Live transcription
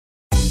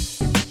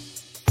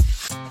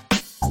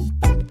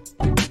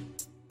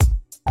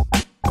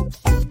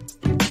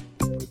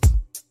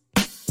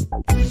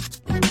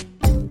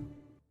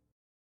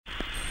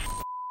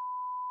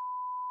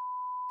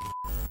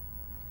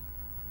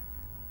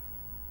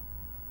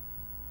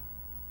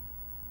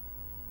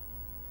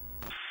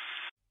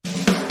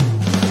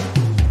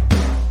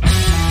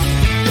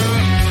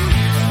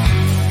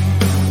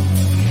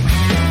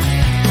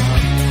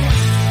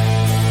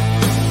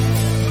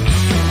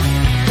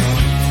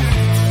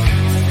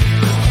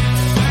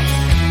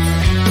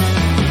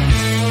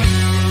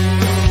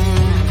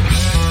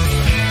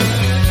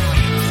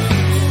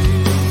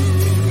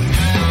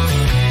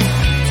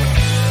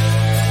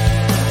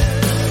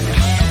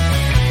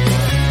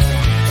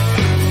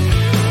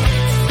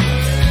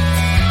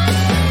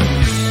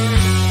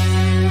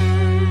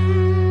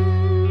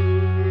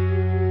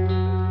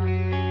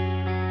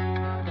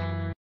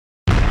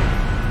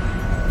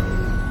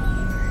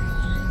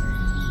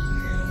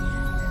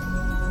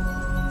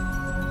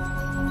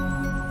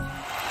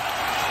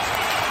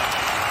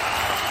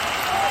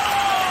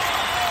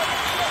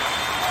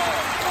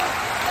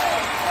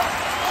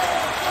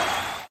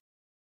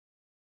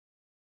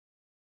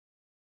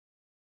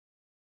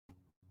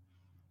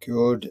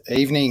Good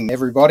evening,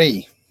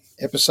 everybody.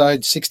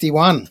 Episode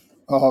 61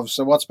 of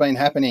So What's Been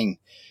Happening?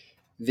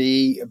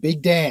 The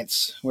big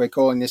dance, we're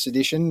calling this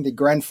edition, the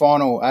grand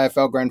final,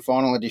 AFL grand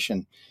final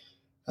edition.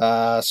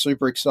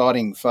 Super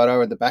exciting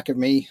photo at the back of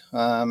me.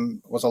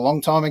 Was a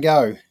long time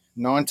ago,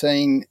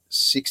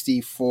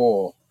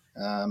 1964.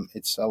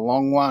 It's a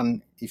long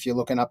one if you're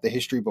looking up the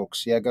history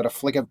books. Yeah, got to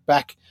flick it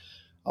back.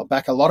 I'll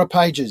back a lot of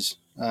pages.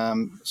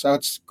 So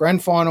it's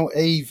grand final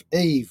eve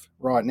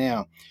right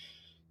now.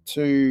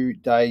 2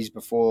 days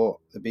before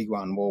the big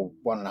one, well,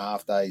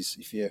 1.5 days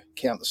if you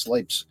count the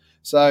sleeps.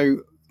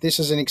 So this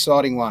is an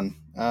exciting one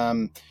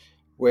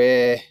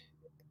where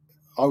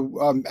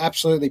I'm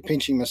absolutely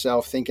pinching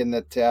myself thinking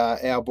that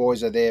our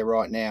boys are there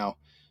right now.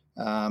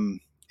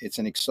 It's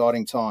an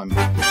exciting time.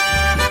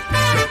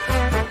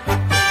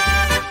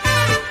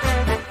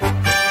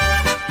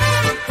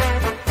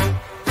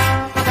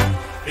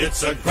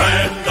 It's a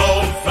grand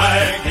old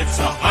flag, it's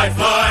a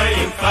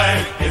high-flying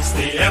flag, it's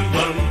the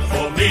emblem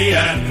for me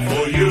and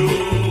for you.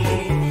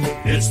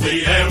 It's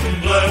the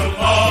emblem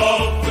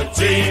of the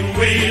team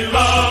we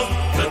love,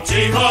 the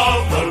team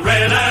of the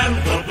red and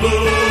the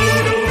blue.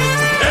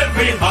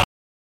 Every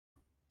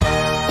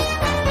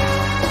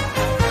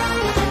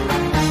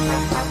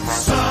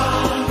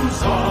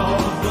sons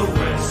of the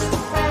West,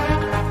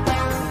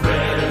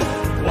 red,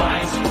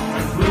 white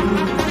and blue.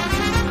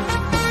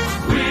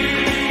 We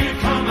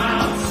come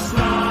out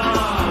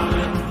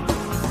smiling,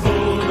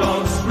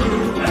 bulldogs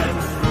through and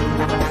through.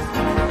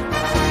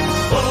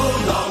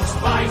 Bulldogs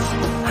bite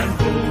and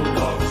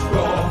bulldogs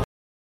roar.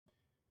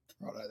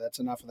 Righto, that's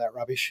enough of that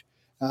rubbish.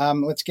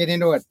 Let's get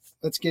into it.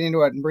 Let's get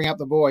into it and bring up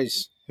the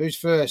boys. Who's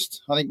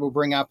first? I think we'll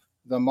bring up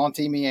the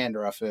Monty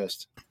Meanderer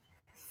first.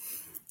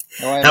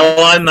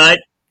 Hello, mate.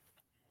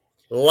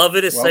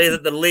 Lovely to see Welcome.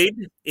 that the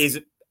lid is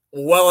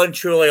well and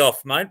truly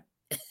off, mate.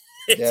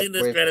 It's Yep, in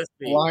the we've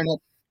stratosphere.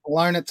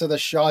 blown it to the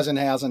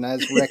Scheisenhausen,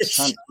 as Rex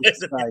Hunt would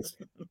say.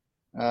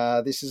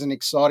 This is an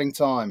exciting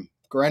time.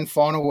 Grand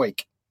final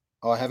week.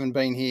 I haven't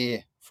been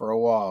here for a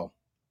while.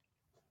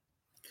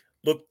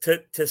 Look,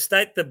 to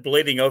state the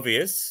bleeding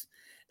obvious,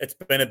 it's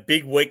been a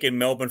big week in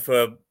Melbourne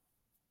for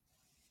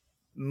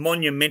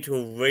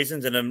monumental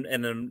reasons and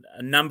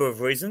a number of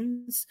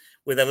reasons,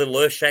 with a little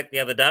earth shake the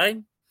other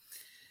day.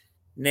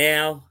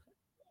 Now,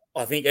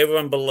 I think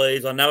everyone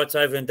believes, I know it's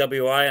over in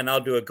WA and they'll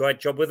do a great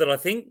job with it, I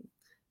think,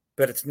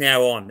 but it's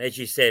now on. As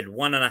you said,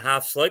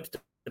 1.5 sleeps,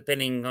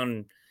 depending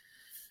on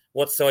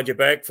what side you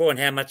barrack for and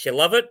how much you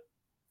love it.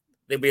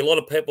 There'll be a lot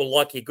of people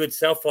like your good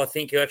self, I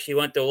think, who actually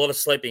won't do a lot of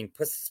sleeping,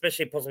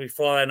 especially possibly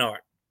Friday night.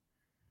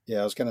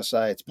 Yeah, I was going to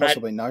say it's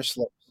possibly no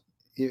sleeps.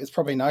 It's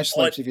probably no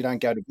sleeps if you don't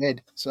go to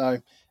bed.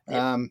 So,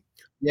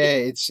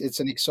 it's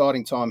an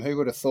exciting time. Who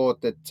would have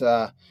thought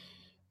that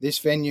this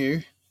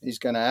venue is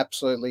going to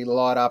absolutely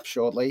light up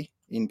shortly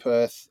in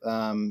Perth?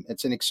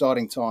 It's an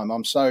exciting time.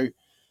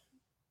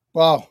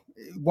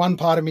 One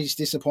part of me is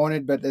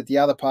disappointed, but at the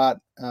other part,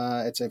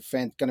 it's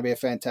going to be a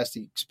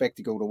fantastic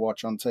spectacle to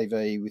watch on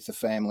TV with the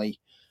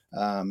family.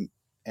 And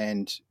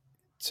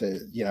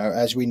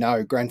as we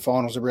know, grand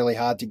finals are really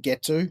hard to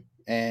get to,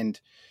 and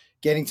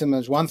getting to them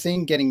is one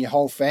thing, getting your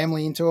whole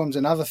family into them is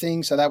another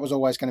thing. So that was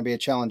always going to be a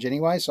challenge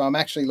anyway. So I'm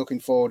actually looking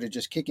forward to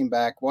just kicking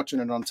back, watching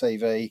it on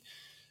TV.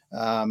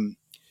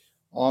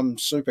 I'm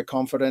super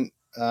confident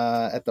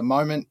at the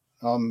moment.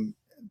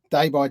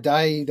 Day by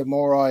day, the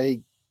more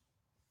I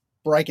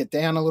break it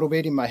down a little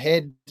bit in my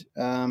head,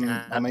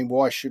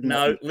 why shouldn't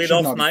No, I? lid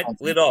off, mate.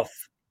 Lid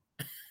off.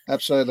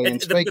 Absolutely.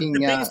 And speaking,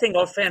 the biggest thing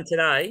I've found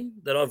today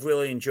that I've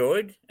really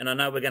enjoyed, and I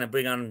know we're going to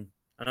bring on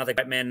another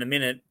great man in a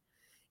minute,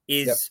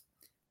 is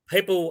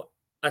people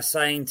are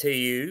saying to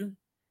you,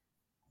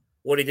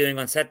 what are you doing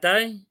on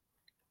Saturday?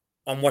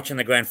 I'm watching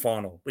the grand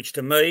final, which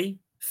to me,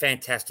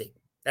 fantastic.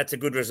 That's a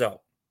good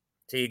result.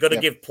 So you've got to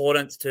give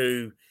plaudits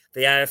to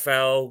the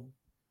AFL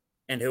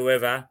and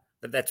whoever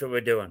that's what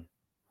we're doing.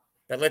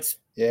 But let's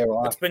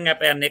bring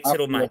up our next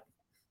little mate.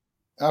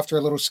 After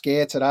a little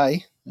scare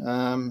today,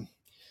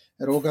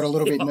 it all got a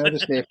little bit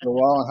nervous there for a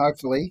while, and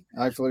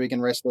hopefully we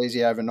can rest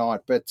easy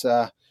overnight. But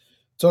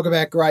talk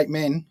about great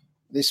men.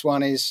 This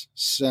one is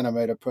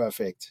centimetre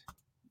perfect.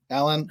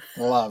 Alan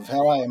Love,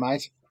 how are you,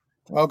 mate?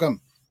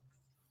 Welcome.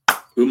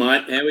 Good,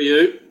 mate. How are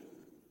you?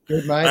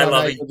 Good, mate. I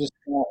know you're just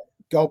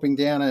gulping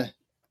down a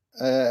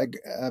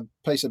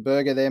piece of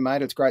burger there,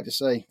 mate. It's great to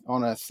see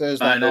on a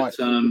Thursday night.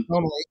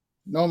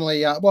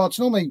 Normally, it's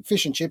normally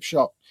fish and chip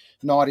shop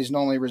night is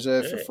normally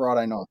reserved for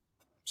Friday night.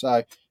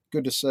 So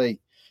good to see.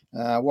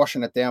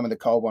 Washing it down with a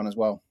cold one as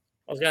well.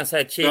 I was going to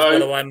say cheers, by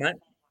the way, mate.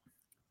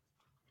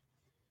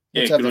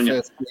 Let's have the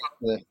first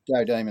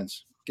Go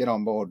Demons. Get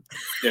on board.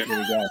 Yeah. Here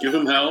we go. Give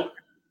them hell.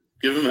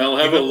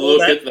 Have a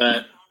look at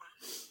that.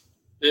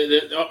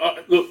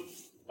 Look,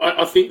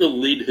 I think the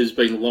lid has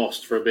been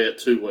lost for about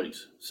 2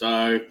 weeks.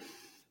 So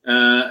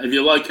have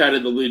you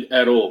located the lid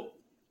at all?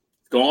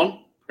 Gone?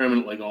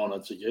 Permanently gone,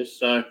 I'd suggest.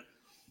 So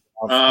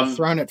I've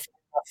thrown it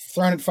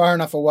far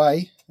enough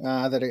away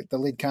that the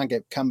lid can't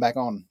come back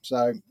on.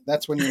 So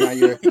that's when you know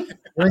you're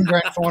in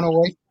grand final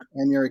week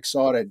and you're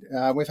excited.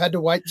 We've had to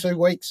wait 2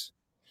 weeks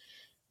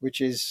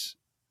which is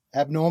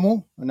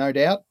abnormal, no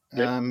doubt.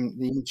 Yep.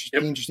 The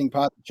interesting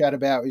part to chat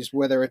about is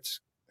whether it's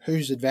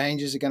whose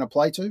advantages are going to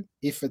play to,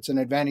 if it's an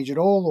advantage at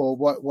all, or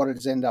what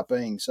it's end up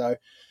being. So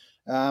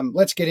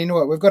let's get into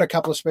it. We've got a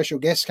couple of special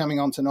guests coming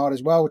on tonight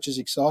as well, which is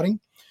exciting.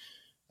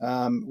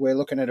 We're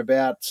looking at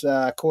about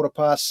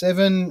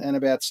 7:15 and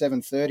about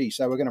 7:30.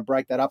 So we're going to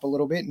break that up a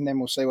little bit, and then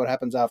we'll see what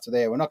happens after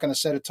there. We're not going to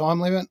set a time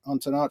limit on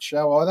tonight's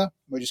show either.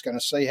 We're just going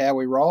to see how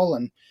we roll,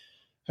 and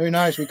who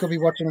knows, we could be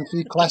watching a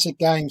few classic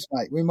games,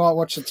 mate. We might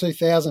watch the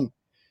 2000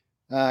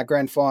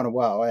 grand final.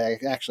 Well,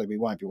 actually, we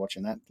won't be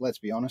watching that. Let's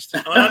be honest.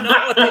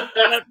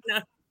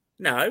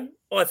 No,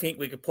 I think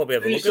we could probably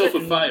have a look yourself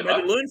at it and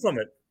maybe learn from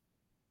it.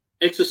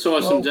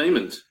 Exercise some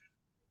demons.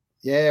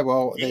 Yeah,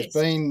 well, there's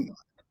been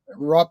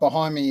right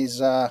behind me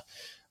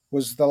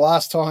was the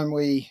last time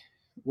we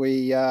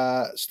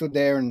stood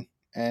there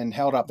and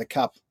held up the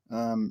cup.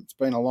 It's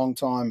been a long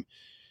time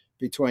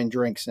between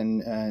drinks,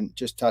 and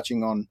just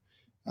touching on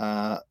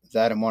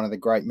that, and one of the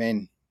great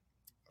men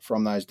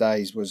from those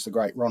days was the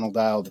great Ronald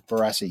Dale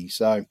Barassi.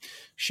 So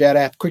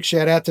quick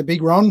shout out to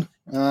Big Ron.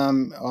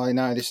 I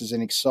know this is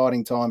an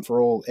exciting time for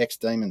all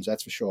ex-Demons,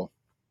 that's for sure.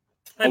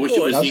 I wish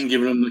it was him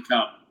giving them the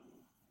cup.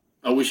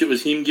 I wish it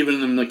was him giving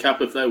them the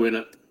cup if they win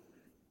it.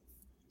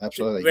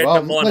 Absolutely.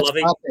 Well, let's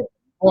start there.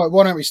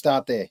 Why don't we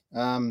start there?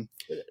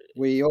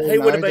 We all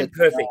know would have been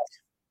perfect.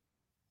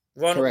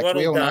 Correct. Ronald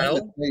we all Dale. know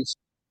that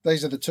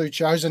these are the two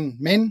chosen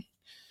men.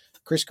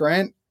 Chris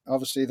Grant,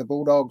 obviously the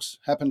Bulldogs,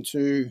 happened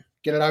to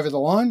get it over the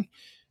line,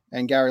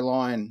 and Gary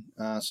Lyon,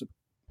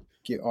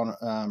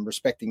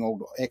 respecting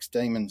all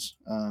ex-Demons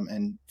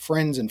and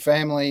friends and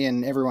family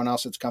and everyone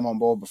else that's come on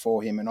board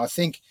before him. And I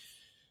think,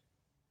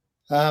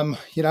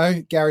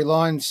 Gary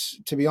Lyons,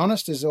 to be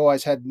honest, has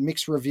always had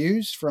mixed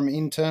reviews from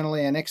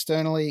internally and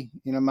externally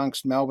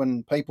amongst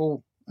Melbourne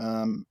people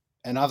and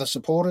other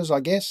supporters, I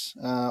guess.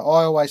 I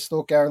always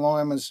thought Gary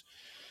Lyon was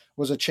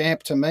a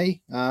champ to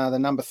me, the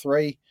number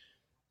 3.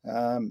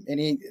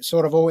 Any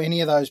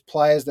of those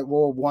players that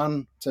wore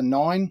 1 to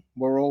 9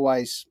 were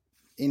always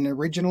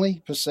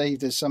originally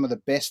perceived as some of the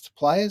best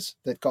players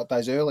that got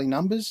those early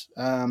numbers.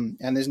 And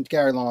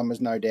Gary Lyon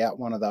was no doubt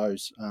one of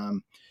those.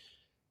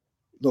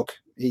 Look,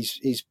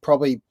 he's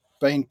probably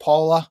been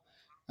polar,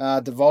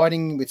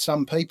 dividing with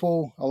some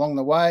people along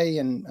the way,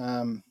 and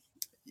I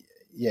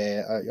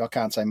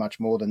can't say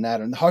much more than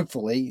that. And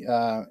hopefully,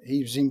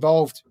 he was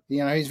involved.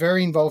 He's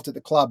very involved at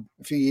the club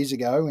a few years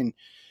ago, and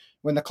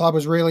when the club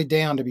was really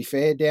down, to be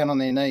fair, down on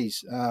their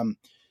knees.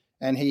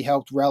 And he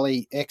helped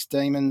rally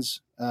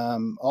ex-Demons,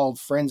 old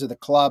friends of the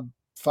club,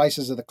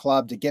 faces of the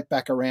club, to get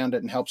back around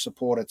it and help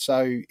support it.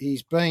 So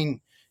he's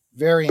been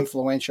very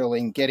influential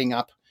in getting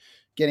up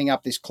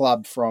this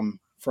club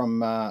from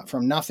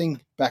nothing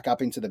back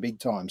up into the big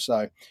time.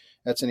 So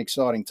that's an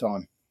exciting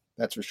time,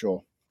 that's for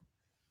sure.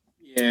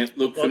 Yeah,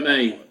 look, for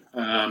me,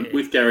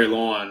 with Gary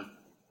Lyon,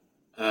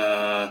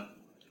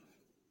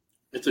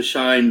 it's a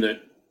shame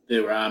that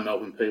there are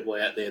Melbourne people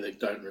out there that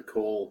don't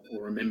recall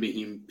or remember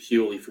him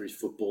purely for his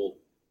football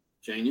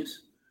genius.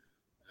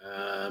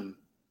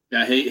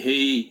 Now,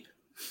 he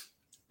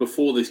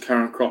before this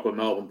current crop of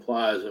Melbourne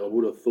players, I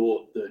would have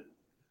thought that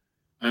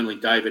only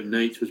David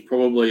Neitz was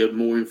probably a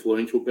more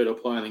influential, better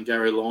player than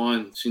Gary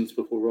Lyon since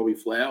before Robbie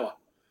Flower.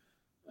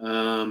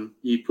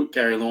 You put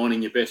Gary Lyon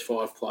in your best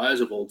 5 players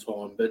of all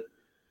time. But,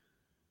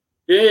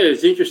 yeah,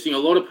 it's interesting. A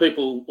lot of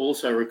people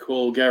also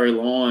recall Gary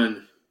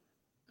Lyon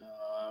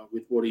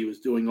with what he was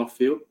doing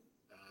off-field,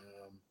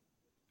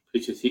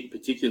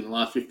 particularly in the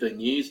last 15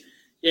 years.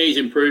 Yeah, he's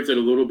improved it a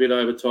little bit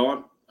over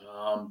time.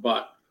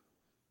 But,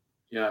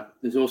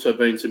 there's also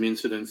been some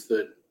incidents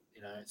that,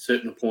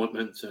 certain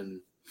appointments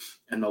and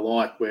the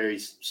like where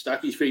he's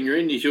stuck his finger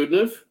in, he shouldn't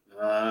have.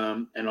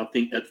 And I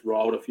think that's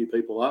riled a few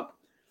people up.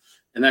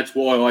 And that's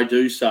why I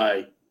do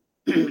say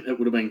it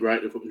would have been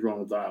great if it was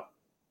Ronald Dale.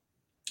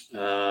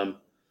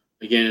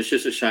 Again, it's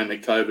just a shame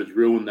that COVID's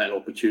ruined that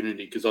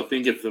opportunity, because I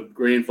think if the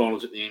grand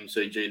finals at the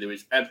MCG, there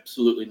was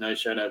absolutely no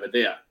shadow of a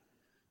doubt,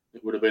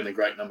 it would have been the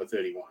great number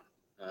 31.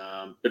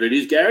 But it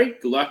is Gary.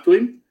 Good luck to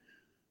him.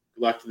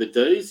 Good luck to the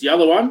D's. The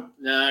other one,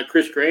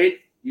 Chris Grant,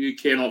 you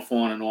cannot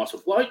find a nicer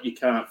bloke. You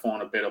can't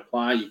find a better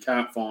player. You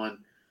can't find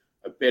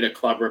a better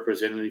club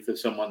representative for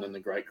someone than the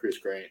great Chris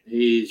Grant.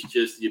 He is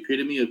just the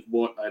epitome of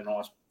what a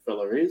nice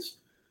fella is.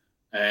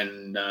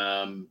 And,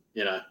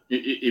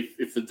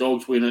 if the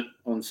Dogs win it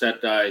on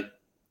Saturday,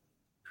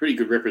 pretty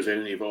good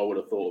representative, I would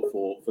have thought,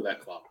 for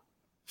that club.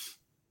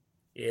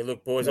 Yeah,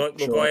 look, boys, I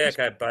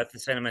echo both the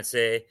sentiments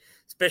there,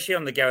 especially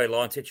on the Gary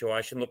Lyon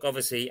situation. Look,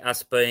 obviously,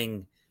 us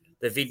being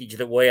the vintage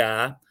that we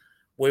are,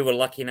 we were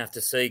lucky enough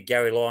to see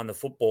Gary Lyon, the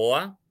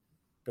footballer,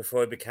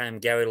 before he became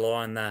Gary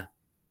Lyon, the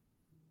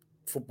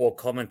football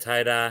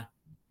commentator,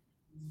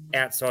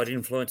 outside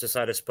influencer,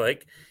 so to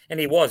speak. And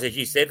he was, as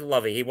you said,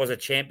 Lovey, he was a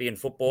champion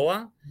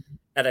footballer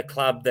at a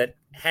club that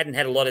hadn't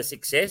had a lot of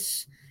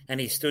success, and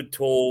he stood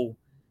tall.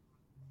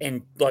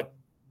 And,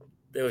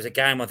 there was a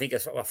game, I think,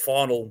 a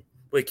final,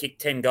 we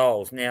kicked 10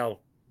 goals. Now,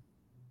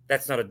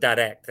 that's not a dud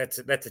act. That's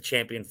a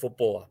champion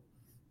footballer.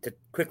 To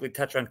quickly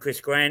touch on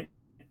Chris Grant,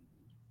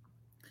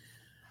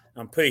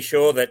 I'm pretty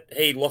sure that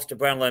he lost a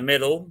Brownlow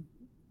medal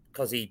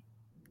because he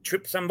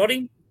tripped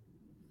somebody.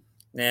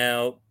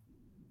 Now,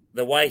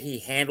 the way he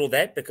handled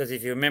that, because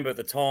if you remember at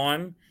the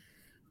time,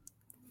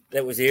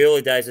 that was the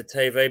early days of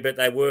TV, but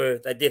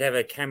they did have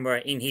a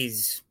camera in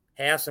his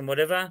house and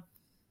whatever.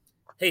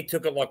 He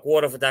took it like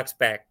water for ducks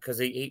back because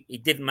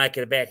he didn't make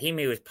it about him.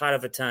 He was part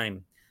of a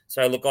team.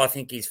 So, look, I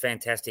think he's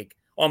fantastic.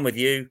 I'm with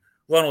you.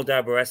 Ronald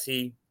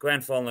Barassi,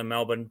 grand final in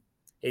Melbourne,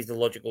 he's the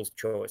logical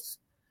choice.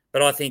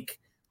 But I think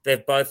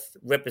they've both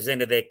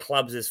represented their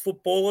clubs as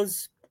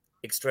footballers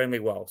extremely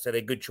well. So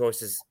they're good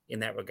choices in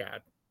that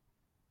regard.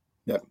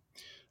 Yep.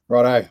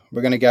 Righto.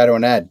 We're going to go to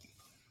an ad.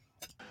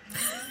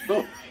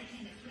 Oh.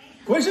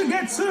 We should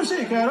get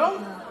sushi, Carol.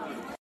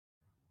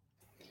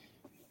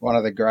 One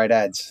of the great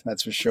ads,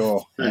 that's for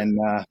sure. And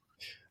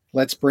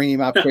let's bring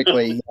him up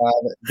quickly.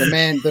 The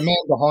man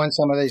behind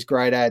some of these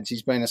great ads,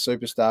 he's been a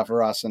superstar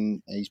for us,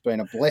 and he's been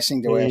a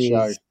blessing to our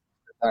show.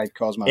 Dave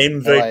Cosmo.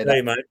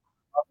 MVP, mate.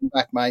 Welcome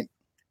back, mate.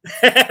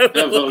 Have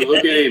a look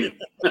at him.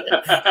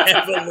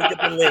 Have a look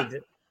at the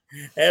lid.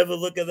 Have a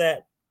look at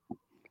that.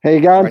 How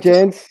you going,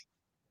 gents?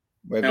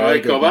 We're How are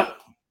you, good. Cobber?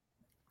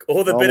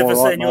 All the I'm better for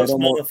all right, seeing your mate.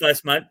 smile on the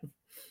face, mate.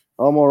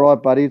 I'm all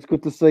right, buddy. It's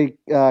good to see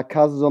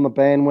Cousins on the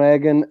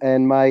bandwagon.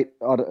 And, mate,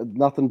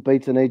 nothing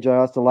beats an EJ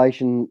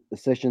Isolation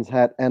Sessions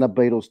hat and a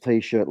Beatles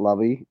T-shirt,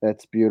 lovey.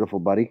 That's beautiful,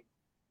 buddy.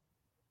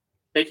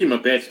 Taking my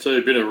bets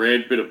too. Bit of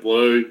red, bit of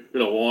blue,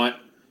 bit of white.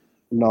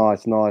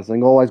 Nice.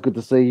 And always good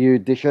to see you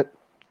dish it.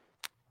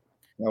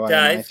 No way,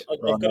 Dave,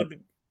 mate.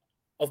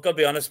 I've got to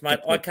be honest, mate.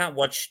 I can't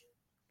watch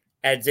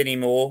ads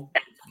anymore,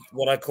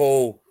 what I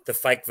call the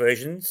fake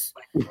versions,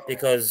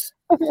 because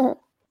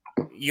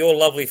your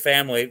lovely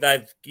family,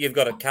 you've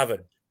got it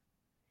covered.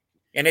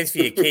 And as for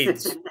your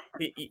kids,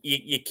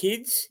 your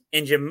kids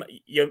and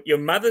your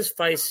mother's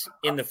face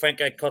in the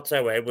Franco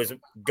Cozzo ad was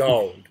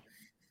gold.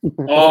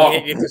 Oh,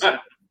 You just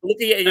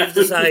look at you, you have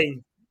to say,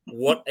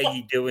 "What are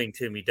you doing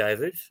to me,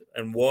 David?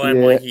 And why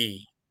am I here?"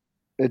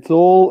 It's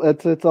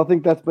I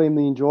think that's been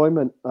the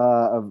enjoyment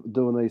of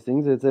doing these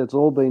things. It's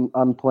all been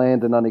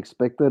unplanned and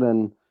unexpected,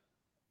 and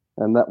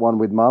that one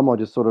with Mum,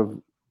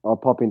 I'll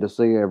pop in to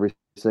see her every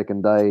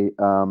second day,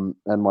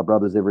 and my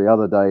brother's every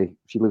other day.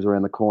 She lives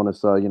around the corner,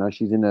 so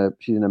she's in her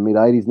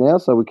mid-80s now,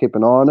 so we keep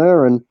an eye on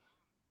her. And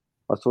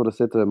I sort of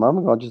said to her,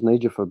 "Mum, I just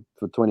need you for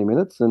 20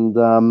 minutes," and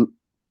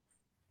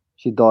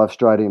she dived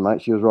straight in,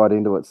 mate. She was right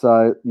into it.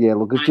 So yeah,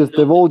 look, it's just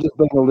they've all just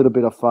been a little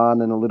bit of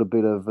fun and a little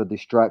bit of a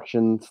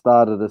distraction.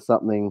 Started as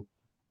something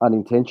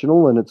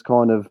unintentional, and it's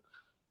kind of,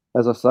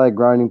 as I say,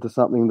 grown into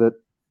something that,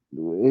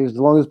 as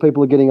long as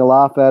people are getting a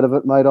laugh out of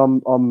it, mate,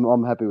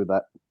 I'm happy with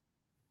that.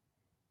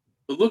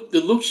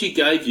 the look she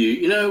gave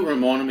you, it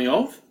reminded me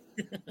of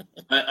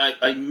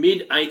a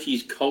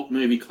mid-80s cult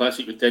movie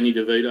classic with Danny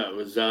DeVito. It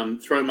was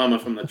Throw Mama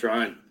from the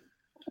Train.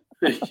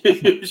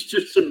 It was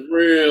just some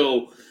bit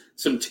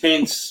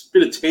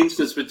of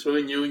tenseness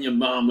between you and your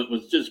mum. It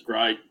was just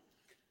great.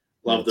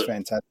 Loved it.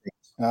 Fantastic.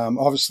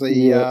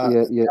 Obviously,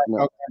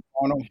 No.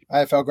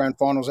 AFL Grand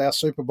Finals, our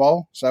Super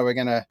Bowl. So we're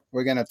gonna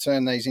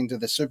turn these into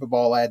the Super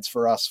Bowl ads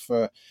for us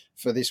for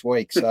this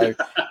week. So here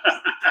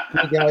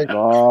goes.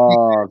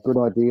 Oh, good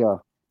idea.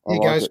 I Here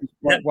like goes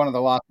it. one of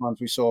the last ones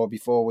we saw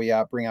before we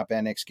bring up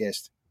our next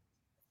guest.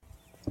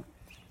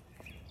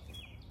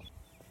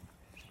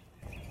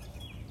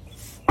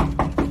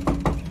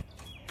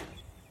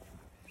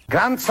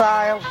 Grand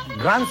Sile,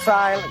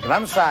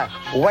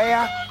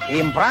 where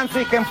in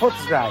Brunswick and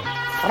Footscray,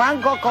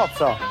 Franco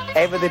Cozzo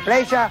have the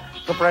pleasure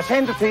to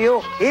present to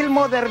you Il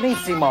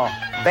Modernissimo,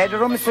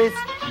 bedroom suites,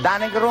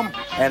 dining room,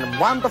 and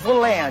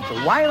wonderful lounge.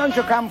 Why don't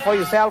you come for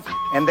yourself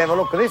and have a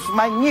look at this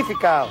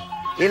magnifico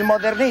Il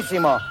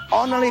Modernissimo,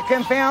 only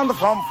can found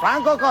from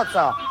Franco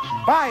Cozzo.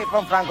 Buy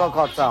from Franco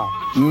Cozzo.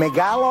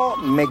 Megalo,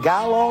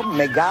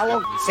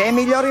 6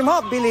 migliori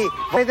mobili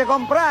potete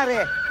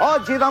comprare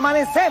oggi,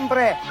 domani e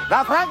sempre.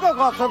 Da Franco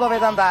Cozzo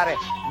dovete andare.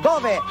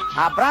 Dove?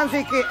 A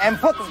Brunswick and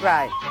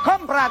Footscray.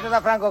 Comprate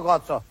da Franco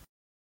Cozzo.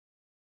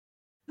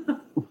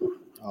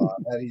 Oh,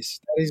 that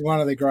is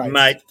one of the greats,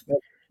 Mate.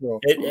 Sure.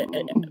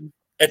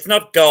 It's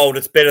not gold.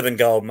 It's better than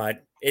gold, mate.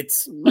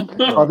 It's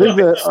I think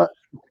that.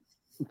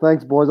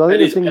 Thanks, boys. I think That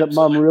the is thing that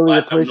Mum really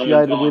absolutely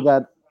appreciated with platinum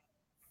that,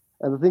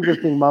 and I think the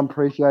thing Mum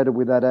appreciated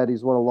with that ad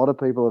is what a lot of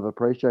people have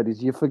appreciated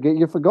is you've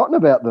forgotten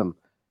about them,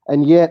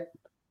 and yet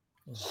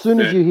as soon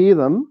as you hear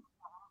them,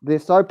 they're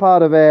so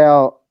part of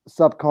our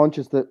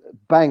subconscious that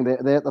bang,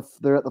 they're at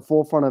the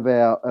forefront of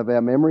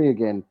our memory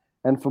again.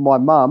 And for my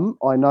mum,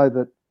 I know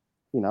that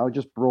it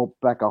just brought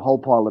back a whole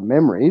pile of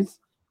memories.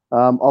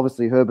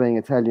 Obviously, her being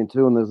Italian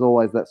too, and there's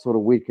always that sort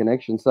of weird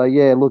connection. So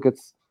yeah, look,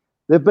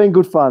 they've been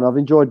good fun. I've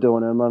enjoyed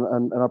doing them,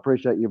 and I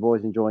appreciate you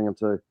boys enjoying them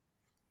too.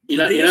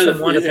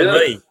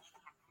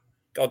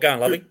 Go on,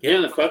 lovey.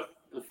 Yeah,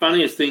 the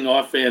funniest thing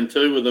I found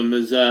too with them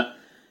is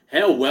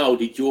how well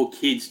did your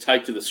kids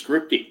take to the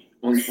scripting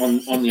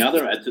on the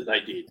other ads that they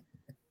did?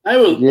 They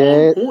were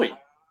on point.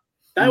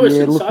 They were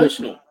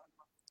sensational.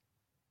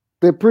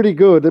 They're pretty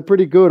good.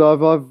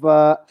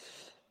 I've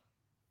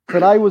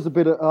today was a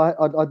bit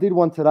of, I did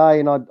one today,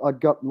 and I'd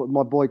got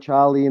my boy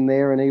Charlie in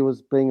there, and he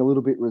was being a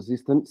little bit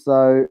resistant.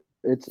 So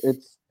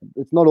it's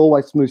not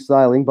always smooth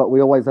sailing, but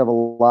we always have a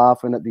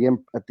laugh. And at the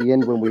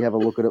end when we have a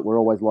look at it, we're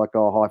always like,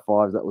 oh, high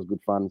fives, that was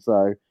good fun.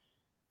 So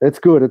it's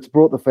good. It's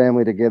brought the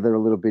family together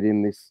a little bit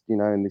in this,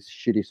 in this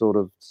shitty sort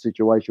of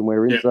situation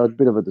we're in. Yeah. So it's a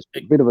bit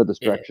of a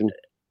distraction.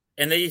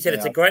 Yeah. And you said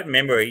it's a great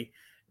memory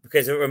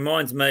because it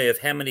reminds me of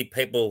how many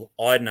people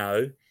I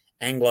know,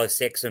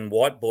 Anglo-Saxon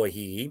white boy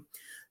here,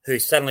 who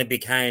suddenly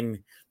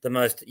became the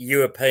most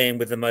European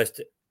with the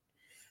most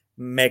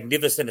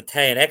magnificent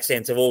Italian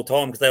accents of all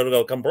time because they would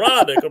go,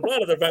 comprado,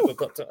 the Franco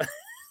Cozzo.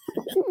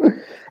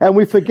 And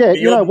we forget,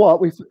 you know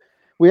what?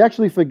 We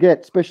actually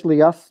forget,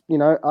 especially us,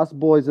 us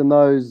boys and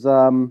those,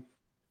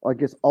 I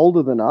guess,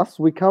 older than us.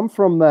 We come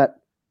from that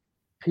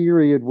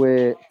period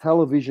where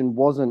television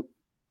wasn't,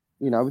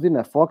 we didn't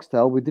have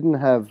Foxtel. We didn't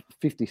have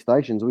 50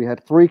 stations. We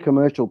had 3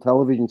 commercial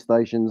television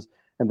stations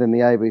and then the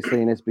ABC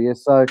and SBS.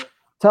 So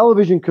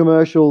television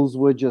commercials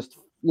were just,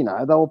 they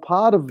were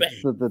part of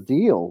the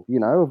deal,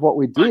 of what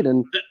we did.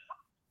 And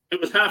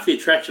it was half the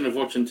attraction of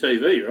watching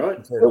TV, right?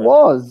 It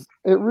was.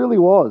 It really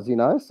was,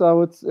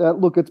 So it's,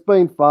 look, it's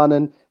been fun.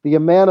 And the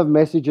amount of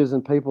messages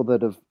and people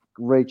that have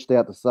reached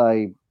out to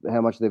say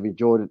how much they've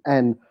enjoyed it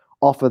and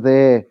offer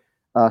their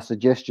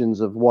suggestions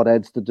of what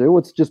ads to do,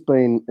 it's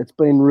been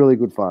really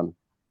good fun.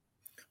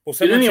 Well,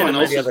 did anyone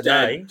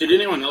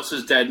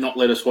else's dad not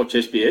let us watch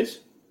SBS?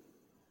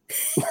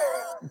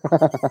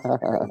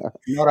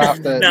 Not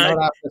after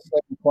 7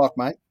 o'clock,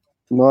 mate.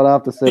 Not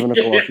after 7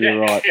 o'clock. You're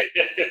right.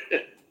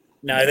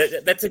 No,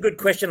 that's a good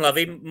question,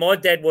 Lovey. My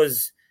dad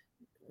was,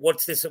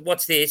 what's this?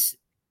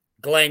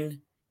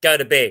 Glenn, go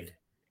to bed.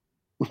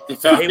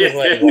 So he was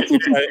letting watch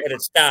it at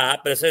its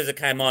start, but as soon as it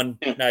came on,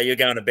 no, you're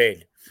going to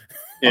bed.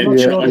 I'm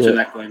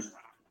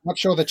not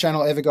sure the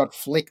channel ever got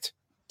flicked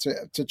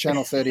to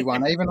Channel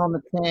 31, even on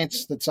the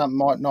chance that something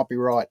might not be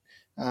right.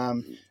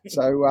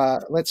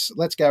 So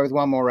let's go with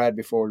one more ad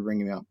before we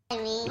bring him up.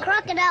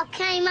 Crocodile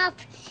came up,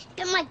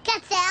 got my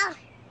guts out,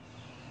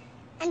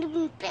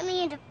 and bit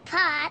me into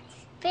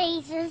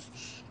pieces,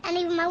 and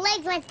even my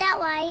legs went that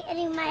way, and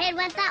even my head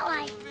went that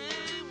way.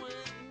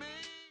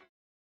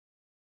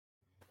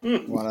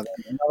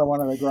 Another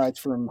one of the greats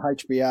from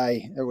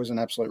HBA. It was an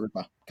absolute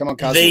ripper. Come on,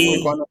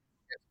 cousin.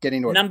 Get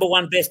into it. Number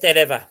 1 best ad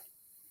ever.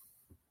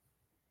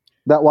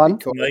 That one?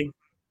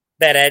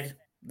 That ad.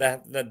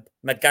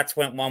 My guts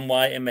went one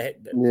way and my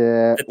head.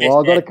 Yeah.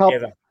 Well, I got a couple.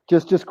 Ever.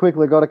 Just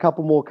quickly, got a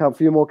couple more.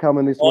 Few more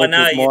coming this week. I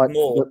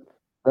know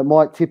that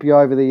might tip you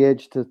over the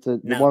edge to the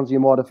ones you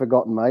might have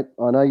forgotten, mate.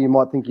 I know you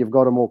might think you've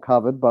got them all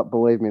covered, but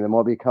believe me, there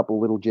might be a couple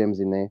of little gems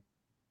in there.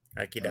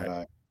 Okay,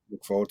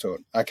 look forward to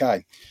it.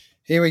 Okay,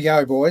 here we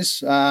go,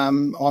 boys.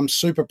 I'm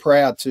super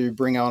proud to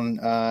bring on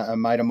a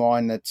mate of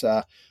mine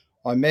that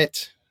I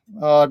met.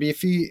 It'd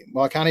be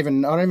I don't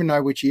even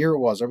know which year it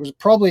was. It was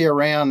probably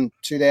around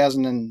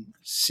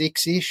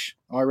 2006-ish,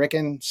 I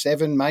reckon,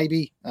 7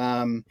 maybe.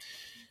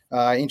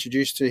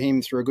 Introduced to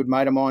him through a good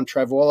mate of mine,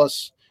 Trav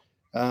Wallace,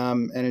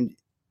 and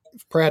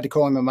proud to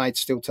call him a mate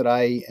still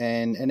today,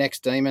 and an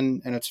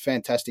ex-Demon, and it's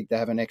fantastic to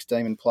have an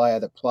ex-Demon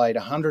player that played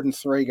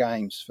 103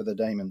 games for the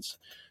Demons.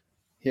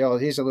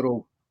 Here's a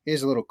little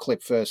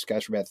clip first.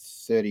 Goes for about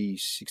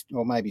 36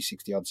 or maybe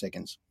 60 odd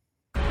seconds.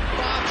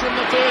 From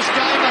the first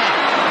gamer.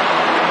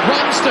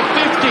 Runs to 50. He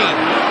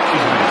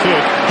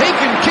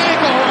can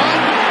kick, all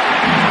right.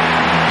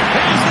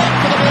 Here's that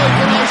for the boy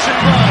from Ocean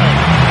Road.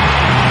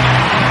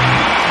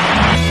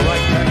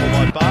 Great tackle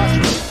by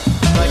Bartram.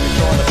 They can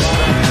try to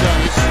find out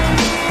Jones.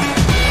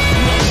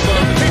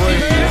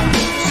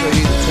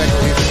 See the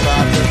tackle here for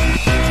Bartram.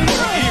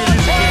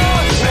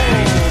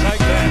 Take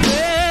that.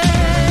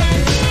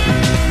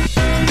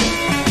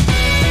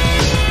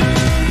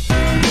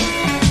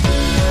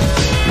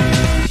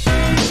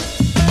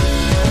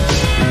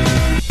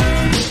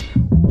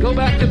 Go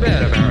back to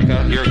bed,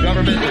 America. Your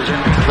government is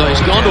in. So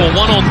he's gone to a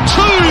 1-on-2. A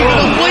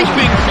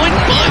leaping Clint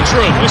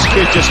Bartram. This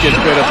kid just gets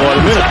better by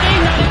the minute.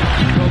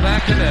 Go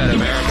back to bed,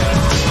 America.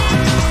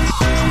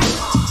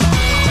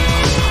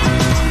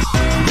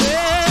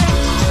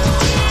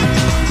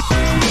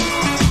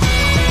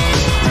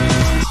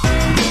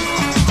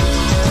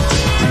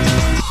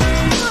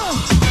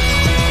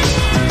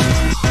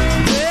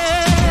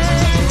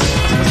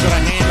 Got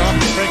a hand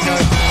off. Rico.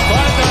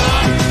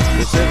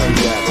 It's certainly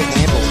the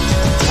handle.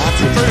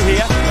 Through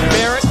here,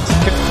 Barrett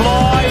can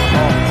fly.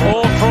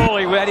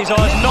 Crawley had his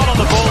eyes not on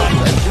the ball.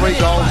 And 3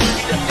 goals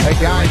a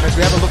game as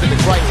we have a look at the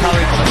great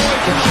courage.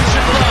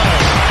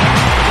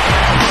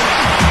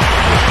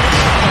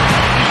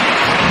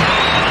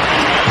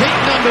 Pick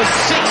number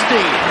 60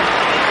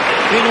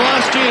 in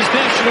last year's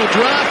national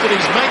draft, and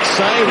his mates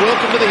say,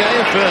 welcome to the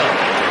AFL.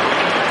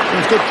 It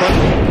was good fun.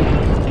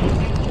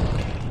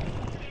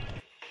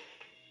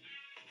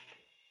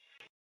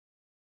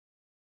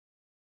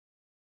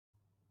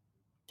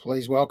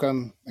 Please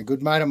welcome a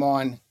good mate of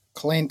mine,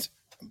 Clint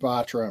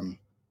Bartram.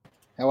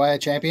 How are you,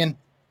 champion?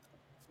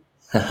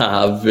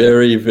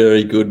 Very,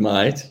 very good,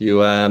 mate.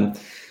 You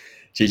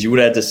geez, you would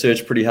have had to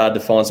search pretty hard to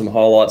find some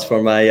highlights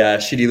from a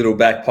shitty little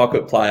back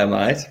pocket player,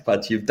 mate.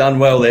 But you've done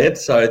well there,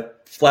 so it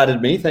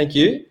flattered me. Thank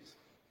you.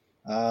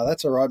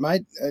 That's all right,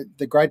 mate.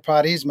 The great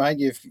part is, mate,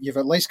 you've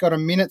at least got a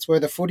minute's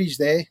worth of footage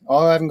there.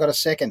 I haven't got a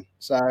second.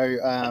 So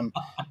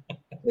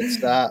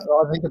it's I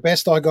think the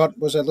best I got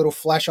was a little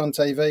flash on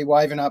TV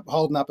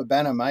holding up a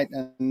banner, mate.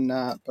 And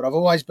but I've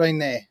always been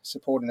there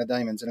supporting the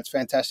Demons, and it's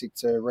fantastic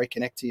to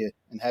reconnect to you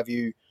and have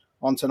you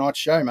on tonight's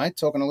show, mate,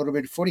 talking a little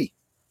bit of footy.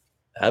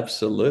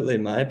 Absolutely,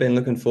 mate. Been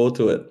looking forward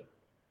to it.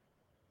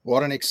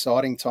 What an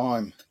exciting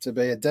time to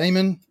be a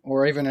Demon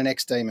or even an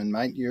ex-Demon,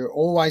 mate. You're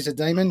always a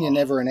Demon. You're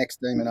never an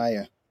ex-Demon, are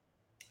you?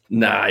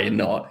 No, you're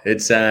not.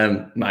 It's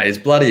mate, it's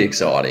bloody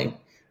exciting.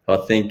 I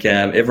think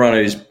everyone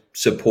who's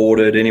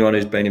supported, anyone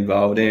who's been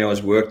involved, anyone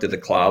who's worked at the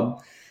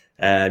club,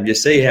 you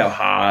see how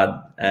hard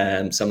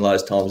some of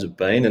those times have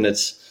been. And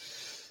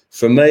it's,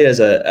 for me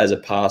as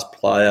a past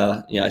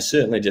player,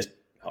 certainly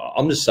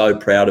I'm just so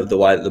proud of the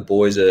way that the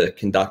boys are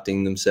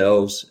conducting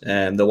themselves,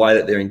 and the way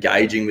that they're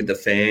engaging with the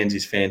fans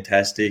is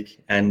fantastic.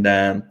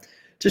 And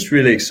just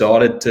really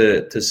excited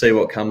to see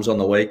what comes on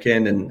the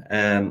weekend. And,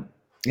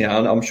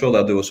 I'm sure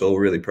they'll do us all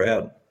really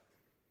proud.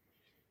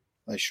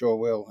 They sure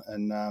will.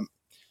 And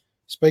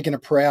speaking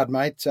of proud,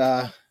 mate,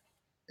 Rod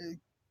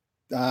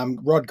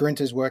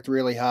Grinter's worked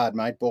really hard,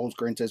 mate. Balls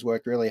Grinter's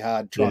worked really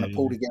hard trying to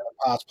pull together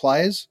past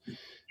players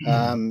to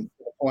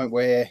the point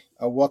where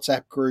a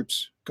WhatsApp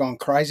group's gone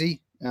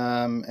crazy.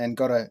 And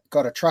got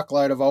a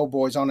truckload of old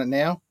boys on it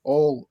now,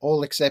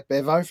 all except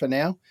Bevo for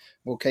now.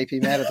 We'll keep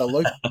him out of the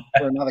loop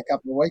for another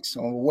couple of weeks,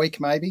 or a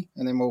week maybe,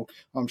 and then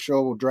I'm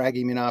sure we'll drag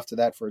him in after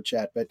that for a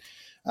chat. But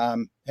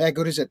how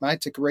good is it, mate,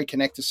 to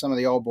reconnect to some of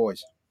the old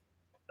boys?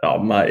 Oh,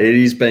 mate,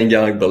 it has been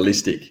going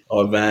ballistic.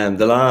 I've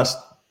the last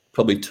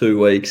probably 2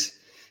 weeks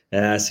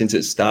since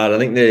it started. I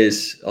think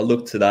I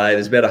looked today,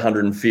 there's about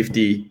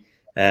 150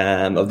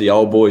 of the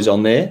old boys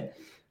on there.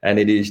 And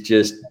it is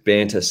just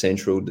banter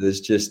central.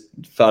 There's just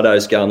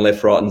photos going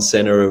left, right and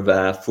centre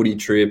of footy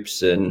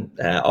trips and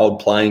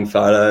old playing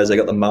photos. They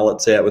got the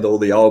mullets out with all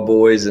the old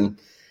boys. And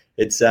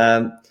it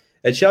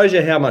shows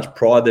you how much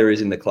pride there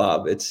is in the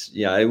club. It's,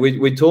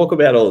 we talk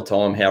about all the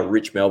time how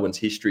rich Melbourne's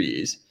history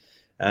is.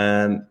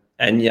 And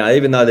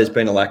even though there's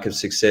been a lack of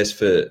success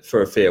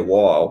for a fair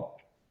while,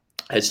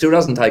 it still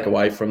doesn't take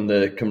away from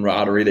the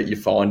camaraderie that you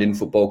find in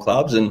football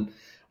clubs. And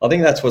I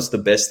think that's what's the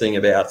best thing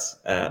about,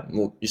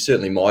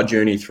 certainly my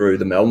journey through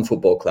the Melbourne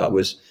Football Club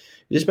was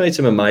you just meet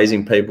some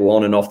amazing people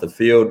on and off the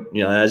field.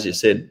 As you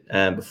said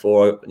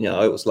before,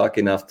 I was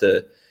lucky enough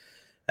to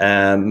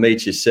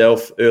meet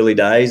yourself early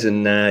days,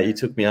 and you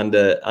took me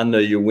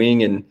under your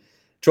wing and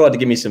tried to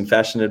give me some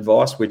fashion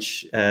advice,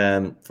 which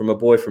from a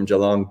boy from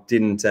Geelong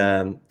didn't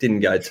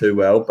go too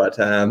well. But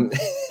I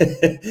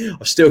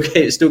still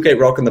keep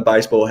rocking the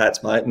baseball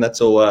hats, mate, and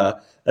that's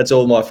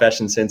all my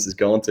fashion sense has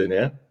gone to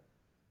now.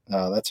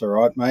 That's all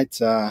right,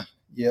 mate. At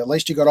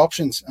least you got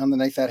options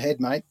underneath that head,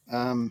 mate.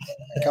 A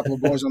couple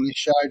of boys on this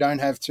show don't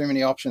have too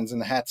many options,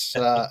 and the hats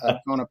are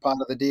kind of part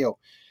of the deal.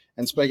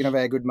 And speaking of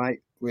our good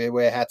mate,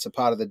 where hats are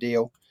part of the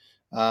deal,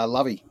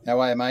 Lovey, how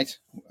are you, mate?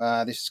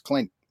 This is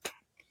Clint.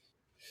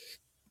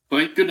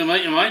 Clint, good to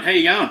meet you, mate. How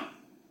you going?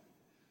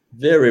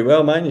 Very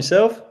well, mate.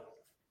 Yourself?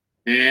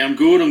 Yeah, I'm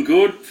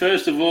good.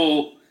 First of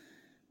all,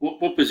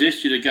 what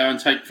possessed you to go and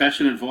take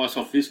fashion advice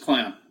off this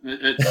clown?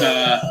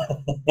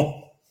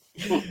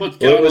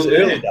 It was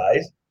early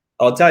days.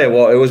 I'll tell you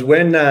what, it was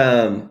when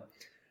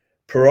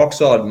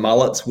peroxide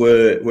mullets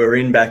were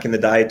in back in the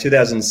day,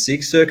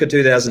 circa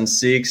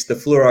 2006. The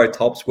fluoro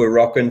tops were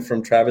rocking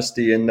from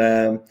Travesty,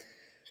 and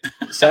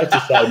safe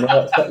to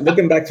say,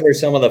 looking back through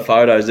some of the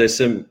photos, there's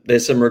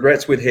some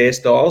regrets with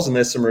hairstyles, and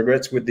there's some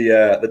regrets with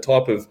the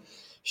type of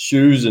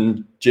shoes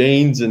and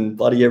jeans and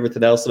bloody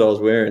everything else that I was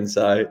wearing.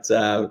 So it's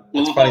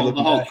funny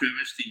looking back.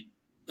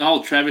 The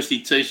whole Travesty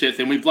T-shirt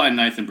thing. We blame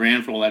Nathan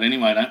Brown for all that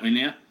anyway, don't we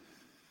now?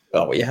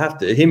 Oh, well, you have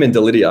to. Him and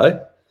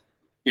Delidio.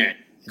 Yeah,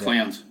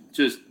 clowns.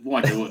 Just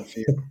why do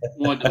it?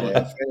 Why do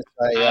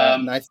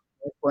it? Nathan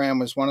Brown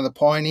was one of the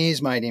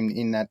pioneers, mate,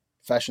 in that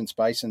fashion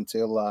space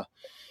until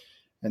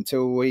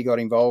we got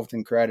involved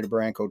and created a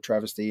brand called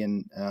Travesty,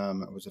 and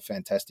it was a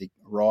fantastic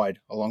ride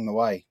along the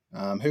way.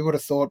 Who would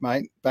have thought,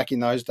 mate, back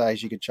in those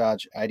days you could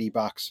charge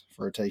 $80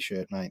 for a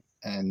T-shirt, mate,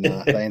 and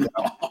they ended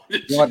up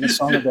writing a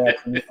song about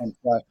it.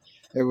 So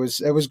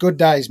it was good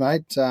days,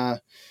 mate.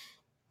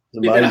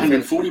 It'd be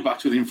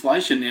 $140 with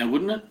inflation now,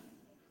 wouldn't it?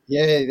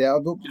 Yeah.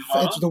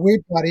 The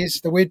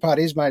weird part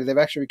is, mate, they've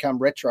actually become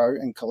retro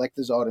and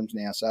collector's items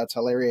now. So it's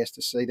hilarious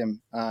to see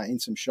them in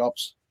some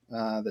shops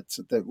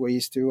that we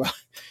used to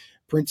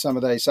print some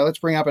of these. So let's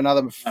bring up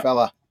another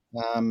fella,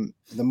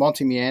 the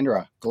Monty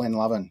Meanderer, Glenn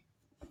Loven.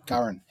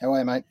 Curran, how are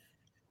you, mate?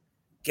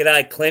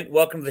 G'day, Clint.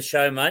 Welcome to the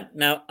show, mate.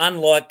 Now,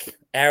 unlike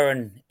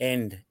Aaron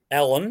and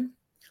Alan,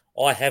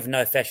 I have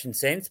no fashion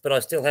sense, but I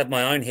still have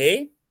my own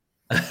hair.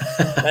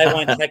 They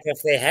won't take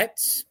off their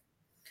hats.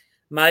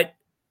 Mate,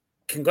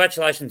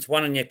 congratulations,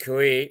 one on your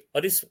career.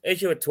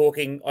 As you were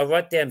talking, I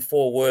wrote down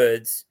 4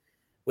 words,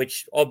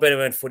 which I've been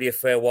around footy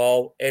for a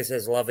while, as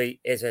has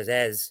Lovey, as has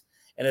Az.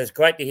 And it's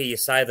great to hear you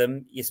say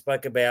them. You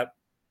spoke about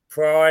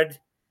pride.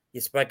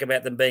 You spoke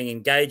about them being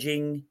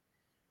engaging,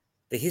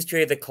 the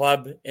history of the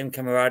club and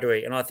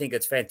camaraderie. And I think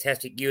it's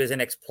fantastic. You as an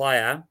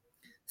ex-player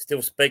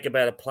still speak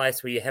about a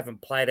place where you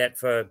haven't played at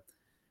for,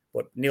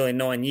 nearly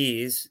 9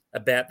 years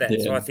about that.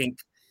 Yeah. So I think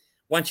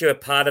once you're a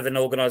part of an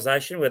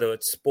organisation, whether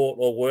it's sport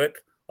or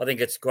work, I think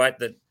it's great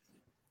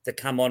to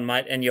come on,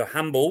 mate, and you're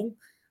humble.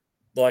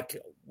 Like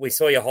we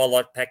saw your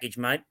highlight package,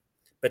 mate.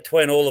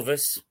 Between all of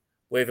us,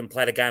 we haven't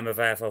played a game of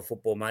AFL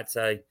football, mate.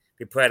 So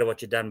be proud of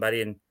what you've done,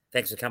 buddy, and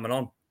thanks for coming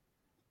on.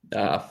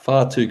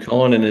 Far too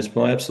kind, and it's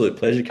my absolute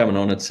pleasure coming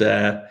on. It's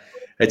a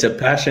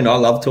passion. I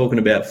love talking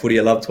about footy.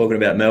 I love talking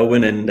about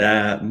Melbourne, and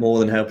more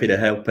than happy to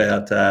help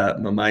out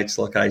my mates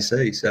like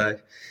AC. So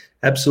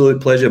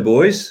absolute pleasure,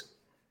 boys.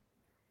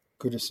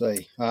 Good to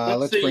see.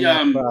 Let's bring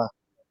up,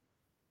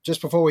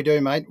 just before we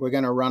do, mate, we're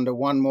going to run to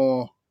one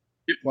more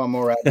ad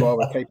while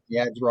we're keeping the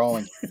ads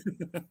rolling.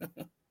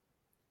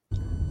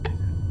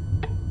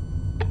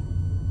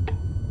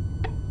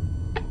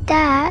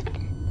 Dad,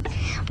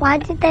 why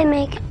did they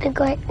make the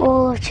Great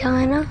Wall of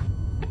China?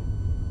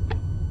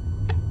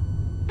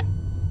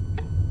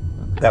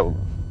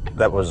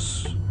 That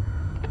was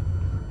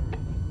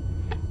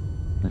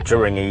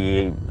during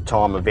the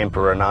time of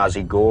Emperor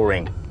Nazi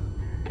Goring,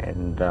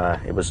 and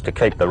it was to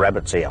keep the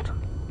rabbits out.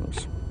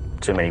 There's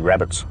too many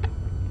rabbits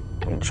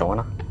in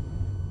China.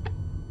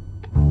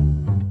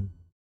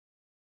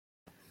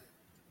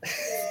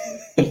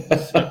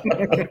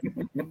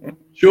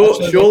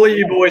 Surely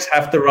you boys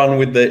have to run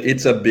with the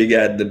 "It's a big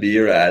ad," the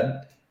beer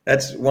ad.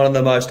 That's one of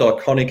the most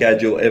iconic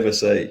ads you'll ever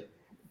see.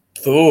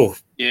 Oh,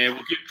 yeah.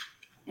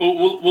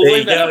 We'll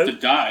leave that up to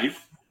Dave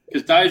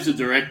because Dave's the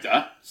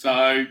director.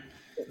 So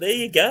there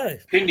you go.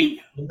 Pending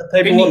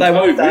what they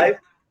want, Dave.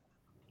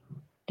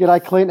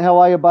 G'day, Clint. How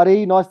are you,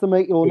 buddy? Nice to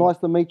meet you. Or nice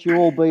to meet you,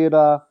 albeit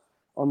on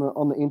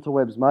the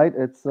interwebs, mate.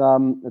 It's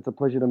a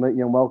pleasure to meet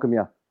you and welcome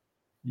you.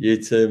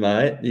 You too,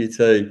 mate. You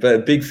too. But a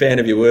big fan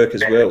of your work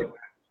as well.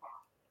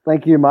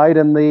 Thank you, mate.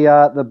 And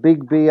the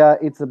big beer,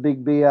 It's a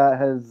Big Beer,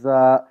 has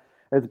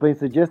been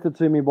suggested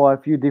to me by a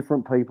few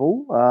different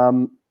people.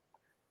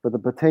 But the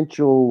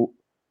potential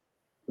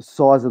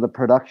size of the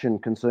production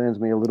concerns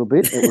me a little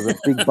bit. It was a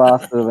big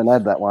bastard of an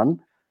ad, that one.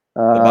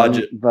 The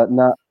budget. But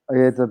no,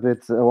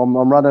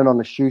 I'm running on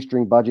a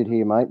shoestring budget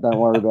here, mate. Don't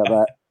worry about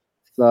that.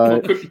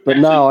 So, but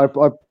no, I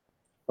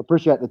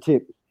appreciate the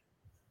tip.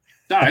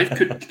 Dave,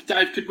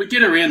 could we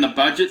get around the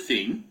budget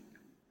thing?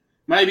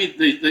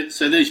 Maybe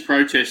so these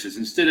protesters,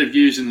 instead of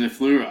using the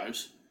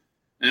fluoros,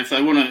 and if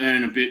they want to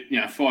earn a bit,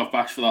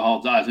 $5 for the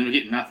whole day, and we're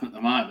getting nothing at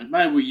the moment,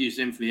 maybe we use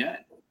them for the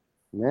ad.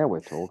 Now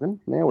we're talking.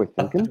 Now we're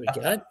thinking.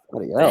 There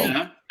we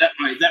go.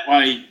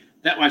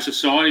 That way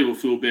society will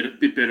feel a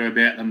bit better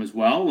about them as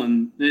well,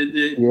 and they're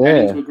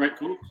into a great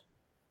cause.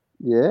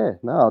 Yeah,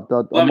 no,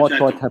 I might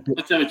try tap in.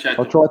 Let's have a chat.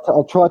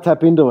 I'll try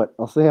tap into it.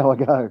 I'll see how I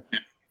go. Yeah.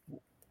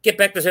 Get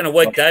back to us in a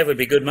week, Dave. Would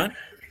be good, mate.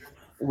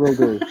 Will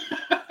do.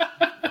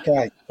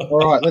 Okay.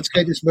 All right. Let's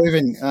keep this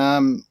moving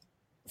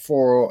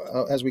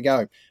as we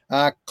go.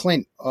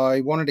 Clint,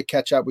 I wanted to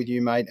catch up with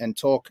you, mate, and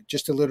talk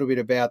just a little bit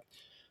about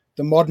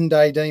the modern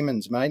day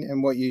Demons, mate,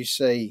 and what you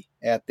see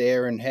out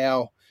there, and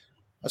how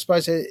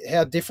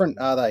different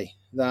are they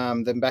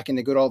than back in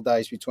the good old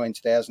days between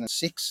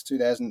 2006,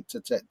 2000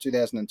 to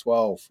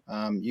 2012.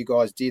 You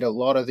guys did a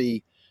lot of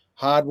the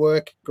hard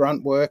work,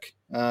 grunt work,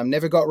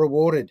 never got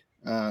rewarded,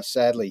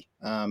 sadly.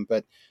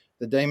 But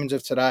the Demons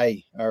of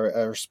today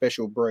are a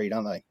special breed,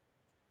 aren't they?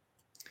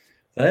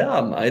 They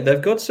are, mate.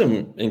 They've got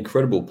some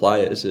incredible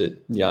players,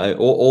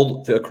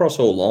 all across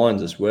all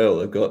lines as well.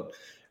 They've got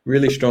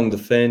really strong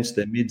defence.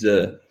 Their mids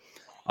are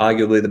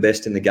arguably the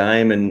best in the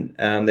game,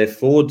 and their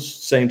forwards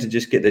seem to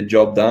just get their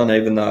job done,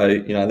 even though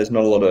there's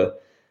not a lot of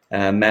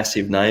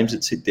massive names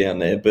that sit down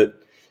there.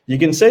 But you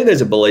can see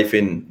there's a belief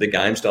in the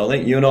game style. I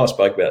think you and I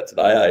spoke about it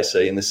today,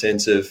 AC, in the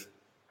sense of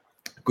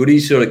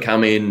Goody's sort of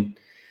come in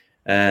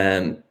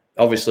and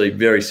obviously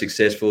very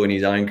successful in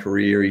his own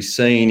career. He's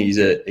seen he's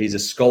a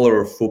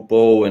scholar of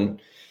football, and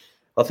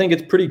I think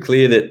it's pretty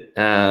clear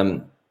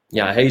that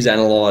he's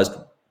analysed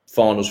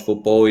finals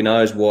football. He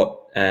knows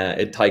what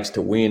it takes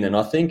to win, and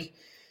I think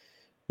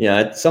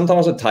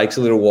sometimes it takes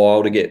a little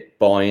while to get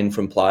buy-in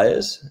from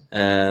players,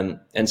 and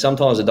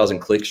sometimes it doesn't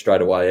click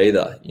straight away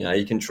either.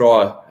 You can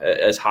try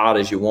as hard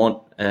as you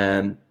want,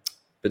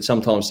 but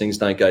sometimes things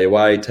don't go your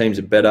way. Teams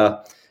are better,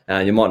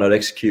 you might not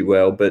execute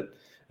well, but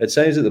it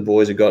seems that the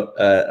boys have got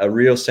a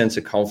real sense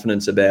of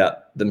confidence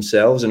about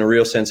themselves and a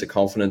real sense of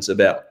confidence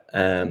about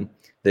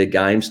their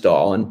game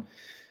style. And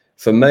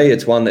for me,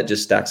 it's one that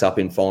just stacks up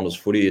in finals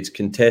footy. It's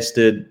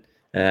contested,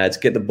 it's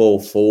get the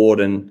ball forward,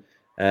 and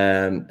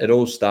it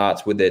all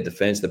starts with their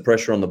defence. The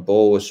pressure on the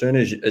ball, as soon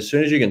as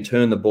you can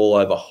turn the ball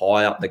over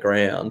high up the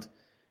ground,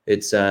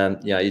 it's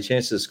your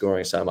chances of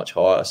scoring are so much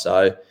higher.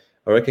 So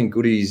I reckon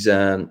Goody's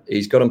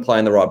he's got them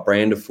playing the right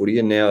brand of footy,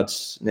 and now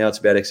it's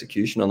about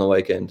execution on the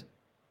weekend.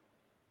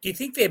 Do you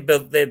think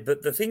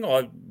the thing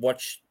I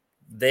watched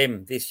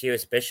them this year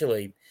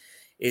especially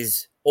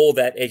is all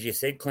that, as you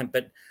said, Clint,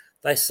 but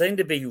they seem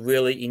to be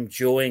really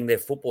enjoying their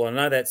football. I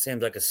know that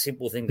sounds like a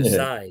simple thing to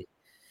say,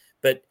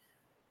 but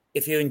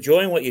if you're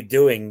enjoying what you're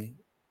doing,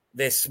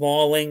 they're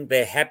smiling,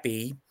 they're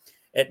happy.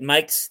 It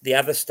makes the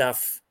other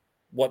stuff,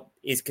 what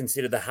is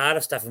considered the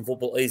harder stuff in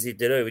football, easy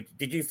to do.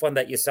 Did you find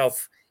that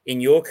yourself in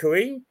your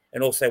career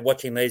and also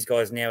watching these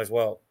guys now as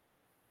well?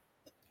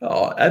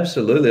 Oh,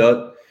 absolutely.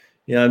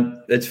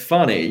 It's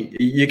funny.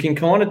 You can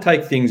kind of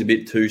take things a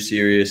bit too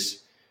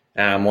serious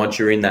once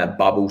you're in that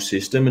bubble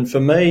system. And for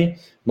me,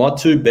 my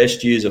two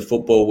best years of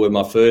football were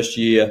my first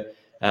year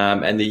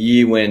and the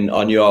year when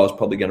I knew I was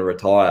probably going to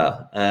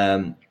retire.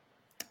 And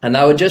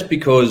they were just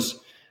because,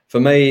 for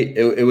me,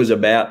 it was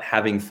about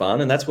having fun.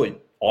 And that's what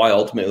I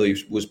ultimately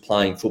was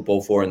playing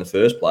football for in the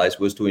first place,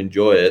 was to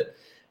enjoy it.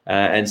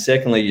 And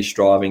secondly, you're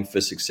striving for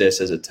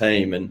success as a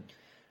team. And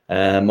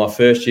my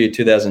first year,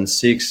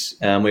 2006,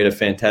 we had a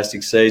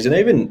fantastic season.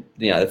 Even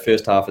the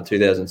first half of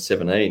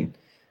 2007.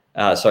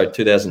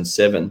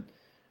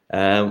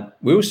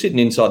 We were sitting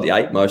inside the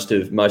 8 most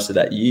of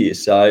that year.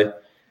 So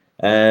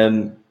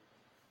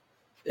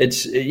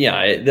it's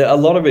a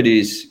lot of it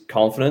is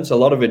confidence. A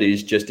lot of it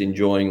is just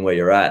enjoying where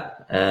you're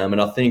at.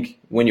 And I think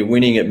when you're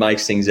winning, it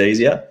makes things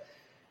easier.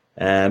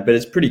 But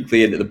it's pretty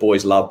clear that the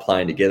boys love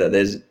playing together.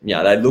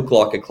 They look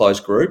like a close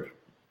group.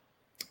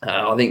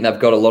 I think they've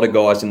got a lot of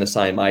guys in the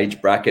same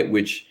age bracket,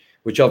 which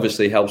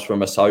obviously helps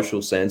from a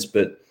social sense.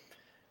 But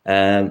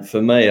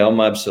for me, I'm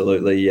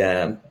absolutely,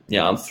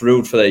 I'm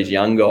thrilled for these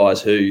young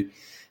guys who,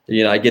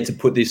 get to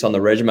put this on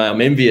the resume.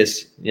 I'm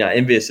envious,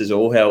 envious as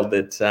all hell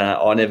that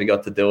I never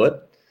got to do it.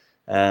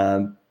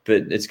 But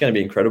it's going to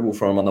be incredible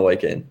for them on the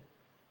weekend.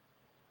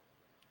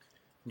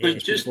 But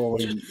just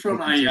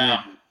from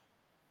a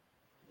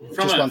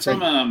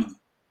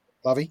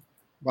Lovey,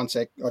 one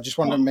sec. I just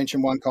wanted to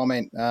mention one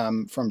comment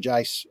from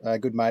Jace, a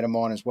good mate of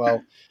mine as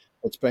well.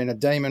 It's been a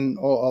demon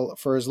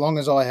for as long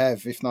as I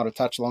have, if not a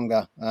touch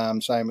longer.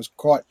 So it was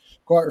quite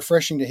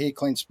refreshing to hear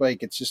Clint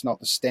speak. It's just not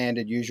the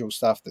standard usual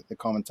stuff that the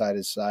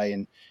commentators say,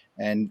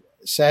 and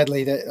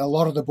sadly, a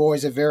lot of the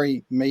boys are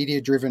very media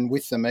driven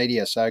with the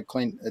media. So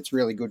Clint, it's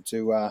really good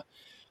to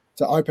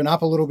open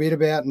up a little bit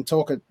about and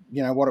talk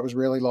what it was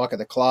really like at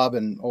the club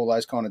and all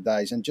those kind of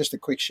days. And just a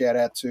quick shout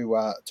out to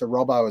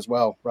Robbo as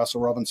well,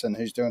 Russell Robinson,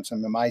 who's doing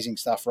some amazing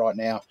stuff right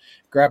now,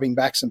 grabbing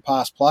back some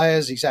past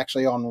players. He's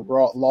actually on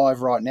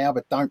live right now,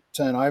 but don't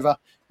turn over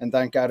and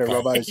don't go to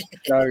Robbo's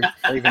show,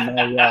 even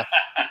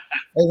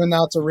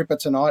though it's a ripper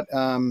tonight.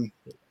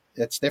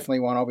 It's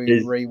definitely one I'll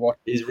be rewatching.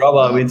 Is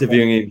Robbo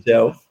interviewing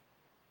himself?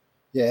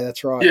 Yeah,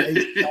 that's right.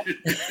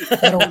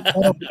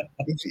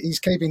 He's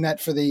keeping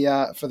that for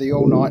the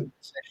all night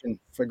session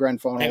for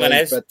grand final. But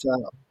I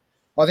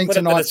think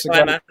tonight's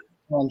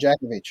on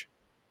Jakovic.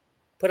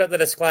 Put up the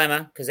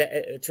disclaimer because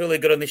it's really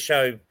good on this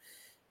show,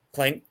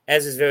 Clint.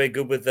 Az is very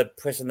good with the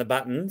pressing the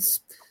buttons.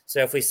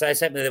 So if we say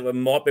something that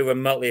might be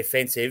remotely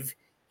offensive,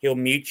 he'll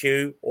mute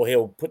you or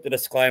he'll put the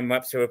disclaimer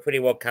up. So we're pretty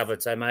well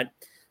covered. So, mate,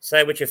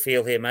 say what you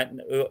feel here, mate.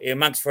 You're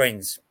amongst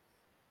friends.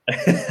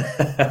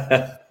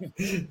 I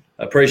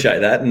appreciate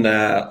that, and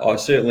I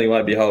certainly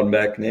won't be holding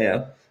back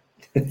now.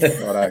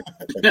 Righto. Right.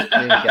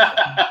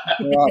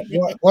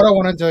 What I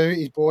want to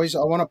do is, boys,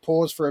 I want to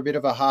pause for a bit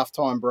of a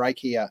halftime break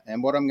here,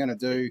 and what I'm going to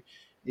do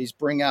is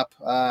bring up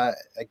a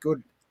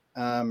good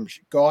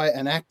guy,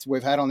 an act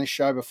we've had on this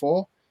show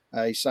before.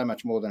 He's so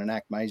much more than an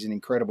act, mate. He's an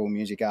incredible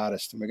music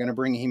artist, and we're going to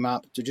bring him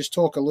up to just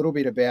talk a little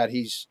bit about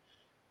his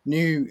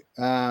new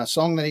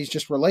song that he's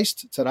just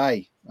released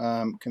today,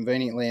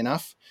 conveniently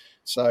enough.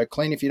 So,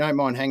 Clint, if you don't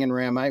mind hanging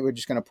around, mate, we're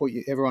just going to put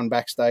everyone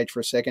backstage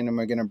for a second and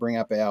we're going to bring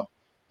up our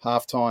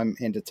halftime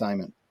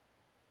entertainment.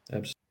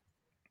 Absolutely.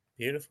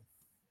 Beautiful.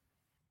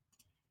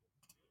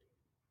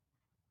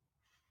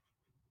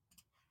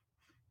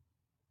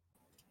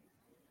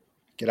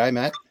 G'day,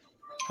 Matt.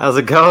 How's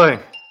it going?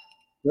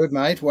 Good,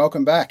 mate.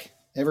 Welcome back.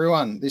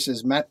 Everyone, this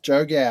is Matt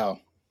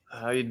Jogow.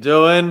 How you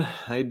doing?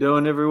 How you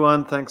doing,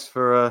 everyone? Thanks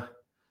for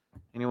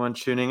anyone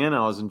tuning in.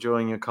 I was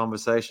enjoying your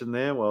conversation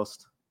there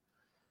whilst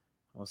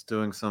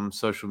doing some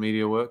social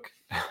media work.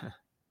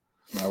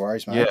 No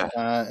worries, mate.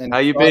 Yeah. How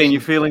you been? You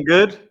feeling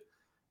good?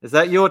 Is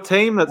that your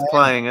team that's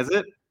playing, is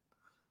it?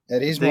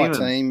 It is Demons.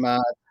 My team.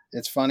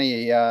 It's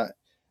funny.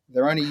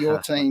 They're only your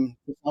team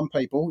for some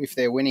people if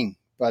they're winning,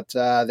 but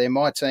they're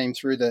my team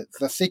through the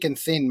thick and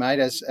thin, mate,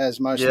 as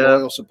most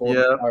loyal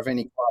supporters of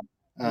any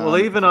club. Well,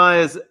 even I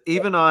as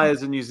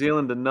a New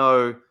Zealander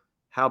know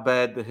how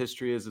bad the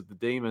history is of the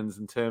Demons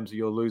in terms of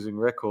your losing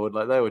record.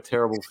 Like, they were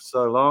terrible for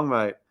so long,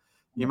 mate.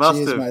 You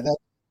must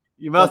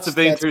have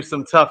been through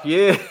some tough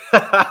years.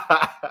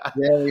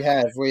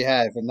 Yeah, we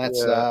have, and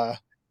that's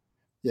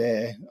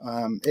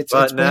it's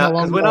been a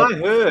long when I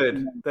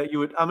heard that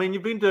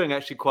you've been doing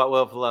actually quite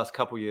well for the last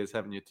couple of years,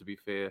 haven't you? To be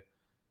fair,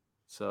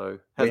 so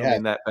hasn't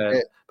been that bad.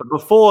 Yeah. But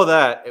before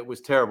that, it was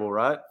terrible,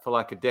 right? For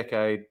like a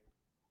decade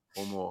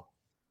or more.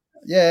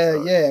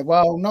 Yeah.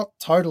 Well, not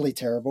totally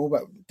terrible,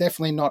 but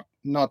definitely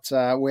not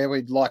where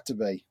we'd like to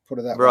be. Put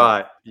it that way.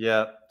 Right.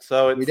 Yeah.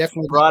 So it's We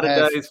definitely brighter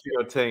days for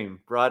your team.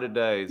 Brighter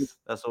days.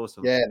 That's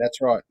awesome. Yeah,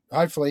 that's right.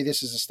 Hopefully,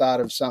 this is the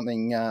start of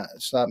something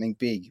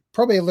big.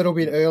 Probably a little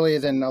bit earlier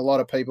than a lot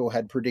of people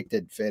had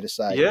predicted. Fair to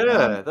say.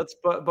 Yeah, that's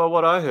by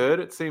what I heard.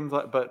 It seems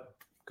like, but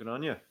good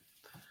on you.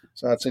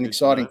 So it's an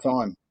exciting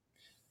time.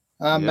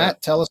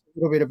 Matt, tell us a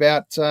little bit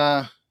about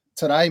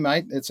today,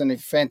 mate. It's a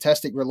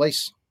fantastic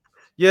release.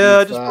 Yeah,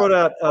 I just brought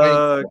out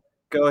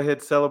Go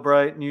Ahead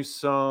Celebrate, new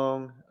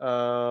song,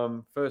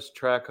 first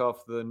track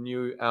off the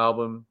new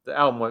album. The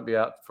album won't be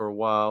out for a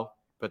while,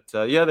 but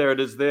there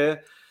it is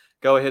there.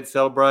 Go Ahead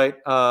Celebrate.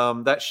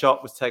 That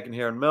shot was taken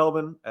here in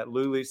Melbourne at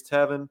Luli's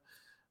Tavern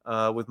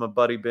with my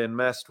buddy Ben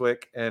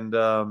Mastwick, and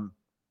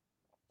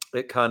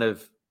it kind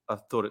of, I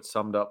thought it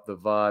summed up the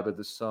vibe of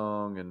the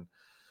song, and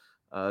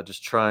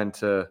just trying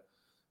to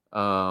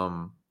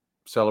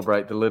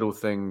celebrate the little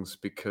things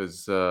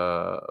because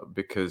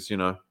you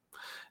know,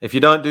 if you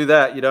don't do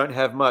that, you don't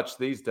have much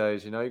these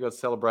days. You know, you got to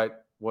celebrate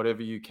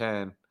whatever you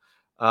can.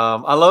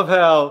 I love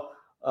how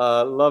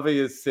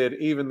Lovey has said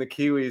even the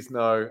Kiwis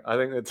know. I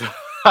think they're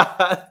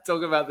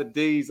talking about the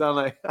D's,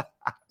 aren't they?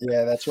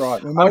 Yeah, that's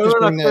right. I remember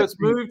when I first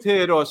moved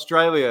here to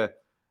Australia,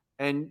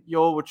 and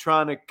y'all were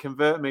trying to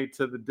convert me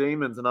to the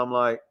Demons, and I'm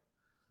like,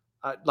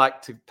 I'd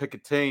like to pick a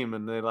team,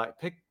 and they're like,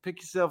 pick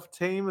yourself a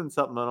team and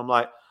something, and I'm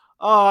like,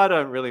 oh, I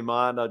don't really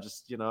mind. I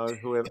just, you know,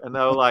 whoever. And they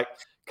were like,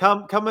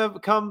 come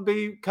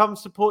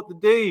support the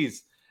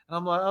D's. And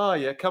I'm like, oh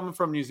yeah, coming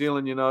from New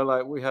Zealand, you know,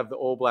 like we have the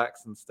All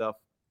Blacks and stuff.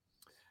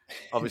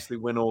 Obviously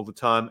win all the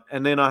time.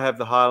 And then I have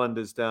the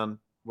Highlanders down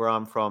where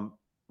I'm from,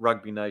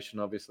 Rugby Nation,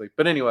 obviously.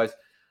 But anyways,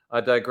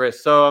 I digress.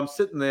 So I'm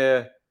sitting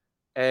there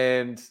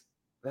and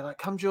they're like,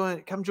 come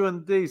join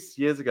the D's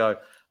years ago.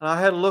 And I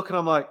had a look and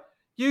I'm like,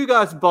 you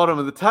guys bottom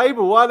of the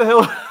table. Why the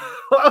hell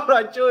why would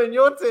I join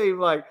your team?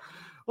 Like,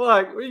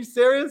 are you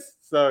serious?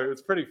 So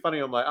it's pretty funny.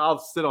 I'm like, I'll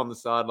sit on the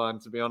sideline,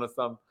 to be honest.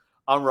 I'm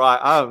right.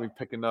 I don't be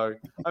picking no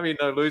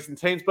losing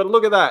teams. But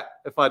look at that.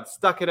 If I'd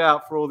stuck it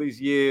out for all these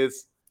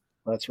years,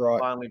 that's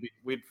right.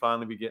 We'd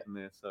finally be getting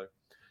there. So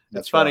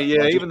that's it's funny.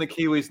 Right. Yeah, even the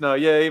Kiwis know.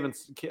 Yeah,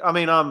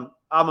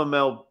 I'm a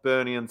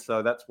Melburnian,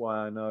 so that's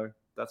why I know.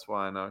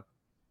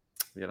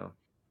 You know.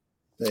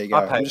 There you go.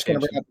 I'm just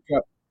going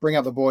to bring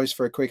up the boys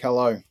for a quick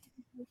hello.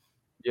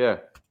 Yeah.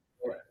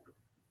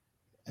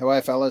 How are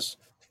you, fellas?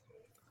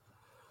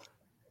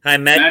 Hey,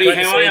 Matt. Matty,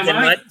 how are you,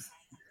 mate?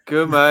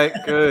 Good, mate.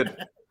 Good.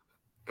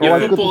 Your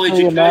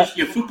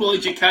football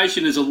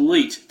education is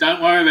elite.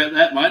 Don't worry about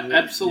that, mate.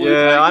 Absolutely.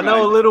 Yeah, I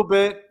know a little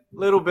bit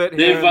here and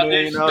there.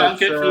 They've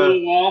stunk it for a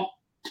little while.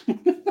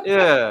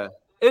 Yeah.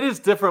 It is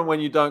different when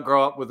you don't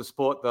grow up with a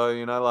sport, though.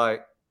 You know,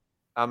 like,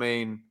 I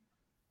mean,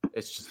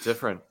 it's just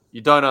different.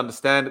 You don't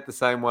understand it the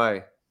same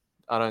way,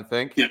 I don't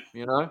think. Yeah.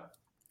 You know?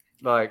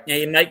 Like,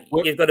 yeah,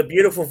 you've got a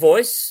beautiful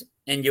voice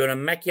and you're an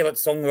immaculate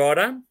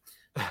songwriter,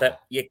 but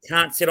you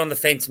can't sit on the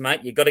fence,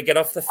 mate. You've got to get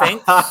off the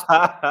fence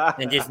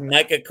and just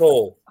make a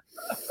call.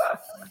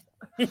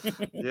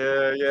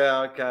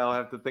 Yeah, okay. I'll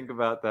have to think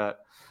about that.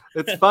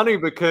 It's funny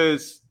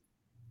because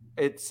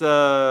it's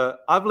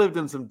I've lived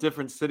in some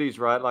different cities,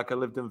 right? Like I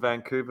lived in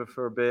Vancouver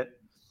for a bit,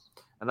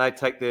 and they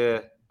take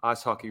their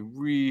ice hockey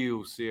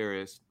real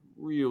serious.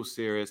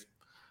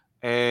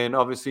 And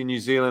obviously New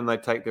Zealand, they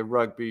take their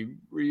rugby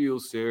real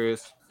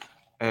serious.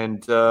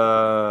 And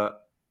footy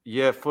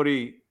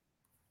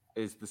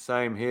is the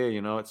same here.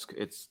 You know, it's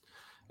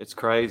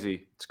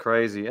crazy. It's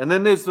crazy. And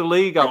then there's the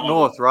league up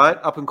north, right?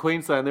 Up in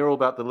Queensland, they're all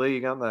about the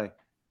league, aren't they?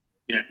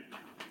 Yeah.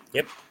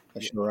 Yep.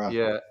 They sure are.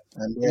 Yeah.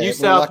 And New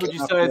South, would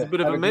you say, is a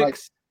bit of a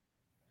mix?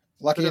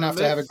 Lucky enough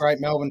to have a great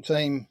Melbourne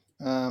team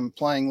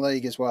playing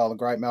league as well, a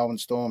great Melbourne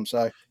Storm.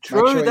 So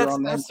true. Make sure you're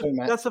on them too,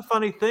 Matt. That's a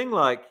funny thing.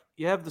 Like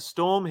you have the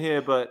Storm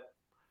here,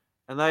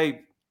 and they've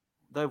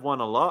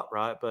won a lot,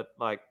 right? But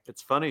like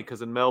it's funny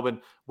because in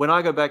Melbourne, when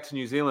I go back to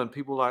New Zealand,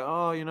 people are like,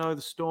 oh, you know,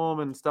 the Storm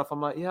and stuff. I'm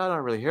like, yeah, I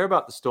don't really hear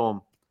about the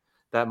Storm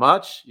that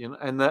much, you know.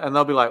 And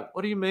they'll be like,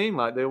 what do you mean?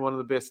 Like they're one of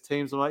the best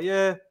teams. I'm like,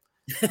 yeah,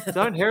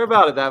 don't hear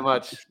about it that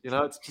much. You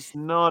know, it's just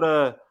not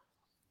a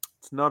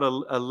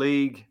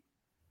league.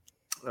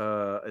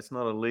 It's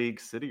not a league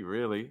city,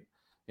 really.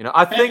 You know,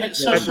 I think at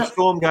the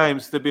Storm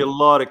games there'd be a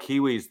lot of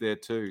Kiwis there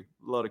too.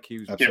 A lot of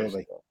Kiwis.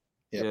 Absolutely.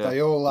 Yeah.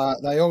 They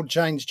all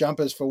change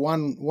jumpers for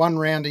one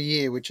round a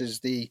year, which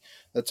is the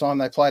time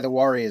they play the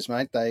Warriors,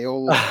 mate. They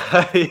all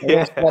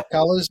swap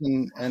colours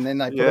and then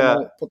they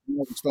put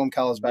the Storm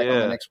colours back on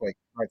the next week.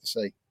 Great to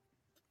see.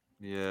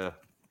 Yeah.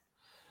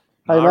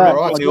 Hey, Matt,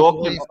 I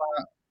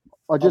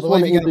just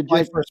want to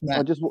interject.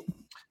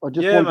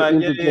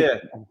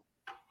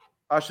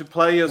 I should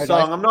play your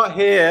song. I'm not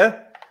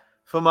here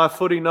for my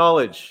footy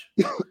knowledge.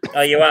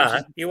 Oh, you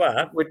are.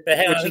 But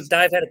I think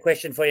Dave had a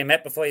question for you,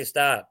 Matt, before you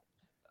start.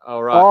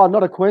 All right. Oh,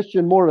 not a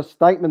question, more a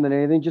statement than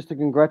anything. Just to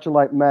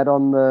congratulate Matt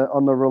on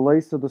the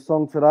release of the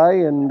song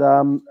today, and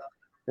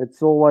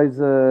it's always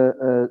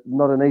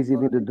not an easy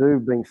thing to do,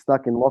 being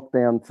stuck in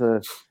lockdown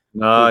to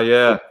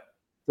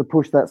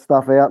push that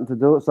stuff out and to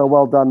do it. So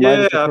well done,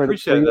 mate. Yeah, I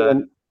appreciate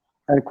that.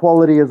 And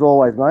quality as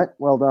always, mate.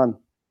 Well done.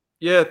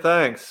 Yeah,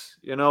 thanks.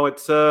 You know,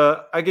 it's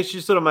I guess you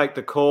sort of make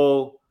the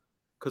call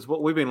because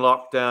we've been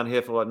locked down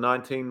here for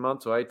 19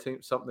 months or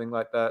 18, something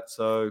like that.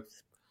 So,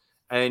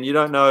 and you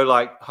don't know,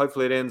 like,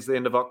 hopefully it ends the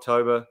end of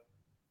October,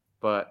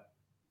 but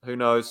who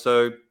knows?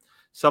 So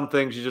some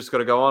things you just got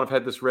to go on. I've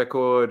had this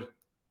record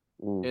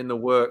in the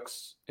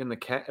works,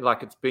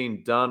 like it's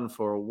been done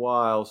for a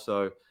while.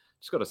 So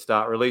just got to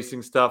start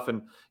releasing stuff.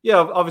 And yeah,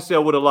 obviously I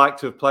would have liked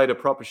to have played a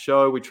proper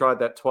show. We tried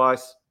that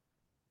twice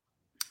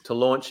to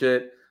launch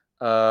it.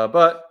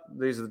 But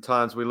these are the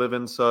times we live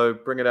in, so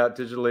bring it out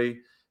digitally,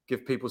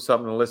 give people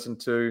something to listen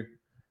to.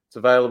 It's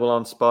available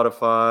on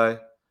Spotify.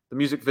 The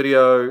music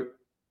video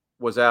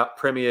was out,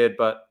 premiered,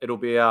 but it'll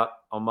be out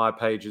on my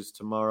pages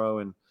tomorrow.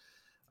 And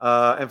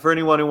for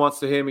anyone who wants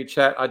to hear me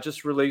chat, I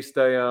just released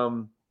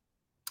a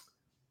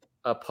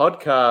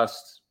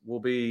podcast. Will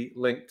be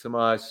linked to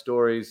my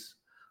stories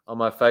on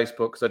my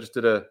Facebook because I just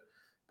did a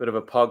bit of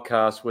a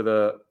podcast with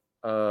a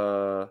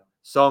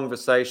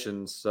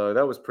Songversations, so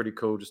that was pretty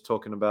cool, just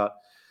talking about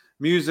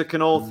music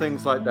and all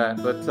things like that.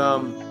 But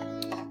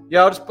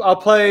yeah, I'll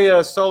play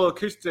a solo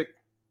acoustic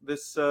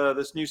this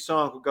new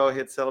song. We'll go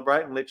ahead,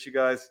 celebrate, and let you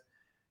guys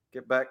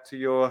get back to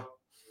your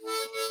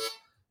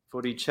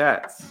footy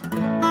chats.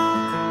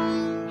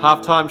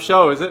 Halftime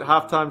show, is it?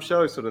 Halftime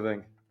show sort of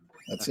thing.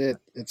 That's it.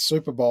 It's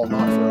Super Bowl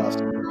night for us.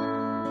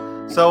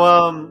 So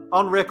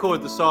on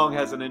record, the song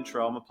has an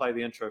intro. I'm gonna play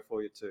the intro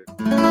for you too.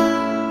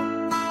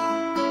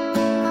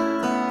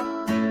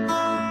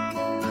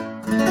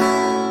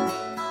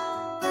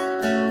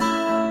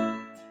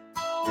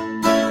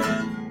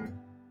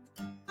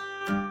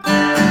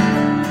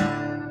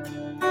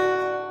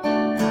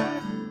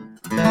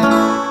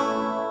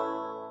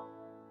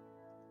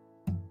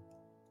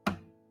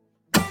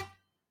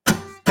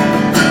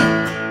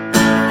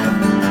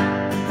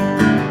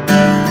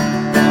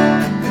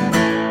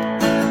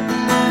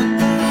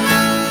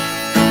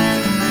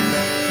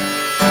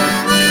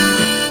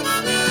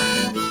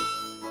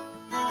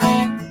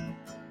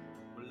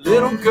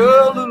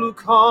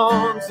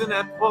 In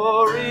that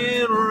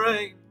pouring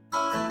rain,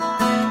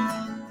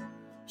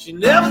 she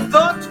never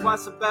thought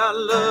twice about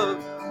love,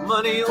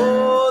 money,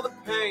 or the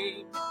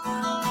pain.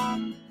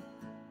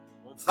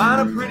 Won't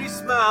find a pretty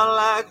smile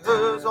like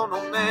hers on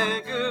no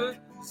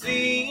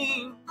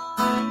magazine.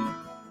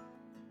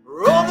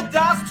 Roll the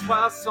dice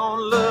twice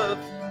on love,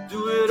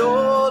 do it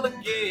all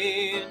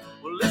again.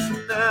 Well,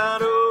 listen now,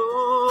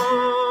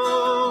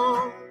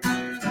 oh,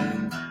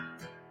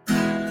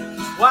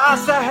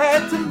 twice I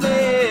had to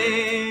make.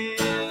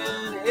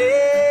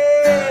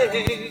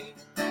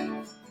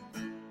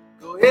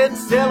 Go ahead and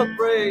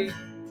celebrate,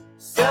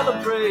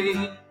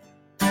 celebrate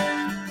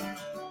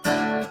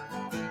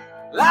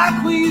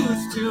like we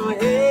used to.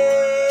 Hey,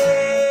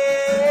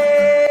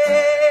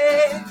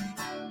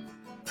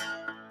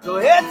 go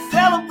ahead and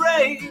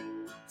celebrate,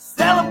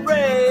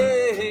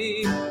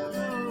 celebrate.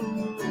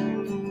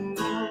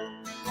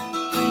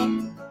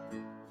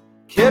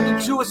 Kept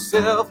it to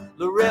herself,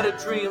 Loretta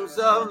dreams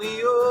of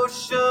the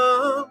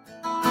ocean.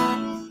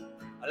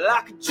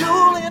 Like a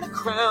jewel in a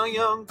crown,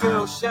 young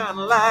girl shining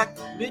like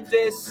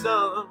midday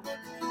sun.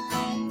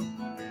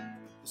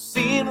 The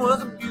scene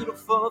was a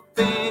beautiful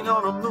thing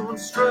on a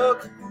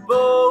moonstruck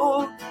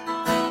boat.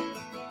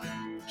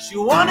 She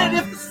wondered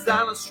if the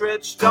silence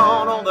stretched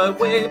on all the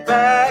way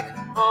back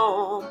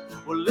home.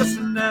 Well,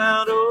 listen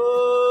now,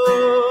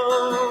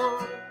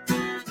 oh,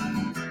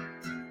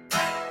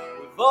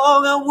 we've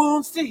all got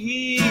wounds to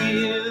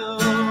heal.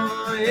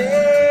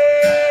 Yeah.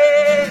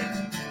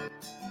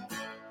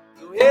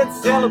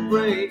 Let's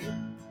celebrate,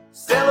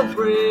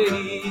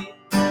 celebrate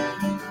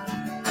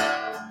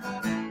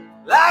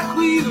like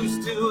we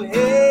used to.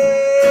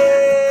 Hey,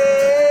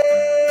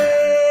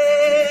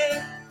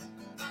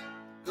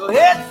 go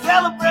ahead and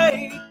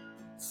celebrate,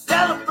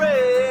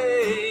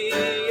 celebrate.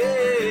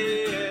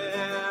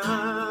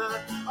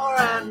 Yeah. All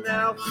right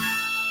now.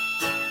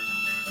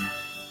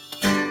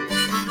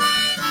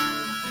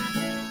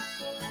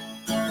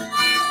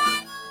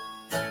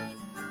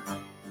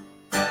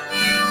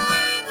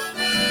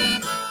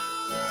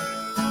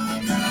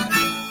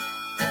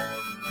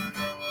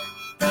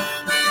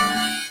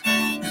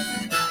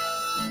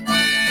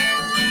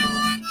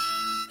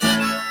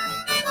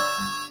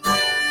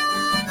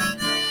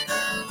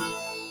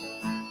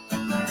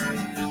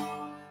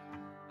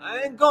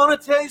 Gonna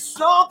taste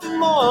something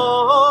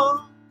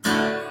more.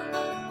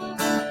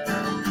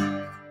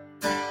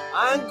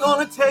 I'm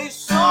gonna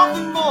taste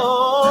something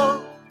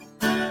more.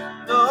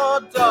 No,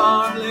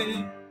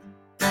 darling,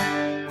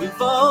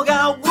 we've all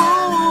got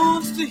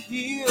wounds to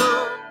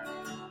heal,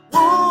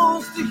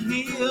 wounds to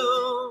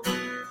heal.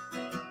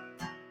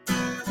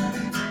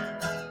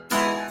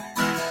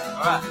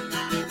 All right.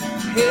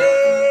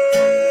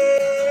 Hey,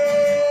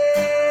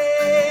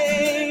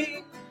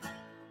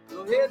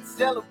 go ahead and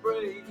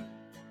celebrate.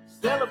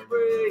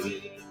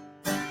 Celebrate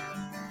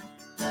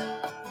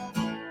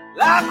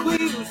like we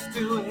used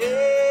to.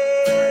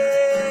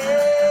 Hey,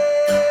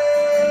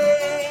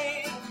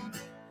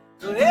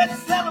 go ahead and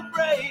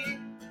celebrate,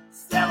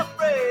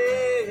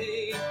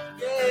 celebrate.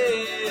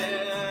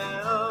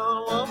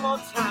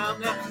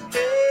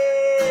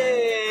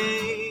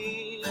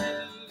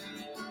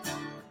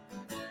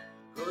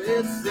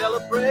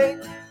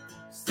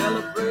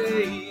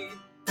 celebrate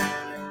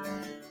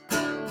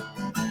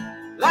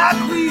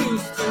like we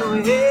used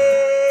to.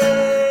 Hey,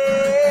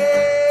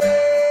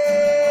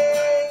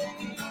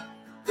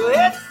 go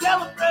ahead,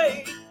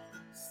 celebrate,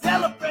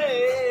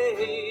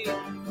 celebrate.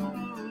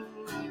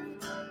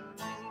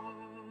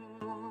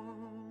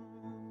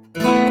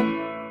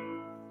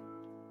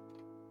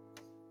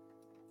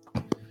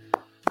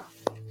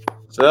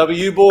 So that'll be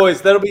you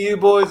boys. That'll be you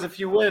boys if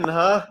you win,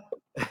 huh?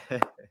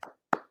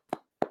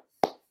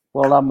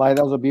 Well done, mate.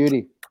 That was a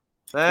beauty.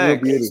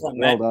 Thanks. Real beauty.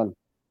 Well done.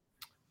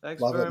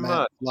 Thanks Love very it, Matt.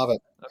 much. Love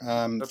it.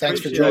 Thanks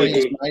for Appreciate joining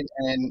us, it. mate,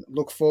 and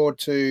look forward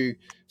to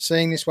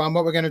seeing this one.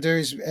 What we're going to do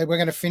is we're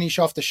going to finish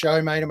off the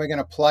show, mate, and we're going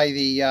to play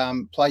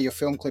the play your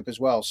film clip as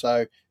well.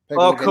 So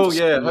people Oh, will get cool. to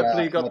Yeah. see,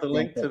 Hopefully you got that the film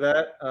link clip. to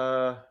that.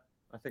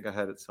 I think I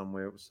had it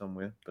somewhere. It was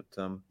somewhere. But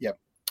Yep.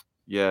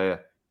 Yeah.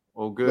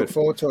 All good. Look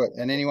forward to it.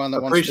 And anyone that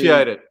Appreciate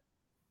wants to it.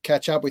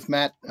 catch up with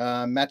Matt,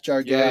 Yeah.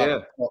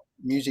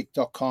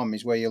 mattjoegow.music.com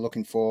is where you're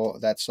looking for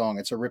that song.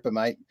 It's a ripper,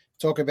 mate.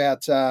 Talk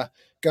about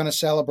going to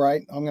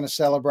celebrate. I'm going to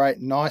celebrate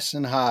nice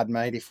and hard,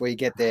 mate, if we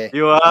get there.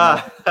 You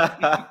are.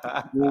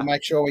 We'll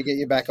make sure we get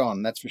you back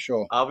on. That's for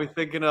sure. I'll be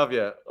thinking of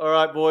you. All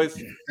right,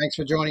 boys. Thanks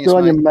for joining Good us,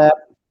 on mate. you, Matt.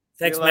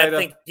 Thanks, See you Matt. later.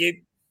 Thank you.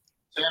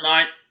 See you,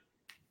 mate.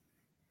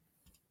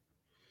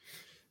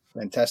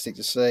 Fantastic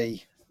to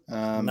see.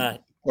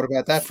 Mate. What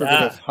about that for a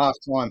bit of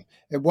halftime?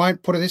 It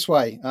won't, put it this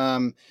way.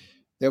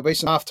 There'll be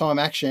some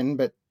halftime action,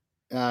 but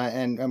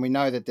and we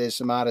know that there's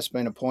some artists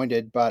being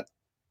appointed, but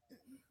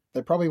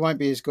they probably won't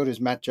be as good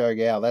as Matt Joe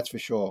Gow, that's for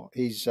sure.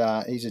 He's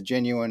a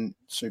genuine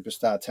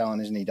superstar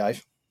talent, isn't he,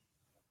 Dave?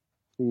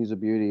 He's a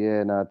beauty,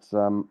 yeah. No, it's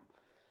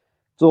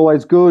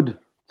always good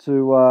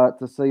to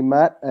see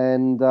Matt,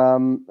 and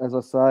as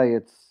I say,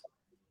 it's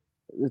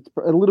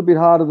a little bit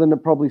harder than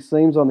it probably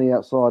seems on the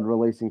outside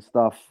releasing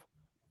stuff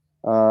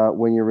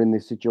when you're in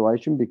this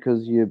situation,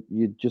 because you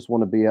just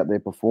want to be out there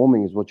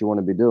performing is what you want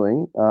to be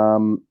doing,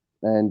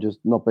 and just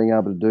not being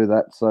able to do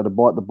that. So to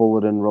bite the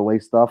bullet and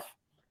release stuff,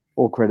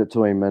 all credit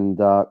to him, and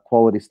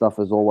quality stuff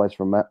as always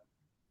from Matt.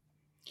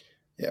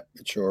 Yeah,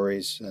 it sure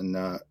is. And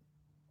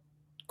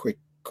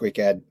quick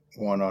ad,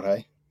 why not,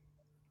 hey?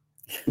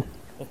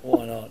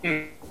 Why not?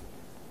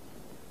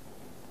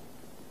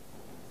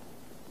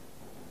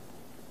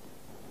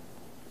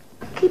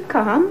 Keep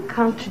calm.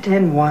 Count to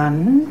 10.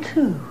 1,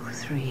 2,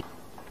 3.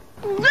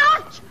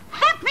 Not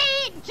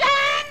happy,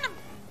 Jen!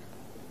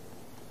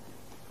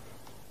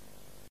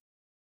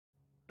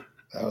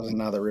 That was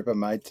another ripper,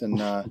 mate. And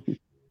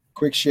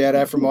quick shout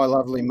out from my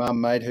lovely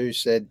mum, mate, who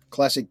said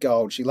classic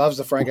gold. She loves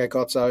the Franco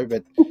Cozzo,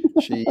 but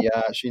she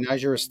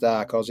knows you're a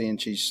star, Cozzy, and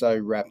she's so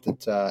rapt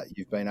that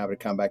you've been able to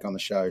come back on the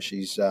show.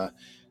 She's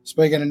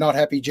speaking of not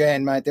happy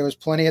Jan, mate. There was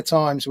plenty of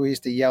times we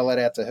used to yell that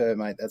out to her,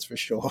 mate. That's for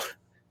sure.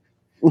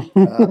 Great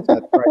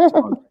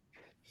time.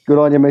 Good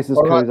on you, Mrs.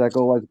 All right. Kuzak.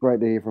 Always great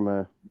to hear from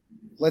her.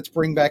 Let's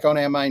bring back on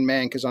our main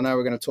man, because I know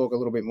we're going to talk a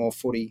little bit more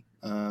footy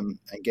and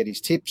get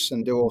his tips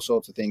and do all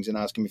sorts of things and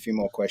ask him a few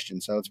more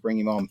questions. So let's bring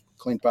him on.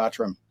 Clint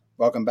Bartram,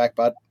 welcome back,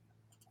 bud.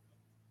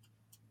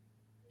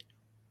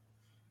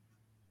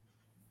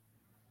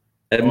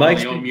 It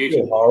makes me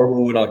feel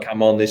horrible when I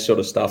come on this sort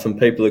of stuff and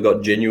people have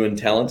got genuine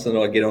talents and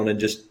I get on and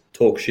just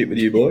talk shit with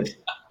you boys.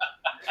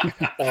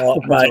 Oh,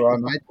 That's mate, all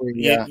right, mate.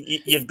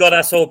 you've got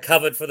us all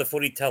covered for the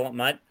footy talent,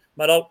 mate.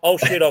 But I'll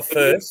shoot off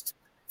first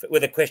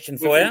with a question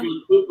for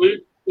you.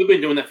 We've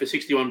been doing that for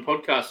 61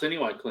 podcasts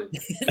anyway, Clint.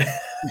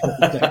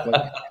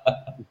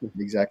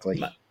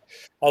 Exactly.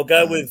 I'll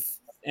go with,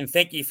 and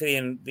thank you for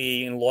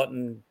the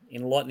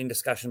enlightening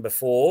discussion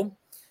before.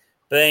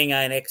 Being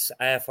an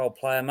ex-AFL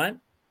player, mate,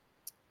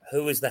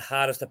 who is the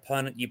hardest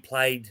opponent you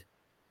played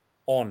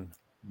on?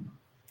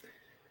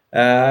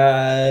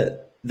 The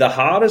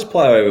hardest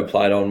player I ever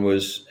played on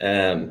was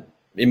in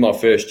my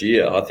first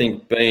year. I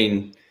think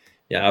being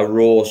a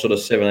raw sort of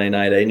 17,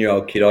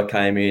 18-year-old kid, I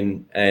came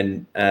in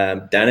and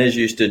Danners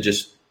used to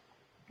just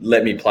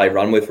let me play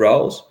run with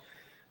roles.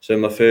 So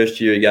in my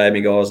first year, he gave me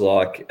guys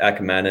like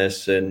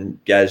Ackermanis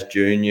and Gaz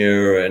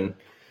Jr. and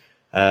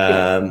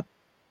a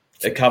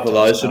couple of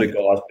those sort of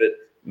guys. But,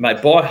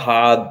 mate, by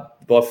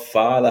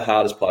far the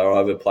hardest player I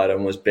ever played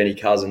on was Benny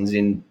Cousins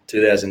in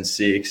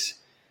 2006.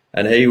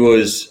 And he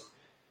was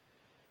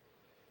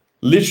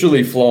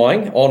literally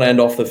flying on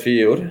and off the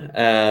field.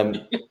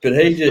 But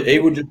he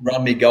would just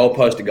run me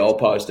goalpost to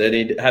goalpost, and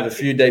he'd have a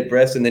few deep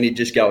breaths and then he'd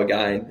just go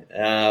again.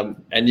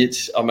 And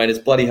it's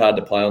bloody hard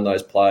to play on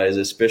those players,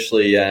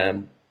 especially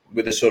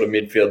with the sort of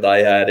midfield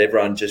they had.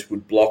 Everyone just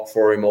would block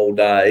for him all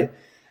day.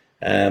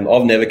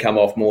 I've never come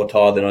off more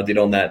tired than I did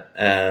on that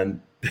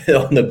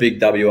on the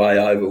big WA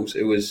ovals.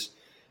 It was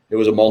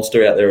a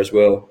monster out there as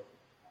well.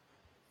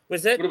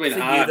 Was that for you,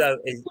 hard. though,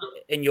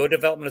 in your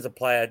development as a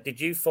player?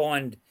 Did you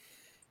find,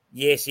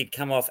 yes, you'd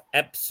come off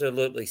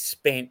absolutely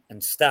spent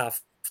and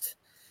stuffed,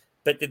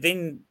 but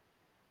then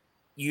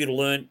you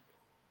learnt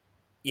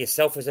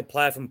yourself as a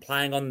player from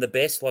playing on the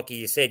best? Like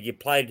you said, you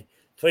played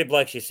 3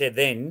 blokes, you said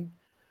then,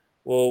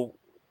 well,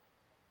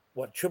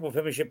 triple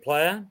premiership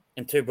player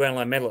and 2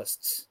 Brownlow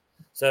medalists.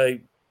 So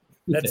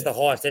that's the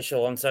highest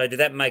echelon. So did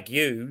that make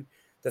you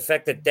the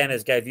fact that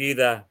Danners gave you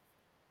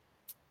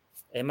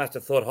he must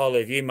have thought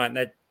highly of you,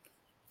 mate,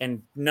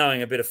 and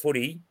knowing a bit of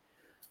footy,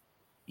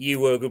 you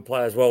were a good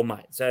player as well,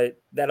 mate. So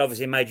that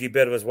obviously made you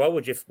better as well.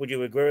 Would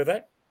you agree with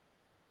that?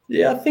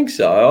 Yeah, I think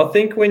so. I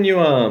think when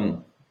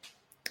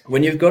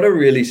you've got a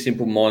really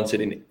simple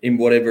mindset in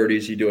whatever it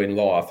is you do in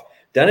life,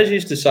 Danners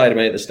used to say to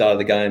me at the start of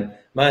the game,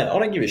 mate, I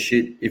don't give a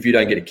shit if you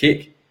don't get a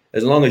kick.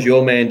 As long as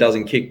your man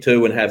doesn't kick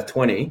 2 and have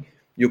 20,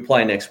 you'll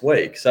play next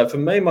week. So for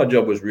me, my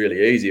job was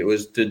really easy. It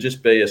was to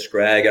just be a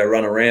scragger,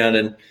 run around,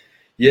 and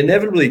you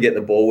inevitably get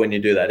the ball when you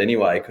do that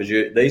anyway, because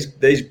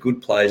these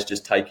good players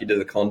just take you to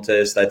the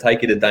contest. They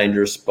take you to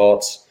dangerous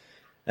spots.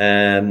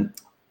 And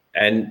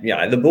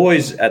the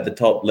boys at the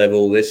top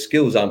level, their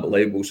skill's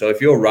unbelievable. So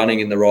if you're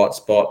running in the right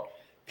spot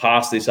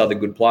past this other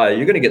good player,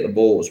 you're going to get the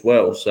ball as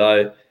well.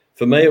 So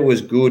for me, it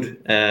was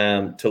good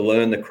to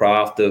learn the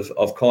craft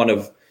of kind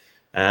of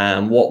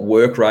what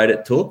work rate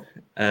it took.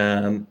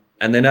 And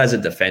then as a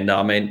defender,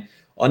 I mean,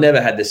 I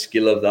never had the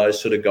skill of those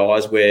sort of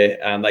guys where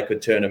they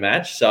could turn a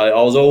match. So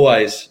I was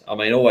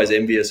always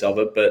envious of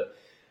it, but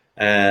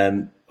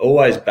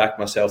always backed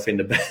myself in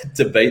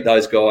to beat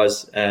those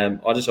guys.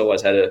 I just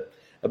always had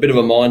a bit of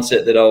a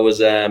mindset that I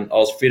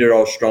was fitter, I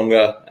was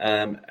stronger,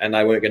 and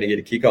they weren't going to get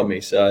a kick on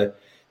me. So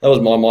that was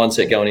my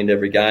mindset going into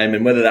every game.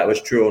 And whether that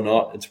was true or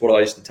not, it's what I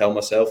used to tell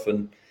myself,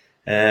 and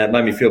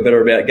made me feel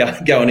better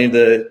about going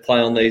into play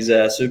on these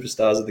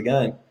superstars of the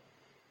game.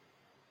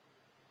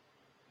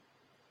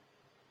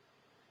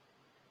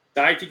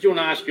 Dave, did you want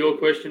to ask your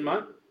question,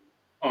 mate?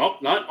 Oh,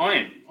 no, I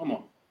am. I'm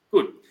on.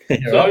 Good.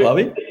 You're right,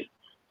 Lovey.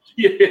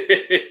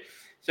 Yeah.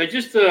 So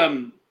just,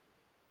 I'm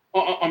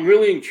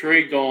really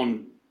intrigued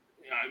on,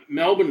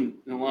 Melbourne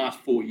in the last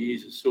 4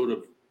 years has sort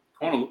of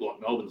kind of looked like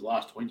Melbourne's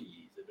last 20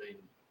 years. They've been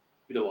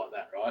a bit like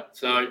that, right?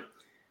 So,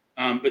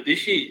 but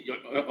this year,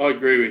 I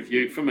agree with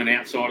you. From an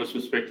outsider's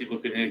perspective,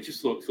 looking at it, it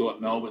just looks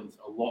like Melbourne's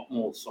a lot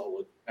more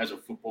solid as a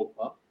football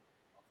club.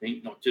 I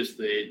think not just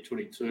their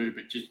 22,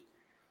 but just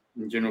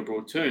in general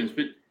broad terms.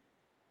 But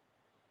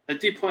they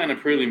did play in a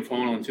prelim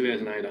final in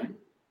 2018.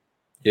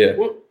 Yeah.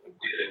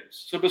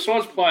 So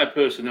besides player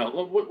personnel,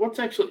 what's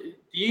actually,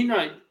 do you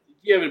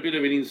have a bit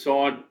of an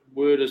inside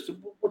word as to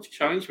what's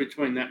changed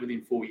between that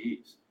within 4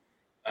 years?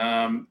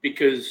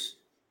 Because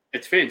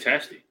it's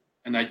fantastic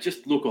and they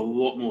just look a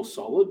lot more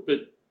solid.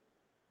 But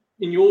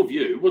in your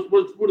view, what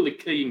are the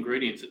key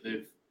ingredients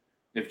that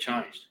they've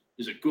changed?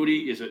 Is it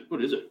Goody?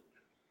 What is it?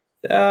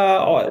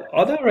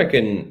 I don't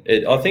reckon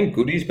it. I think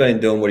Goody's been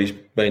doing what he's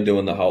been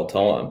doing the whole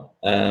time.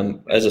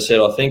 As I said,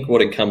 I think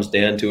what it comes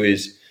down to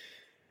is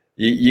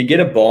you get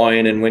a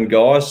buy-in, and when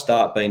guys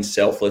start being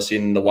selfless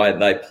in the way that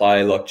they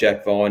play, like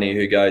Jack Viney,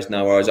 who goes,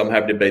 no worries, I'm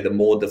happy to be the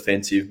more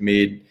defensive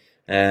mid.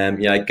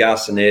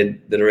 Gus and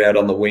Ed that are out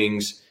on the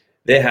wings,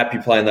 they're happy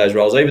playing those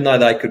roles, even though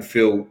they could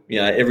fill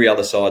every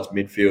other side's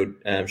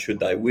midfield should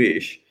they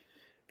wish.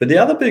 But the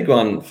other big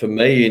one for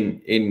me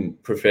in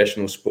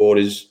professional sport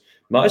is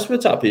most of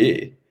it's up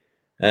here.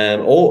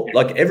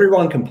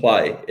 Everyone can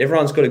play.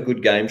 Everyone's got a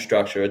good game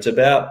structure. It's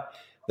about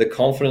the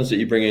confidence that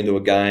you bring into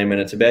a game, and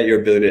it's about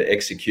your ability to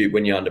execute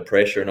when you're under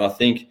pressure. And I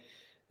think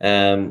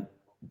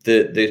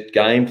the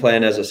game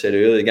plan, as I said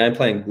earlier, the game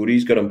plan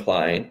Goody's got them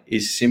playing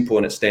is simple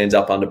and it stands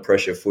up under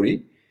pressure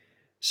footy.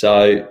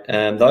 So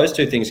those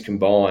two things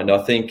combined,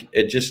 I think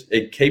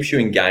it keeps you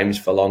in games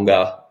for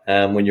longer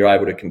when you're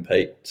able to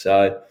compete.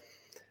 So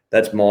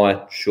that's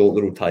my short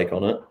little take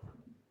on it.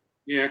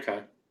 Yeah,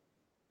 okay.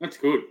 That's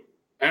good.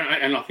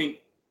 And I think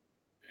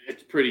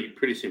it's pretty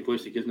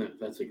simplistic, isn't it?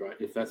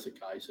 If that's the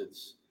case,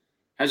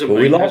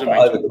 we like to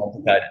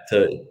overcomplicate it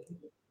too.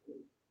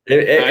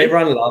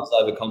 Everyone loves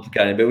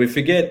overcomplicating, but we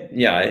forget,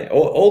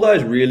 all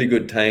those really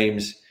good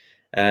teams,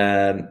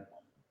 their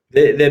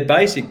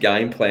basic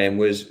game plan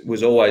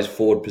was always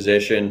forward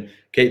possession,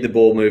 keep the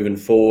ball moving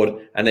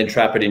forward, and then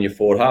trap it in your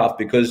forward half,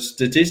 because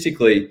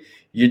statistically,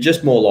 you're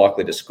just more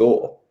likely to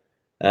score.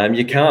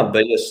 You can't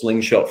beat a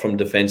slingshot from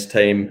defence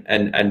team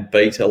and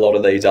beat a lot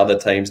of these other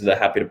teams that are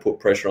happy to put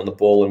pressure on the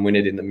ball and win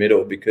it in the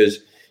middle, because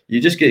you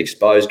just get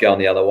exposed going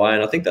the other way.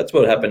 And I think that's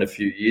what happened a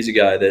few years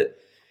ago, that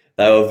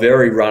they were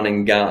very run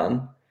and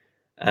gun,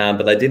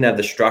 but they didn't have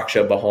the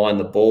structure behind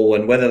the ball.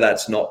 And whether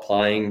that's not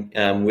playing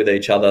with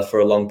each other for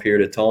a long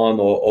period of time,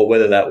 or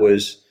whether that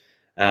was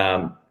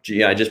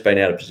just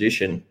being out of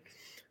position,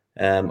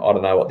 I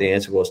don't know what the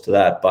answer was to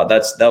that. But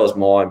that was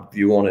my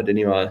view on it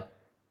anyway.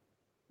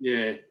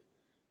 Yeah.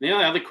 Now,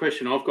 the other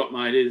question I've got,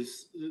 mate,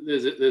 is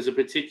there's a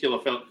particular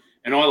fella,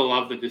 and I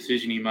love the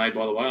decision he made,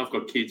 by the way. I've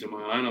got kids of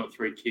my own. I've got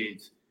 3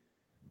 kids.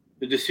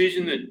 The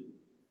decision that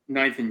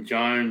Nathan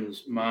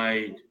Jones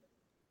made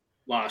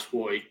last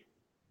week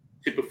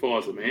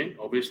typifies the man,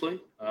 obviously.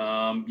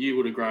 You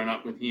would have grown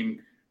up with him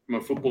from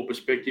a football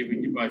perspective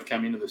when you both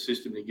come into the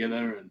system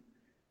together.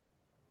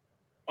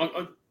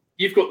 And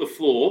you've got the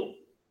floor,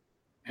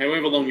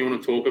 however long you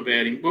want to talk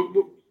about him.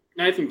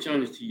 Nathan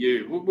Jones, to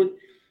you,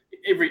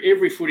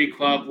 every footy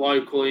club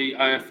locally,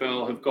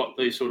 AFL, have got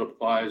these sort of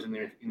players in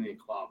their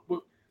club.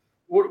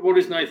 What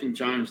is Nathan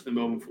Jones, the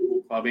Melbourne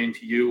Football Club, and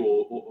to you,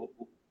 or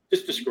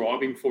just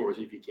describe him for us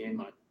if you can,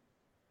 mate?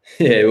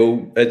 Yeah,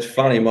 well, it's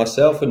funny.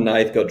 Myself and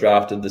Nath got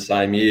drafted the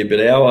same year, but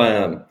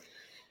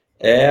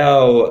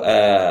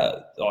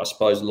I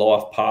suppose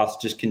life paths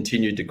just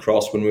continued to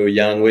cross when we were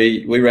young.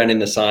 We ran in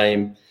the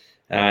same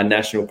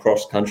national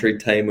cross country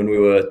team when we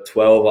were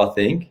 12, I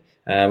think.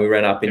 We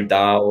ran up in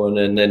Darwin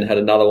and then had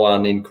another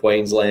one in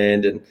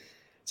Queensland, and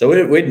so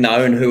we'd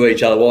known who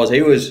each other was.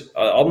 He was,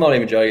 I'm not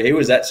even joking, he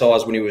was that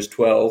size when he was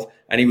 12,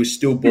 and he was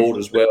still bald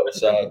as well.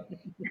 So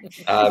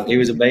he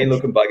was a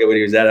mean-looking bugger when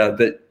he was that old.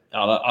 But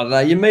I don't know,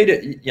 you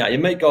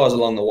meet guys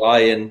along the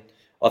way, and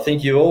I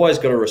think you've always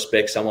got to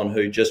respect someone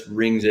who just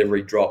rings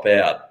every drop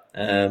out.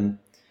 And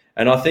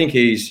I think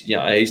he's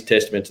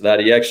testament to that.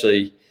 He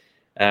actually,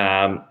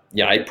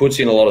 he puts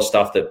in a lot of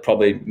stuff that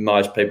probably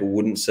most people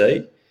wouldn't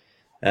see.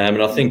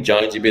 And I think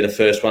Jones would be the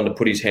first one to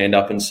put his hand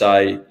up and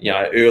say,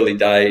 early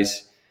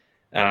days,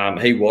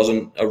 he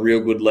wasn't a real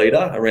good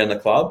leader around the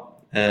club.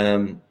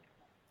 And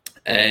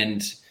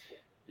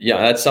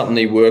that's something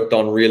he worked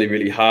on really,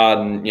 really hard.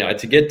 And,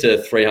 to get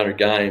to 300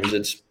 games,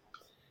 it's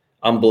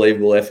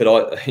unbelievable effort.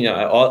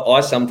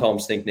 I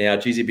sometimes think now,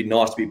 geez, it'd be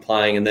nice to be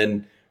playing and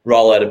then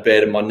roll out of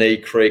bed and my knee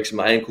creaks and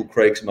my ankle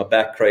creaks and my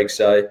back creaks.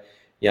 So,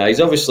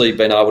 he's obviously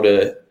been able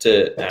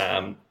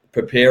to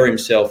prepare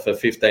himself for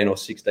 15 or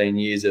 16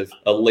 years of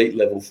elite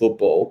level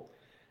football.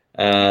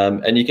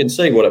 And you can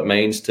see what it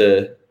means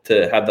to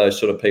have those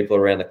sort of people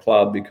around the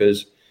club,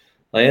 because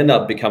they end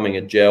up becoming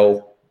a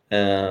gel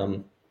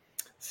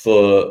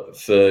for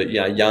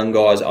young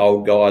guys,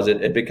 old guys.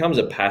 It becomes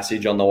a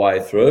passage on the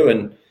way through.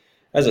 And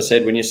as I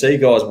said, when you see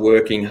guys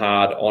working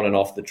hard on and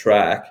off the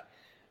track,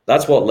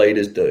 that's what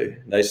leaders do.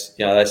 They set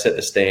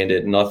the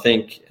standard. And I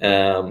think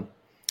the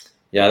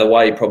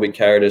way he probably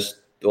carried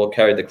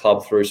the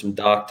club through some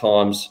dark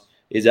times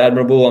is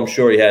admirable. I'm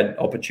sure he had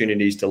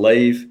opportunities to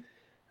leave.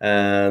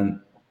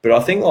 But I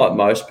think, like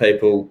most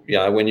people,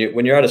 when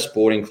you're at a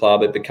sporting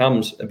club, it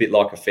becomes a bit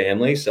like a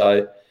family.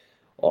 So,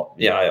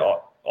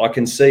 I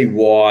can see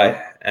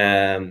why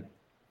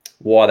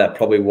that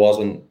probably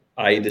wasn't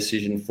a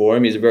decision for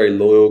him. He's a very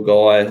loyal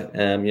guy.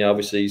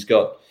 Obviously he's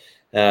got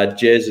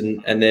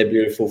Jez and their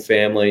beautiful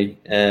family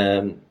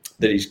that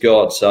he's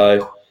got.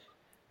 So,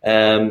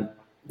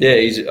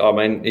 he's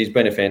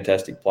been a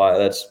fantastic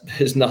player.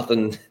 There's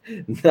nothing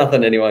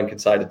anyone can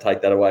say to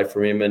take that away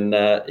from him, and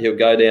he'll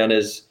go down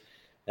as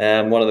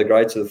one of the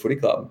greats of the footy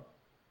club.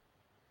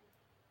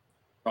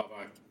 Bravo.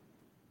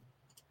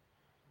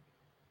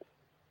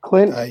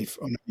 Clint, Dave,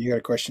 you got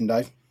a question,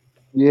 Dave?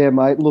 Yeah,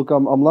 mate. Look,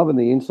 I'm loving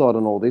the insight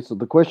on all this.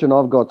 The question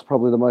I've got is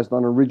probably the most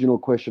unoriginal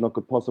question I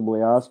could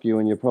possibly ask you,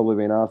 and you've probably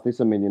been asked this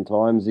a million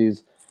times,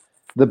 is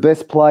the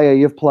best player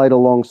you've played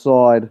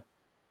alongside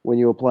when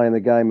you were playing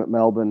the game at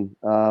Melbourne.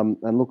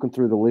 And looking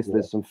through the list,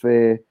 there's some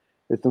fair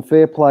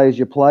players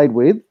you played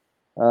with.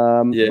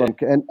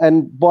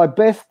 And by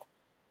best,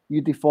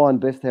 you define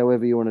best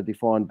however you want to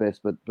define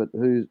best. But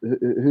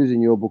who's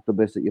in your book the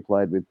best that you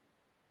played with?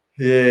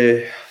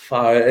 Yeah,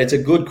 it's a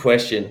good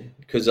question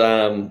because,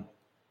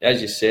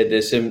 as you said,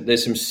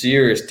 there's some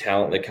serious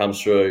talent that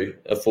comes through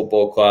a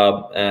football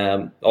club.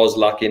 I was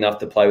lucky enough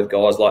to play with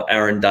guys like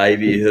Aaron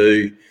Davey,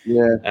 who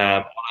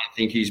I don't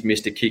think he's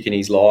missed a kick in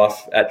his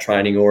life at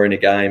training or in a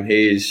game.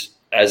 He is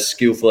as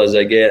skillful as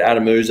they get.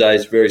 Adam Uze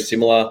is very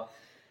similar,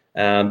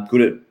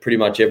 good at pretty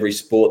much every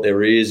sport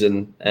there is,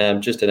 and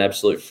just an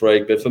absolute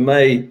freak. But for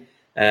me,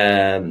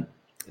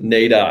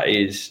 Nita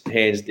is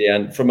hands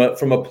down from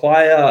a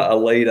player, a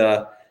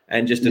leader,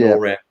 and just an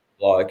all-round.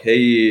 Like,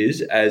 he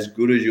is as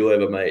good as you'll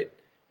ever meet.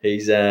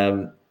 He's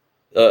my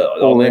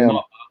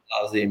partner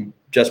loves him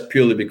just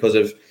purely because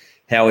of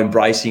how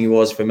embracing he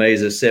was for me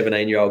as a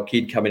 17-year-old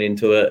kid coming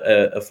into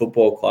a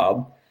football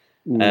club.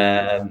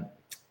 And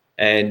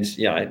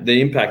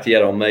the impact he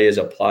had on me as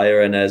a player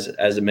and as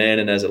a man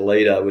and as a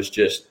leader was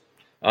just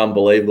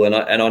unbelievable.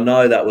 And I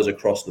know that was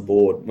across the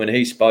board. When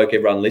he spoke,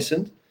 everyone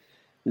listened.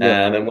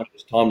 And when it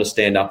was time to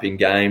stand up in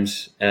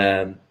games,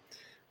 I'm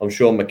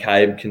sure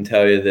McCabe can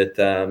tell you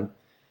that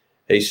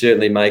he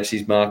certainly makes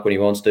his mark when he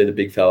wants to, the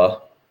big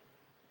fella.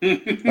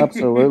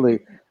 Absolutely.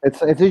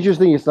 It's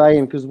interesting you say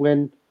him, because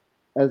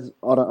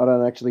I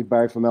don't actually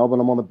barrack for Melbourne,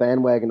 I'm on the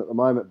bandwagon at the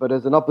moment, but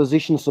as an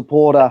opposition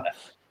supporter,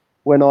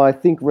 when I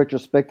think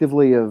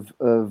retrospectively of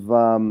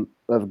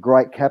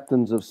great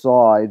captains of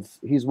sides,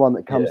 he's one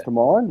that comes to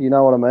mind. You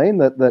know what I mean?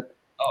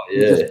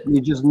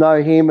 You just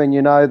know him, and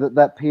you know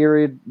that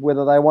period,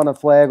 whether they won a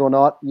flag or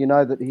not, you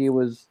know that he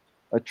was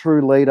a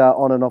true leader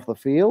on and off the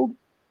field.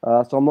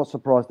 So I'm not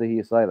surprised to hear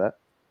you say that.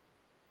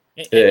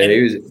 Yeah,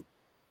 he was a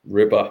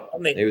ripper.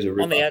 He was a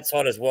ripper. On the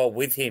outside as well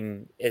with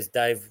him, as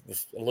Dave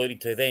was alluding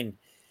to then,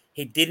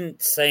 he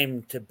didn't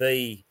seem to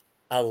be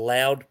a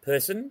loud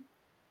person,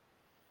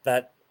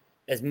 but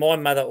as my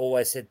mother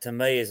always said to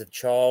me as a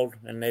child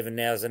and even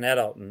now as an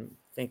adult, and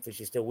thankfully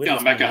she's still with us.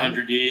 Going back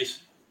 100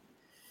 years.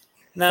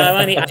 No,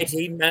 only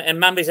 80. And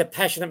Mum is a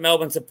passionate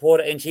Melbourne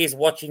supporter, and she is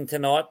watching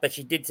tonight, but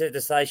she did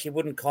say she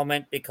wouldn't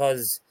comment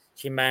because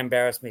she may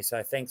embarrass me.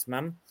 So thanks,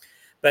 Mum.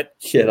 But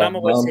Mum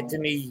always said to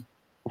me,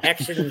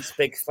 actions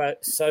speak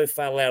so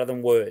far louder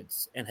than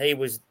words. And he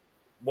was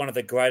one of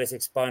the greatest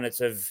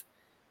exponents of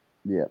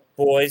Yeah.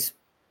 Boys,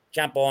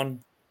 jump on,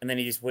 and then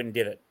he just went and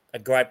did it. A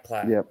great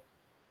player.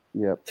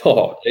 Yep.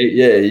 Oh,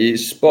 yeah,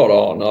 he's spot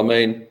on. I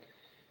mean,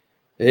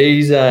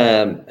 he's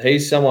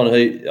someone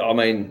who, I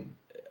mean,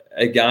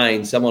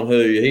 again, someone who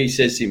he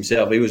says to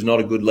himself he was not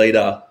a good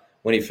leader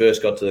when he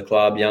first got to the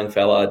club, young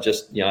fella,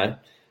 just,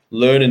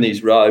 learning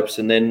these ropes,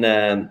 and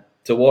then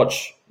to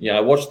watch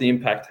the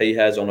impact he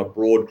has on a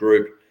broad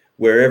group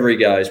wherever he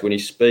goes, when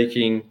he's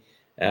speaking,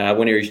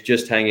 when he's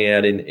just hanging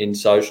out in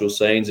social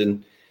scenes.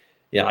 And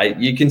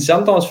you can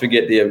sometimes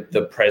forget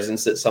the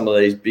presence that some of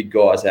these big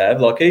guys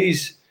have. Like,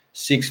 he's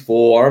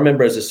 6'4". I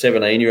remember as a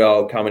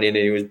 17-year-old coming in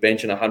and he was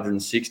benching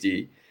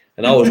 160,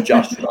 and I was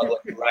just struggling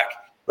to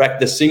rack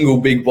the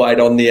single big weight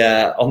on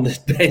the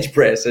bench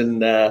press.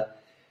 And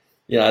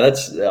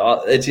that's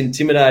it's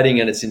intimidating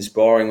and it's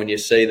inspiring when you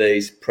see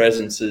these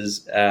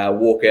presences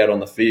walk out on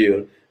the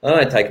field. I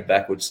don't take a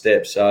backward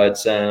step, so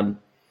it's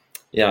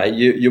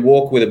you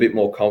walk with a bit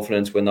more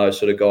confidence when those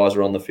sort of guys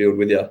are on the field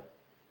with you.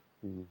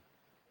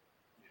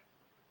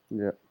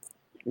 Yeah,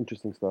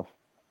 interesting stuff.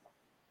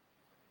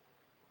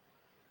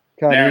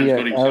 Aaron's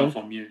got himself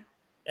on mute.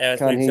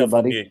 Can't hear you,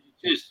 buddy.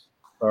 Cheers.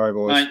 Sorry,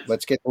 boys. Mate.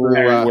 Let's get through.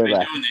 We're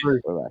back.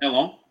 How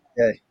long?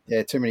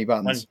 Yeah, too many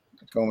buttons.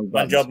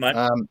 One job, mate.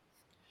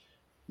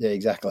 Yeah,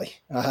 exactly.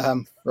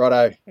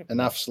 Righto,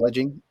 enough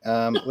sledging.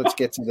 Let's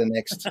get to the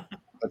next.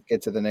 Let's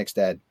get to the next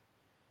ad.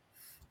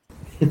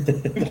 Let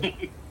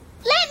me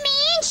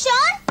in,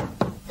 Sean.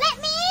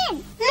 Let me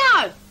in.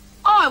 No,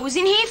 I was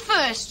in here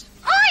first.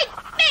 I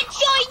bet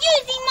you're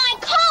using my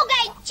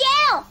Colgate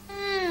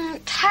gel.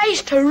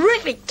 Tastes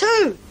terrific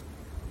too.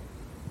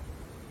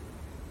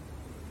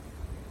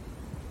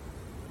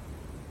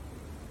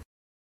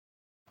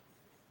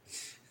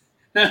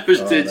 That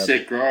was dead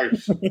set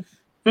gross.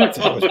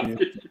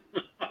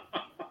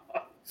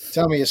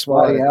 Tell me you're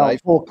swallowed,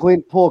 Dave.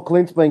 Poor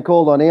Clint's been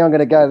called on here. I'm going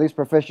to go to this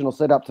professional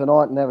setup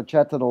tonight and have a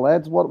chat to the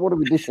lads. What are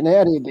we dishing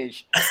out here,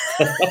 Dish?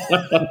 As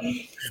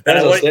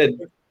I said,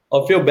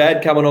 I feel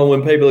bad coming on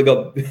when people have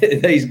got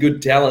these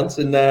good talents,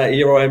 and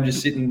here I am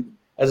just sitting,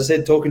 as I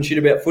said, talking shit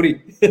about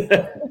footy.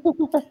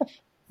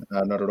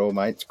 No, not at all,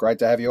 mate. It's great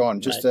to have you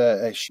on. Just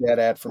a shout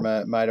out from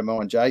a mate of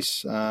mine,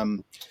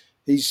 Jace.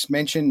 He's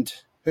mentioned,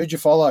 who'd you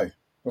follow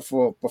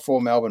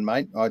before Melbourne,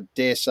 mate? I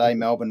dare say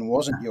Melbourne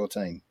wasn't your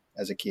team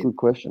as a kid. Good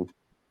question.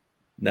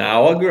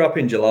 No, I grew up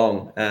in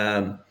Geelong,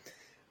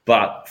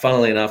 but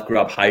funnily enough, grew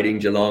up hating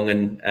Geelong,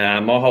 and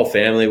my whole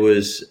family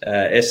was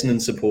Essendon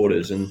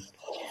supporters. And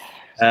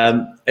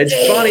it's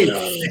funny.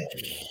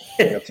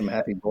 Got some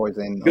happy boys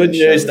then. Good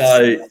news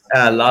though,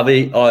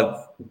 Lovey.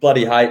 I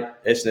bloody hate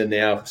Essendon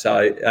now.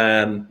 So,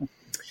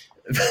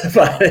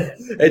 but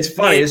it's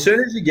funny. As soon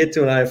as you get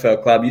to an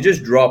AFL club, you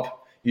just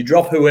drop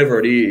whoever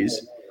it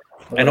is.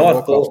 And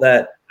I thought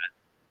that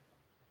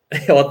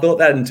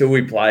until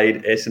we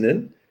played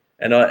Essendon.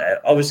 And I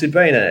obviously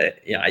being a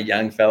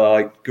young fellow,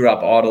 I grew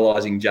up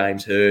idolising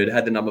James Hird,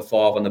 had the number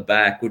 5 on the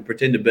back, would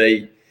pretend to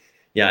be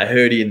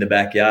Hirdy in the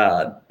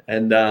backyard.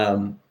 And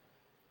I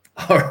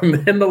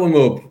remember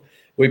when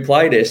we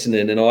played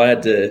Essendon, and I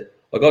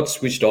got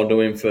switched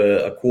onto him for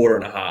a quarter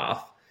and a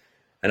half,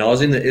 and it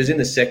was in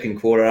the second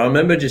quarter. I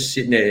remember just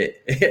sitting there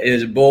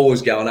as the ball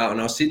was going up, and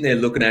I was sitting there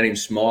looking at him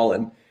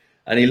smiling,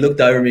 and he looked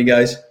over at me and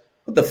goes,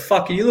 "What the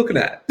fuck are you looking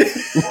at?"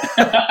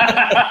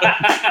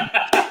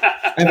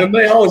 And for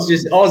me, I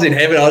was in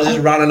heaven. I was just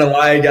running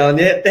away, going,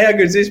 "Yeah, how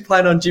good is this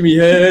playing on Jimmy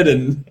Hird?"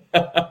 And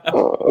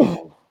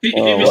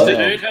Mr.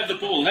 Hird, have the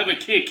ball, have a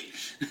kick.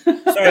 So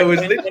it was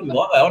literally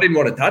like that. I didn't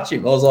want to touch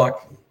him. I was like,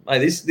 "Hey,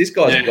 this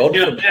guy's a god."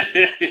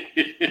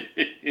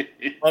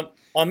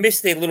 I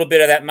missed a little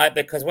bit of that, mate,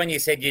 because when you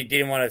said you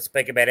didn't want to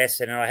speak about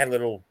Essendon, I had a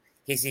little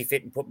hissy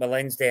fit and put my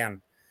lens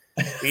down.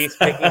 Were you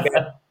speaking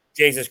about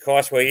Jesus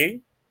Christ? Were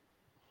you?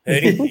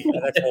 Heard him?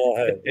 That's all I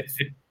heard.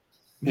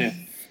 Yeah.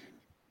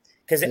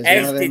 Because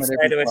Az did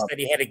say to us that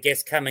he had a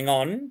guest coming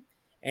on,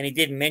 and he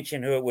didn't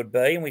mention who it would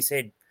be, and we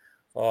said,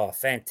 "Oh,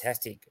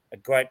 fantastic! A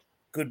great,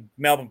 good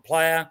Melbourne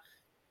player,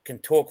 can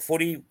talk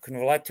footy, can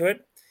relate to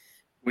it."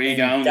 Where you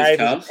going with Dave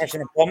this, is a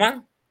passionate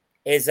bomber,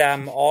 as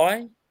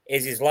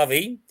is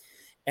Lovey,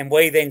 and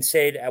we then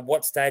said, "At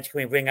what stage can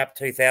we bring up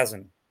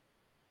 2000?"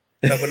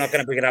 But we're not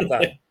going to bring it up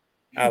though.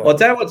 I'll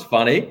tell you what's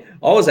funny.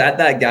 I was at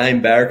that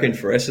game barracking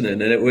for Essendon,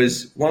 and it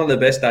was one of the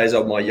best days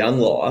of my young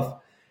life.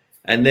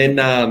 And then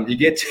I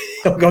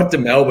got to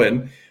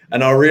Melbourne,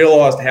 and I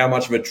realised how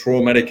much of a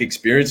traumatic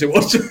experience it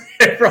was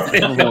for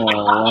everyone.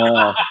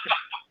 Oh,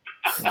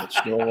 It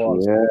sure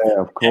was.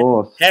 yeah, of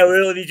course. How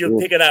early did you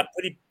pick it up?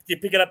 Did you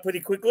pick it up pretty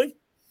quickly?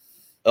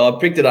 I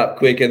picked it up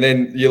quick, and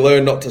then you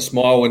learn not to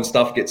smile when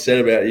stuff gets said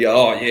about you.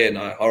 Oh, yeah,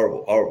 no,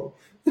 horrible.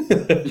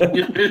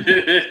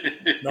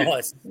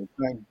 Nice.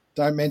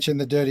 Don't mention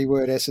the dirty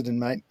word Essendon,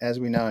 mate, as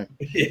we know.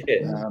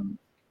 Yeah.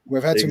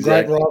 We've had some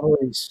great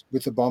rivalries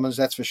with the Bombers,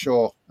 that's for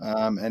sure.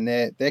 And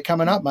they're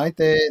coming up, mate.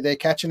 They're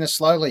catching us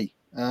slowly.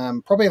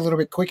 Probably a little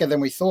bit quicker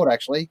than we thought,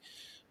 actually.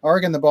 I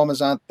reckon the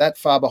Bombers aren't that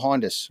far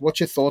behind us. What's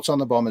your thoughts on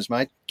the Bombers,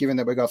 mate, given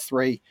that we've got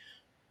 3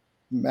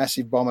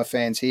 massive Bomber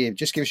fans here?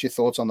 Just give us your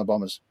thoughts on the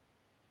Bombers.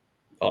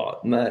 Oh,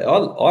 mate,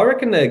 I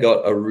reckon they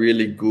got a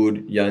really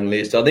good young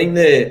list. I think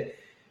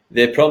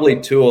they're probably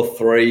 2 or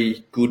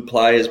 3 good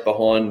players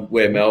behind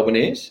where Melbourne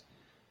is.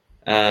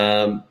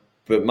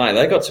 But, mate,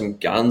 they got some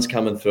guns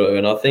coming through.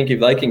 And I think if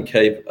they can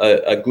keep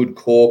a good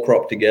core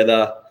crop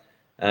together,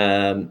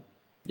 they're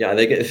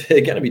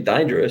going to be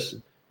dangerous.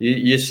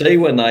 You see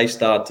when they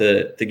start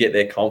to get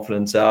their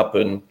confidence up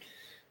and,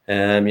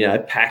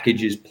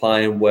 Package is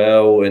playing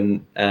well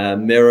and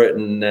Merritt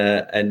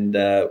and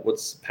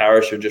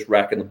Parrish are just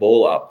racking the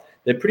ball up.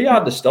 They're pretty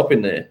hard to stop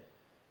in there.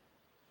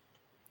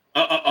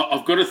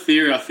 I've got a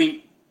theory. I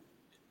think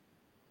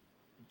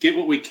get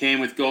what we can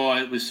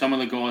with some of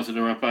the guys that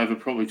are up over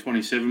probably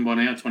 27 by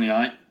now,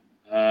 28.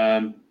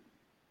 Because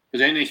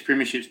our next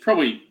premiership's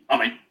probably,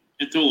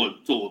 it's all a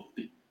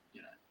bit,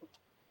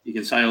 you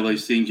can say all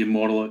these things, you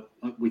model it.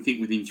 We think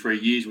within 3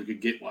 years we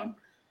could get one.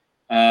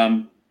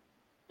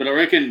 But I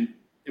reckon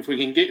if we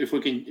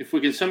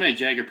can somehow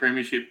jag a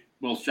premiership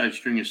whilst Jake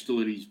Stringer's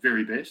still at his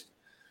very best,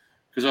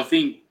 because I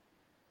think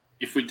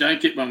if we don't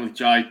get one with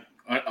Jake,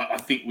 I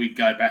think we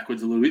go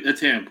backwards a little bit.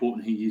 That's how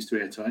important he is to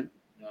our team.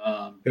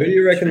 Who do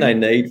you reckon they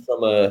need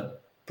from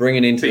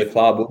bringing into the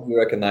club? What do you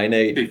reckon they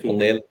need on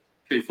their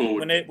key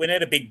forward? We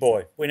need a big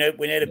boy. We need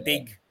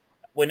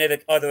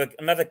either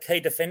another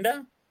key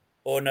defender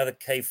or another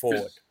key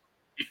forward.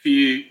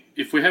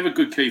 If we have a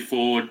good key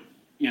forward,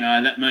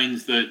 that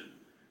means that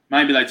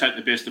maybe they take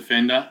the best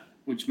defender,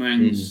 which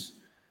means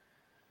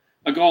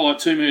a guy like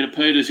 2 metre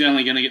Peter's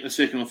only going to get the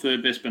second or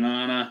third best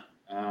banana.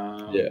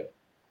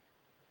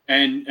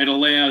 And it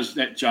allows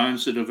that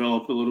Jones to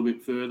develop a little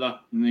bit further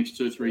in the next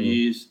 2 or 3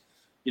 years.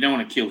 You don't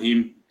want to kill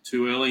him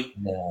too early.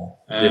 No,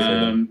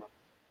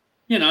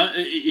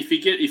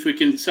 if we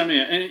can somehow,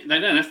 and they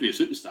don't have to be a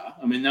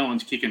superstar. No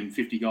one's kicking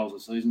 50 goals a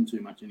season too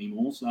much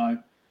anymore. So,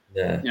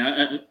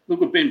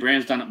 look what Ben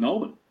Brown's done at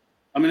Melbourne.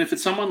 If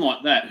it's someone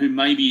like that who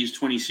maybe is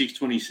 26,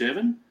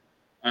 27,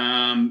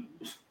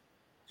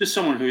 just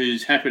someone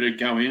who's happy to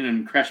go in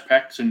and crash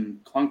packs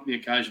and clunk the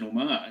occasional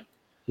mark.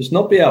 Just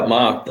not be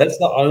outmarked. That's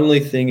the only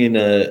thing in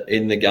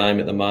the game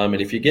at the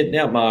moment. If you're getting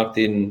outmarked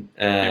in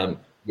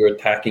you're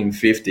attacking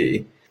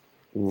 50,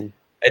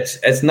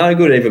 it's no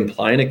good even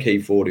playing a key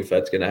forward if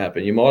that's going to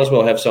happen. You might as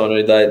well have someone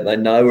who they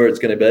know where it's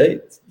going to be.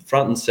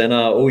 Front and centre,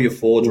 all your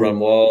forwards run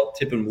wild.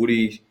 Tip and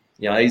Woody,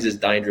 he's as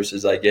dangerous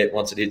as they get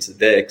once it hits the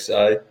deck.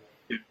 So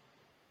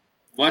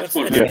that's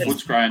what hurt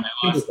Footscray in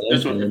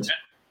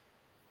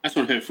that's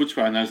what hurt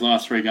Footscray in those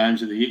last 3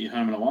 games of the year,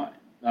 home and away.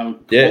 They were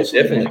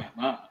definitely.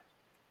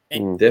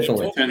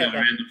 Definitely. Turn that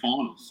around in the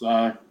finals.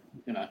 So,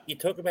 You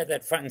talk about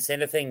that front and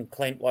centre thing,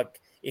 Clint, like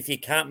if you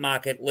can't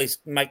mark it, at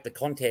least make the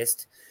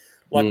contest.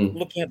 Like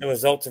looking at the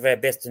results of our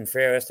best and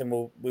fairest, and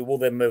we will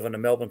then move on to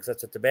Melbourne because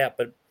that's what it's about.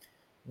 But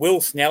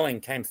Will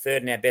Snelling came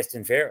third in our best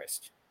and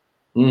fairest.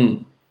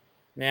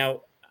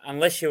 Now,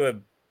 unless you're a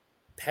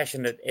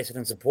passionate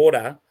Essendon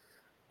supporter,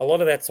 a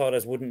lot of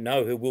outsiders wouldn't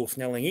know who Will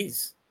Snelling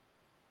is.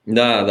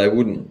 No, they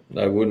wouldn't.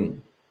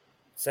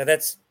 So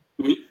that's...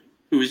 Who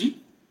is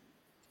he?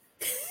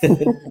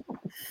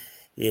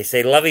 Yeah,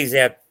 see, Lovey's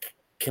our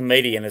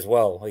comedian as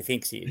well. He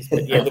thinks he is.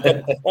 But yeah,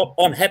 look,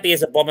 I'm happy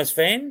as a Bombers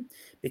fan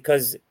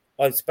because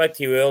I spoke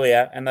to you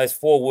earlier, and those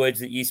 4 words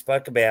that you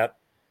spoke about,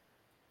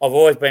 I've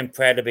always been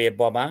proud to be a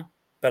Bomber,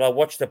 but I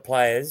watch the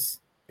players,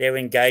 they're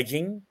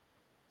engaging,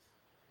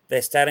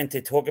 they're starting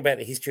to talk about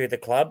the history of the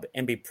club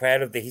and be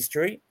proud of the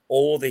history,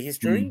 all the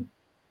history,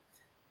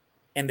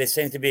 and there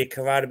seems to be a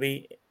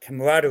camaraderie,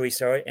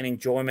 and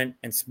enjoyment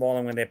and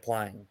smiling when they're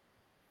playing.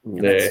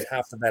 And that's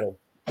half the battle.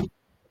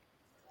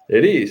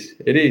 It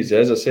is.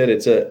 As I said,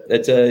 it's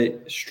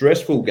a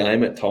stressful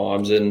game at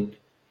times, and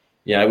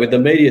with the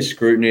media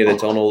scrutiny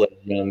that's on all these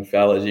young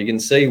fellas, you can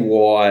see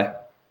why.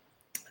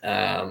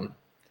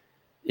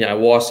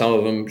 Why some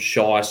of them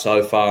shy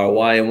so far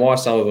away, and why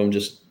some of them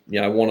just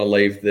want to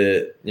leave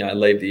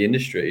the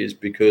industry is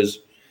because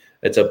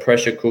it's a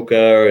pressure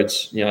cooker.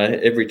 It's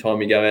every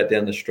time you go out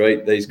down the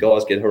street, these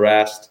guys get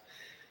harassed.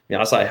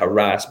 I say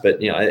harassed,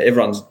 but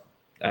everyone's.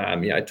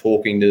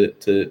 Talking to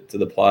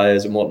the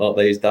players and whatnot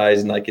these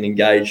days, and they can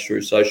engage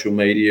through social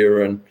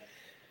media, and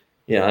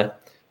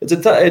it's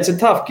a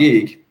tough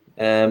gig.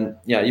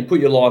 You put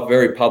your life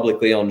very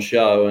publicly on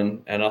show,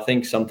 and I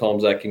think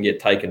sometimes that can get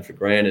taken for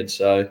granted.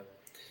 So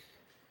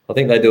I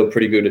think they do a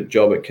pretty good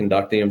job at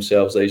conducting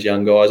themselves, these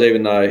young guys,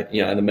 even though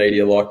the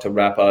media like to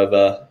rap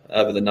over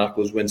the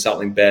knuckles when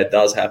something bad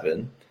does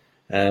happen.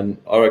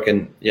 I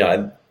reckon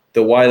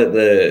the way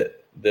that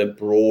the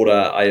broader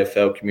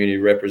AFL community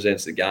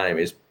represents the game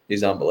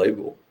is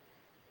unbelievable.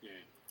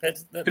 Can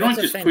I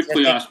just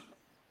quickly ask?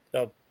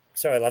 Oh,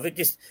 sorry, love it.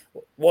 Just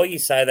while you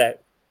say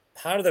that,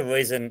 part of the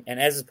reason, and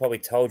as I probably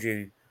told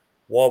you,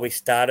 why we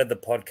started the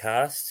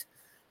podcast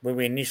when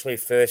we initially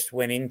first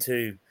went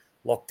into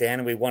lockdown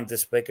and we wanted to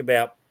speak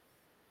about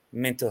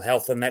mental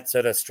health and that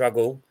sort of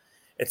struggle,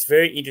 it's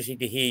very interesting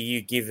to hear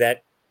you give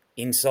that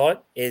insight.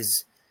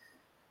 Is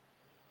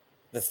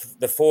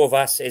the 4 of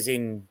us, as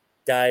in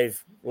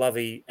Dave,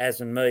 Lovey,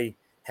 Az and me,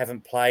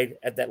 haven't played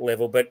at that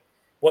level. But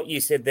what you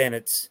said then,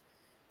 it's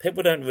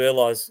people don't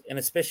realise, and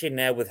especially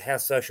now with how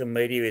social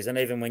media is, and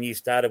even when you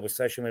started with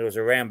social media was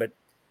around, but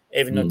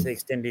even not to the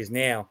extent it is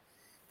now,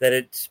 that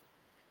it's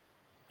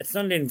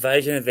not an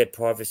invasion of their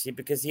privacy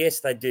because, yes,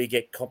 they do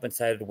get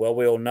compensated well.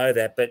 We all know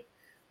that, but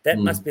that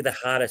must be the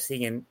hardest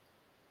thing. And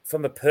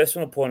from a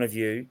personal point of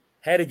view,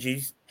 how did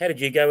you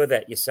go with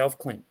that yourself,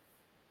 Clint?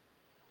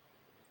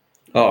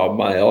 Oh,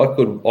 mate, I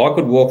could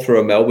walk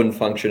through a Melbourne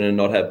function and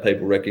not have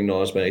people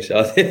recognise me.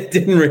 So it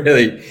didn't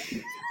really,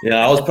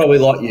 I was probably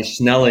like you,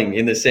 Snelling,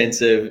 in the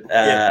sense of,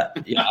 I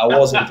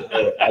wasn't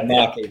a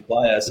marquee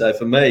player. So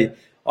for me,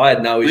 I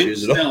had no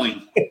issues at all.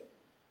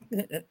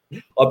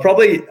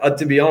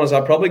 To be honest,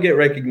 I probably get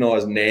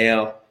recognised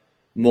now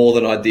more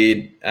than I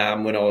did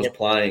when I was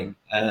playing.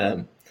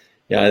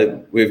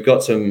 We've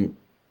got some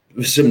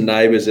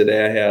neighbours at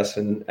our house,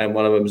 and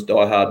one of them's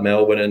diehard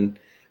Melbourne. And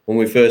when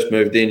we first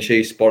moved in,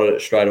 she spotted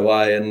it straight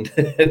away, and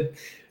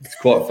it's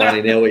quite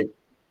funny. Now we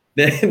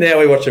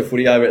watch the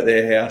footy over at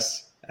their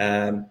house,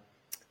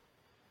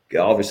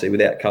 obviously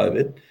without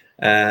COVID,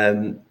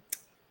 and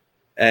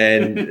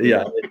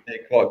they're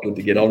quite good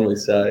to get on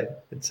with. So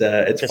it's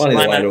funny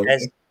the way it all.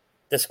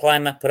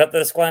 Disclaimer. Put up the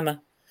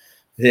disclaimer.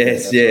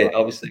 Yes,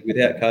 obviously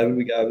without COVID,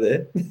 we go over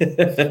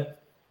there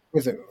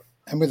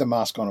with a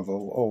mask on,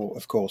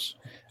 of course.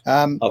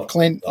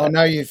 Clint, I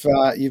know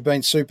you've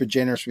been super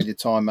generous with your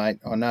time, mate.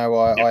 I know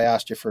I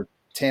asked you for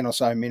 10 or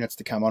so minutes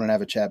to come on and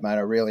have a chat, mate. I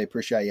really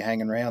appreciate you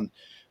hanging around.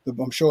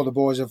 I'm sure the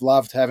boys have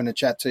loved having a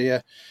chat to you.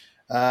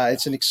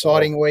 It's an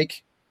exciting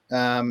week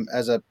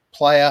as a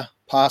player,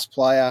 past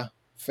player,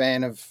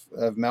 fan of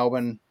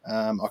Melbourne.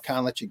 I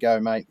can't let you go,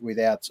 mate,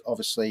 without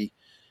obviously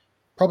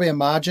probably a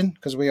margin,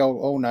 because we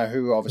all know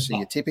who obviously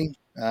you're tipping.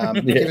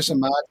 Give us a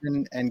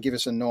margin and give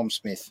us a Norm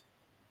Smith.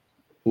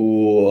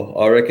 Ooh,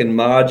 I reckon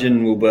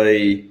margin will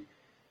be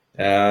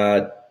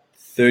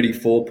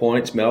 34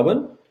 points,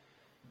 Melbourne.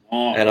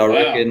 Oh, and I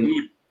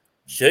reckon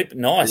Sheep,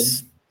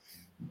 nice.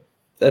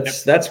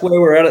 That's where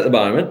we're at the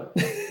moment.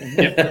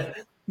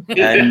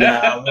 And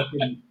I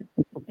reckon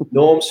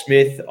Norm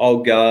Smith, I'll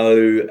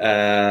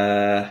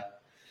go.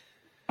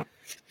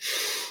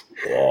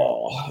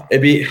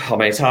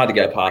 It's hard to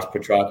go past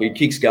Petrarca. He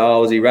kicks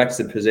goals, he racks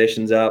the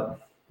possessions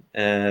up.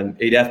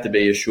 He'd have to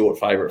be a short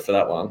favourite for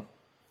that one.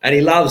 And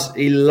he loves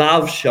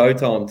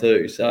Showtime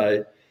too.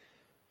 So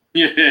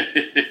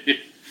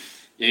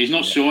he's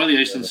not shy, the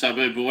Eastern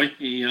Suburb boy.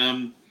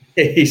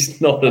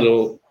 He's not at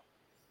all.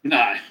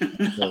 No.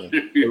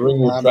 The ring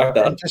will track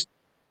that.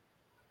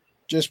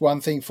 Just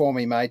one thing for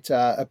me, mate.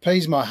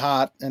 Appease my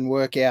heart and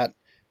work out,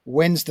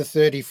 when's the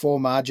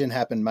 34 margin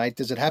happen, mate?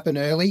 Does it happen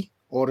early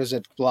or does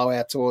it blow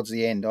out towards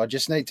the end? I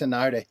just need to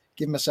know to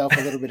give myself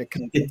a little bit of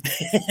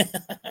confidence.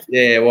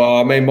 Yeah, well,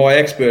 I mean, my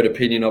expert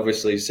opinion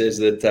obviously says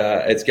that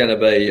it's going to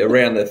be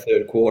around the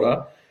third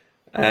quarter.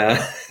 No,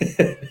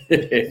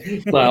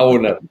 I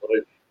wouldn't have.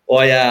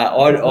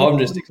 I'm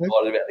just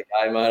excited about the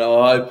game, mate.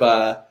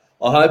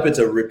 I hope it's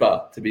a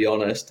ripper. To be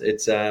honest,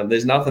 it's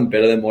there's nothing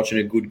better than watching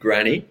a good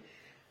granny,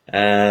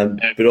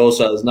 but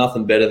also there's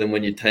nothing better than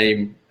when your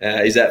team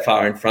is that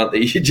far in front that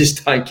you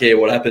just don't care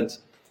what happens.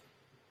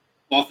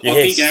 I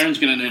think Aaron's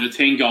going to need a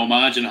 10-goal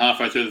margin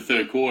halfway through the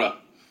third quarter.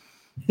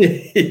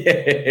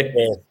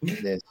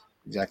 Yeah,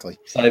 exactly.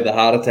 Save the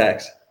heart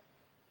attacks.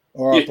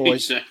 All right,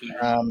 boys. Exactly.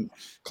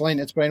 Clint,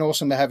 it's been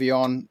awesome to have you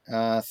on.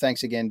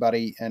 Thanks again,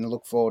 buddy, and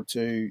look forward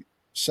to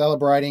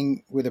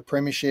celebrating with a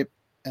premiership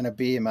and a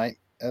beer, mate.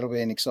 It'll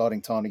be an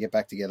exciting time to get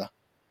back together.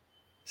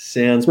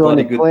 Sounds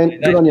bloody good.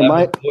 Clint. Good on you,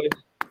 mate.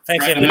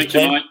 Thanks very much,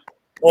 Clint.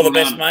 All the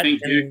best, mate.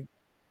 Thank you.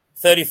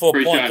 34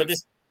 Appreciate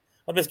points.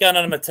 I'm just going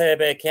on my TAB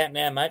account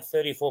now, mate.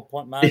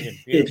 34-point margin.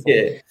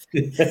 Beautiful.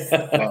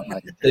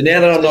 So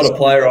now that I'm not a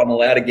player, I'm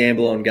allowed to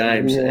gamble on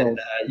games. Yeah. And,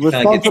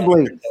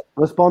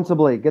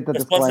 Responsibly. Get the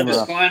disclaimer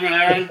up. Disclaimer,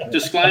 Aaron.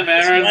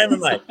 Disclaimer,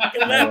 mate. Get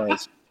it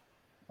out.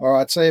 All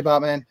right, see you,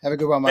 Bart, man. Have a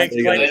good one, mate.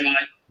 Thanks,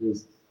 mate.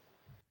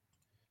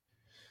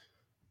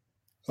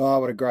 Oh,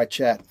 what a great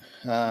chat.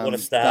 What a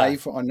star.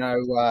 Dave, I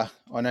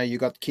know you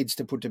got kids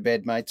to put to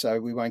bed, mate, so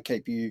we won't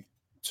keep you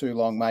too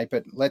long, mate.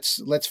 But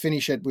let's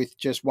finish it with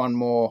just one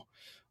more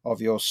of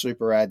your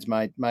super ads,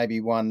 mate. Maybe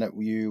one that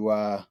you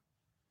one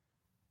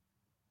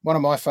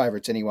of my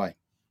favourites anyway.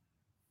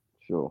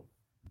 Sure.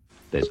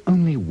 There's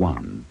only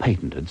one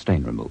patented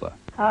stain remover.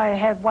 I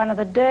have one of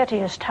the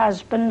dirtiest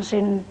husbands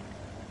in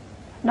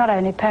not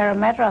only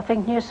Parramatta, I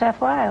think New South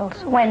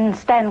Wales. When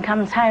Stan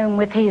comes home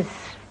with his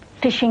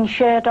fishing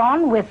shirt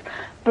on with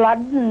blood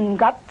and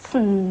guts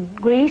and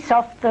grease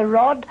off the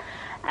rod,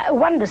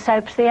 Wonder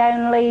Soap's the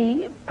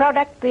only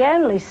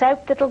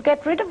soap that'll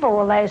get rid of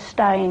all those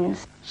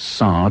stains.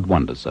 Sard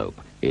Wonder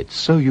Soap. It's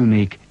so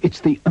unique,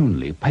 it's the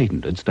only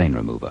patented stain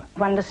remover.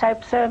 Wonder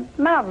Soap's a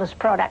marvellous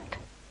product.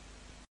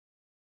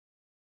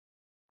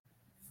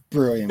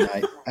 Brilliant,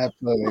 mate.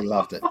 Absolutely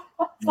loved it.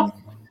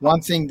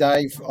 One thing,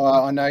 Dave,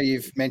 I know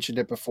you've mentioned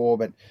it before,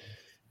 but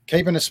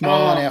keeping a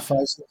smile on our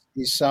faces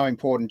is so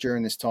important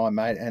during this time,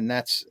 mate, and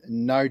that's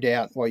no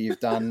doubt what you've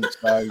done.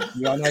 So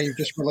I know you've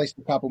just released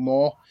a couple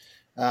more.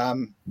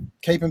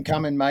 Keep them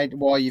coming, mate,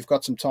 while you've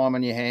got some time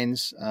on your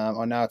hands.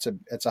 I know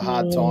it's a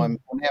hard time.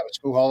 Now with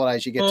school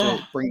holidays, you get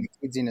to bring the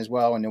kids in as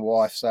well and your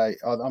wife. So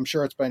I'm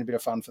sure it's been a bit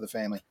of fun for the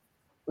family.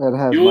 It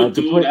has, Your mate.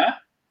 daughter,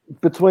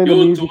 Between your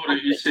the music, daughter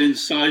is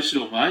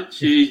sensational, mate.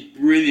 She's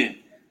brilliant.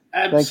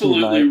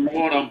 Absolutely mate.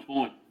 right on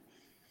point.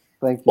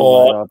 Thank you,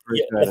 mate. I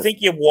appreciate I it.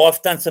 think your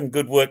wife done some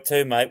good work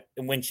too, mate.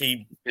 And when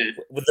she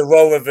with the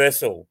role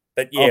reversal,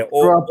 but yeah, I've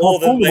all the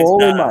pulled them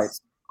all in, mate.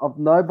 stars.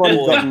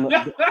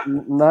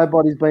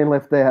 Nobody's been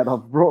left out.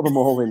 I've brought them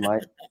all in,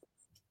 mate.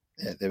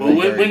 Yeah, Well,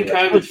 when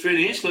COVID's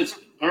finished,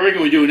 I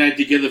reckon we do an ad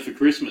together for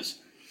Christmas.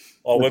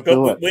 Oh, we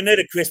need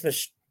a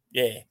Christmas.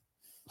 Yeah.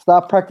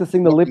 Start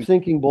practicing the lip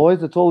syncing,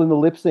 boys. It's all in the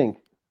lip sync.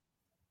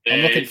 I'm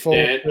looking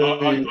forward.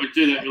 I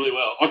do that really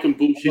well. I can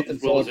bullshit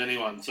as well as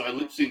anyone, so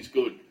lip sync's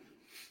good.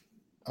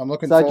 I'm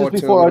looking So forward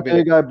just to before a I little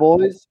bit. do go,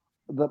 boys,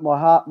 that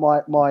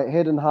my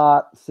head and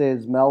heart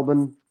says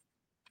Melbourne.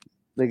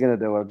 They're going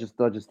to do it.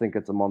 I just think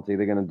it's a Monty.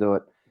 They're going to do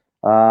it.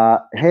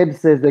 Head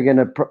says they're going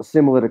to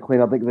similar to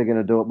Clint. I think they're going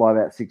to do it by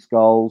about 6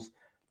 goals.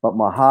 But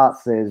my heart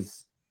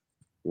says,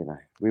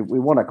 we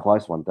want a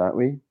close one, don't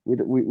we? We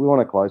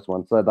want a close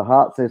one. So the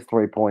heart says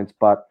 3 points,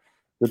 but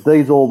the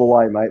D's all the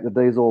way, mate. The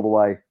D's all the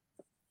way.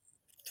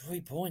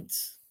 3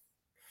 points.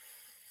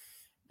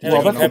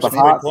 Well, that's what the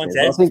heart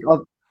says.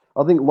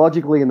 I think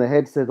logically in the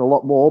head says a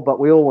lot more, but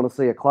we all want to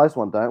see a close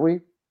one, don't we?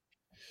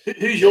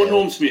 Who's your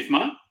Norm Smith,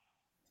 mate?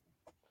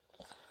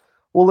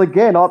 Well,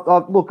 again, I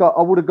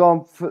would have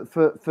gone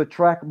for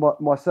track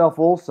myself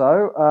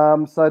also.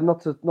 So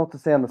not to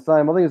sound the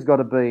same, I think it's got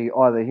to be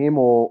either him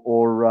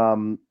or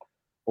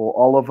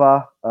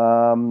Oliver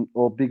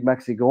or Big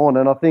Maxi Gawn.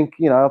 And I think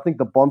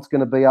the Bont's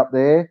going to be up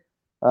there.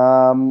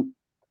 And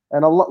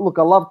I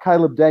love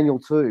Caleb Daniel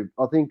too.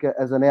 I think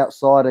as an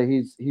outsider,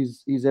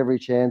 he's every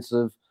chance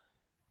of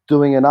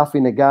doing enough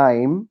in a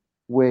game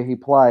where he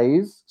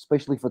plays,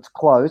 especially if it's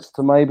close,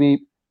 to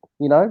maybe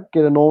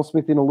get a Norm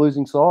Smith in a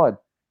losing side.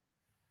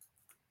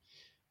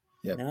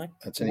 Yeah,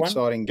 that's an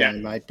exciting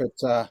game, mate. But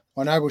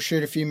I know we'll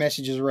shoot a few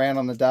messages around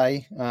on the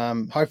day.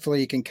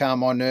 Hopefully you can calm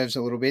my nerves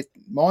a little bit.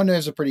 My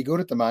nerves are pretty good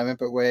at the moment,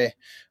 but we're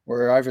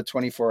over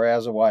 24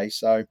 hours away.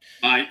 So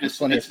mate,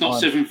 it's not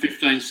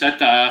 7:15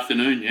 Saturday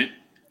afternoon yet.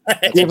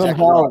 Give them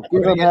hell.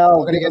 Give them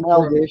hell. Give them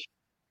hell, Dish.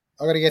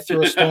 I've got to get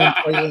through a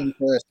storm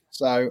first.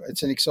 So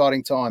it's an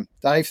exciting time.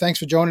 Dave, thanks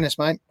for joining us,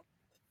 mate.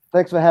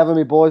 Thanks for having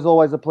me, boys.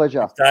 Always a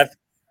pleasure. Dave.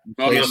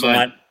 Pleasure,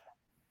 mate.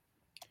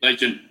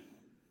 Legend.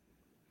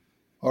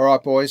 All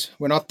right, boys.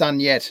 We're not done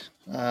yet.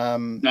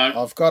 No.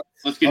 I've got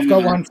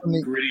one from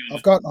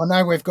the. I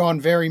know we've gone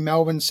very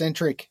Melbourne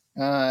centric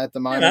at the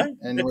moment,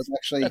 and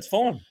that's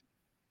fine.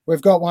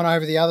 We've got one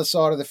over the other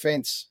side of the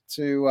fence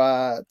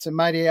to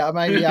maybe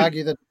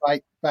argue the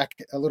debate back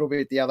a little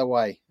bit the other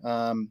way.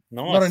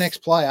 Not an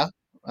ex-player,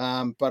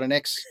 but an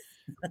ex.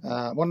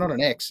 Well, not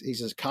an ex.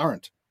 He's a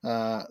current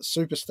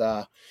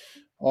superstar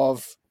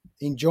of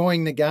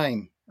enjoying the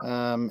game,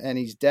 and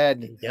his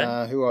dad,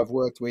 who I've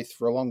worked with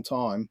for a long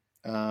time.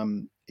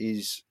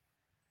 Is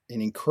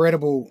an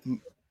incredible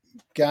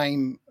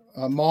game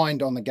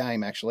mind on the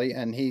game, actually,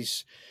 and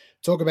he's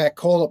talk about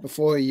call it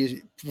before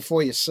you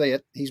see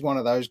it. He's one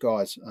of those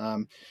guys,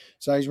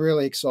 so he's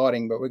really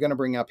exciting. But we're going to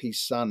bring up his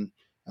son,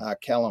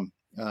 Callum,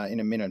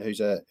 in a minute, who's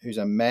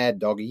a mad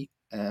doggy,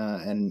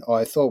 and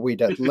I thought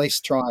we'd at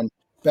least try and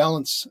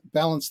balance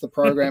the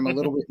program a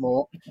little bit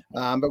more.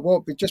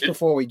 But just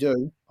before we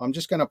do, I'm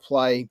just going to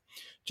play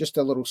just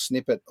a little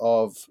snippet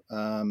of.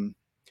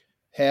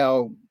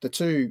 How the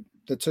two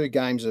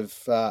games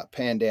have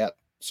panned out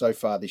so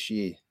far this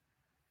year,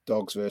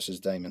 Dogs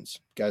versus Demons.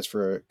 Goes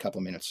for a couple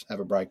of minutes.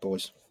 Have a break,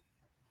 boys.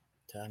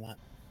 Time up.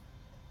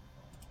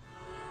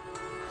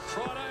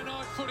 Friday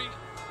night footy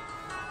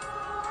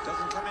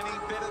doesn't come any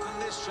better than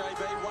this,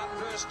 JB. 1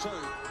 versus 2.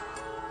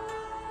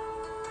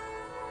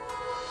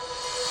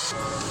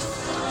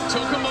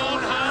 Took him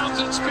on halves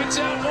and spits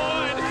out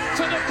wide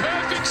for the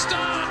perfect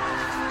start.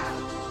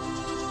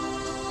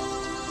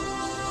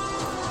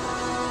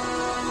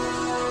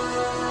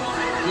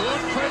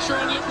 Pressure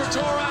on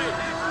Liberatore,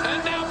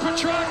 and now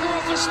Petrarca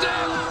off a step.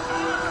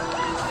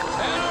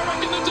 And I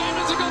reckon the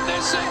Demons have got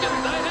their second.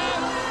 They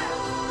have.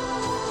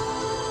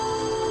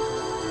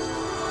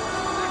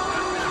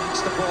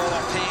 It's the ball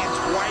off hands.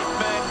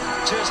 Waitman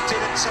just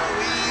did it so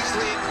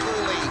easily and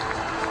coolly.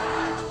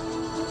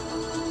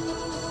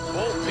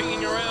 Ball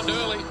pinging around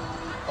early.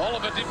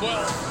 Oliver did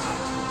well.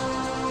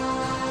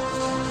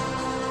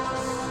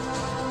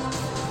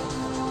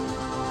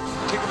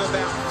 Kick of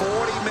about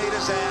 40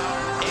 metres out.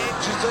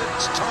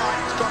 It's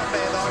tight. It's got him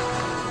there, though.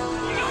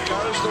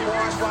 Goes the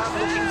wide one,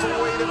 looking for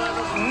Wiedemann.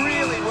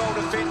 Really well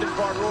defended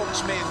by Rourke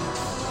Smith.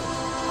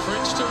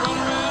 Fridge to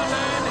run around,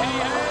 and he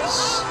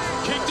has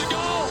kicked a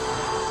goal.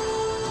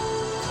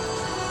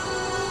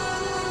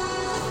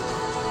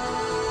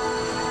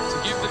 To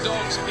give the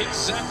Dogs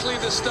exactly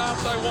the start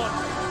they want.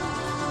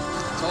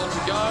 Told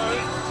to go.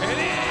 And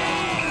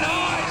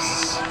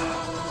nice!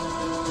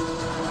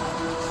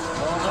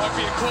 Well, it might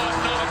be a quiet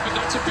night, but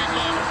that's a big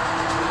moment.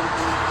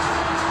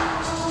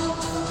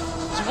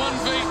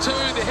 1v2,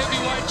 the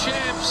heavyweight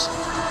champs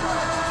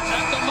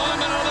at the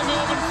moment are the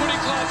Melbourne Footy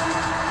Club.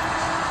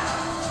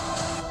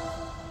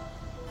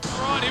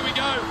 All right, here we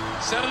go.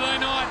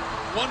 Saturday night,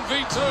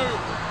 1v2.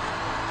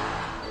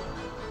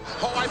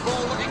 High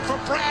ball looking for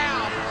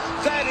Brown.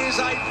 That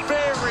is a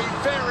very,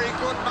 very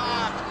good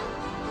mark.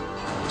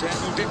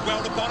 Daniel did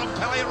well to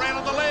Bontempelli around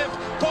on the left.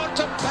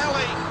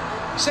 Bontempelli.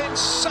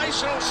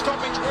 Sensational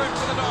stoppage work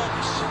for the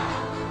Dogs.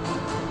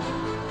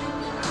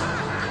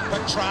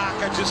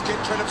 Petrarca just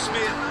gets rid of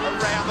Smith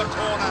around the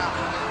corner.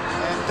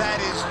 And that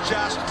is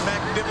just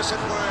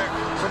magnificent work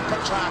from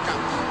Petrarca.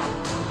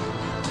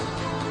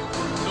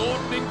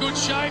 Norton in good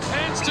shape.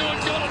 Hands to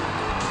it. Got it.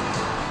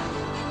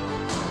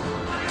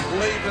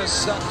 Lever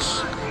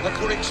such a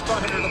good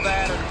exponent of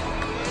that. And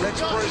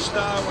lets Bruce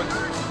know. And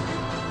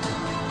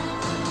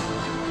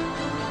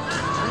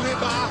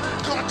Liver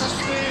got to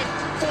Smith.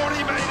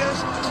 40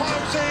 metres.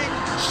 Closing.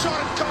 Shot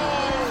at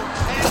goal.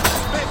 And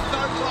Smith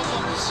no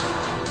problems.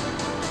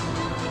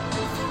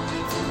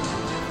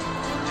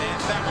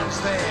 That one's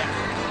there.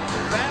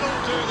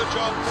 That'll do the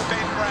job for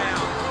Ben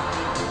Brown.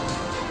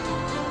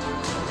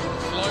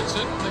 Floats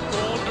it in the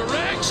Gawn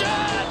direction.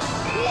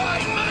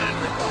 Whiteman!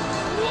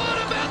 What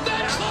about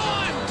that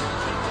climb?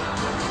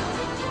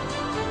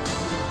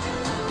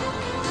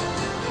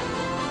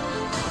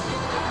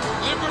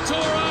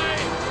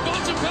 Liberatore.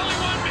 Bontempelli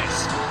won't miss.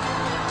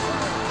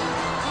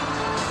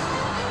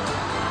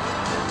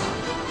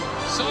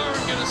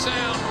 Siren gonna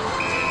sound.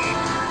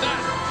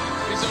 That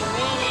is a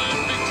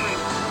well-earned victory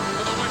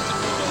for the Western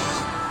Bulldogs.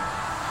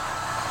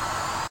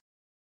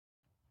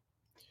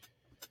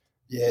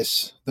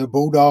 Yes, the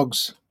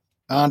Bulldogs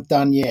aren't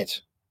done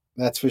yet,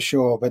 that's for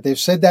sure. But they've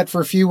said that for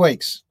a few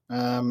weeks.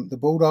 The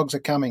Bulldogs are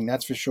coming,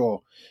 that's for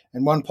sure.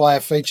 And one player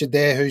featured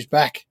there who's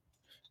back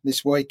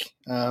this week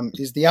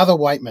is the other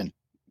Waitman.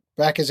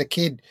 Back as a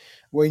kid,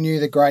 we knew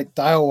the great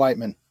Dale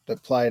Waitman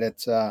that played at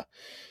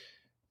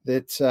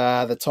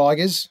the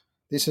Tigers.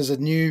 This is a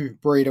new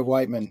breed of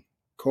Waitman,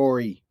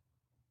 Corey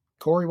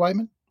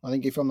Waitman, I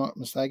think, if I'm not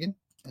mistaken.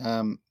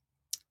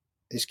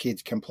 This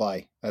kid can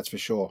play, that's for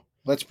sure.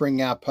 Let's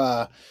bring up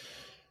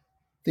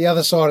the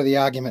other side of the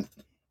argument.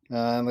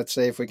 Let's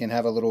see if we can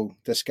have a little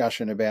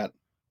discussion about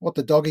what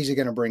the Doggies are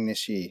going to bring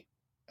this year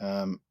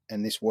and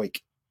this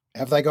week.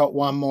 Have they got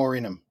one more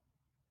in them?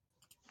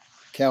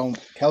 Callum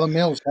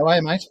Mills, how are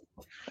you, mate?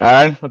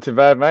 Aaron, not too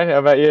bad, mate. How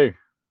about you?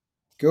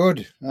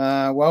 Good.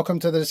 Welcome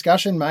to the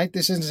discussion, mate.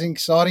 This is an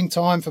exciting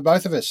time for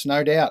both of us,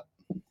 no doubt.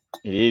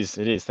 It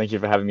is. Thank you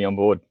for having me on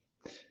board.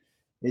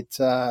 It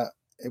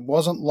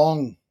wasn't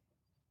long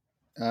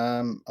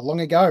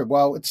ago.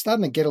 Well, it's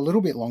starting to get a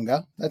little bit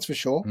longer, that's for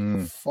sure.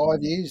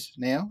 5 years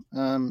now.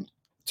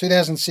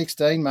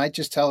 2016, mate,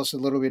 just tell us a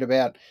little bit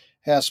about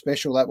how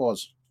special that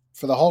was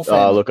for the whole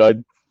family.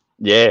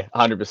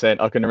 100%.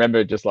 I can remember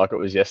it just like it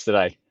was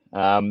yesterday.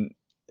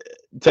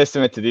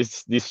 Testament to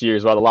this year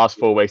as well, the last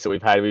 4 weeks that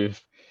we've had, we've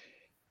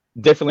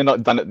definitely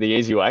not done it the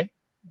easy way,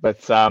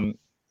 but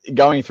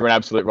going through an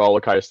absolute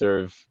roller coaster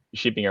of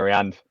shipping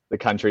around the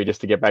country just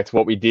to get back to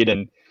what we did.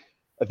 And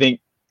I think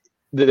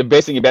the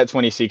best thing about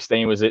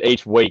 2016 was that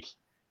each week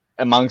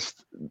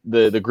amongst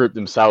the group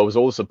themselves,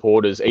 all the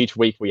supporters, each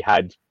week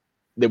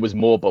there was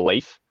more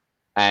belief.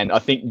 And I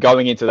think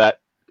going into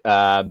that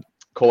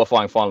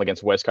qualifying final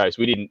against West Coast,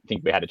 we didn't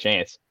think we had a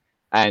chance.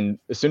 And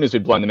as soon as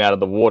we'd blown them out of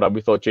the water,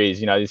 we thought,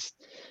 geez, this,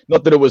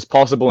 not that it was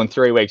possible in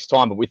 3 weeks'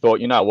 time, but we thought,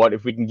 you know what,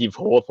 if we can give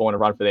Hawthorn a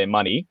run for their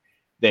money,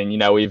 then,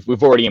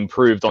 we've already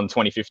improved on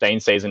 2015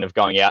 season of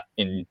going out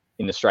in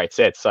the straight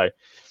sets. So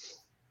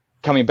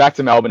coming back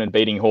to Melbourne and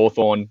beating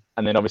Hawthorn,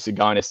 and then obviously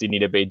going to Sydney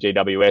to beat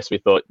GWS, we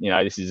thought,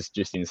 this is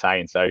just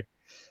insane. So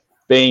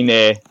being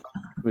there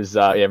was,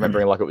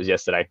 remembering like it was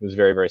yesterday. It was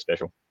very, very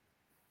special.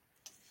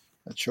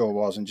 It sure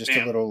was. And just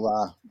a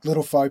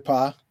little faux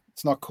pas.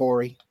 It's not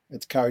Corey.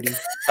 It's Cody.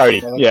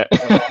 Yeah.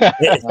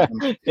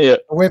 Yeah.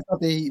 We've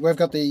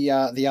got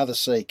the other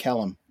C,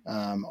 Callum,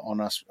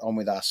 on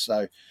with us.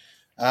 So,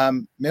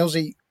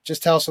 Millsy,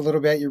 just tell us a little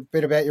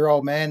bit about your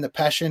old man, the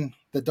passion,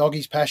 the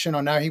Doggies' passion.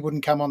 I know he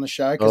wouldn't come on the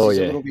show because he's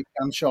a little bit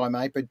gun shy,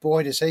 mate. But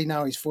boy, does he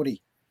know his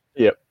footy.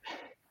 Yep.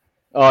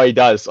 Oh, he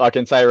does. I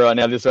can say right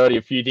now, there's already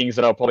a few things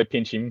that I'll probably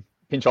pinch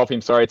off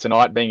him. Sorry,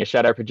 tonight, being a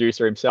shadow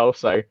producer himself.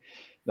 So.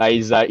 No,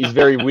 he's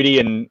very witty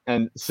and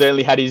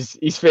certainly had his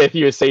fair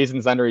few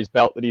seasons under his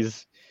belt that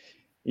he's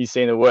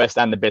seen the worst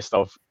and the best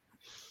of.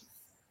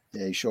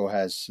 Yeah, he sure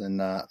has.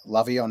 And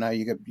Lovey, I know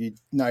you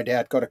no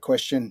doubt got a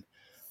question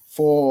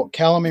for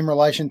Callum in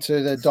relation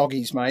to the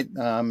Doggies, mate.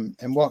 And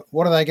what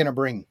are they going to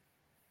bring?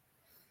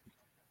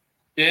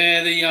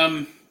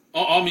 Yeah,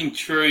 I'm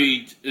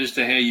intrigued as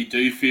to how you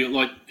do feel.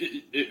 Like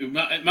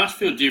it must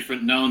feel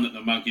different knowing that the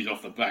monkey's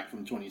off the back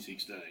from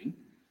 2016.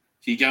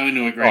 So you go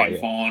into a grand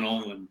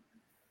final and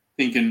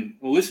thinking,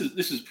 well, this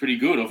is pretty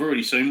good. I've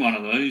already seen one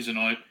of these, and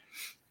I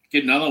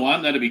get another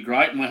one. That'd be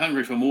great. And we're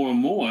hungry for more and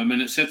more. I mean,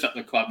 it sets up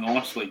the club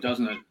nicely,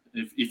 doesn't it?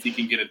 If you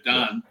can get it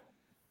done.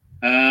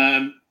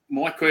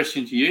 My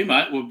question to you,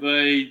 mate, would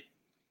be: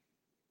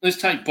 let's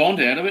take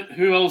Bond out of it.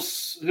 Who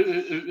else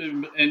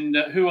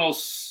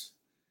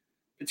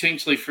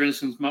potentially, for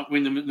instance, might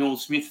win the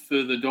North Smith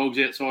for the Dogs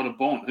outside of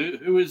Bont?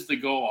 Who is the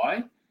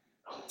guy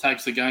that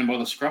takes the game by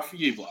the scruff for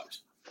you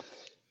blokes?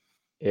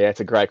 Yeah, it's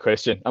a great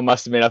question. I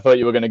must admit, I thought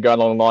you were going to go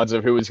along the lines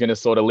of who was going to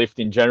sort of lift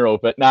in general,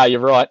 but no, you're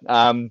right.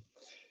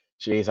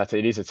 Geez,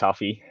 it is a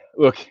toughie.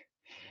 Look,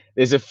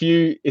 there's a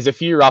few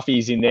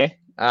roughies in there.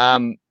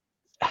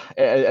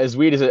 As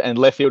weird as it and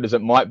left field as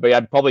it might be,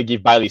 I'd probably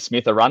give Bailey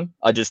Smith a run.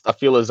 I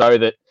feel as though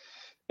that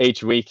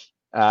each week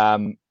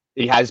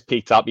he has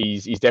picked up.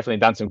 He's definitely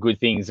done some good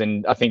things,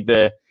 and I think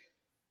the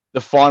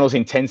finals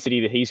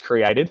intensity that he's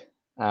created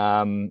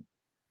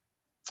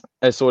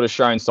has sort of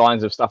shown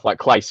signs of stuff like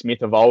Clay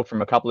Smith evolved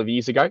from a couple of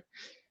years ago.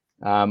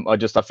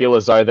 I feel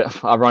as though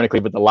that, ironically,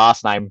 with the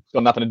last name,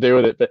 got nothing to do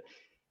with it, but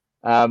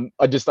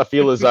I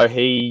feel as though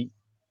he,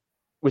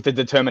 with the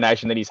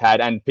determination that he's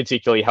had, and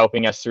particularly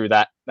helping us through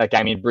that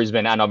game in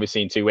Brisbane, and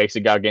obviously in 2 weeks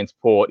ago against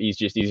Port,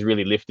 he's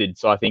really lifted.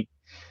 So I think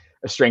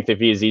a strength of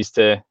his is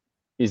the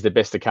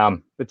best to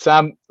come. But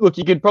look,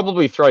 you could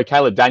probably throw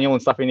Caleb Daniel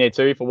and stuff in there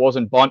too if it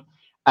wasn't Bont.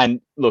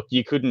 And look,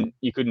 you couldn't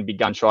be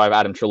gun shy of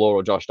Adam Treloar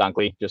or Josh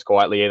Dunkley just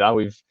quietly either.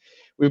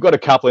 We've got a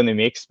couple in the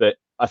mix, but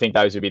I think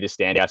those would be the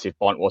standouts if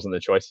Bont wasn't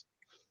the choice.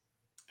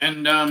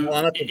 And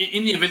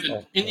in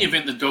the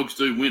event the Dogs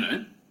do win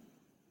it,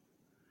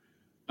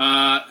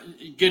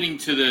 getting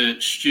to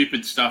the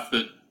stupid stuff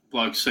that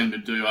blokes seem to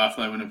do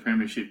after they win a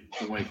premiership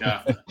the week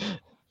after.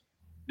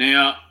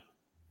 Now,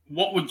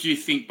 what would you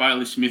think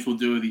Bailey Smith will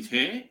do with his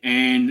hair,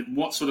 and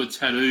what sort of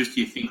tattoos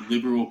do you think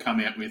Libba will come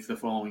out with the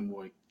following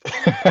week?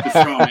 Just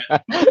throw him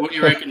out. What do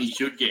you reckon he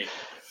should get?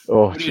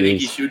 What do you think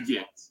he should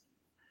get?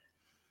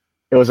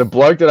 It was a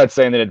bloke that I'd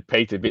seen that had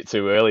peaked a bit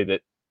too early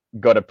that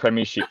got a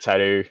premiership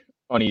tattoo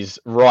on his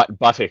right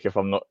buttock, if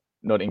I'm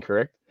not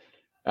incorrect.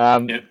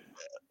 Yep.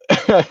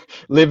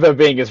 Libba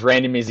being as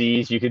random as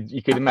he is, you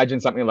could imagine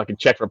something like a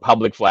Czech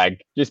Republic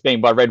flag just being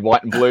by red,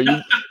 white, and blue.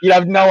 You'd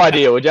have no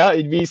idea, would you?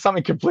 It'd be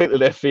something completely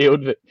left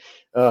field. But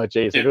oh,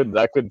 geez,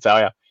 I couldn't tell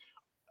you.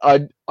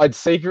 I'd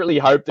secretly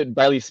hope that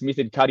Bailey Smith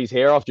had cut his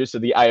hair off just so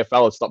the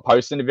AFL had stopped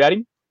posting about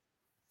him.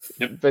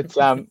 Yep. But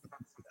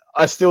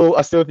I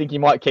still think he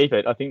might keep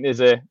it. I think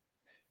there's a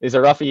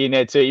roughie in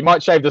there too. He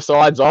might shave the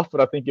sides off, but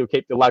I think he'll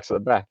keep the locks at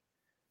the back.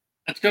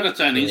 It's got its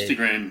own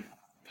Instagram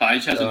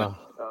page, hasn't it?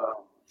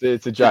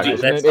 It's a joke,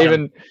 isn't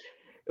it?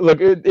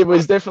 It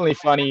was definitely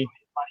funny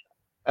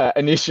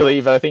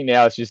initially, but I think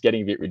now it's just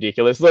getting a bit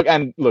ridiculous. Look,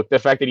 the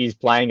fact that he's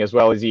playing as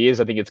well as he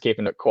is, I think it's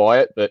keeping it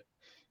quiet. But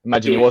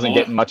imagine he wasn't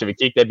getting much of a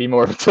kick, there'd be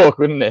more of a talk,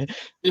 wouldn't there?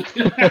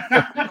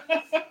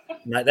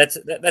 Mate,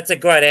 that's a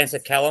great answer,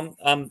 Callum.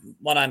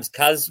 My name's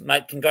Cuz,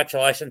 mate.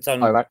 Congratulations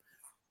on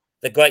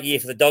the great year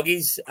for the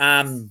Doggies.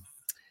 How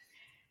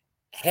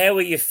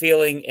are you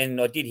feeling? And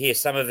I did hear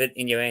some of it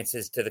in your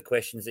answers to the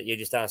questions that you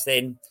just asked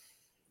then.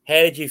 How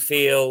did you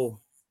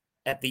feel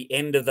at the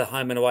end of the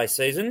home and away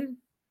season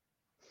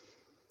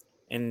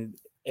and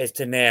as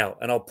to now?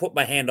 And I'll put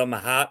my hand on my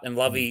heart, and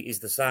Lovey is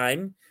the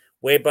same.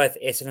 We're both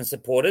Essendon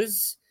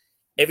supporters.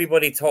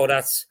 Everybody told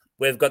us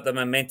we've got the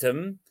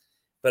momentum,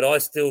 but I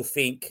still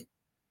think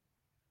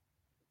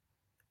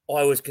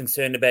I was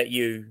concerned about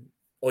you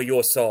or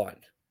your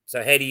side.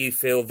 So how do you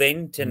feel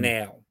then to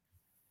now?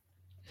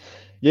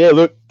 Yeah,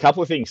 look, a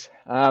couple of things.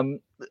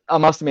 I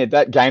must admit,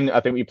 that game I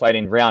think we played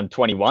in round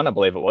 21, I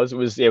believe it was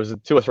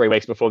 2 or 3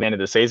 weeks before the end of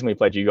the season we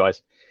played you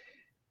guys.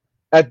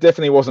 That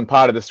definitely wasn't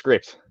part of the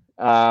script.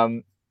 I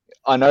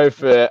know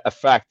for a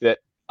fact that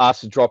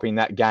us dropping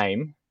that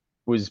game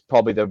was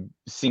probably the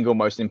single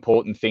most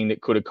important thing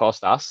that could have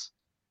cost us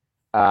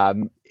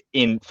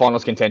in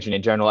finals contention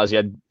in general. As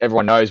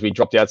everyone knows, we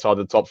dropped outside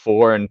the top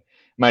 4 and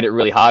made it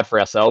really hard for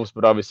ourselves.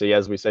 But obviously,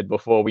 as we said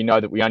before, we know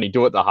that we only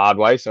do it the hard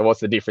way. So what's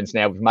the difference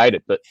now we've made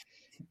it? But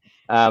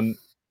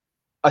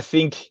I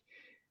think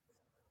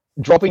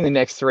dropping the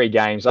next 3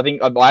 games, I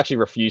actually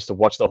refused to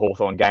watch the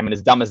Hawthorn game. And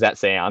as dumb as that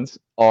sounds,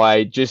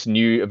 I just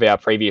knew of our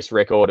previous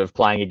record of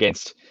playing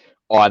against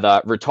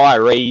either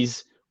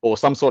retirees or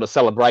some sort of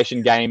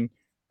celebration game.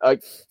 I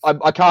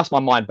cast my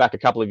mind back a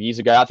couple of years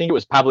ago. I think it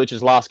was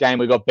Pavlich's last game.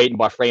 We got beaten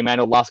by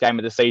Fremantle, last game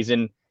of the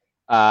season.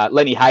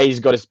 Lenny Hayes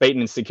got us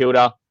beaten in St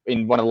Kilda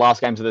in one of the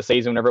last games of the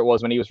season, whenever it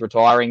was, when he was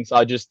retiring.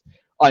 So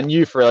I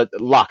knew for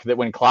luck that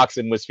when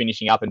Clarkson was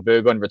finishing up and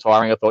Burgoyne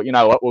retiring, I thought, you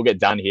know what, we'll get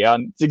done here.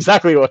 And it's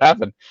exactly what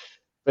happened.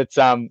 But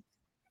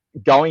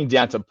going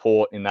down to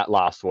Port in that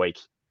last week,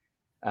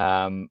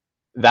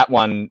 that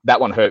one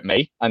hurt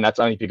me. And that's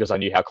only because I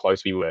knew how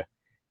close we were.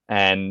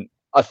 And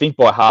I think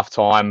by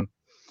halftime,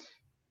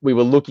 we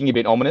were looking a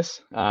bit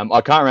ominous.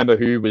 I can't remember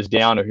who was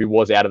down or who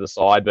was out of the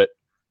side, but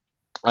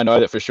I know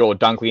that for sure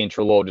Dunkley and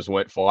Treloar just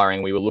weren't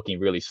firing. We were looking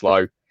really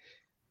slow.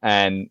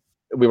 And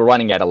we were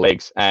running out of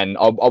legs, and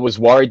I was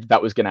worried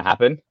that was going to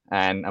happen.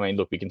 And I mean,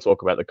 look, we can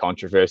talk about the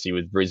controversy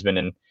with Brisbane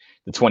and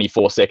the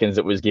 24 seconds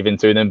that was given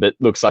to them, but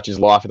look, such is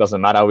life. It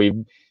doesn't matter.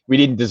 We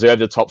didn't deserve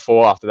the top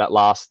 4 after that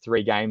last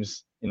 3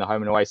 games in the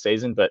home and away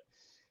season. But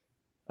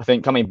I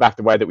think coming back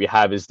the way that we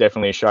have has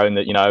definitely shown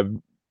that, you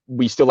know,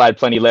 we still had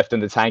plenty left in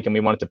the tank, and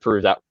we wanted to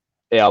prove that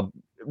our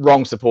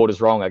wrong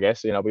supporters wrong, I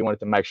guess. You know, we wanted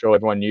to make sure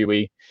everyone knew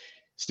we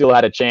still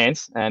had a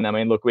chance. And I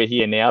mean, look, we're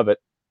here now, but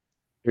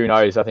who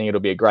knows? I think it'll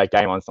be a great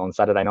game on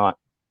Saturday night.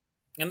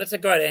 And that's a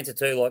great answer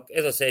too. Like,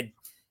 as I said,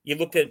 you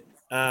look at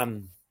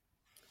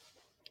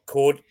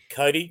Corey,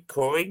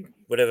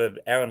 whatever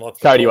Aaron likes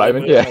to Cody call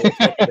Weightman,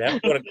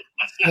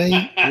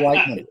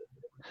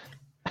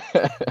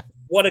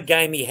 What a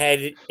game he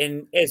had.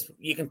 And as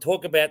you can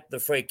talk about the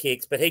free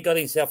kicks, but he got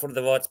himself into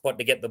the right spot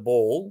to get the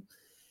ball.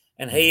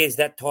 And he is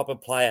that type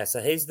of player.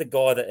 So he's the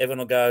guy that everyone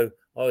will go,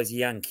 oh, he's a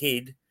young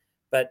kid.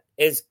 But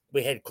as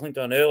we had Clint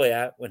on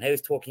earlier, when he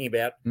was talking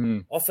about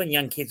often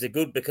young kids are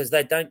good because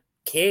they don't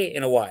care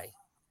in a way.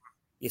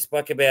 You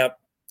spoke about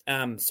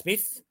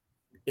Smith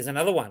is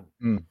another one.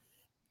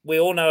 We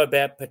all know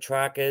about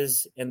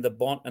Petrarcas and the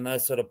Bont and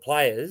those sort of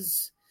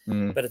players,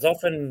 but it's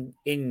often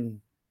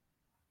in,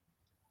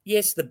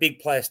 yes, the big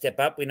players step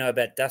up. We know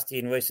about Dusty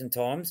in recent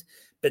times,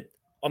 but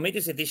I'm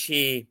interested this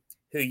year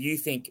who you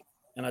think,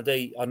 and I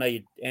know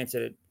you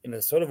answered it in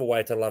a sort of a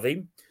way to love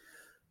him.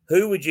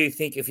 Who would you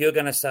think, if you're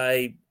going to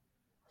say,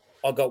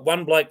 I've got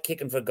one bloke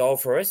kicking for goal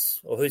for us,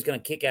 or who's going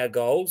to kick our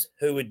goals,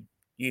 who would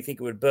you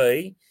think it would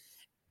be?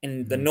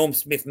 In the Norm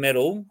Smith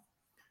medal,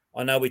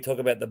 I know we talk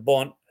about the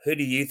Bont. Who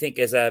do you think,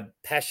 as a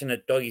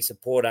passionate Doggy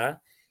supporter,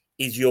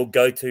 is your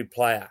go-to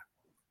player?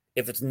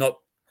 If it's not,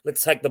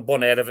 let's take the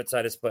Bont out of it,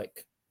 so to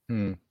speak.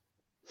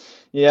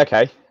 Yeah,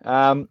 okay.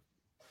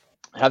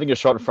 Having a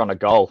shot in front of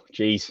goal,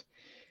 geez.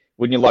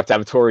 Wouldn't you like to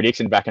have a Tory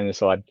Dixon back on the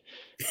side?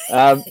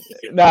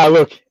 No,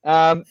 look,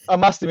 I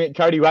must admit,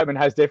 Cody Weightman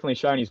has definitely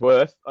shown his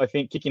worth. I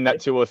think kicking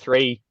that 2 or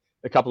 3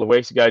 a couple of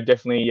weeks ago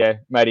definitely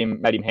made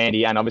him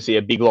handy, and obviously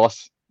a big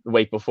loss the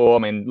week before. I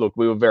mean, look,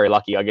 we were very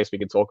lucky. I guess we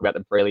could talk about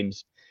the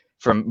prelims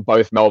from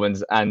both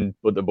Melbourne's and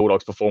with the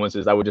Bulldogs'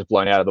 performances. They were just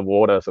blown out of the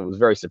water, so it was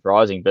very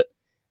surprising. But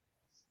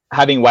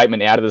having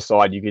Weightman out of the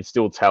side, you could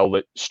still tell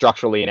that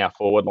structurally in our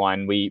forward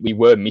line, we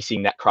were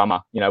missing that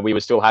crummer. You know, we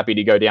were still happy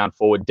to go down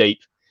forward deep,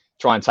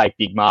 try and take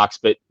big marks,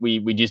 but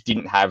we just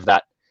didn't have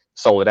that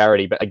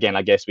solidarity. But again,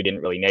 I guess we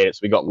didn't really need it,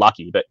 so we got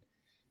lucky. But,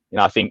 you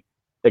know, I think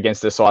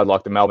against a side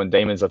like the Melbourne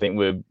Demons, I think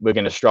we're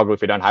going to struggle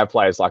if we don't have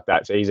players like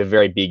that. So he's a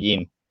very big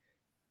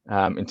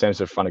in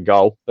terms of front of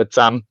goal. But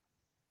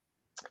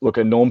look,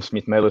 a Norm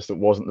Smith medalist that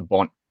wasn't the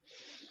Bont.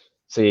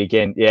 See,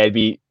 again, yeah, it'd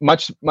be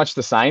much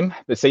the same.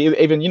 But see,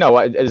 even, you know,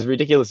 as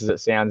ridiculous as it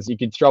sounds, you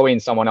could throw in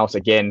someone else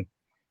again,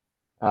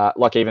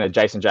 like even a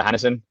Jason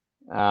Johannesson.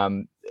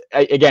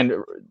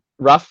 Again,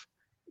 rough,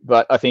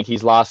 but I think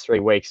his last 3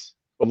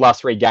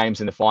 games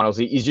in the finals,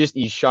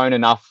 he's shown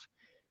enough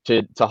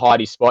to hide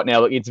his spot.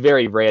 Now, look, it's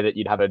very rare that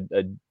you'd have a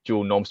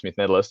dual Norm Smith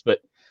medalist, but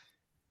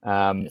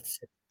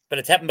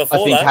it's happened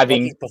before.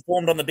 He's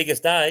performed on the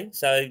biggest day,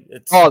 so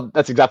it's. Oh,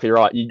 that's exactly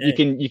right. You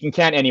can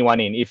count anyone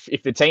in.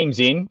 If the team's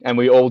in and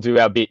we all do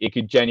our bit, it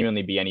could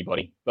genuinely be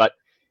anybody. But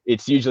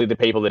it's usually the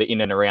people that are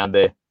in and around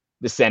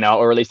the center,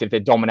 or at least if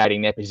they're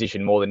dominating their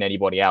position more than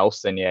anybody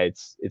else, then yeah,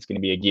 it's going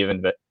to be a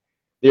given. But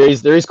there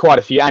is quite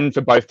a few, and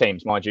for both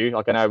teams, mind you.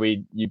 Like I know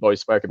you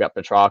boys spoke about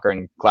Petrarca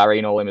and Clary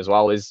and all them as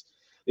well. There's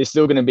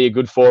still going to be a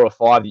good 4 or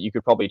 5 that you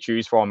could probably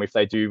choose from if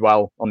they do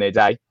well on their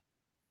day.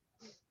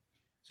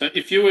 So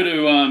if you were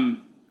to,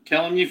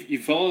 Callum, you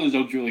follow the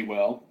Dogs really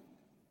well.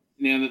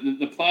 Now,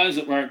 the players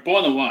that were,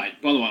 by the way,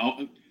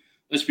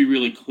 let's be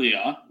really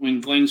clear.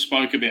 When Glenn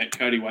spoke about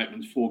Cody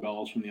Weightman's 4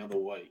 goals from the other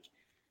week,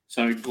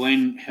 so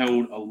Glenn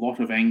held a lot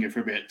of anger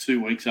for about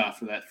 2 weeks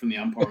after that from the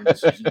umpiring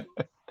decision.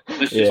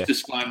 Let's just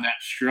disclaim that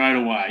straight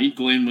away.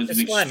 Glenn was an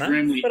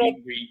extremely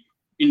angry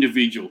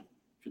individual.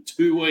 For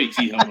 2 weeks,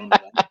 he held on to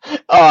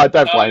that. Oh, I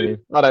don't blame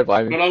him. But I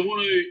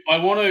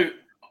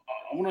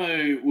want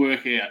to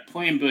work out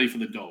Plan B for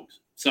the Dogs.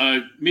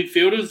 So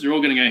midfielders, they're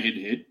all going to go head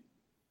to head.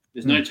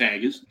 There's no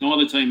taggers.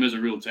 Neither team has a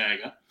real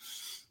tagger.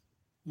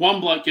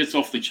 One bloke gets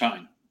off the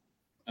chain.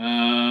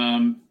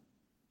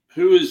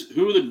 Who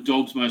are the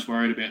Dogs most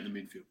worried about in the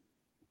midfield?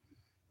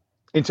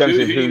 In terms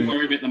of who do you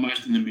worry about the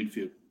most in the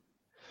midfield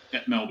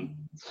at Melbourne?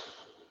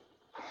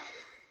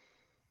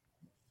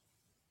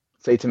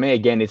 See, to me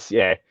again, it's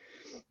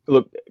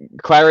Look,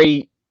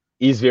 Clary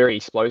is very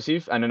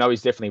explosive, and I know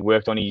he's definitely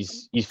worked on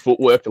his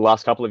footwork the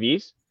last couple of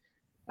years.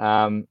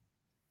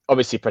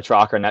 Obviously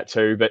Petrarca and that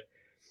too, but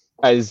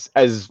as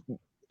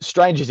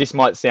strange as this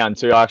might sound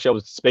too, I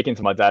was speaking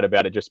to my dad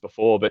about it just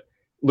before, but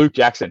Luke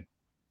Jackson,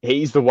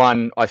 he's the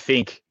one I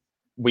think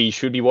we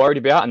should be worried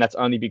about, and that's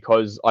only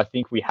because I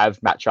think we have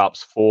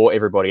matchups for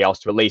everybody else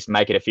to at least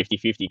make it a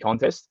 50-50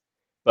 contest.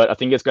 But I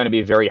think it's going to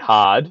be very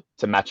hard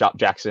to match up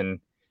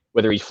Jackson,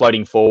 whether he's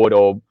floating forward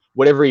or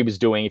whatever he was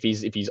doing, if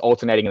he's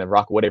alternating in the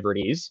ruck, whatever it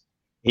is,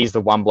 he's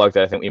the one bloke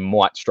that I think we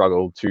might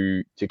struggle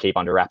to keep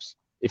under wraps.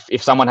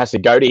 If someone has to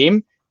go to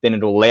him, then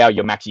it'll allow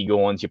your Maxi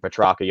Gorns, your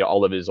Petrarca, your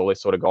Olivers, all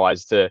these sort of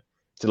guys to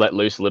let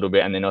loose a little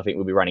bit, and then I think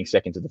we'll be running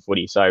second to the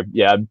footy. So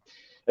yeah,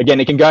 again,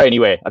 it can go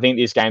anywhere. I think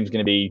this game's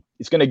going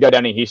to go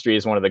down in history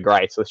as one of the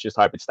greats. Let's just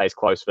hope it stays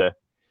close for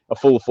a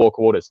full 4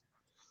 quarters.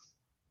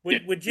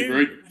 Would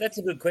you? That's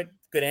a good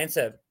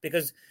answer,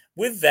 because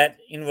with that,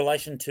 in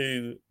relation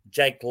to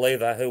Jake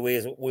Lever, who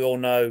we all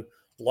know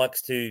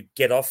likes to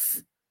get off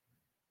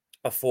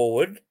a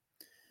forward,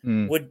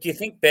 Do you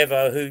think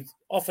Bevo, who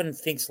often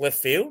thinks left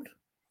field,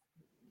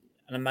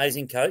 an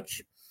amazing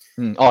coach?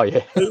 Oh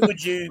yeah. Who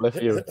would you?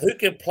 who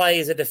could play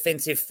as a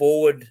defensive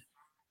forward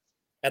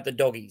at the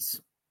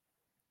Doggies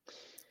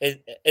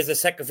as a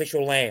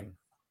sacrificial lamb?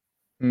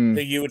 Who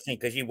you would think,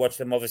 because you watch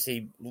them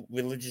obviously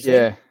religiously?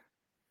 Yeah,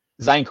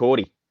 Zane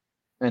Cordy.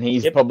 And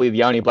he's probably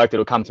the only bloke that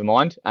will come to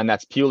mind. And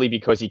that's purely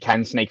because he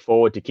can sneak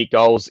forward to kick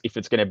goals if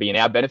it's going to be in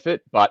our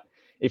benefit. But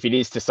if it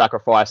is to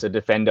sacrifice a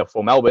defender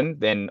for Melbourne,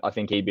 then I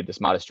think he'd be the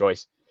smartest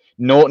choice.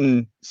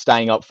 Norton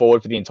staying up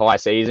forward for the entire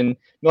season.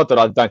 Not that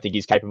I don't think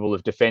he's capable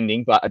of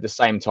defending, but at the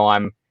same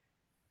time,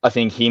 I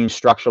think him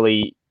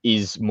structurally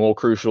is more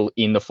crucial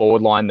in the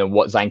forward line than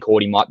what Zane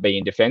Cordy might be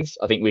in defence.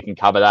 I think we can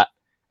cover that,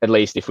 at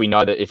least if we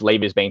know that if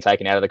Lever's being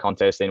taken out of the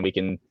contest, then we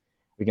can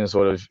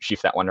sort of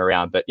shift that one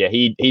around. But yeah,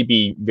 he'd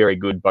be very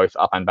good both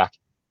up and back.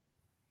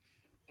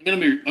 I'm going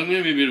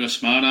to be a bit of a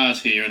smart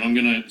ass here, and I'm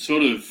going to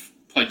sort of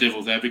play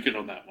devil's advocate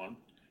on that one.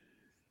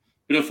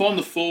 But if I'm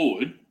the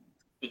forward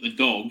at the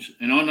Dogs,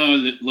 and I know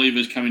that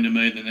Lever's coming to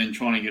me and then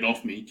trying to get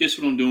off me, guess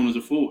what I'm doing as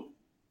a forward?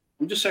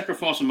 I'm just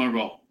sacrificing my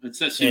role. It's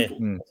that simple.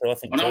 Yeah, that's what I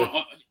think.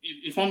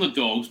 If I'm the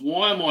Dogs,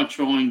 why am I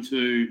trying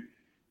to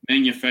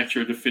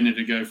manufacture a defender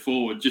to go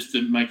forward just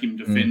to make him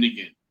defend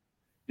again?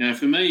 Now,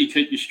 for me, you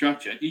keep your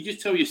structure. You just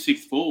tell your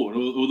sixth forward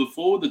or the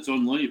forward that's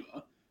on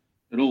Lever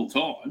at all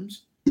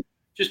times,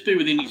 just be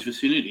within his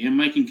vicinity and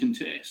make him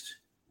contest.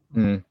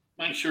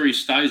 Make sure he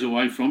stays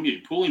away from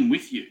you. Pull him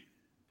with you.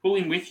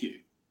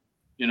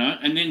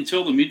 And then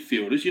tell the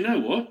midfielders, you know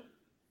what?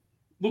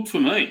 Look for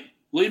me.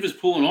 Lever's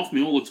pulling off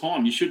me all the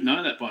time. You should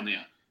know that by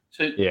now.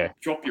 So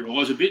drop your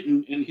eyes a bit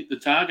and hit the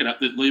target up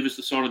that Lever's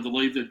decided to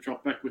leave the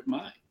drop back with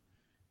May.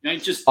 To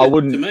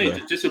me,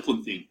 it's a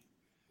discipline thing.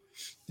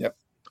 Yep.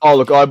 Oh,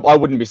 look, I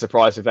wouldn't be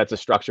surprised if that's a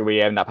structure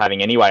we end up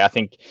having anyway. I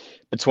think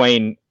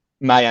between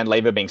May and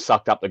Lever being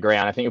sucked up the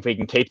ground, I think if we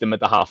can keep them at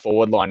the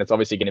half-forward line, it's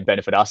obviously going to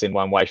benefit us in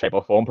one way, shape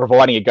or form,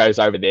 providing it goes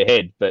over their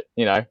head. But,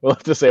 we'll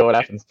have to see what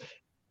happens.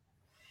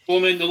 Well,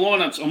 I mean, the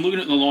lineups, I'm looking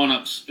at the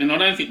lineups, and I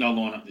don't think they'll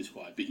line up this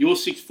way, but your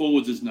six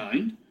forwards is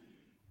named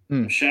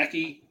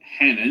Shaki,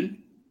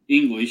 Hannon,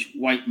 English,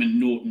 Wakeman,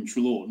 Norton,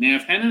 Treloar. Now,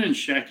 if Hannon and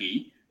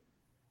Shaki,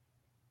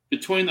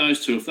 between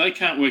those two, if they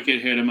can't work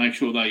out how to make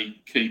sure they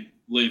keep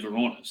Lever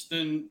honest,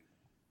 then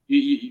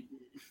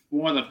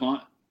why are they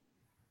playing?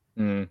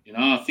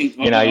 I think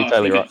you're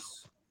totally right.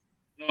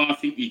 I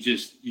think you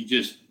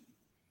just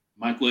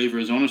make Lever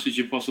as honest as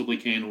you possibly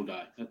can all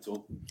day. That's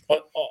all.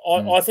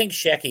 I think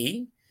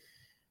Shaki,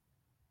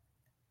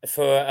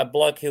 for a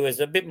bloke who is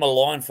a bit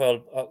maligned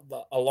for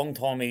a long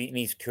time in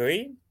his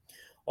career,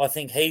 I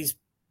think he's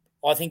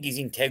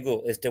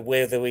integral as to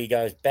whether he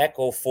goes back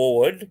or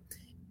forward,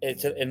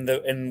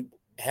 and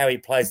how he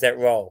plays that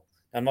role.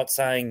 I'm not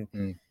saying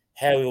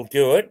how he'll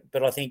do it,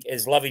 but I think,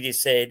 as Lovey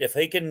just said, if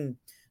he can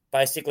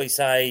basically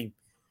say,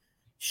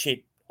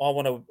 "Shit, I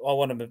want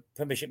a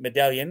premiership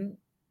medallion,"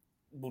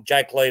 well,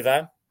 Jake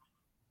Lever,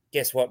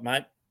 guess what,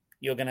 mate?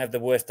 You're going to have the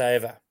worst day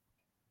ever.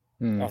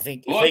 I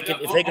think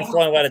if he can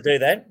find a way to do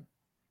that,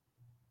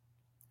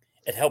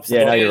 it helps.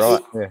 Yeah, no, you're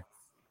right. Yeah.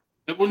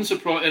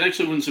 It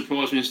actually wouldn't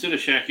surprise me. Instead of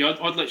Shaki,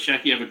 I'd let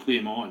Shaki have a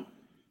clear mind,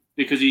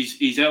 because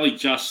he's only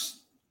just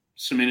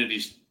cemented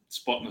his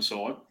spot in the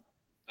side.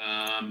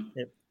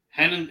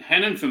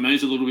 Hannon for me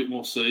is a little bit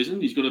more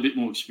seasoned. He's got a bit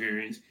more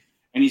experience,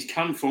 and he's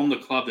come from the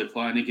club they're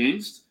playing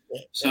against.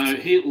 So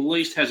he at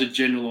least has a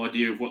general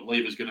idea of what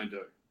Lever's going to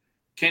do.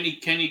 Can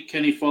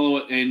he follow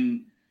it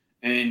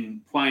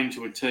and play him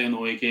to a T on the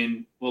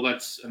weekend? Well,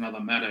 that's another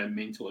matter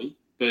mentally,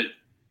 but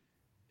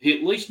he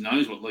at least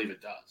knows what Lever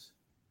does.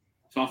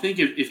 So I think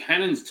if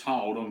Hannon's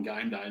told on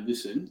game day,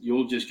 listen,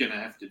 you're just going to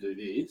have to do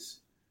this.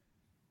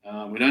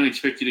 We don't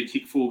expect you to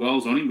kick 4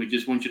 goals on him. We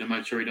just want you to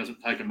make sure he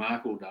doesn't take a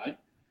mark all day.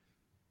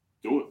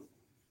 Do it.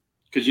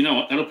 Because you know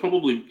what? That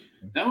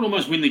would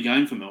almost win the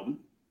game for Melbourne.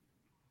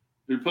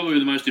 It would probably be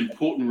the most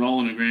important role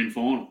in a grand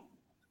final.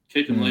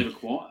 Keeping Lever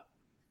quiet.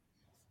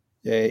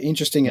 Yeah,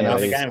 interesting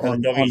enough. The game for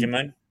the Doggies, you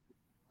mean?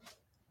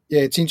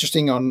 Yeah, it's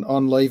interesting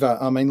on Lever.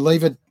 I mean,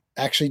 Lever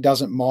actually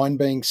doesn't mind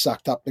being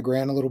sucked up the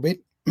ground a little bit.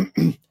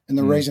 And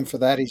the reason for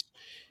that is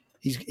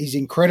he's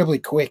incredibly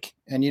quick,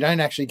 and you don't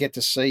actually get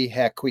to see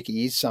how quick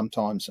he is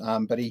sometimes.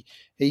 But he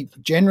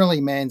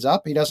generally mans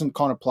up. He doesn't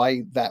kind of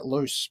play that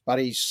loose, but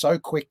he's so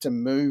quick to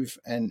move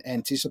and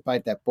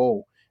anticipate that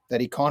ball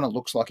that he kind of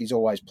looks like he's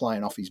always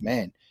playing off his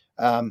man.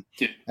 And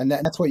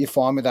that's what you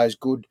find with those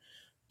good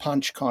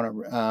punch kind of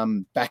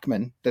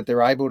backmen, that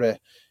they're able to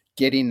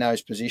get in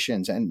those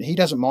positions. And he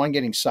doesn't mind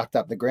getting sucked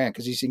up the ground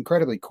because he's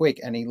incredibly quick,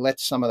 and he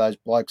lets some of those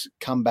blokes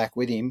come back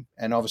with him.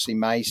 And obviously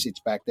May sits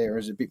back there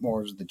as a bit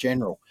more as the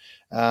general.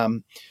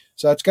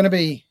 So it's going to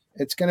be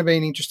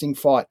an interesting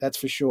fight, that's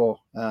for sure.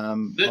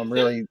 I'm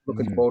really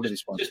looking forward to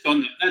this one. Just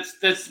on that,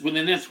 that's when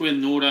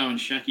Nordo and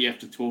Shaki have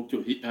to talk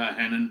to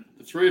Hannon.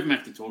 The three of them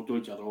have to talk to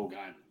each other all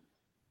game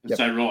and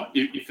say, right,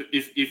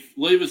 if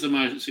Lever's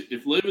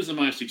the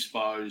most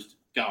exposed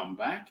going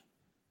back,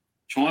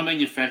 try and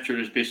manufacture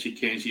it as best you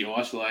can so you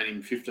isolate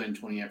him 15,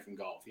 20 out from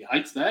goal. If he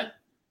hates that,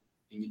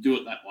 then you do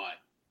it that way.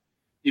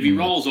 If he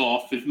rolls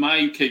off, if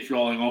May keeps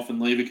rolling off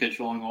and Lever keeps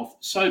rolling off,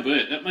 so be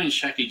it. That means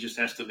Shaki just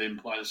has to then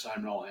play the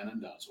same role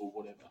Hannon does or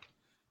whatever.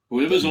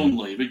 Whoever's on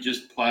Lever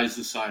just plays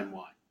the same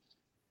way.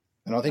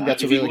 And I think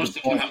that's a really good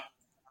point.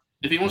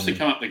 If he wants to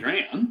come up the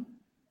ground,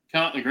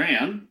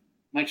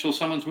 make sure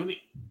someone's with him.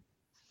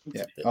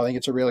 Yeah, I think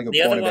it's a really good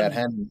point about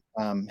Hannon.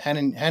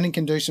 Hannon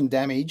can do some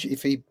damage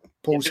if he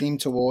pulls him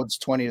towards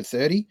 20 to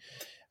 30.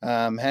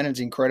 Hannon's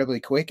incredibly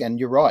quick, and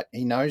you're right.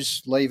 He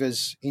knows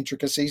Lever's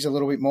intricacies a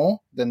little bit more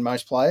than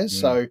most players.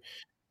 So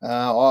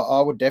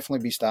I would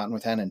definitely be starting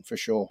with Hannon for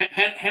sure.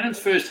 Hannon's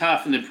first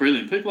half in the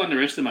prelim. People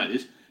underestimate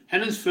this.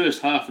 Hannon's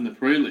first half in the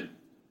prelim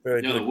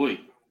the other week.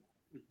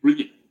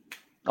 Brilliant.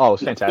 Oh, it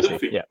was fantastic.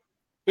 Perfect. Yeah.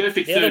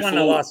 Perfect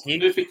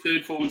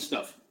third forward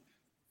stuff.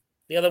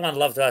 The other one I'd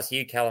love to ask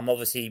you, Callum,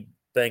 obviously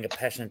being a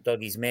passionate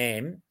doggies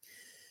man,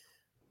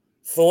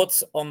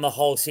 thoughts on the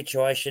whole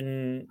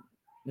situation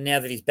now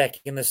that he's back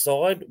in the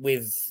side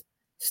with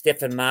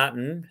Stefan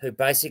Martin, who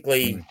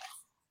basically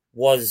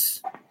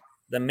was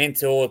the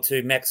mentor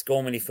to Max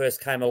Gorman when he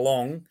first came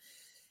along.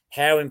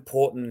 How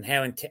important,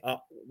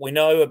 we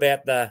know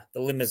about the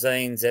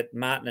limousines at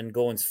Martin and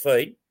Gorn's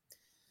feet,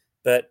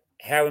 but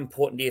how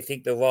important do you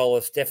think the role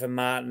of Stefan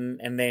Martin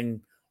and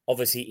then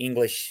obviously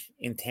English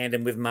in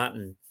tandem with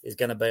Martin is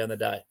going to be on the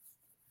day?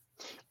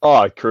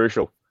 Oh,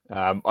 crucial.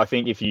 I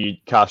think if you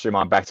cast your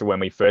mind back to when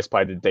we first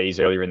played the D's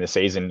earlier in the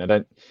season,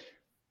 I'm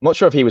not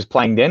sure if he was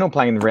playing then or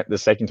playing the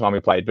second time we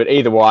played, but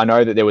either way, I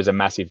know that there was a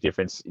massive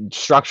difference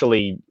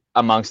structurally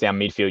amongst our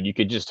midfield. You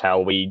could just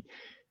tell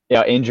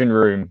our engine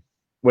room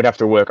would have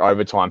to work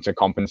overtime to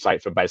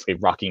compensate for basically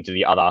rucking to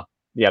the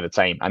other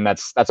team, and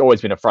that's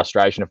always been a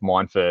frustration of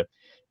mine for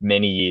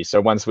many years.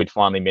 So once we'd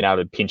finally been able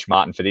to pinch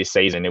Martin for this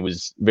season, it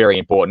was very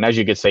important. As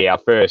you could see, our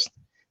first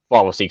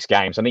 5 or 6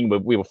 games, I think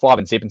we were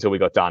 5-0 until we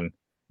got done.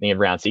 I think in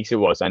round 6 it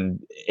was, and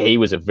he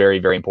was a very,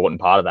 very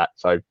important part of that.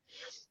 So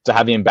to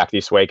have him back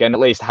this week and at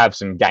least have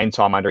some game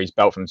time under his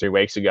belt from 2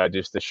 weeks ago,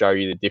 just to show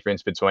you the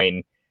difference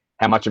between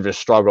how much of a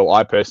struggle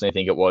I personally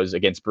think it was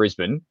against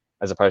Brisbane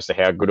as opposed to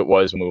how good it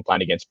was when we were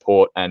playing against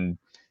Port, and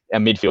our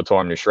midfield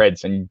tore him to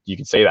shreds, and you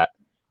can see that.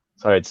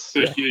 So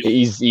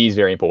he's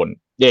very important.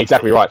 Yeah,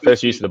 exactly right.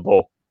 First use of the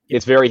ball.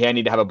 It's very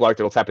handy to have a bloke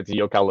that'll tap it to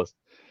your colours.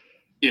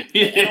 Yeah.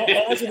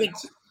 I actually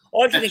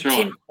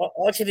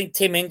think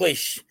Tim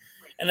English,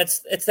 and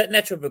it's that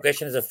natural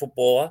progression as a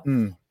footballer.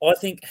 I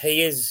think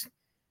he is,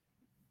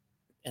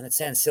 and it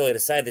sounds silly to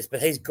say this,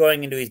 but he's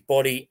growing into his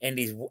body and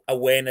his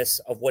awareness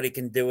of what he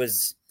can do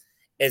as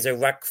a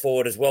ruck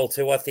forward as well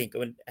too. I think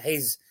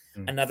he's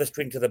another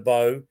string to the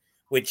bow.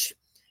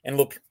 And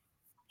look,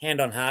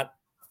 hand on heart,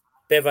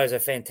 Bevo's a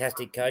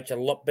fantastic coach, a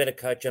lot better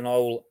coach than I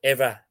will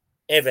ever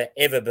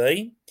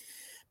be.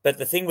 But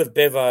the thing with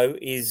Bevo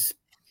is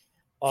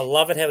I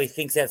love it how he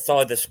thinks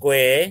outside the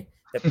square,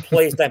 but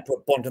please don't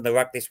put Bont in the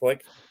ruck this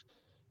week.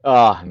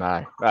 Oh,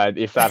 no.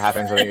 If that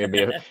happens, I think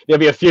there'll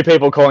be a few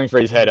people calling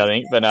for his head, I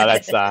think. But no,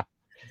 that's not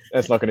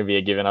going to be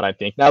a given, I don't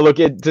think. Now, look,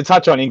 to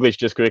touch on English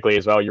just quickly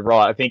as well, you're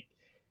right. I think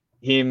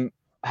him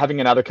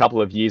having another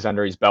couple of years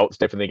under his belt is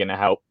definitely going to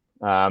help.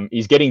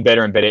 He's getting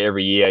better and better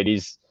every year.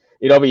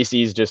 It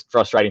obviously is just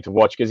frustrating to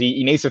watch because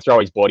he needs to throw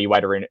his body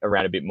weight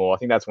around a bit more. I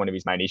think that's one of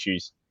his main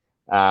issues.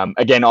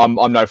 Again, I'm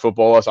no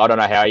footballer, so I don't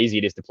know how easy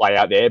it is to play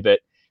out there,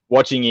 but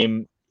watching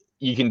him,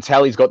 you can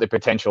tell he's got the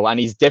potential, and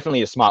he's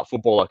definitely a smart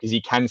footballer because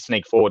he can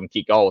sneak forward and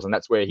kick goals, and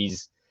that's where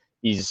his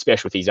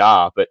specialties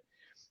are. But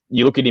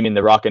you look at him in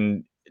the ruck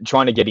and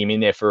trying to get him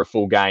in there for a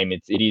full game,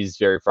 it is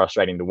very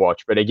frustrating to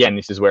watch. But again,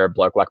 this is where a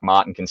bloke like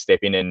Martin can step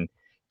in and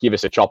give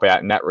us a chop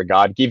out in that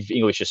regard, give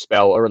English a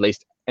spell, or at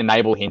least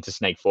enable him to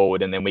sneak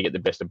forward, and then we get the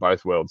best of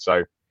both worlds.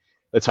 So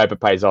let's hope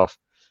it pays off.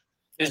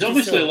 There's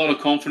obviously a lot of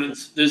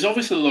confidence. There's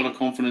obviously a lot of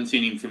confidence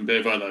in him from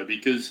Bevo, though,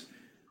 because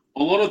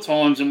a lot of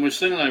times, and we've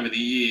seen it over the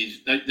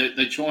years,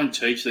 they try and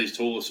teach these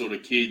taller sort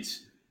of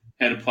kids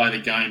how to play the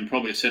game,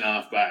 probably a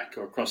centre-half back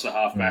or across the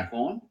half-back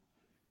line.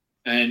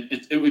 And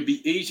it would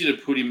be easy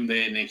to put him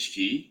there next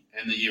year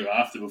and the year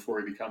after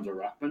before he becomes a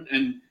ruckman.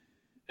 And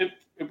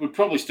it would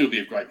probably still be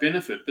a great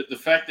benefit. But the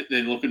fact that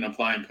they're looking to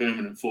play him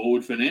permanent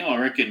forward for now, I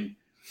reckon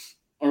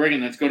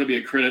that's got to be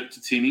a credit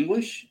to Tim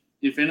English,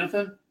 if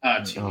anything.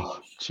 Tim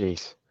English.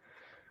 Jeez.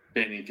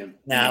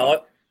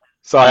 No.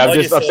 Sorry,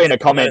 I've seen a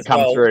comment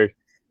come through.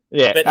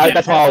 Yeah,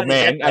 that's my old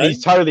man, and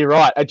he's totally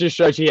right. It just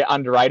shows you how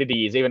underrated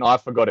he is. Even I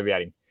forgot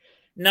about him.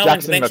 No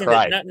one's mentioned him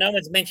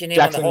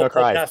Jackson on the whole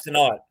McRae. podcast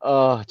tonight.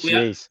 Oh,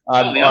 jeez.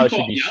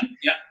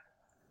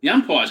 The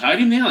umpires hate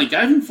him now. They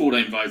gave him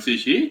 14 votes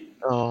this year.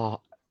 Oh,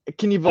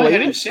 can you believe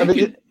it?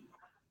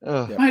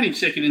 I had him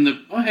second in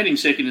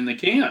the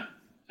count.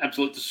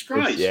 Absolute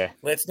disgrace. Yeah.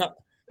 Let's not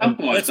start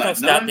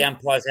the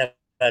umpires out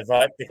that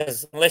vote,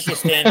 because unless you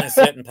stand in a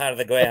certain part of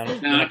the ground,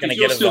 you're not going to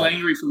get a vote. You're still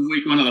angry from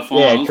week 1 of the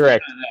finals. Yeah,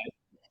 correct.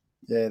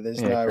 Yeah,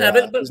 there's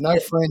no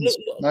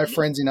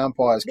friends in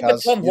umpires,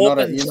 cuz you're not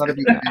a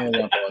big fan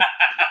of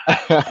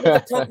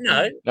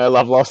umpires. No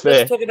love lost there.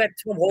 Let's talk about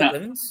Tom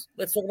Hawkins.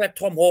 Let's talk about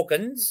Tom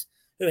Hawkins,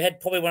 who had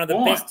probably one of the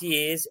best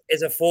years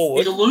as a forward.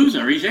 He's a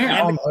loser. He's out.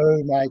 Tom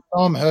who, mate?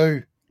 Tom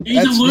who?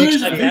 He's a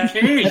loser. Who cares?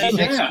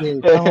 He's out.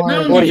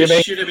 No one gives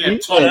a shit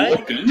about Tom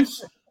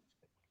Hawkins.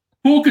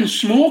 Hawkins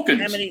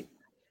Schmawkins. How many?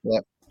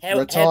 Yep.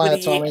 How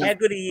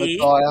good a year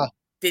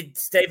did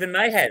Stephen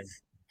May have?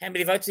 How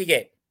many votes did he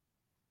get?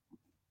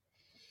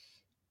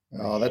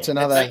 Oh, that's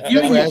another.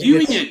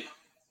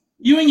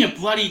 You and your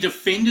bloody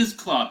defenders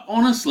club.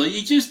 Honestly,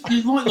 you're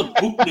like the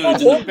book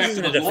nerds in the back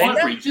of the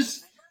library.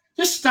 Just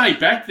stay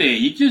back there.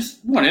 You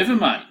just whatever,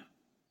 mate.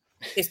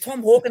 Is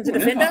Tom Hawkins a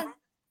defender?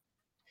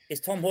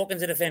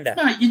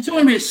 Mate, you're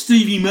talking about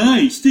Stevie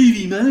May. Here's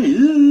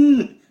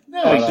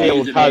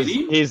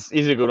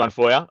a good one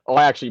for you.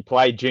 I actually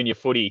played junior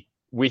footy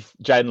with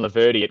Jaden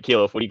Laverty at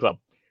Keilor Footy Club,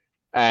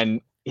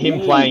 and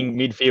him playing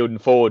midfield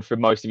and forward for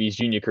most of his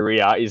junior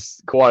career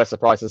is quite a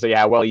surprise to see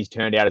how well he's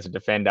turned out as a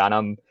defender. And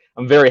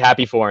I'm very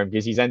happy for him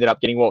because he's ended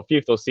up getting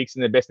 5th or 6th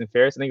in the best and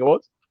fairest, I think it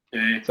was.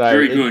 Yeah, so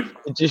very good.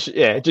 It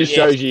just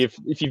shows you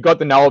if you've got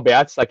the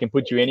know-abouts, they can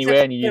put you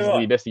anywhere and you use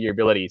the best of your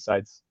ability. So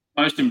it's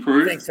most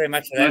improved. Thanks very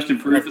much for that. Most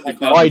improved at the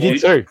club. Oh, he did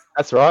too.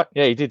 That's right.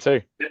 Yeah, he did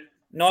too.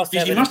 Nice.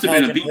 He must have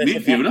been a big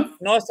midfielder.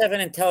 Nice to have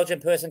an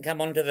intelligent person come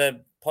onto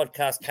the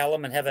podcast,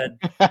 Callum, and have an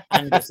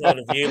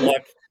undecided view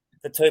like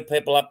the two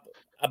people up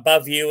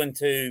above you and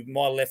to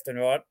my left and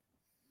right.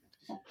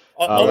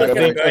 I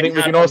think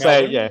we can all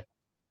say, yeah.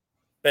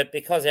 But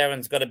because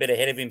Aaron's got a bit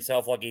ahead of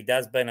himself, like he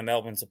does, being a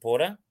Melbourne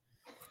supporter,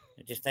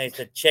 it just needs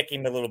to check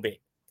him a little bit.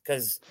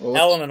 Because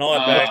Alan and I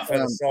are both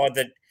from the side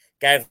that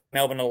gave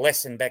Melbourne a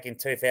lesson back in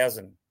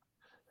 2000.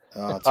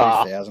 Oh,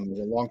 2000 was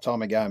a long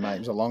time ago, mate. It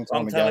was a long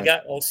time ago.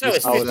 Also,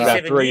 it's I was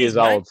about 3 years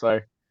old, so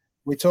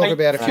we talk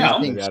about a few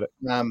things.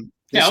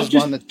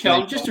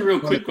 Just a real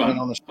quick one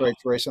on the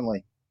streets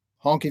recently.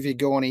 Honk if you're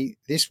Gorney.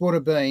 This would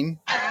have been.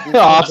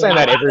 I've seen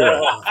that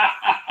everywhere.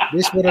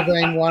 This would have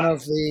been one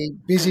of the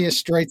busiest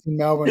streets in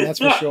Melbourne, that's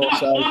for sure.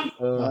 So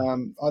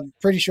I'm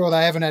pretty sure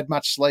they haven't had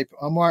much sleep.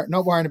 I'm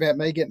not worrying about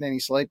me getting any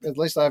sleep. At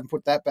least they haven't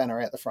put that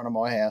banner out the front of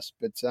my house.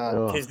 But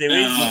because there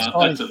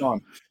is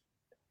time.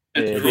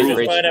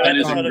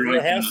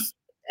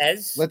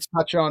 Let's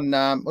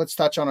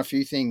touch on a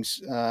few things.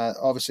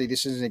 Obviously,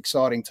 this is an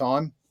exciting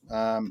time.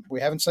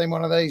 We haven't seen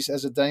one of these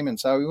as a Demon,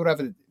 so we would have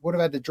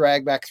had to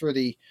drag back through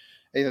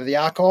either the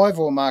archive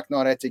or Mark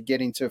Knight had to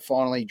get into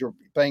finally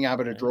being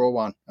able to draw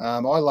one. I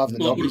love the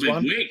Doggies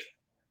one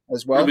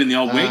as well. Would have been the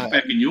old week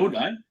back in your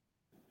day.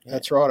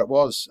 That's right, it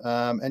was.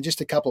 And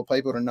just a couple of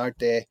people to note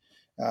there,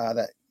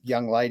 that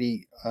young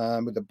lady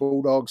with the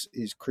Bulldogs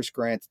is Chris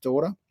Grant's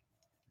daughter.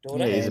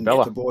 Yeah,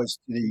 Isabella. The boys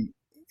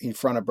in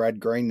front of Brad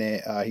Green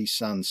there are his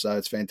sons, so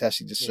it's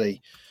fantastic to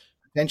see.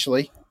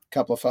 Potentially a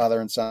couple of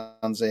father and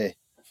sons there,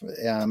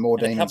 more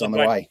Demons on the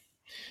way.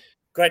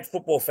 Great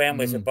football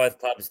families at both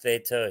clubs there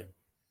too.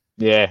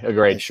 Yeah,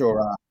 agreed. They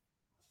sure are.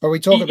 But we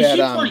talk about...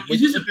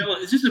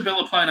 Is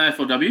Isabella playing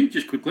AFLW,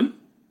 just quickly?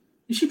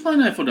 Is she playing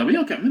AFLW?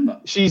 I can't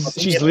remember.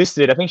 She's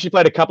listed. I think she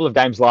played a couple of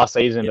games last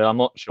season, but I'm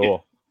not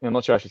sure. Yeah. I'm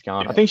not sure if she's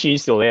gone. I think she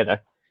is still there, though.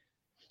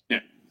 Yeah.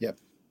 Yep.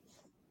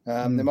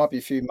 There might be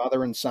a few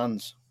mother and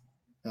sons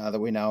that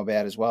we know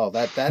about as well.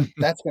 That's going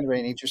to be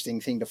an interesting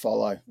thing to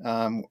follow,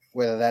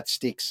 whether that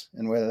sticks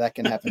and whether that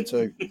can happen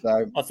too.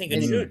 So I think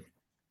it should.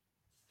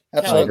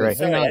 Absolutely.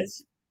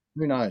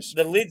 Who knows?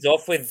 The lid's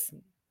off with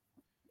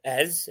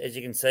as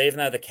you can see, even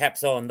though the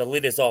cap's on, the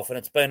lid is off, and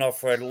it's been off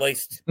for at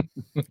least,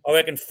 I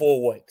reckon,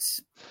 4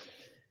 weeks.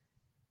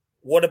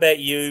 What about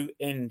you?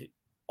 And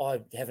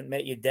I haven't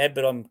met your dad,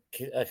 but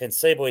I can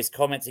see by his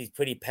comments he's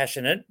pretty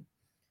passionate.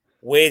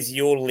 Where's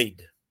your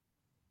lid?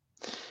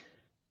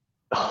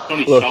 On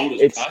his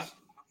shoulders,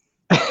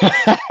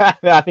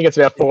 no, I think it's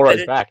about 4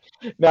 rows back.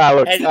 No,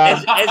 look.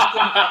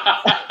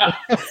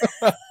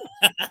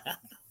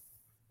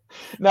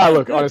 No,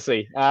 look,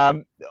 honestly.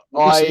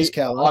 This is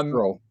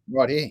cholesterol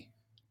right here.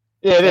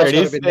 Yeah, there it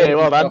is. Yeah,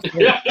 well done.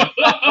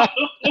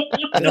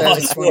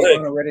 Nice work.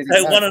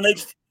 So one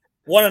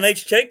on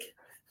each cheek?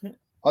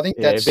 I think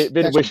that's a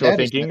bit of wishful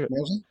thinking.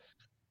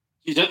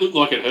 Does that look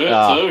like it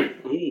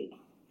hurt too?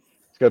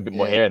 It's got a bit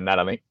more hair than that,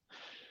 I think.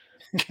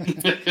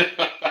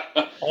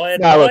 I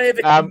have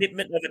a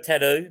commitment of a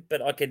tattoo,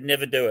 but I could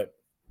never do it.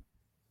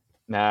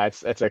 Nah,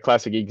 it's a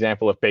classic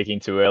example of peaking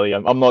too early.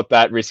 I'm not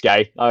that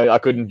risque. I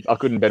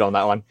couldn't bet on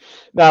that one.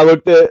 No,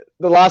 look, the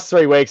last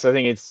 3 weeks, I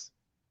think it's,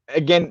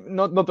 again,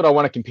 not that I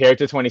want to compare it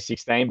to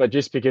 2016, but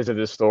just because of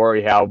the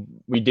story, how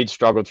we did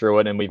struggle through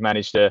it and we've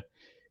managed to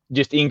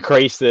just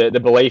increase the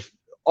belief.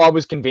 I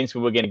was convinced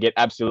we were going to get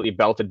absolutely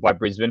belted by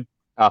Brisbane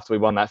after we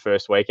won that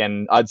first week,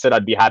 and I'd said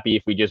I'd be happy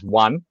if we just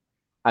won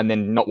and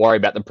then not worry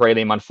about the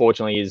prelim.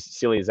 Unfortunately, as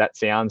silly as that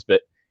sounds,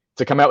 but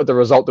to come out with the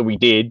result that we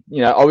did,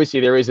 obviously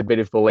there is a bit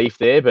of belief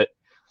there, but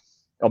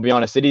I'll be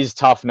honest, it is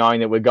tough knowing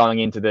that we're going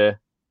into the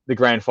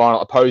grand final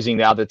opposing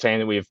the other team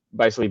that we've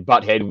basically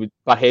butt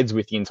heads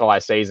with the entire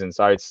season.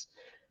 So it's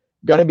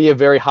going to be a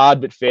very hard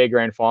but fair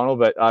grand final,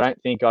 but I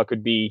don't think I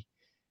could be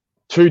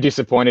too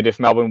disappointed if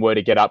Melbourne were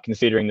to get up,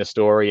 considering the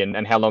story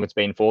and how long it's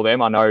been for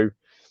them. I know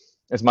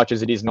as much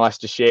as it is nice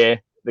to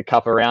share the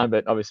cup around,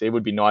 but obviously it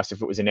would be nice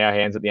if it was in our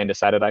hands at the end of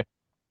Saturday.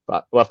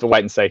 But we'll have to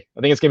wait and see.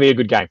 I think it's going to be a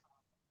good game.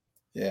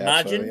 Yeah,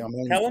 margin, absolutely. I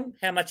mean, Callum,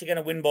 how much are you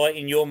going to win by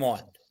in your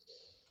mind?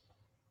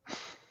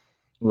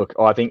 Look,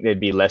 I think there'd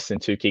be less than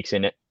 2 kicks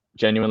in it.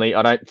 Genuinely,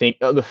 I don't think.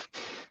 Well,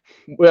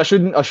 I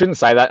shouldn't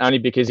say that, only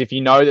because if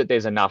you know that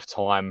there's enough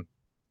time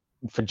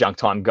for junk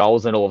time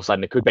goals, then all of a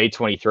sudden it could be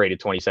 23 to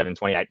 27,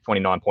 28,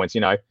 29 points.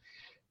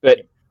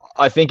 But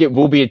I think it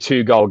will be a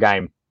 2-goal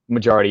game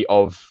majority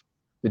of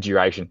the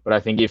duration. But I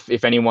think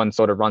if anyone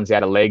sort of runs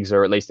out of legs,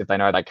 or at least if they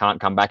know they can't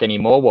come back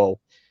anymore, well,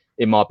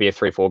 it might be a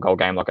 3-4 goal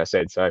game, like I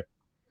said. So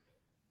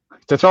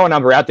to throw a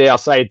number out there, I'll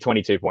say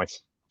 22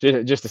 points,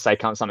 just to say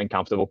something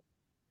comfortable.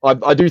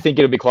 I do think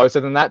it'll be closer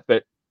than that,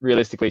 but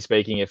realistically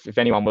speaking, if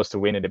anyone was to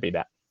win, it'd be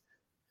that.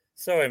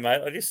 Sorry,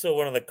 mate. I just saw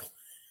one of the...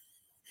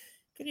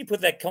 Can you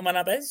put that comment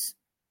up as?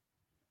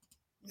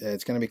 Yeah,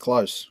 it's going to be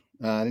close.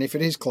 And if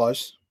it is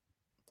close,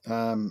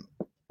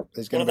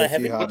 there's going to be a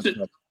few hard...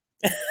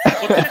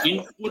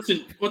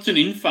 What's an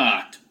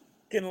infarct?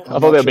 I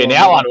thought there'd be an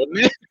outline,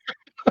 wouldn't it?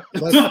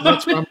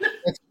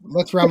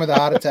 Let's run with a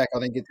heart attack. I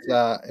think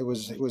it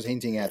was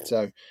hinting at.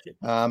 So,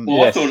 I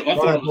thought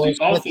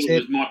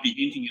it might be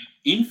hinting at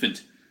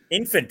infant.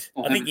 Infant.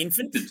 I think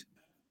infant.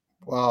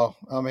 Well,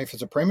 I mean, if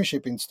it's a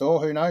premiership in store,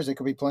 who knows? There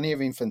could be plenty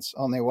of infants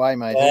on their way,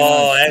 mate.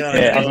 Oh, hang on.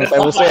 Yeah, I was going to say,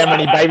 we'll see how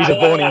many babies are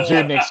born in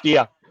June next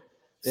year.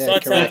 Yeah,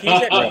 correct.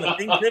 By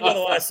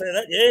the way I say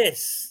that,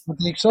 yes. But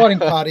the exciting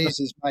part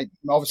is, mate,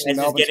 obviously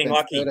Melbourne's getting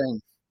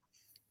spent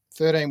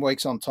 13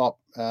 weeks on top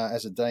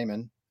as a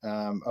Demon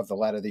of the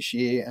ladder this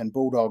year, and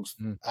Bulldogs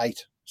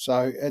 8.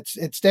 So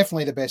it's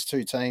definitely the best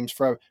 2 teams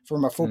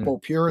from a football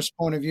purist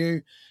point of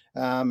view.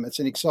 It's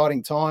an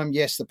exciting time.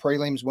 Yes, the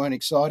prelims weren't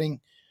exciting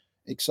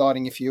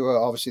if you were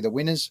obviously the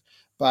winners,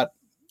 but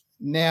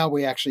now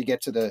we actually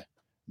get to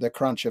the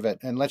crunch of it,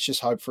 and let's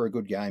just hope for a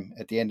good game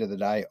at the end of the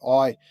day.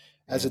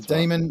 As a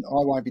Demon,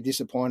 I won't be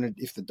disappointed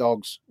if the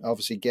Dogs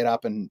obviously get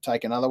up and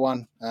take another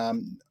one.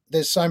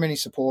 There's so many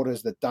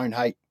supporters that don't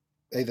hate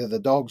either the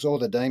Dogs or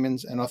the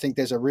Demons, and I think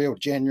there's a real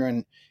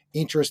genuine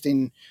interest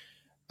in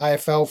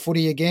AFL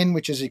footy again,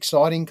 which is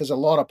exciting because a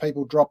lot of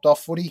people dropped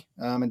off footy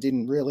and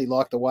didn't really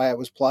like the way it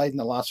was played in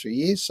the last few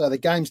years. So the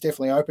game's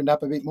definitely opened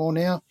up a bit more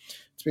now.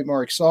 It's a bit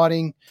more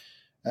exciting.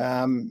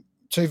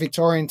 2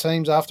 Victorian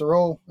teams after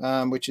all,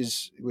 which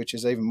is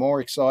even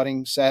more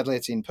exciting. Sadly,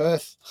 it's in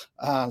Perth.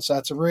 So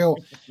it's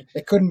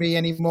it couldn't be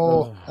any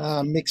more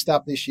mixed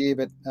up this year,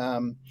 but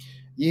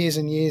years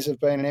and years of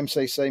being an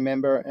MCC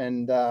member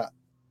and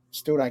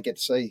still don't get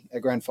to see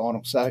a grand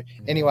final. So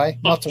anyway,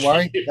 not to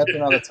worry. That's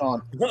another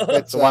time.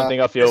 That's the one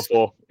thing I feel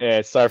for. Yeah,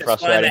 it's so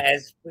frustrating.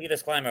 Put your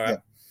disclaimer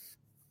up.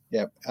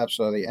 Yeah,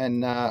 absolutely.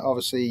 And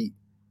obviously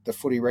the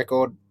footy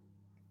record,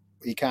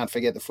 you can't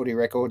forget the footy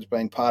record's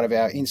been part of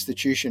our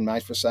institution,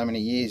 mate, for so many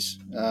years.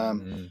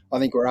 I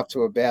think we're up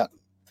to about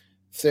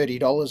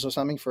 $30 or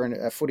something for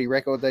a footy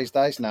record these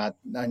days. No,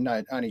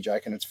 only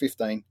joking. It's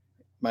 15.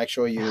 Make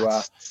sure you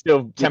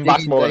still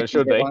 $10 more than it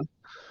should be.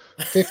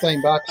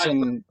 $15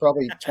 and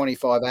probably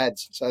 25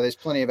 ads. So there's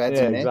plenty of ads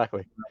in there.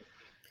 Exactly.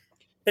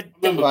 I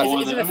remember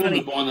buying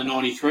the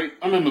 93.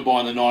 I remember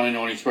buying the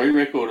 1993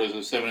 record as a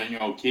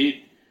 17-year-old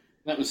kid.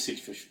 That was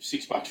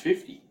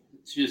 $6.50.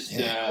 It's just.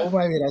 Well,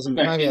 maybe it hasn't.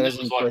 Maybe it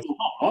hasn't.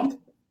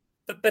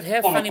 But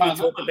how funny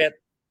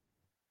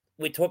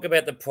we talk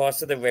about the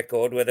price of the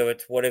record, whether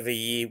it's whatever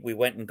year we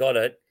went and got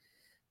it,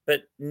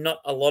 but not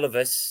a lot of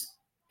us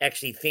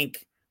actually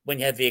think when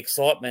you have the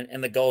excitement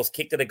and the goals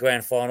kicked at the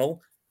grand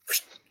final.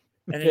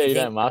 And then you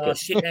think, oh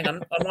shit, hang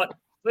on,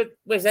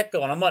 where's that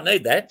gone? I might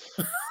need that.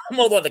 I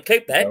might like to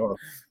keep that.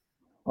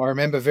 I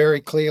remember very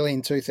clearly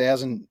in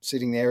 2000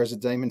 sitting there as a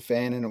Demon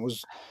fan, and it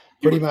was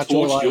pretty much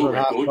all over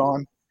at half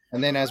time.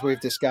 And then, as we've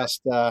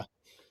discussed,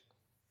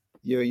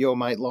 your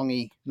mate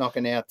Longy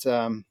knocking out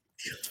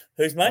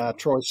who's mate?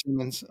 Troy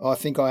Simmons. I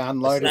think I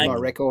unloaded my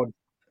record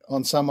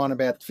on someone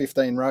about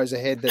 15 rows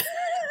ahead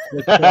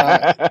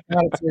that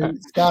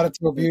started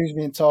to abuse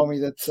me and told me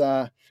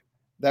that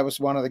that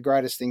was one of the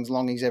greatest things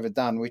Longy's ever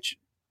done, which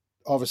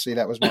obviously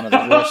that was one of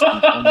the worst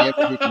things he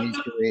ever did in his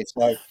career.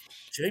 So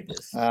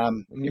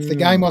if the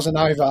game wasn't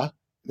over,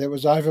 it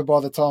was over by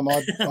the time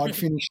I'd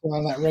finished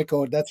on that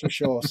record, that's for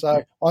sure.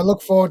 So I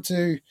look forward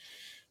to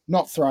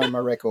not throwing my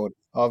record.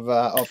 I've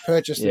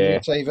purchased a new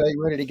TV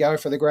ready to go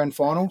for the grand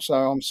final, so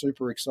I'm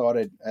super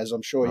excited, as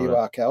I'm sure you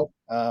are, Cal.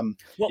 May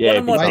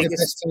the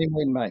best team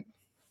win, mate.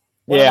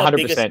 One of my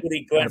biggest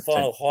grand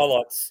final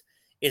highlights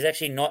is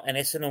actually not an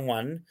Essendon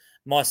one.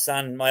 My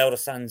older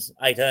son's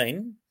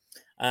 18,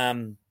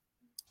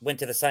 went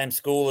to the same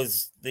school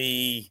as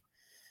the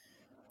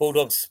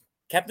Bulldogs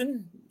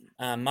captain,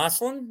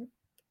 Marcelin.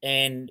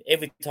 And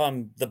every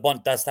time the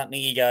Bont does something,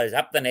 he goes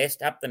up the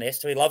nest.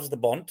 So he loves the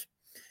Bont.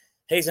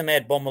 He's a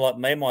mad bomber like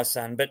me, my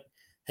son, but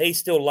he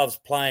still loves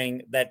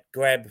playing that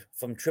grab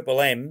from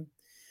Triple M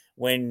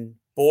when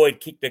Boyd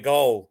kicked the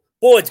goal.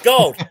 Boyd's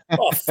goal.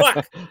 Oh,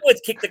 fuck.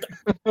 Boyd's kicked the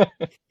goal.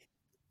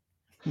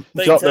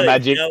 Drop the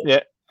magic.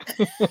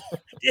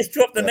 Just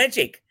drop the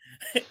magic.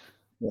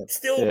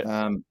 Still,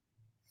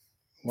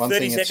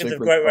 30 seconds of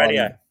great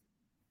radio.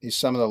 Is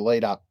some of the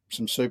lead up,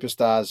 some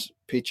superstars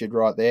pictured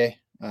right there.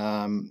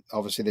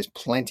 Obviously, there's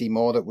plenty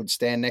more that would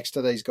stand next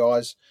to these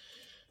guys.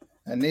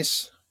 And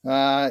this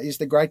is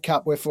the Great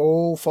Cup we're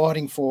all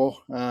fighting for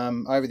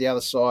over the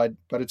other side.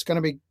 But it's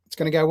going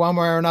to go one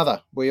way or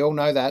another. We all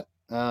know that.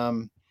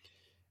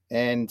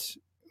 And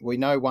we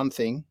know one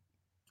thing,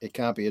 it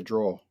can't be a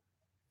draw.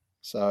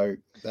 So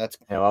that's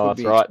right.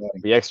 Exciting.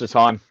 The extra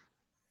time.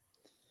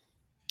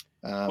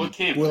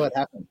 Will it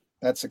happen?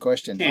 That's the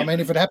question. I mean,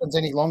 if it happens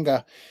any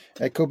longer,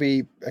 it could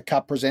be a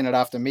cup presented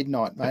after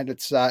midnight, mate.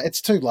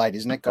 It's too late,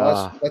 isn't it,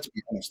 guys? Let's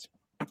be honest.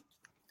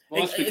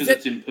 Well, that's because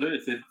it's in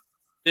Perth.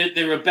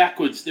 They're a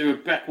backwater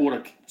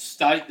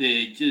state.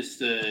 They're just,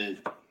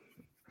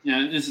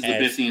 this is the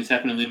best thing that's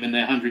happened to them in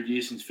their 100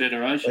 years since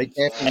Federation. Be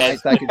careful, mate.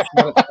 They can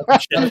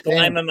shut it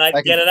down. Mate,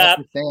 get it up.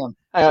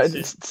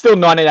 It's still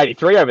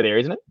 1983 over there,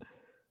 isn't it?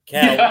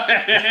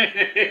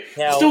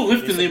 Cal, still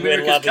lifting the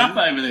America's Cup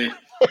over there.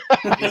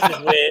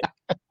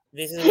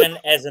 This is when,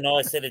 as and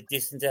I said,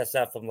 distance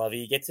ourselves from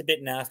Lovey. He gets a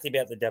bit nasty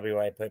about the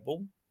WA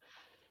people.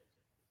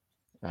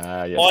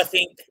 Yes. I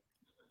think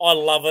I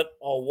love it.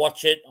 I'll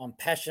watch it. I'm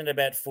passionate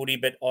about footy,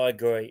 but I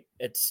agree.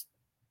 It's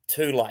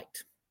too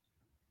late.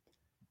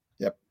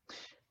 Yep.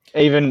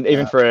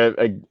 Even for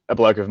a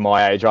bloke of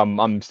my age,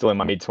 I'm still in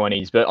my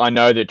mid-20s, but I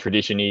know that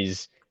tradition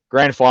is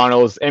grand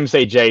finals,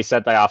 MCG,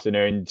 Saturday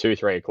afternoon,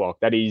 2-3 o'clock.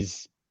 That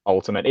is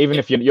ultimate. Even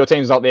if your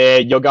team's not there,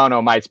 you're going to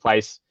a mate's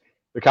place,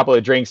 a couple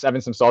of drinks, having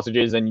some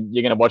sausages, and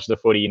you're going to watch the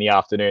footy in the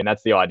afternoon.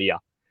 That's the idea.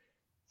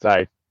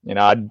 So,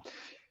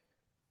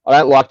 I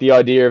don't like the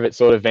idea of it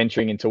sort of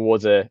venturing in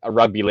towards a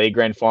rugby league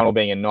grand final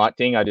being a night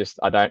thing. I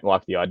don't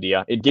like the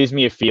idea. It gives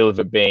me a feel of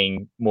it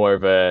being more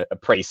of a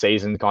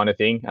pre-season kind of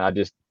thing. And I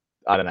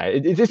don't know.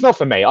 It's not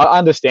for me. I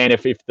understand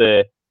if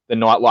the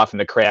nightlife and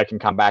the crowd can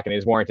come back and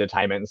there's more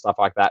entertainment and stuff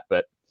like that.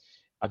 But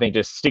I think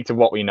just stick to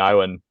what we know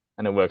and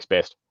it works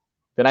best.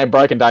 If it ain't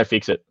broken, don't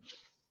fix it.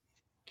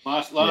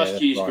 Last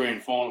year's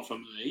grand final for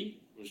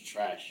me was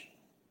trash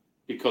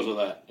because of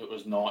that. It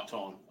was night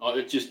time.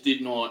 It just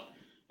did not.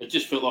 It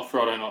just felt like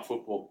Friday night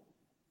football.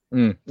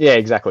 Yeah,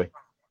 exactly.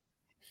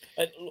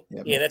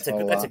 That's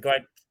a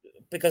great,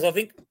 because I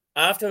think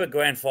after a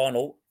grand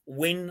final,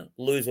 win,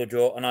 lose or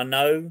draw, and I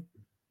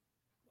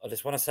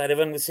just want to say to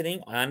everyone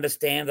listening, I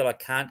understand that I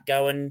can't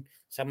go in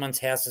someone's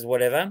houses,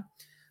 whatever.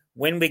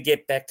 When we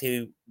get back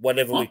to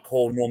whatever we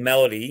call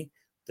normality,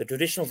 the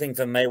traditional thing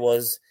for me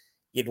was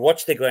you'd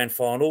watch the grand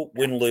final,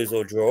 win, lose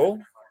or draw.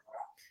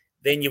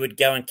 Then you would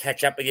go and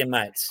catch up with your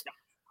mates.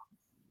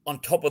 On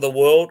top of the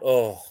world,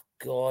 oh,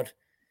 God.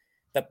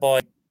 But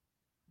by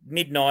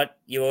midnight,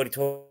 you're already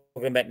talking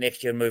about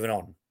next year and moving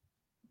on.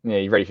 Yeah,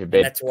 you're ready for bed.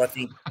 And that's what I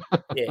think,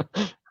 yeah.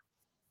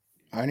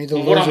 Only the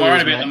what I'm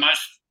worried about the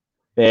most...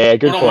 Yeah,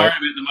 good point.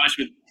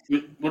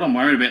 What I'm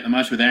worried about the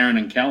most with Aaron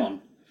and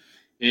Callum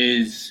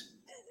is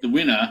the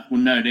winner will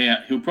no doubt,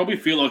 he'll probably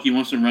feel like he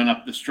wants to run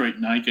up the street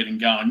naked and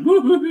going,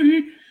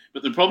 woo-hoo-hoo.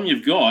 But the problem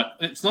you've got,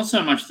 it's not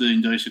so much the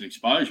indecent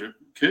exposure.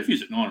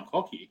 Curfew's at 9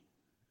 o'clock here.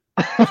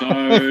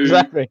 So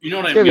exactly. You're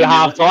not it's going to be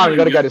half time. You've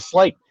got to go to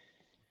sleep.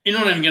 You're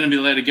not even going to be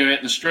allowed to go out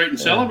in the street and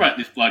celebrate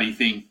this bloody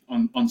thing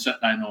on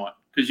Saturday night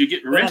because you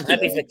get arrested. I'm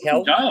happy for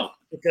Cal jail.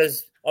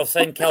 Because I've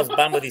seen Cal's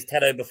bum with his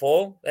tattoo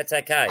before. That's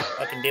okay.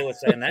 I can deal with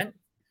saying that.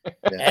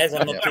 As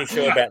I'm not too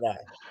sure about that.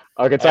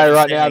 I can tell you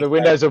right now, the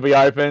windows will be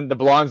open, the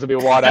blinds will be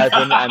wide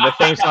open, and the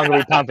theme song will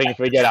be pumping if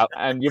we get up.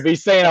 And you'll be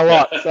seeing a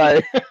lot.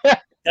 So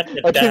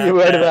I'll give you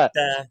word of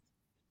that.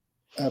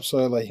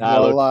 Absolutely.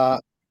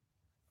 Well,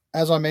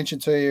 as I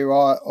mentioned to you,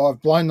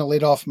 I've blown the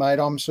lid off, mate.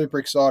 I'm super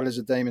excited as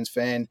a Demons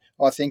fan.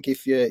 I think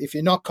if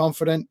you're not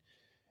confident,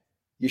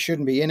 you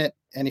shouldn't be in it.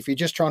 And if you're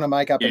just trying to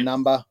make up a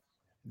number,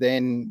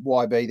 then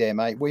why be there,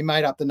 mate? We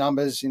made up the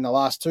numbers in the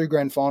last two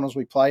grand finals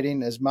we played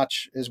in as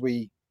much as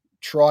we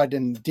tried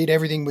and did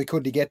everything we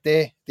could to get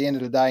there. At the end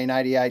of the day, in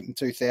 88 and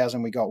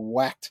 2000, we got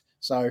whacked.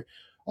 So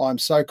I'm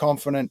so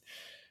confident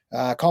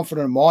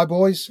in my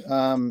boys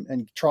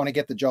and trying to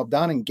get the job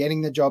done and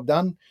getting the job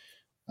done.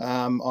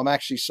 I'm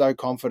actually so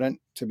confident,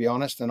 to be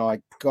honest, and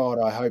I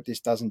hope this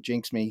doesn't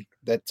jinx me,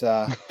 that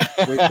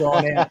we've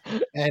gone out.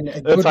 And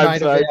a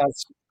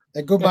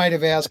good mate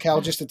of ours,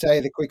 Cal, just to tell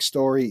you the quick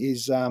story,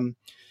 is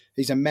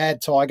he's a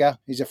mad tiger.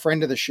 He's a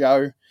friend of the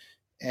show.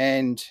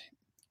 And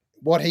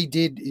what he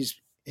did is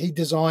he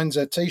designs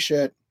a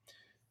T-shirt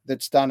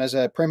that's done as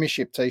a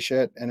premiership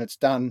T-shirt, and it's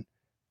done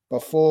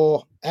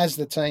before, as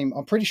the team,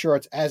 I'm pretty sure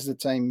it's as the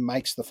team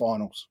makes the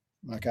finals.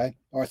 Okay.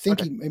 I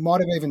think he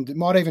might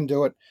even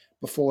do it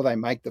before they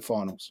make the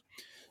finals.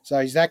 So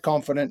he's that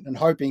confident and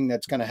hoping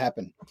that's going to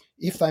happen.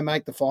 If they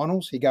make the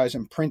finals, he goes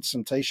and prints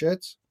some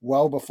T-shirts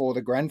well before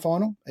the grand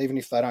final, even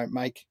if they don't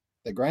make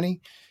the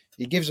granny.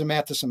 He gives them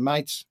out to some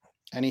mates,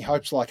 and he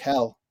hopes like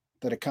hell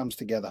that it comes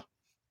together.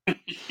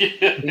 He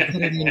did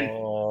it in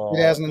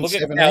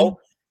 2017.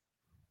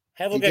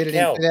 Have a look at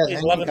Cal.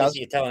 He's loving this.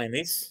 You're telling him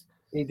this.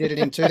 He did it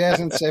in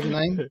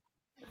 2017.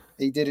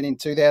 He did it in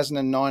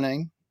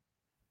 2019.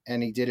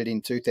 And he did it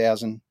in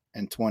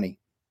 2020.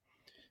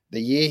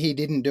 The year he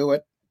didn't do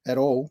it at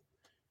all,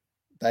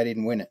 they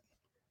didn't win it.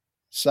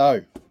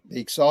 So the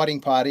exciting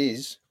part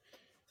is,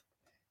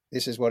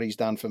 this is what he's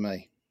done for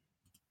me.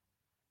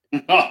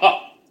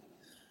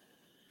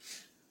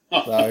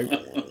 So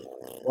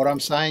what I'm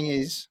saying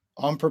is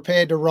I'm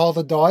prepared to roll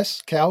the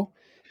dice, Cal.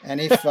 And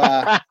if it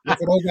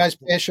all goes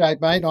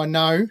pear-shaped, mate, I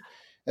know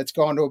it's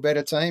gone to a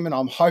better team. And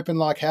I'm hoping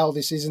like hell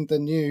this isn't the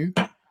new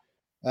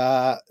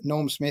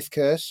Norm Smith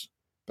curse.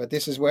 But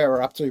this is where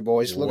we're up to,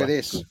 boys. Look at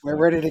this. We're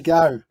ready to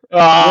go.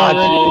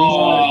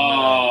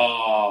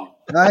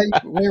 Hey,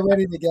 we're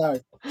ready to go.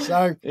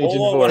 So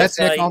that's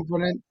how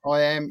confident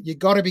I am. You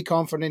got to be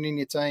confident in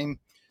your team.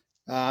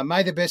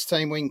 May the best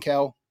team win,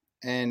 Cal.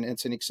 And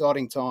it's an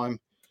exciting time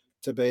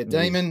to be a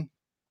Demon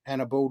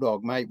and a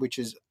Bulldog, mate, which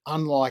is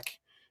unlike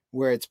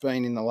where it's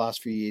been in the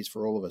last few years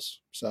for all of us.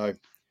 So,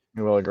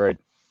 well agreed.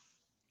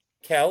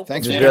 Cal,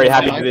 thanks. I'm very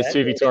happy that there's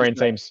two Victorian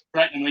teams.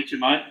 Great to meet you,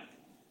 mate.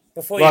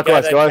 Before you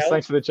Likewise, go, guys. Cal,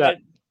 thanks for the chat.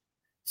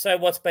 So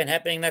what's been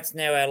happening? That's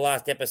now our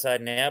last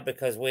episode now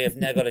because we have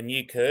now got a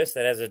new curse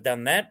that has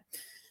done that.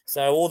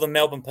 So all the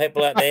Melbourne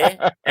people out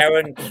there,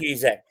 Aaron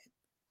Cusack.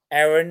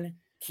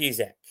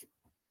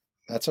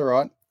 That's all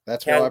right.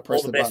 That's Cal, why I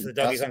pressed all the the best button. for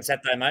the doggies on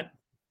Saturday, mate.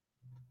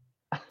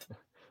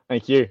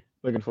 Thank you.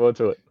 Looking forward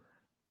to it.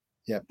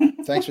 Yeah.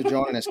 Thanks for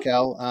joining us,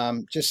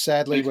 Cal. Just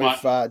sadly,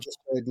 we've just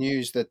heard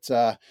news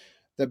that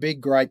the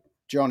big, great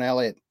John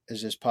Elliott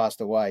has just passed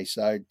away.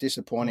 So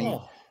disappointing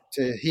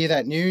to hear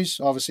that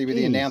news, obviously with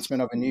the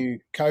announcement of a new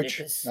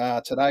coach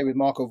today with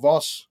Michael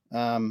Voss,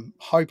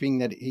 hoping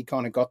that he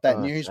kind of got that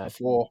news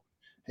before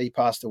he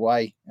passed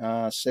away,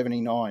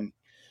 79.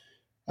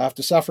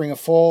 After suffering a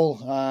fall,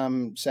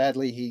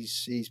 sadly,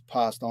 he's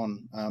passed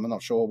on. I'm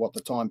not sure what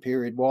the time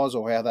period was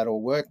or how that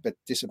all worked, but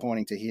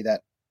disappointing to hear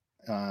that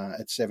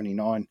at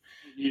 79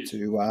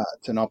 to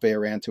not be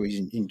around to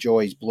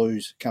enjoy his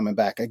Blues coming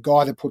back. A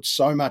guy that put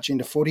so much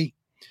into footy,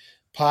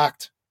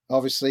 parked,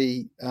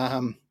 obviously,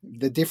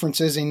 the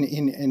differences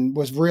in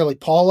was really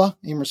polar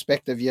in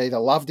respect of you either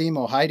loved him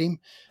or hate him.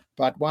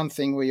 But one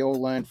thing we all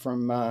learned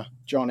from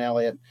John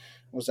Elliott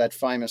was that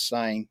famous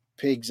saying,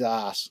 "Pig's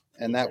ass,"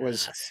 and that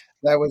was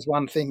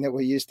one thing that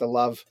we used to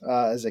love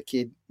as a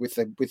kid with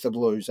the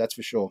Blues. That's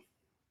for sure.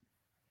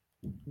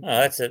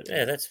 Oh,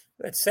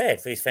 that's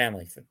sad for his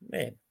family.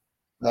 Yeah.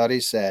 Oh, it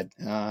is sad.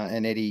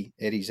 And Eddie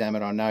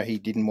Zammit, I know he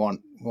didn't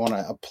want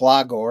a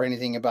plug or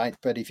anything about,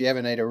 but if you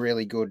ever need a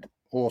really good,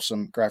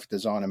 awesome graphic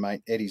designer,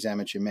 mate, Eddie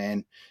Zammit's your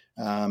man.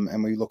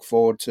 And we look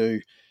forward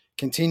to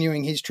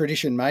continuing his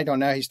tradition, mate. I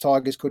know his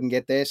Tigers couldn't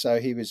get there, so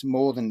he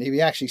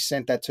actually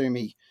sent that to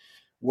me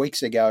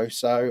weeks ago.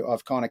 So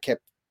I've kind of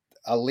kept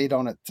a lid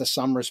on it to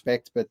some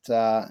respect, but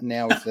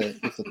now with the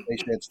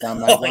t-shirts done,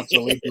 mate, once the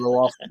lid blew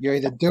off, you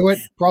either do it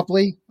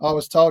properly. I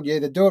was told you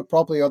either do it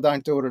properly or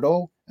don't do it at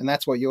all, and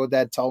that's what your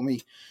dad told me,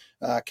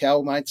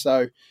 Cal, mate.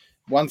 So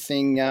one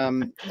thing,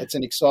 it's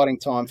an exciting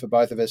time for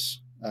both of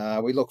us.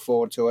 We look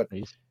forward to it,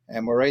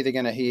 and we're either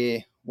going to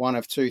hear one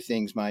of two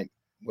things, mate.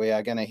 We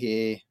are going to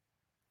hear,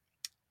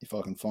 if I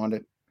can find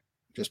it,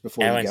 just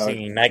before Alan you go,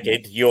 singing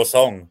naked, your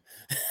song.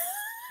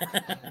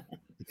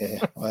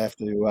 Yeah, I have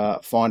to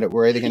find it.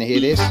 We're either going to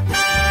hear this.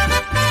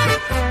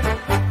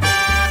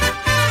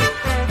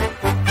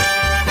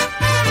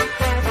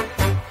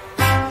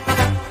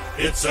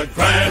 It's a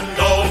grand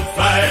old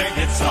flag.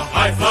 It's a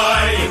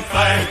high-flying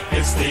flag.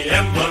 It's the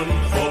emblem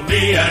for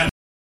me and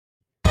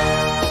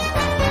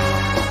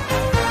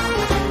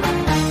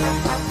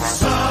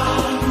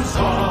Sons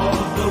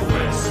of the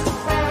West.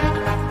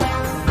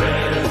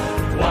 Red,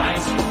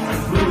 white,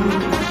 and blue.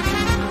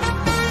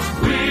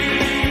 We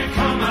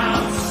come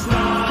out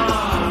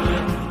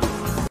smiling.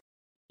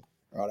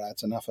 Right,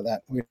 that's enough of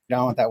that. We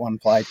don't want that one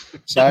played.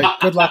 So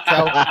good luck,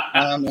 Cal.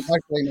 And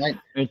hopefully, mate.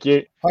 Thank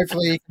you.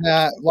 Hopefully,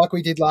 like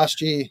we did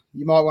last year,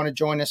 you might want to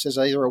join us as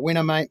either a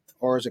winner, mate,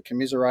 or as a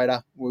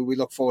commiserator. We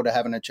look forward to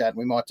having a chat.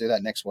 We might do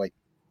that next week.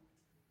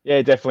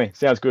 Yeah, definitely.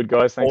 Sounds good,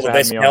 guys. Thanks for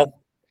having me on.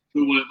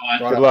 Good work, mate.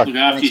 Good luck. Look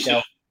after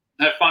yourself.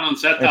 Have fun on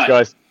Saturday. Thanks,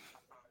 guys.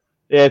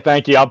 Yeah,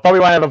 thank you. I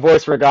probably won't have a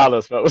voice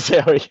regardless, but we'll see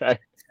how we go.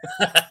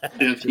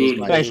 Sounds good.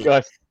 Thanks,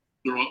 guys.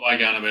 The right way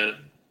going about it.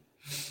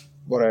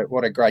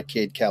 What a great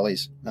kid Cal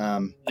is.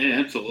 Yeah,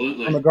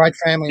 absolutely. I'm a great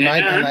family, Now,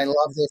 mate, Aaron, and they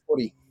love their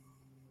footy.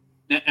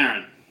 Now,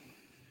 Aaron,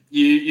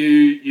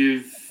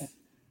 you've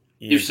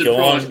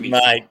surprised me,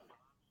 mate.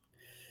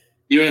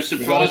 You have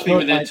surprised me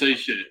with that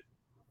T-shirt.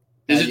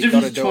 There's a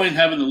difference between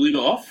having the lid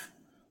off.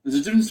 There's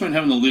a difference between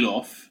having the lid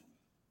off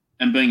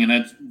and being an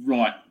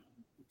right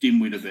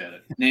dimwit about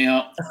it.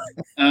 Now,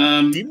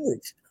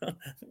 dimwit.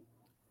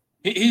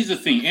 Here's the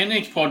thing: our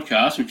next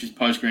podcast, which is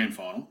post grand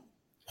final,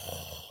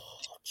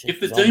 if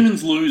the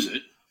Demons lose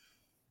it,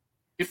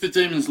 if the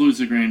Demons lose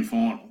the grand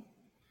final,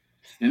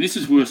 and this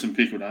is worse than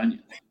pickled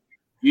onion,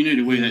 you need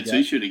to wear that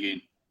T-shirt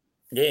again.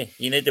 Yeah,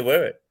 you need to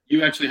wear it.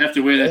 You actually have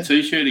to wear that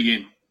T-shirt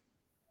again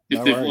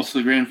if they've lost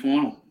the grand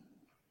final.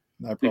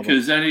 No problem.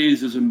 Because that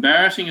is as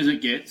embarrassing as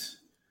it gets.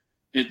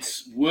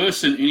 It's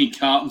worse than any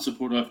Carlton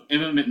supporter I've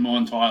ever met in my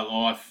entire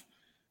life,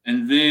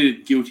 and they're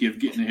guilty of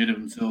getting ahead of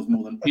themselves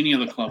more than any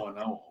other club I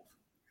know of.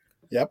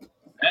 Yep.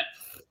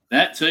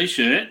 That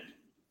T-shirt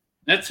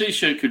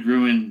could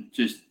ruin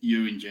just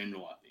you in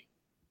general, I think.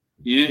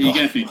 Yeah, you're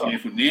going to be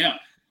careful.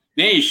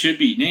 Now you should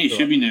be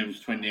nervous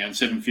between now and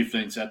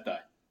 7:15 Saturday.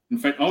 In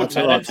fact, I would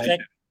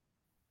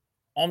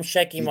I'm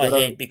shaking my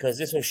head because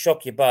this will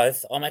shock you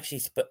both.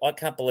 I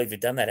can't believe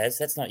you've done that, Az.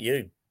 That's not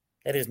you.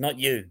 That is not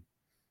you.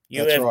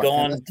 You have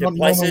gone to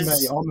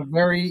places. I'm a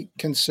very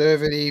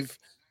conservative.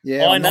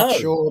 Yeah, I'm not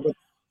sure,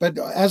 but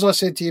as I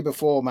said to you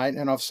before, mate,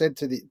 and I've said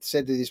to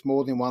this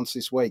more than once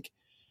this week,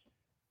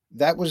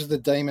 that was the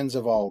Demons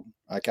of old.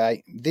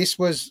 Okay, this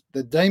was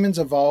the Demons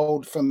of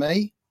old for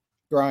me,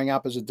 growing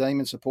up as a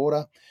Demon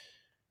supporter.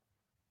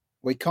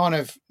 We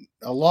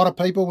a lot of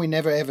people, we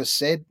never ever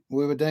said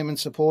we were Demon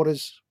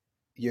supporters.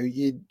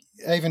 You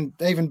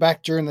even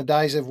back during the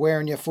days of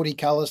wearing your footy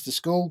colours to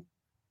school,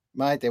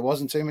 mate, there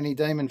wasn't too many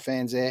Demon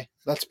fans there.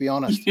 Let's be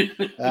honest.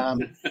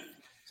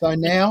 So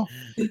now,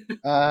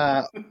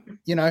 to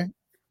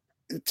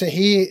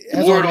hear,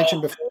 as I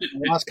mentioned before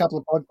in the last couple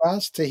of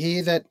podcasts, to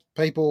hear that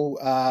people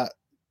are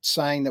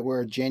saying that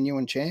we're a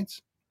genuine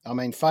chance. I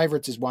mean,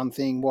 favourites is one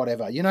thing,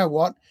 whatever. You know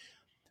what?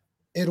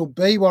 It'll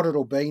be what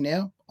it'll be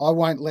now. I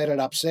won't let it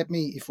upset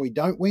me if we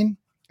don't win.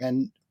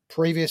 And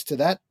previous to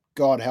that,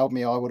 God help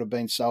me, I would have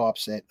been so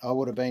upset. I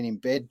would have been in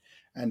bed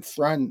and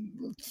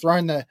thrown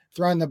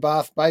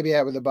the baby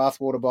out with the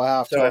bathwater by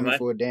half time if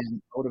we were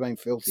down. I would have been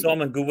filthy.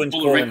 Simon Goodwin's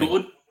calling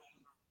me.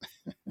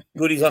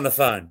 Goodie's on the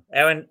phone.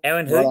 Aaron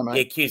who? Right,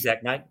 yeah,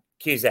 Cusack, mate.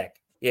 Cusack.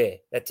 Yeah,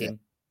 that's him.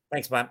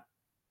 Thanks, mate.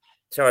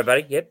 Sorry,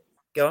 buddy. Yep.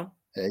 Go on.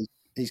 Yeah,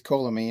 he's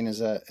calling me in as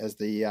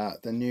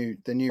the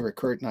new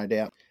recruit, no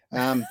doubt.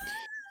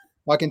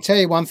 I can tell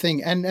you one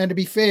thing, and to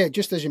be fair,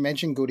 just as you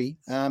mentioned, Goody,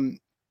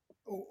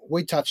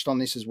 we touched on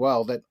this as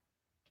well, that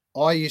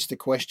I used to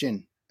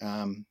question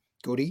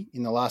Goody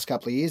in the last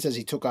couple of years as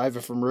he took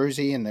over from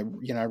Roosie, and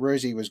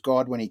Roosie was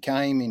God when he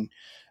came in.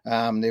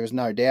 There was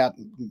no doubt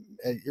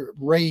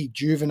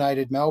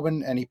rejuvenated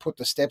Melbourne, and he put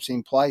the steps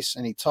in place,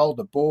 and he told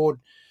the board,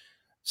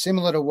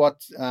 similar to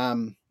what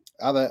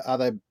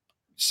other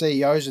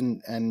CEOs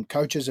and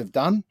coaches have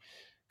done,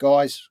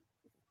 guys,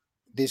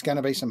 there's going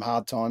to be some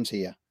hard times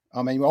here.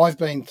 I mean, I've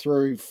been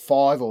through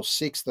 5 or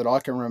 6 that I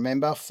can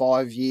remember,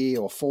 5-year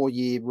or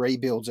 4-year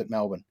rebuilds at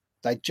Melbourne.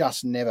 They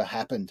just never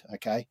happened,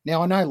 okay?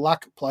 Now, I know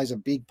luck plays a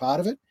big part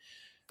of it,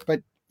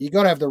 but you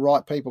got to have the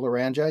right people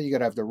around you. You got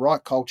to have the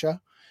right culture.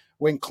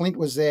 When Clint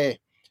was there,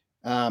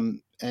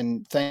 and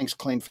thanks,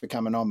 Clint, for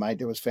coming on,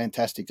 mate. It was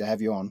fantastic to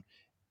have you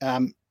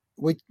on.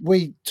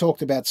 We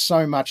talked about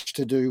so much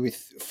to do with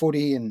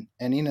footy and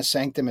inner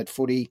sanctum at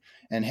footy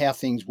and how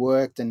things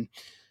worked. And,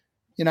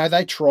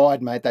 they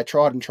tried, mate. They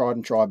tried,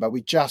 but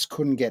we just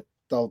couldn't get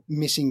the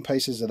missing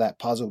pieces of that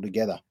puzzle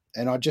together.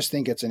 And I just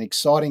think it's an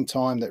exciting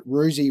time that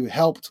Roosie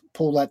helped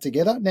pull that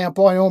together. Now,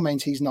 by all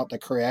means, he's not the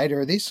creator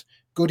of this.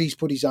 Goody's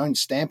put his own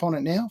stamp on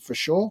it now, for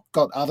sure.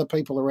 Got other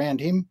people around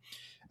him.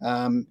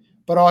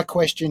 But I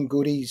question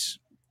Goody's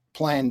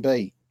plan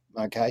B,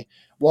 okay?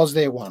 Was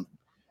there one?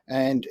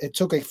 And it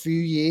took a few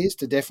years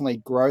to definitely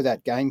grow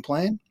that game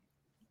plan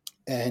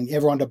and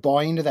everyone to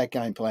buy into that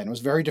game plan. It was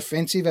very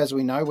defensive, as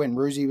we know, when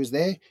Roosie was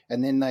there.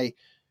 And then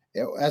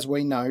as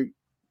we know,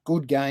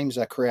 good games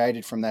are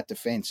created from that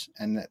defense,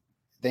 and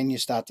then you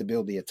start to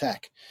build the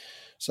attack.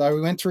 So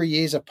we went through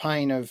years of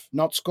pain of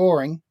not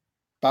scoring,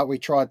 but we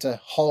tried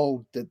to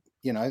hold the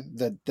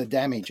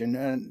damage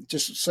and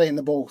just seeing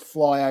the ball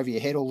fly over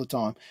your head all the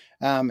time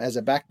as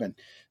a backman.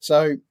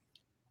 So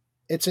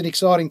it's an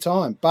exciting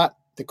time. But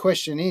the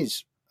question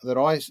is that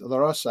I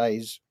say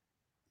is,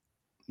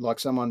 like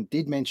someone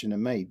did mention to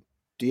me,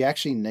 do you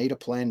actually need a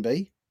plan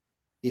B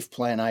if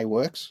plan A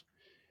works?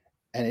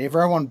 And if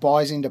everyone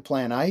buys into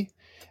plan A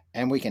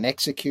and we can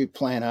execute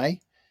plan A,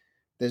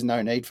 there's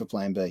no need for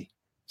plan B.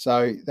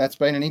 So that's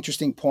been an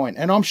interesting point.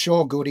 And I'm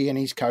sure Goody and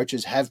his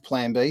coaches have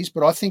plan Bs,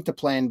 but I think the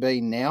plan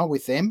B now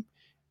with them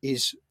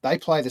is they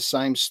play the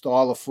same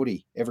style of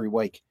footy every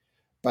week,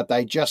 but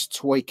they just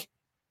tweak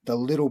the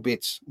little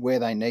bits where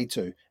they need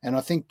to. And I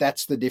think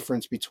that's the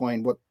difference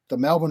between what the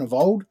Melbourne of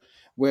old,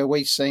 where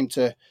we seem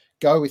to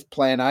go with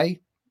plan A,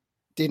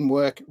 didn't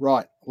work,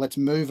 right, let's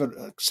move it,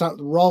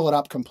 roll it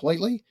up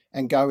completely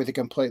and go with a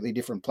completely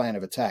different plan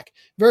of attack.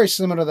 Very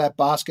similar to that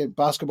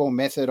basketball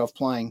method of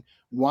playing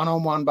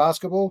one-on-one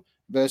basketball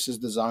versus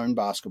the zone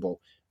basketball.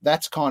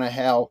 That's kind of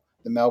how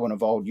the Melbourne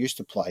of old used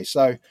to play.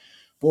 So,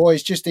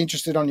 boys, just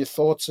interested on your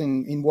thoughts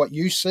in what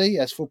you see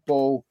as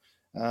football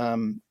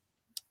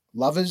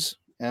lovers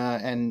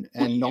and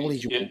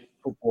knowledgeable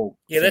football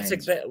fans. That's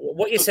exactly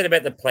what you said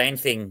about the plan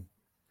thing,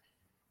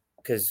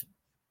 because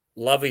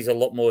Lovey's a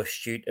lot more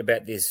astute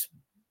about this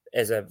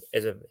as a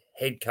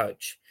head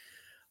coach.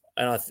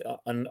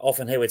 And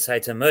often he would say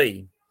to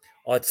me,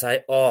 I'd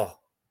say, oh,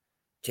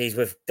 geez,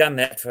 we've done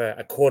that for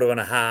a quarter and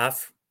a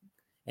half.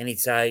 And he'd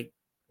say,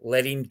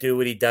 let him do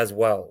what he does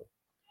well.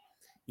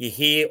 You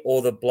hear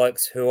all the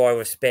blokes who I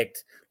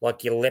respect,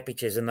 like your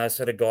Lepiches and those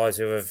sort of guys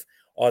who have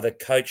either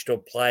coached or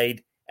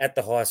played at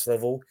the highest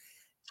level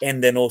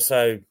and then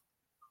also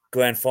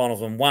grand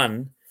finals and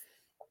won.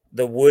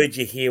 The word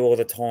you hear all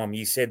the time,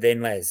 you said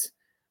then, Laz,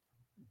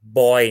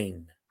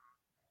 buying.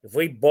 If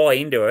we buy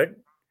into it,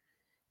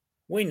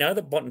 we know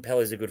that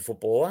Bontempelli's a good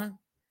footballer,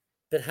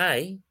 but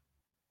hey,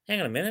 hang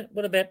on a minute,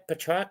 what about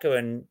Petrarca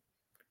and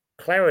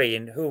Clary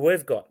and who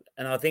we've got?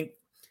 And I think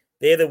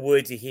they're the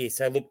words you hear.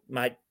 So, look,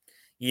 mate,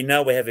 you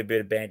know we have a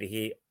bit of banter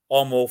here.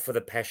 I'm all for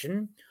the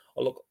passion.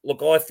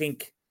 Look, I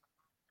think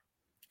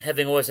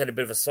having always had a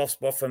bit of a soft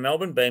spot for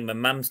Melbourne, being my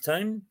mum's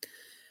team,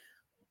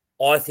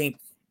 I think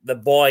the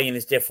buy-in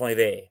is definitely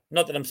there.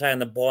 Not that I'm saying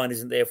the buy-in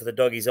isn't there for the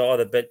Doggies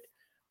either, but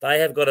they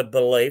have got a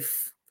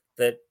belief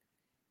that,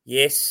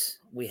 yes,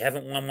 we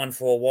haven't won one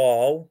for a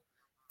while,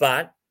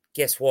 but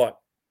guess what?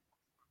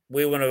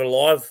 We weren't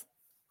alive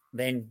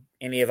than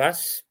any of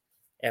us.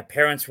 Our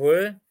parents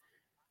were.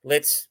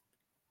 Let's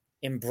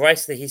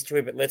embrace the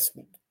history, but let's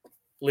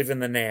live in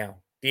the now,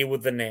 deal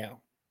with the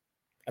now.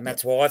 And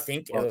that's why I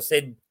think, as I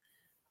said,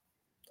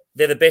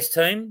 they're the best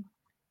team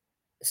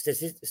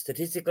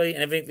statistically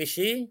and everything this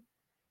year.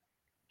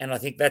 And I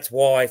think that's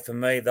why, for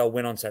me, they'll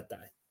win on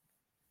Saturday.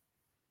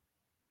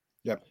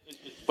 Yep.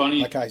 It's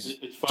funny. Okay.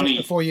 It's funny.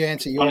 Just before you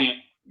answer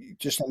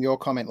just on your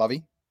comment,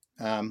 Lovey,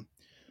 I'm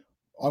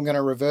going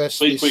to reverse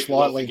this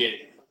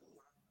slightly.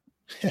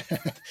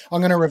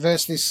 I'm going to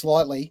reverse this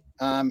slightly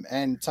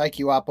and take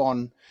you up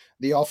on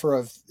the offer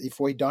of, if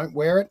we don't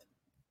wear it,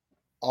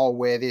 I'll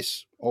wear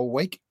this all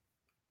week.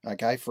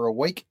 Okay, for a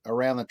week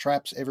around the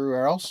traps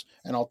everywhere else,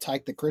 and I'll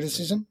take the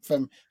criticism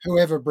from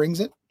whoever brings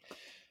it.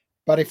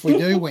 But if we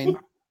do win,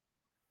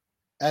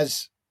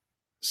 as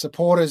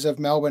supporters of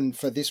Melbourne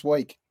for this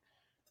week,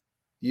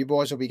 you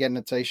boys will be getting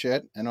a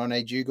T-shirt, and I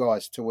need you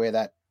guys to wear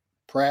that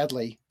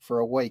proudly for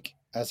a week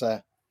as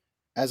a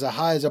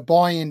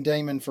buy-in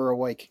demon for a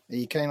week. Are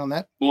you keen on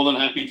that? More than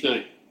happy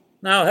to.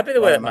 No, happy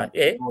to wear that, mate.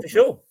 Yeah, for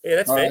sure. Yeah,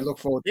 that's fair. I look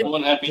forward to it. More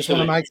than happy Just to.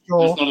 want to make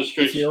sure that's not a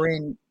stretch.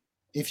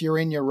 if you're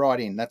in, you're right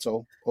in. That's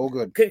all. All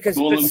good. That's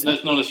not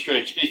a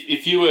stretch.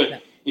 If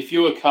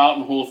you were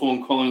Carlton,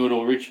 Hawthorn, Collingwood,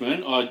 or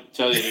Richmond, I'd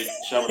tell you to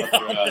shove it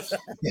up your ass.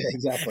 Yeah,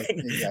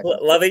 exactly.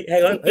 Lovey,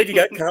 hang on. Who'd you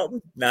go?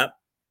 Carlton? Nah.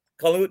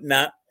 Collingwood?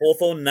 Nah.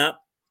 Hawthorn? Nah.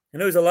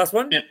 And who's the last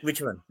one? Yep.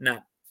 Richmond? Nah.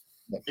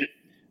 Yep.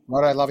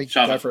 Righto, Lovey.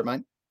 Go for it,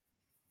 mate.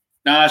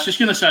 No, I was just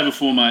going to say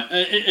before, mate,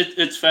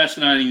 it's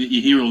fascinating that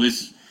you hear all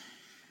this,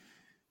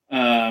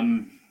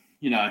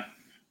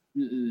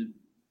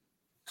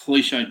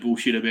 cliche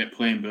bullshit about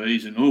plan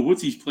Bs and,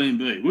 what's his plan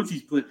B? What's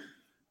his plan?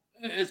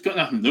 It's got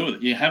nothing to do with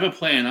it. You have a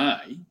plan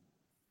A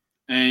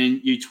and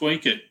you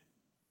tweak it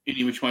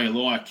any which way you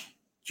like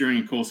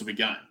during the course of a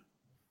game,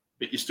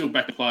 but you still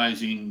back the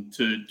players in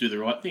to do the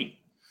right thing.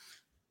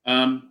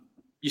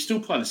 You still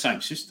play the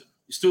same system.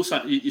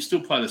 You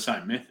still play the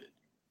same method.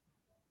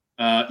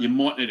 You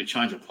might need to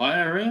change a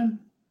player around.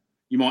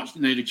 You might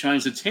need to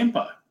change the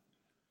tempo.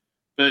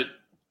 But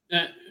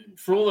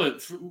for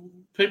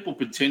people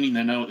pretending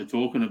they know what they're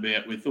talking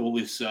about with all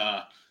this,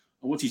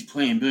 what's his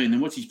plan B and then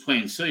what's his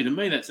plan C, to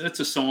me that's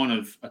a sign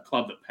of a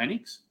club that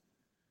panics.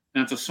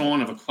 And it's a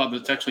sign of a club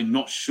that's actually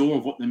not sure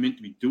of what they're meant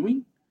to be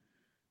doing.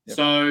 Yep.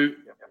 So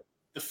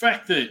the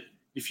fact that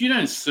if you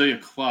don't see a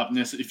club,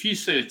 if you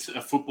see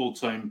a football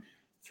team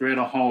throughout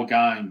a whole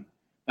game,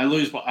 they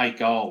lose by 8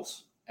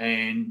 goals,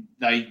 and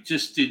they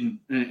just didn't,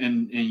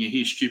 and you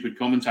hear stupid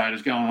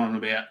commentators going on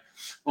about,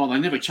 they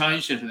never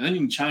changed anything. They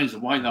didn't change the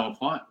way they were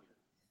playing.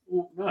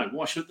 Well, no,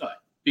 why should they?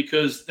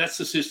 Because that's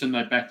the system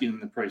they backed in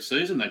the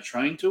pre-season. They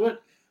trained to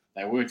it.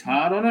 They worked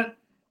hard on it.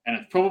 And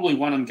it's probably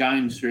won them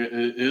games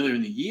earlier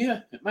in the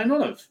year. It may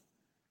not have.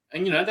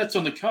 And, that's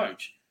on the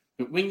coach.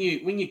 But when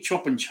you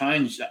chop and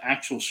change the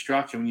actual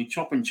structure, when you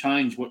chop and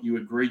change what you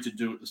agreed to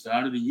do at the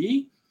start of the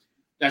year,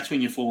 that's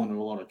when you fall into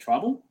a lot of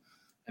trouble.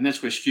 And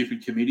that's where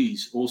stupid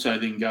committees also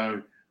then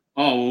go,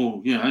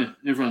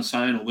 everyone's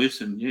saying all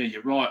this, and yeah,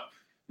 you're right.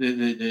 They're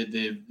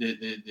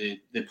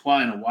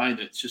playing a way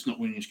that's just not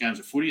winning games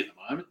of footy at the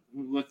moment.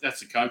 Well, that's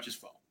the coach's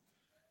fault.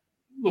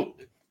 Look,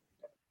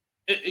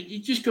 you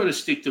just got to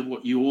stick to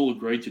what you all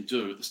agreed to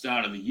do at the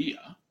start of the year.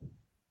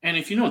 And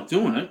if you're not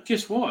doing it,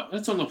 guess what?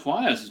 That's on the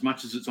players as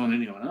much as it's on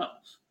anyone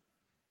else.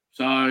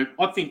 So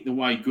I think the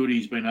way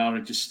Goody's been able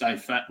to just stay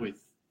fat with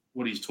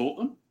what he's taught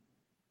them,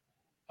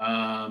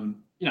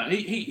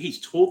 he's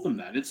taught them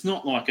that. It's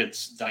not like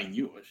they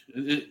knew it.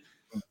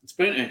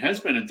 It has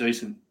been a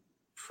decent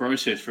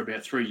process for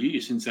about 3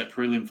 years since that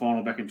prelim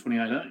final back in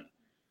 2018.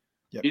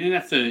 Yep. You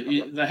didn't have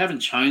to. They haven't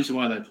changed the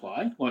way they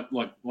play, like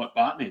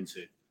Bartman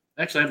said.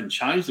 They actually haven't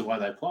changed the way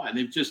they play.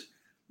 They've just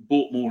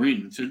bought more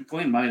in. So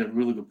Glenn made a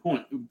really good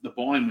point. The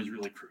buy-in was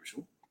really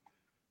crucial,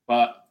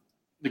 but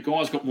the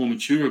guys got more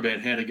mature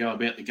about how to go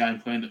about the game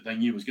plan that they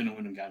knew was going to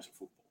win them games of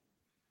football.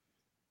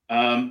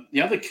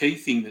 The other key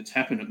thing that's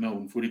happened at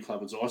Melbourne Footy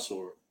Club as I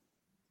saw it,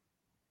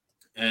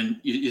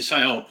 and you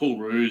say, Paul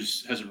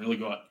Roos hasn't really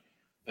got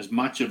as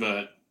much of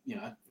a,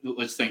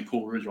 let's thank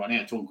Paul Roos right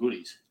now, it's all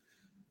goodies.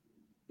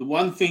 The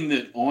one thing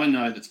that I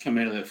know that's come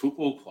out of that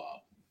football club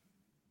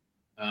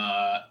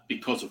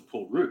because of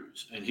Paul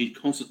Roos, and he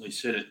constantly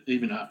said it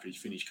even after he's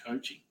finished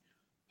coaching,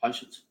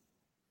 patience.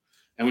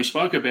 And we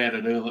spoke about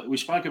it earlier. We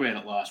spoke about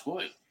it last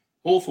week.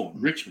 Hawthorn,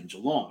 Richmond,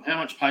 Geelong. How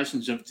much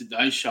patience did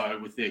they show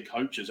with their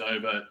coaches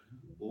over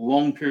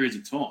long periods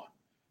of time?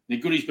 Now,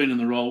 Goody's been in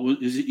the role.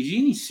 Is he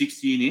in his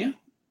 6th year now?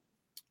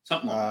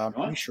 Something like that, right? I'm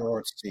pretty sure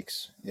it's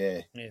 6.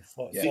 Yeah.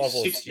 Five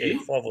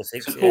or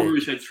six. So Paul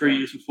Roos had 3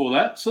 years before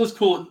that. So let's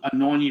call it a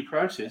 9-year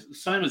process, the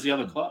same as the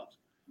other clubs.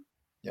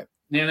 Yep.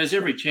 Now, there's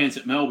every chance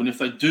at Melbourne, if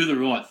they do the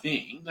right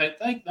thing,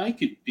 they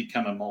could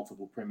become a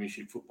multiple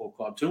premiership football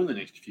club too in the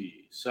next few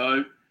years.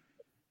 So,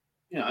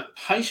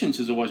 patience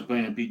has always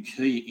been a big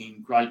key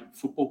in great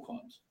football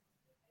clubs.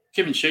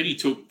 Kevin Sheedy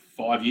took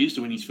 5 years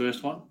to win his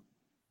first one.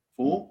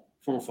 4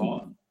 or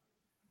 5.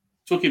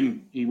 Took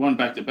him, he won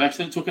back-to-backs,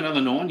 then it took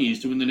another 9 years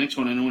to win the next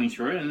one in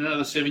 93 and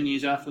another 7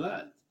 years after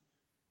that.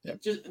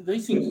 Yep.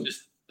 These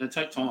things they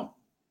take time.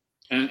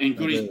 And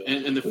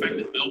the fact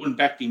that Melbourne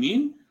backed him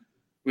in,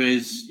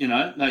 whereas,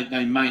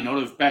 they may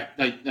not have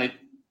backed,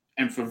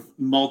 and for a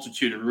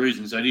multitude of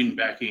reasons, they didn't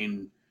back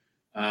in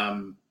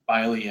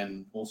Bailey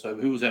and also,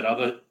 who was that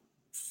other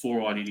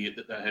four-eyed idiot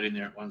that they had in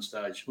there at one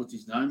stage? What's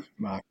his name?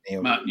 Mark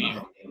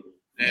Neal.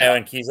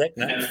 Aaron Cusack.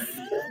 No?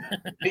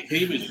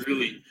 He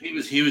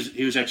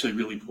was actually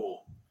really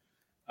poor.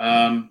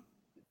 But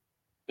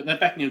they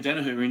backed Neil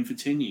Danaher in for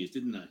 10 years,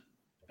 didn't they?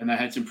 And they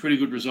had some pretty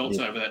good results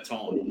over that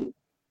time.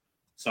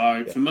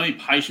 So for me,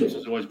 patience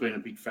has always been a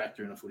big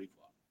factor in a footy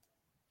club.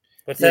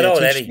 What's that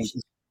old adage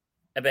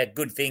about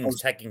good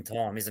things taking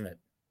time, isn't it?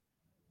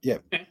 Yeah.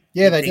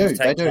 Yeah, they do.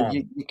 They do.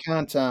 You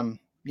can't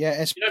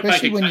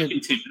especially when you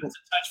in 10 minutes,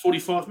 it takes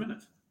 45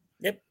 minutes.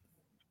 Yep.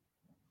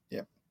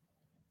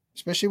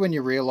 Especially when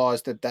you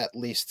realise that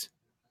list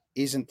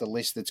isn't the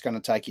list that's going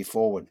to take you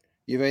forward.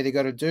 You've either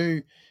got to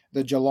do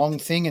the Geelong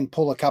thing and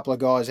pull a couple of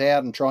guys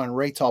out and try and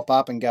re-top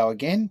up and go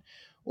again,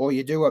 or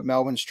you do what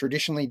Melbourne's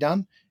traditionally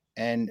done,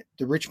 and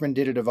the Richmond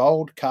did it of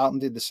old, Carlton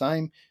did the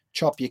same,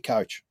 chop your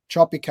coach,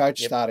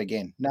 start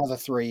again, another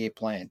 3-year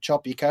plan,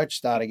 chop your coach,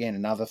 start again,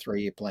 another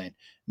 3-year plan.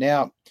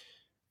 Now,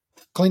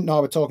 Clint and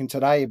I were talking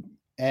today,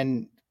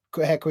 and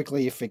how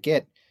quickly you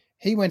forget,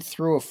 he went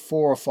through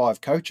 4 or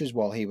 5 coaches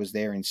while he was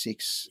there in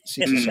six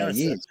or so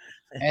years.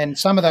 And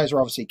some of those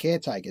were obviously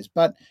caretakers.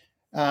 But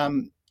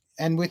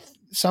and with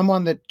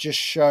someone that just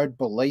showed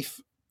belief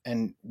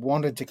and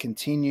wanted to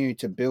continue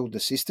to build the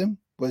system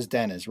was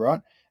Danners, right?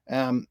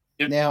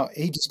 Now,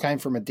 he just came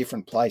from a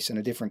different place and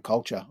a different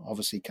culture,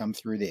 obviously come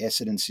through the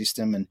Essendon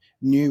system and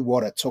knew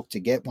what it took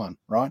to get one,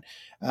 right?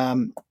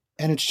 And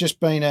it's just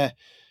been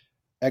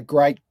a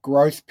great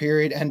growth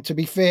period. And to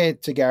be fair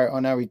to Gary, I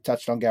know we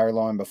touched on Gary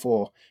Lyon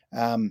before.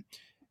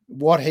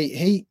 What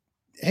he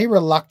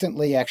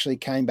reluctantly actually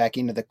came back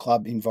into the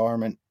club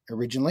environment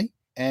originally,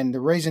 and the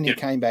reason he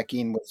came back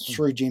in was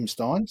through Jim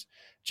Steins.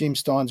 Jim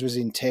Steins was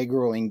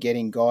integral in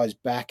getting guys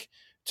back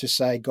to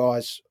say,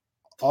 guys,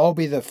 I'll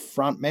be the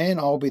front man,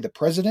 I'll be the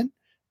president,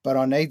 but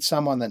I need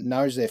someone that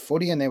knows their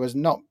footy. And there was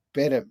not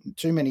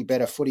too many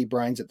better footy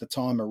brains at the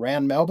time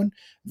around Melbourne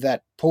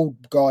that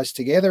pulled guys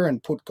together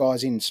and put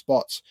guys in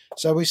spots.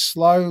 So we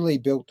slowly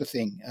built the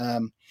thing.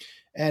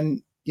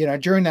 And,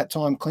 during that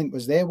time, Clint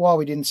was there. While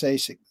we didn't see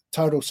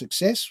total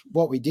success,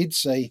 what we did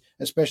see,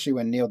 especially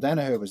when Neil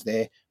Danaher was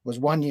there, was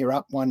 1 year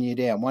up, 1 year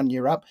down, 1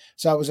 year up.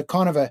 So it was a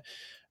kind of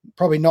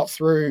probably not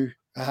through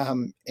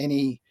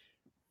any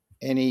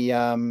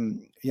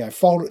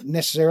fault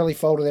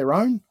of their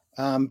own.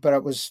 But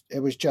it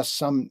was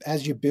just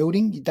as you're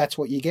building, that's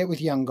what you get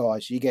with young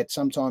guys. You get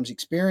sometimes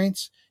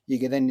experience. You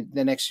get then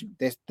the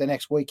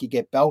next week you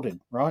get belted,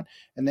 right?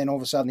 And then all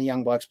of a sudden the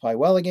young blokes play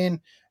well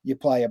again. You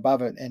play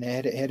above it and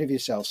ahead of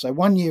yourself. So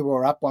 1 year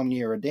we're up, 1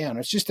 year we're down.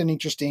 It's just an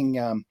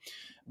interesting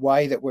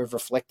way that we've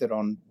reflected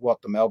on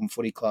what the Melbourne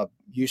Footy Club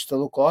used to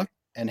look like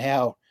and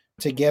how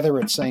together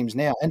it seems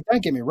now. And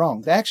don't get me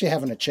wrong, they actually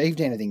haven't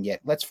achieved anything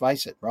yet. Let's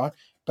face it, right?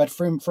 But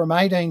from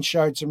 18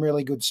 showed some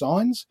really good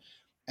signs.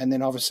 And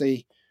then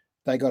obviously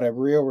they got a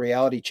real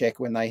reality check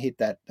when they hit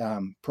that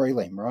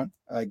prelim, right,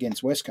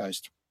 against West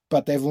Coast.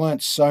 But they've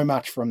learnt so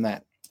much from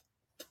that.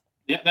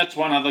 Yeah, that's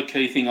one other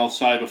key thing I'll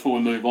say before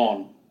we move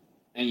on.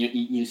 And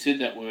you said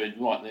that word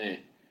right there.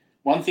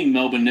 One thing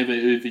Melbourne never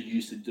ever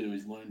used to do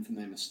is learn from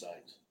their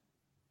mistakes.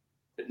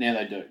 But now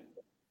they do.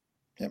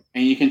 Yep.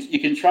 And you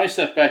can trace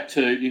that back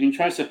to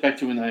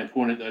when they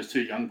appointed those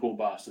 2 young poor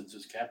bastards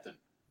as captain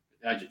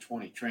at the age of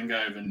 20,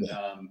 Trengove and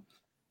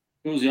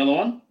who was the other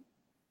one?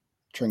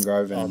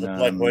 Trengove and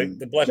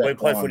the bloke we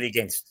play footy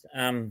against.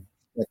 Jack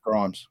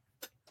Grimes.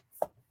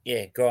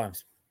 Yeah,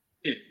 Grimes.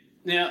 Yeah.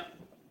 Now,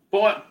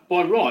 by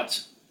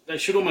rights, they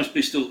should almost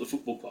be still at the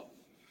football club,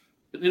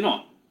 but they're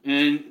not,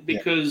 and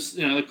because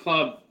the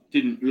club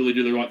didn't really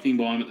do the right thing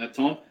by them at that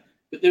time.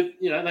 But they've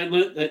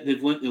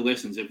learnt their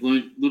lessons. They've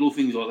learnt little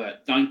things like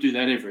that. Don't do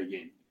that ever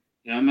again.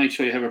 Make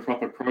sure you have a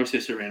proper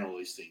process around all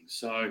these things.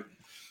 So,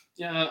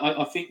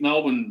 I think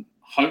Melbourne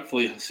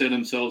hopefully have set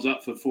themselves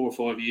up for 4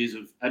 or 5 years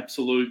of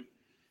absolute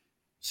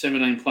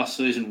 17-plus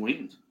season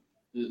wins.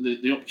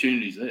 The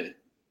opportunity's there.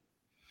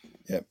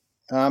 Yep.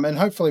 And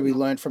hopefully we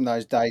learned from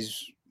those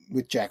days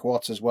with Jack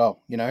Watts as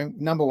well.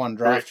 Number 1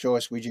 draft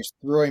choice, we just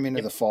threw him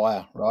into the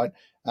fire, right?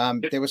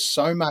 There was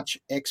so much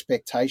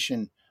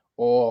expectation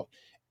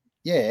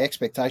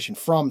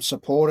from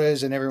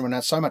supporters and everyone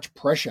else, so much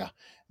pressure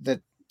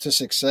that to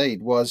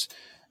succeed was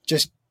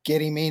just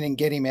get him in and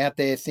get him out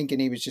there thinking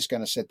he was just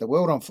going to set the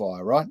world on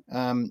fire, right?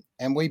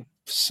 And we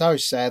so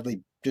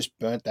sadly just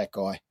burnt that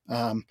guy.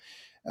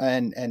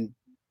 And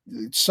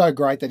it's so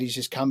great that he's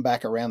just come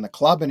back around the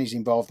club and he's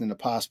involved in the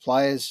past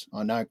players.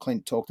 I know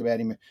Clint talked about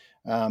him.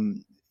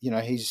 He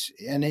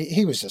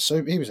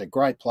was a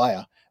great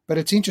player. But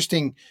it's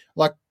interesting,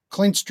 like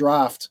Clint's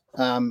draft,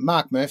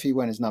 Mark Murphy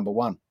went as number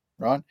 1,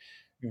 right?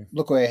 Yeah.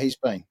 Look where he's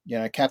been,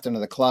 captain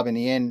of the club in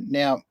the end.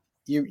 Now,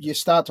 you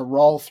start to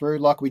roll through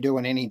like we do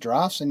in any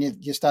drafts, and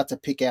you start to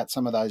pick out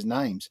some of those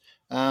names.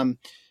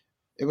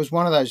 It was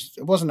one of those.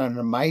 It wasn't an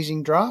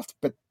amazing draft,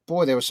 but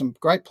boy, there were some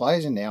great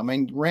players in there. I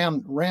mean,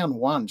 round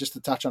 1, just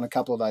to touch on a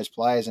couple of those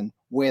players and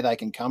where they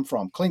can come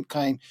from. Clint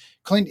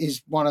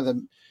is one of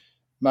the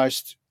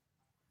most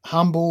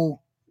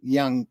humble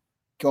young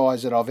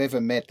guys that I've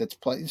ever met that's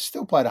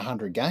still played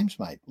 100 games,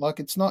 mate. Like,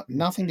 it's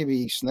nothing to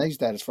be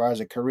sneezed at as far as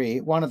a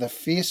career. One of the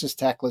fiercest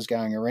tacklers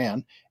going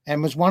around,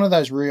 and was one of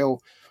those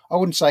real, I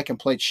wouldn't say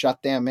complete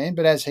shutdown man,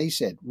 but as he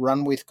said,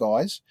 run with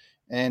guys.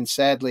 And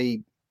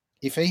sadly,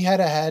 if he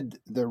had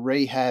the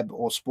rehab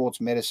or sports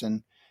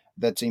medicine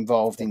that's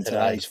involved in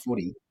today's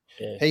footy,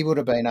 he would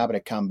have been able to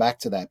come back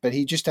to that. But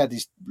he just had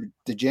this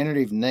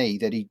degenerative knee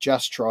that he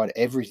just tried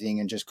everything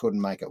and just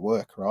couldn't make it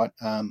work, right?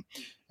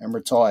 And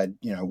retired,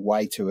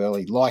 way too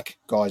early, like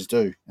guys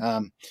do,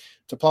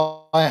 to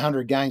play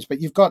 100 games.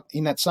 But you've got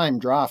in that same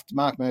draft,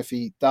 Mark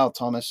Murphy, Dale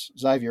Thomas,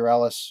 Xavier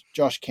Ellis,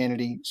 Josh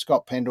Kennedy,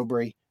 Scott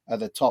Pendlebury are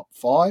the top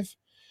 5.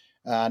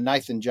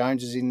 Nathan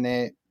Jones is in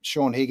there.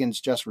 Sean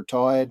Higgins just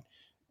retired,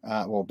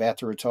 about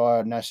to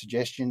retire, no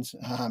suggestions.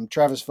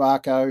 Travis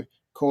Varco,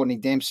 Courtney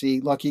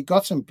Dempsey. Like, you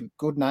got some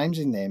good names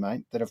in there,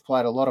 mate, that have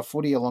played a lot of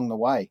footy along the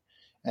way.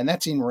 And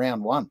that's in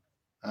round 1.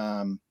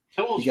 You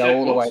go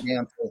all the way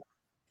down to...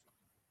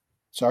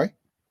 Sorry?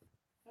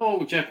 How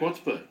old would Jack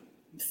Watts be?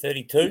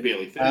 32.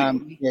 Barely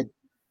 30.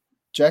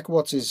 Jack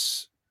Watts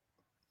is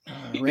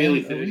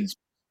barely 30.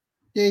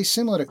 He's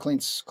similar to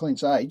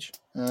Clint's age.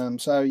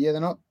 They're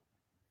not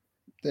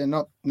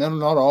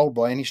old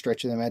by any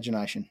stretch of the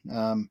imagination.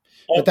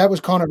 But that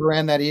was kind of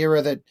around that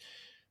era that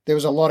there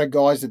was a lot of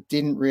guys that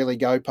didn't really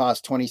go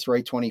past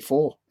 23,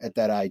 24 at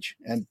that age.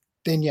 And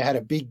then you had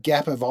a big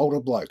gap of older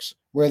blokes,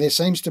 where there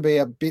seems to be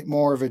a bit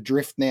more of a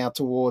drift now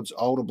towards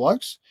older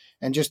blokes.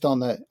 And just on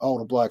the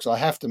older blokes, I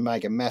have to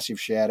make a massive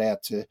shout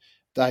out to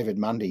David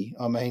Mundy.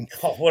 I mean,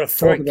 what a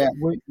freak.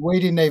 We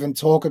didn't even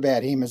talk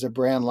about him as a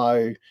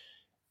Brownlow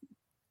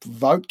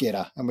vote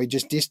getter, and we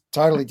just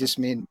totally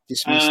dismissed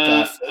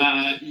stuff.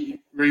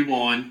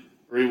 Rewind.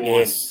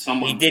 Yes,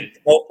 someone he did.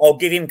 I'll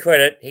give him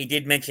credit. He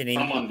did mention him.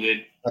 Someone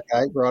did.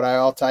 Okay,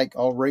 righto.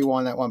 I'll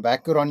rewind that one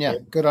back. Good on you.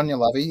 Good on you,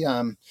 Lovey.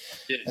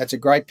 That's a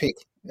great pick.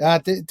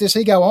 Does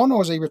he go on,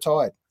 or is he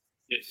retired?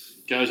 Yes,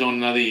 goes on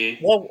another year.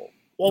 Well,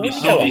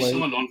 he's signed on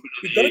for another year.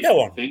 You've got to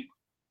go on. I think.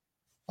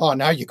 Oh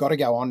no, you got to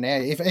go on now.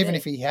 Even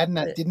if he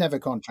didn't have a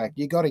contract,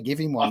 you got to give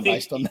him one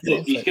based on that.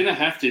 Look, he's going to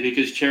have to,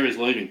 because Cherry's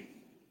leaving.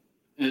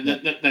 And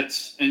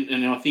that's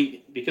I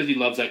think because he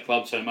loves that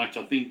club so much,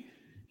 I think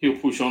he'll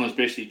push on as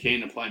best he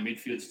can to play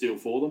midfield still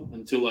for them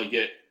until they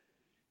get.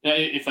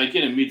 If they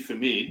get a mid for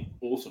mid,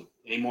 awesome.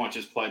 He might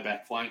just play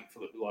back flank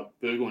like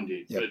Burgoyne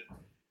did, but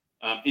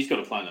he's got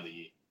to play another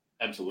year.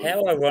 Absolutely.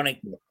 How ironic,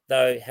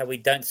 though, how we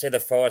don't see the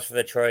forest for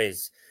the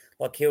trees.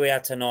 Like, here we are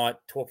tonight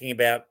talking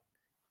about,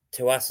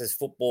 to us as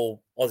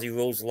football, Aussie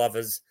rules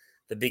lovers,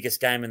 the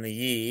biggest game in the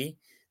year,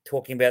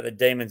 talking about the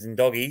Demons and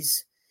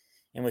Doggies,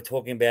 and we're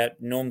talking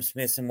about Norm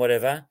Smith and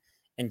whatever,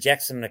 and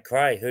Jackson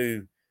Macrae,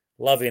 who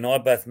Lovey and I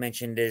both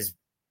mentioned as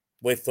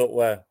we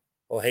thought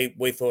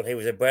he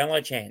was a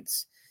Brownlow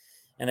chance.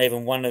 And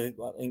even one of,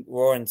 I think,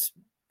 Ryan's,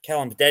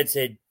 Callum's dad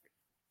said,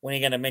 when are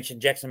you going to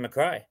mention Jackson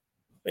Macrae?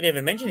 We didn't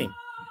even mention him.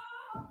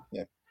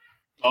 Yeah.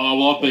 Oh,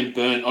 well, I've been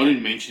burnt. I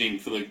didn't mention him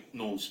for the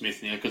Norm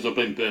Smith now because I've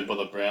been burnt by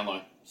the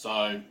Brownlow.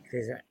 So,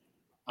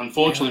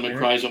 unfortunately,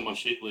 Macrae's on my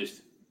shit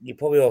list. You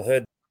probably all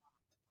heard.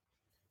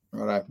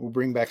 Righto, we'll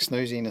bring back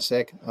Snoozy in a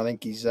sec. I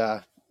think he's.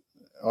 I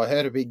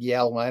heard a big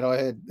yell, mate. I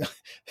heard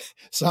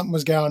something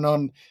was going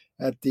on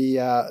at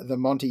the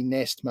Monty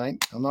Nest,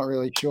 mate. I'm not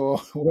really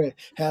sure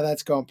how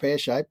that's gone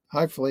pear-shaped.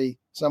 Hopefully,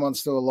 someone's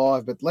still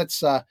alive. But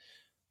let's go to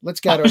a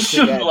quick ad.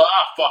 Shouldn't laugh,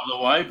 by the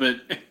way,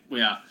 but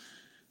we are.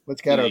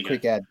 Let's go to a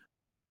quick ad.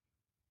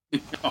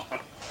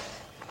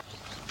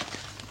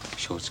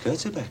 Short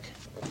skirts are back.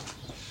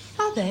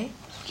 Are they?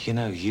 You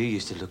know, you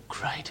used to look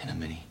great in a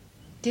mini.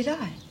 Did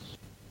I?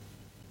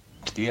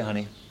 Do you,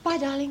 honey? Bye,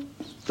 darling.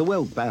 The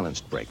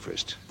well-balanced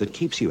breakfast that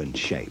keeps you in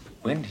shape.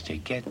 When did you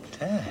get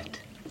that?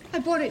 I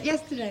bought it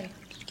yesterday.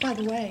 By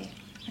the way,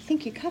 I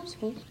think your cup's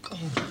full.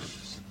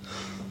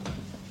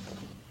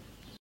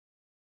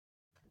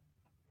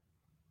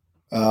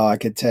 Oh, I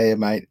could tell you,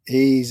 mate.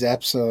 He's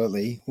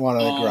absolutely one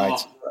of the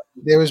greats.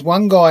 There was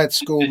one guy at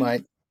school,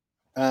 mate.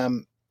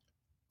 I'll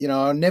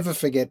never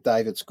forget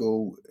Dave at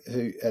school,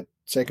 who at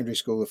secondary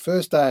school. The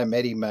first day I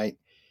met him, mate,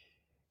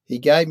 he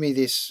gave me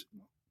this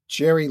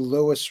Jerry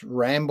Lewis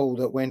ramble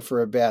that went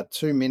for about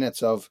 2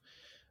 minutes of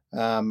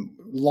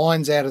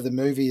lines out of the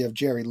movie of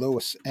Jerry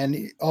Lewis,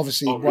 and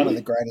obviously one of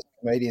the greatest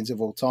comedians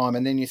of all time.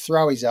 And then you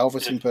throw his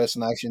Elvis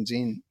impersonations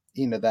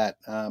into that.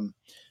 I'm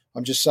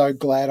just so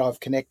glad I've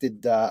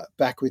connected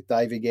back with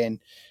Dave again.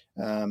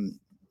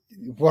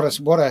 What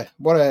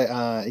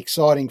a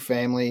exciting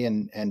family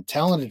and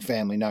talented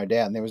family, no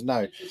doubt. And there was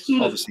no doubt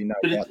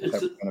that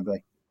was going to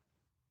be.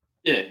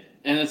 Yeah,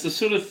 and it's the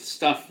sort of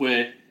stuff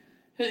where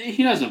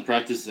he doesn't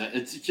practice that.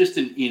 It's just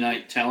an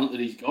innate talent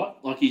that he's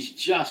got. Like, he's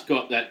just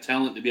got that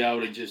talent to be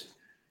able to just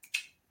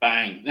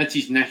bang. That's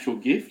his natural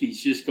gift.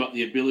 He's just got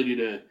the ability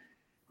to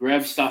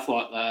grab stuff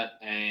like that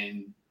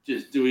and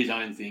just do his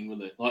own thing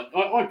with it. Like,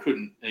 I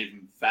couldn't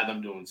even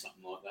fathom doing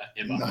something like that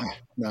ever.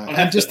 No. I'd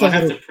have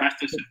to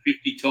practice it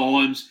 50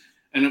 times,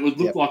 and it would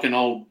look like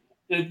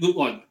it looked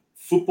like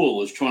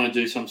footballers trying to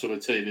do some sort of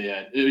TV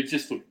ad. It would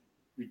just look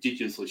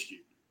ridiculously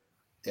stupid.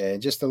 Yeah,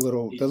 just the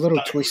little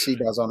twist he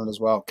does on it as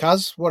well.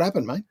 Cuz, what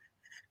happened, mate?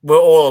 We're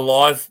all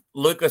alive.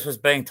 Lucas was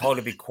being told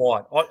to be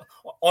quiet.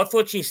 I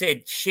thought she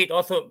said, shit,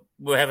 I thought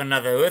we're having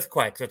another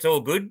earthquake, so it's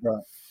all good.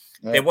 Right.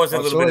 Yeah, there was a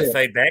little bit of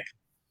feedback.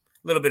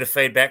 A little bit of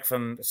feedback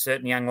from a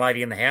certain young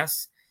lady in the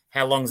house.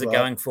 How long's it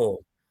going for?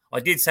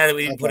 I did say that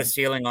we didn't put a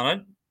ceiling on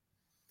it.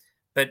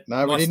 But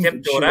no, my we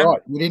didn't. Stepdaughter,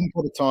 Right. We didn't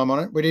put a time on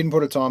it.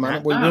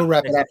 We will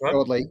wrap it up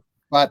shortly.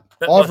 But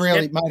I've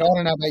really, mate, I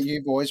don't know about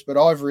you boys, but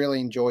I've really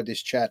enjoyed this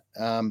chat.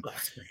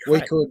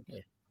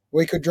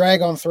 We could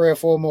drag on 3 or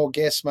 4 more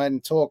guests, mate,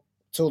 and talk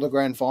till the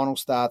grand final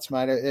starts,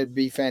 mate. It'd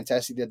be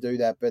fantastic to do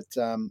that. But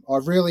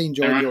I've really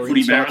enjoyed your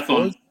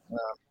insights.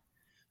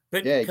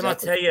 But can I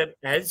tell you,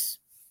 Az,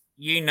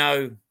 you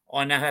know,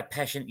 I know how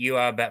passionate you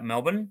are about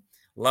Melbourne.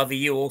 Lovey,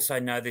 you also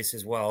know this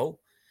as well.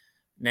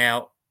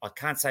 Now, I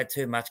can't say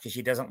too much because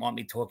she doesn't like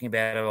me talking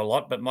about her a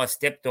lot, but my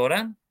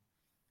stepdaughter,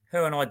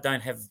 her and I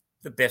don't have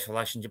the best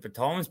relationship at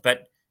times,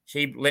 but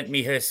she lent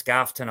me her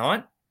scarf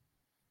tonight.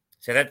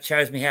 So that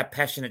shows me how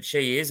passionate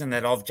she is and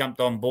that I've jumped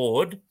on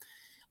board.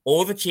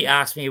 All that she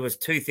asked me was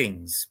 2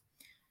 things.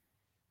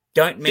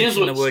 Don't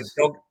mention the word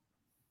dog.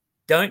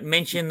 Don't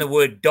mention the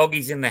word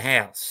doggies in the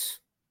house.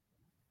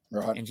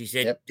 Right. And she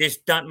said,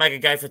 just don't make it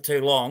go for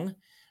too long.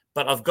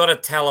 But I've got to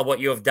tell her what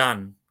you have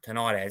done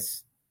tonight,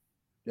 Az.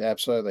 Yeah,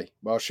 absolutely.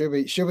 Well, she'll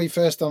be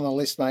first on the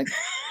list, mate,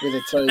 with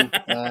a 2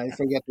 if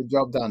we get the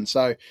job done.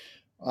 So,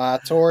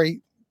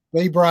 Tori,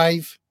 be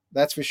brave,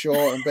 that's for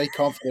sure, and be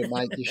confident,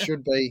 mate. You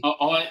should be.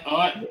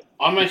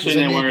 I'm actually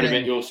now worried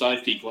about your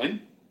safety,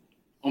 Glenn.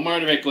 I'm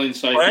worried about Glenn's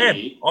safety. I am.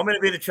 Here. I'm in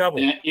a bit of trouble.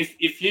 Now,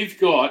 if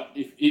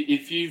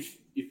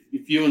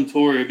you and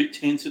Tori are a bit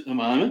tense at the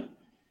moment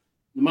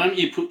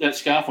you put that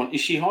scarf on,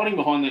 is she hiding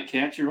behind that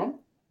couch you're on?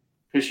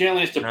 Because she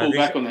only has to pull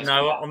back on that.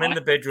 No, scarf, I'm in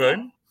the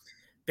bedroom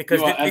because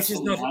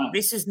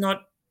this is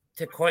not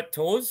to quote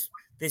Tors.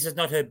 This is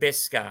not her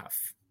best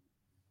scarf.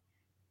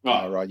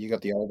 Right. You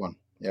got the old one.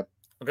 Yep.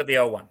 I've got the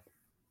old one.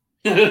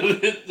 So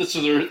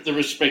the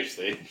respect's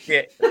there.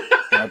 Yeah.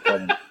 No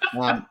problem.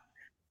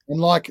 And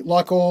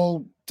like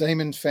all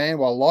Demons fans,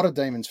 well, a lot of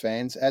Demons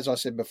fans, as I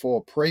said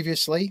before,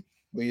 previously,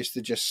 we used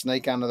to just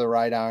sneak under the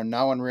radar and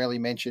no one really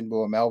mentioned we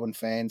were Melbourne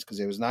fans because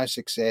there was no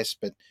success.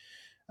 But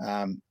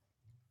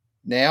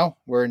now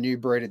we're a new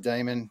breed of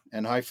Demon,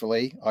 and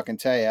hopefully, I can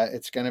tell you,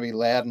 it's going to be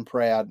loud and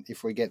proud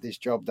if we get this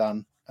job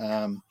done.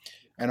 And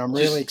I'm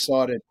really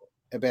excited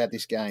about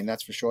this game,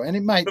 that's for sure. And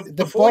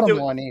the bottom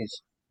line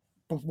is,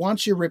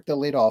 once you rip the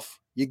lid off,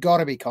 you got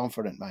to be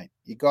confident, mate.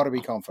 You got to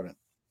be confident.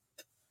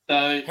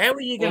 So, how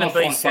are you going to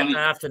be Saturday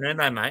afternoon,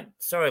 though, mate?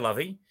 Sorry,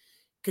 Lovey,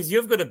 because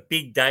you've got a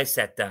big day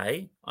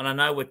Saturday, and I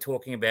know we're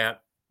talking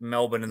about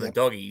Melbourne and the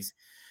Doggies,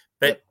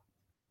 but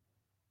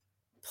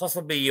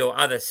possibly your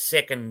other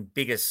second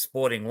biggest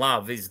sporting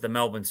love is the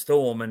Melbourne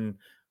Storm. And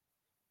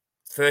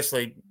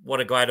firstly,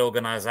 what a great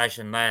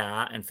organisation they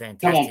are and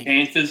fantastic. Come on,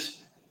 Panthers.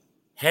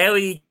 How are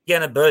you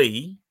going to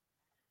be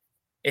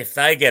if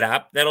they get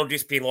up? That'll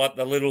just be like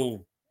the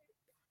little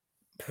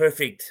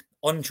perfect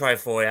entree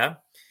for you.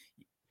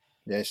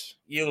 Yes.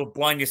 You'll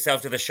blind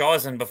yourself to the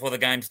Shizen before the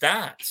game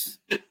starts.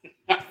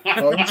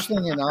 Well,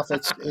 interesting enough,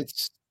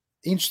 it's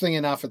interesting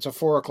enough. It's a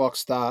 4:00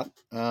 start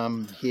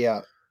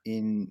here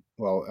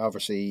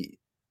obviously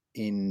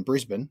in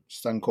Brisbane,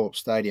 Suncorp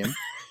Stadium.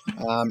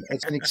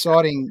 It's an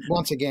exciting,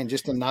 once again,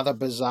 just another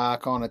bizarre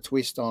kind of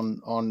twist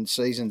on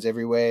seasons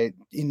everywhere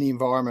in the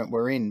environment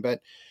we're in.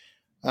 But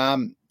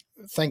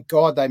thank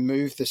God they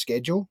moved the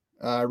schedule.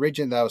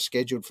 Originally, they were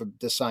scheduled for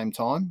the same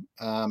time,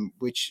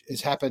 which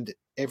has happened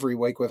every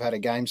week we've had a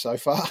game so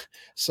far.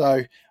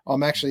 So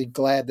I'm actually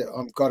glad that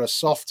I've got a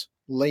soft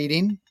lead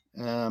in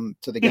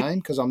to the game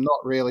because I'm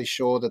not really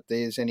sure that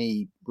there's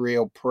any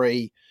real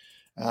pre-event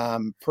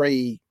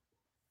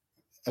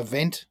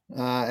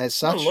as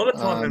such. A lot of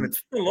time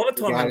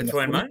in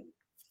between, mate.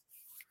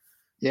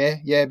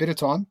 Yeah, a bit of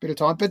time, but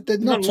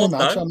not too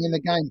much. I mean, the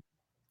game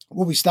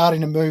will be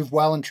starting to move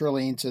well and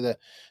truly into the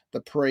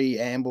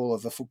preamble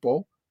of the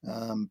football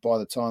by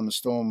the time the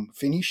Storm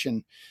finish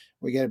and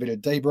we get a bit of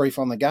debrief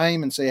on the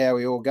game and see how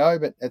we all go.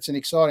 But it's an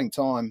exciting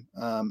time.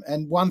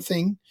 And one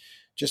thing,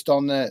 just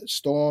on the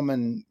Storm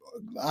and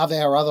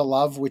our other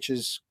love, which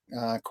is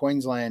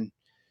Queensland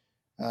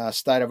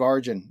State of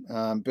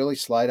Origin. Billy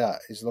Slater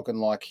is looking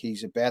like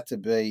he's about to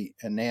be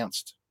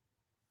announced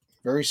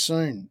very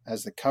soon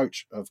as the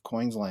coach of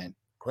Queensland.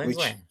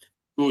 Queensland.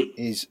 Which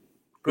is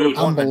Good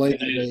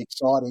unbelievably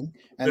exciting.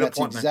 And Good that's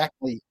appointment.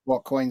 exactly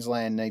what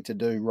Queensland need to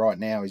do right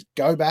now is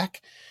go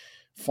back,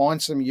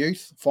 find some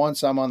youth, find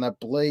someone that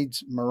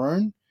bleeds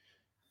maroon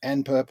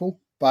and purple,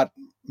 but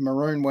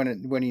maroon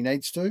when he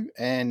needs to,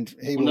 and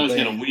he will knows be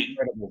how to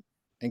win.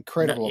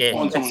 incredible. Yeah,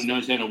 Find appointment. someone who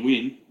knows how to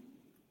win.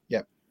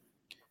 Yep.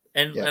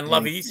 And Yeah,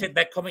 Lovey, you said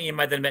that comment you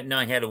made then about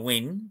knowing how to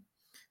win,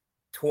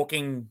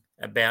 talking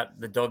about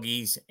the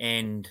Doggies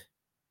and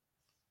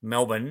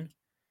Melbourne.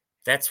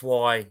 That's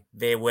why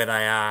they're where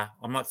they are.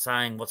 I'm not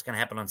saying what's going to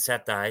happen on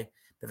Saturday,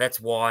 but that's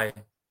why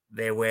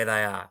they're where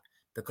they are,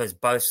 because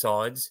both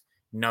sides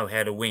know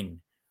how to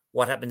win.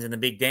 What happens in the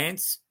big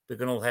dance, we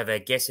can all have our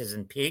guesses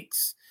and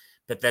picks,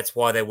 but that's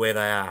why they're where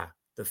they are.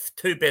 The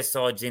two best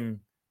sides in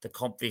the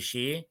comp this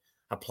year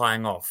are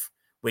playing off,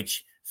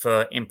 which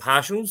for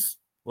impartials,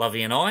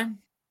 Lovey and I,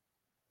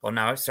 well,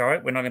 no, sorry,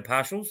 we're not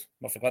impartials.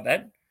 I forgot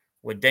that.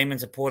 We're Demon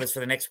supporters for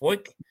the next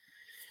week.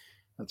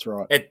 That's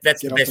right.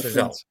 That's Get the off best the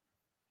result. fence.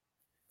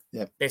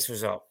 Yep. Best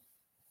result.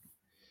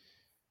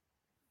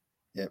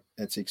 Yep,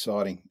 that's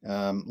exciting.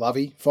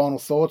 Lovey, final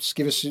thoughts.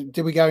 Give us.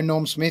 Did we go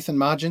Norm Smith and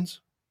margins?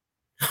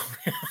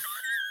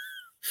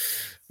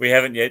 We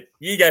haven't yet.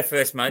 You go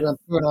first, mate.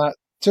 We're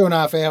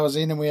 2.5 hours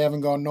in, and we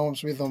haven't gone Norm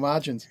Smith or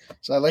margins.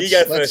 So let's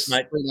You go first,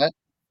 mate. do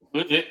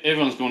that.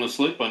 Everyone's gone to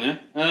sleep by now.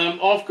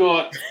 I've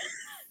got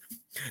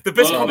the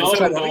best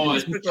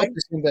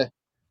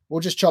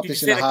We'll just chop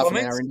this into half an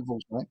hour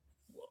intervals, mate.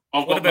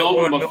 I've got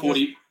Melbourne by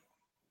 40.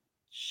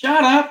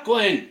 Shut up,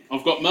 Glenn.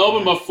 I've got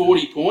Melbourne by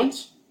 40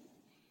 points.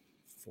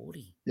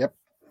 40. Yep.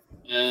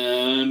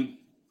 And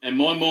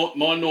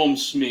my Norm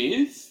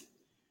Smith,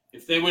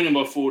 if they're winning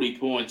by 40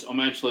 points, I'm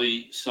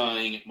actually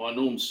saying my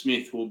Norm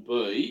Smith will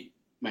be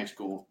Max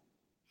Gawn.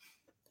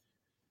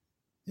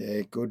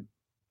 Yeah, good,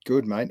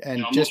 mate. And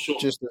Yeah, I'm just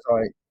not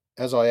sure.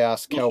 as I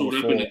asked Cal Not sure what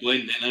before, happened to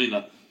Glenn then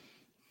either.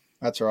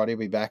 that's all right. He'll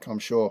be back, I'm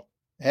sure.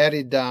 How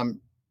did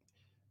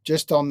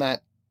just on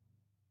that?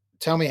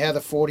 Tell me how the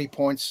 40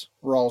 points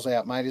rolls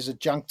out, mate. Is it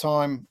junk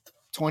time?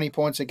 20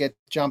 points that get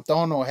jumped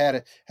on, or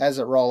how does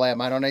it roll out,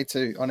 mate? I need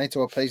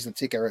to appease the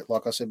ticker,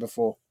 like I said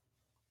before.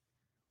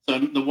 So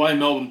the way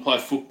Melbourne play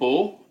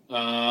football,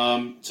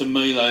 to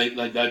me,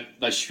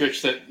 they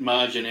stretch that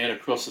margin out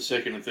across the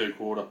second and third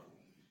quarter,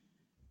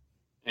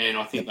 and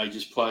I think they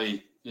just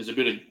play. There's a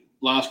bit of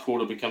last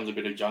quarter becomes a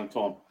bit of junk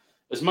time.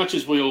 As much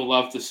as we all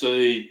love to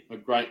see a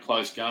great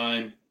close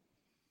game,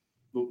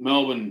 look,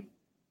 Melbourne,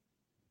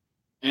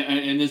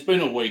 and there's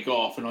been a week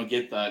off, and I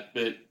get that,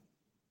 but I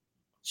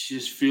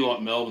just feel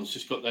like Melbourne's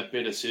just got that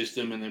better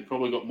system, and they've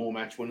probably got more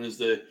match winners.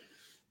 The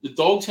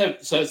Dogs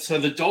have so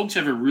the Dogs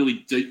have a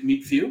really deep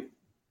midfield.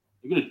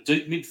 They've got a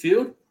deep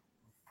midfield,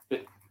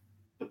 but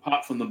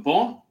apart from the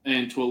Bont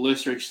and to a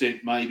lesser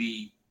extent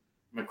maybe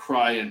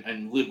McRae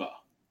and Libba,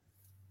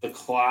 the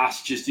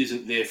class just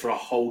isn't there for a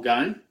whole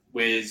game.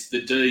 Whereas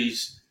the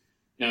D's,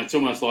 it's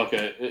almost like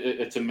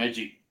it's a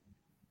magic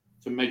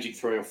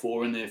 3 or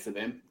 4 in there for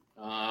them.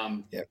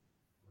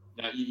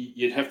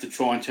 You'd have to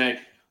try and tag.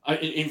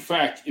 In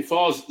fact, if I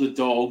was the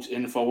Dogs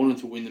and if I wanted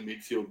to win the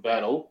midfield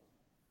battle,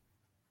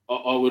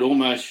 I would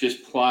almost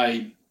just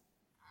play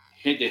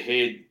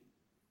head-to-head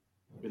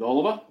with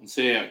Oliver and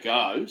see how it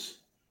goes,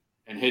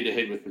 and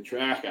head-to-head with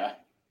Petrarca.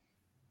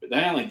 But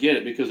they only get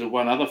it because of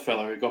one other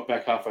fella who got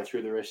back halfway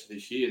through the rest of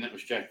this year, and that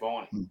was Jack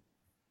Viney.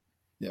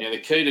 Yep. Now, the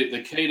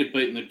key to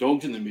beating the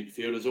Dogs in the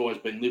midfield has always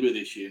been Libba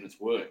this year, and it's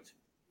worked.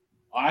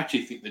 I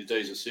actually think the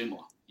D's are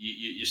similar.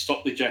 You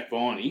stop the Jack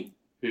Viney,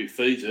 who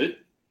feeds it,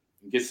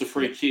 and gets the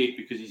free kick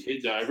because his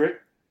head's over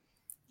it.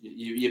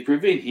 You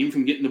prevent him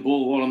from getting the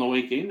ball a lot on the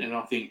weekend, and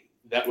I think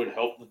that would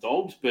help the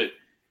Dogs. But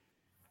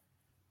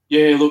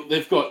yeah, look,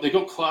 they've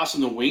got class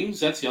in the wings.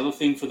 That's the other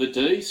thing for the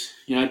D's.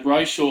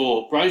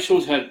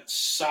 Brayshaw's had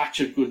such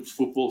a good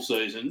football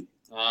season.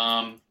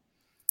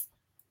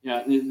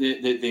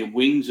 Their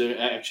wings are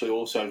actually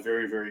also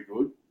very, very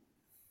good.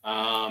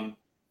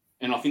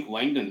 And I think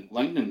Langdon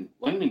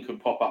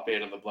could pop up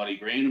out of the bloody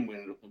ground and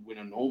win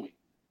a normie.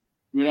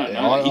 We don't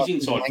know. He's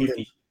inside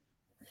 50.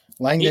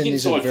 Langdon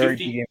is a very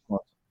big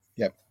influence.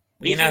 Yep.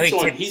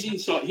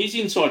 His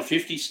inside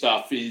 50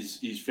 stuff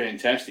is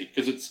fantastic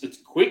because it's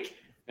quick,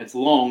 it's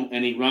long,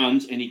 and he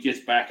runs and he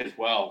gets back as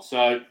well.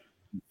 So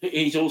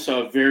he's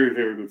also a very,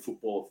 very good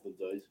footballer for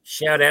the D's.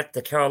 Shout out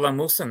to Caroline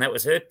Wilson. That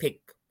was her pick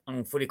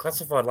on Footy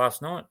Classified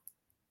last night.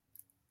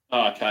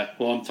 Oh, okay.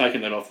 Well, I'm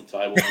taking that off the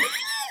table.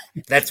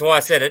 That's why I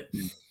said it.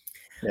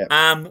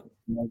 Yeah.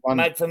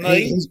 Mate, for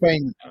me, he's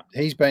been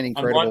incredible.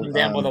 I'm writing him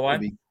down, by the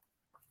way.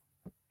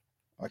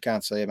 I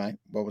can't see it, mate.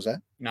 What was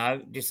that?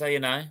 No, just so you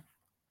know.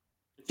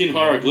 It's in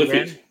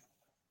hieroglyphics.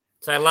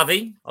 So,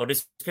 Lovey, I'll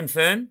just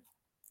confirm.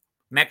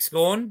 Max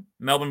Gawn,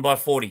 Melbourne by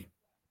 40.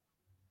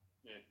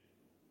 Yeah.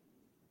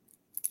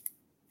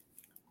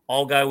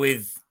 I'll go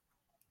with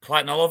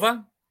Clayton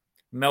Oliver,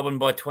 Melbourne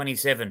by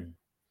 27.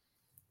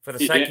 For the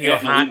sake of your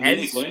heart,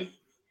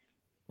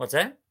 What's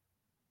that?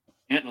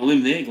 Out on a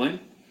limb there, Glenn.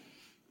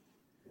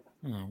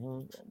 Oh,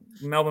 well,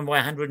 Melbourne by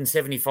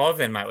 175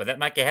 then, mate. Would that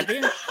make you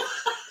happier?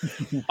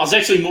 I was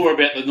actually more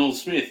about the Norm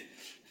Smith.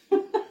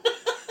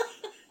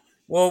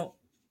 Well,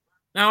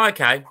 no,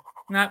 okay.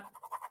 No.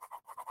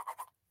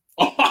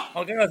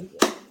 I'll go with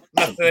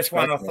the first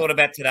one I thought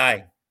about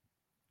today.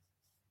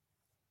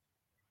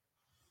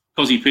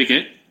 Cozzy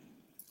Pickett.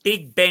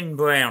 Big Ben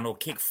Brown will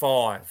kick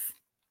 5.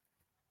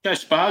 Go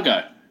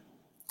Spargo.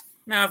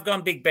 No, I've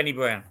gone Big Benny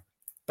Brown.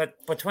 But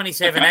for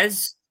 27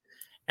 as,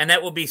 and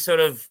that will be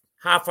sort of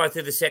halfway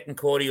through the second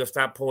quarter, you'll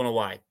start pulling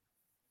away.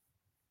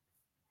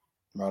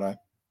 Righto.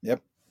 Yep.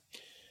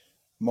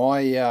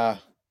 My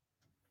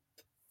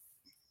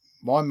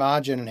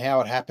margin and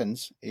how it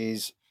happens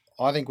is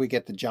I think we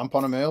get the jump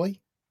on them early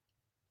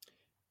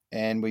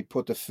and we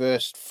put the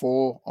first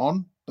 4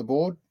 on the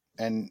board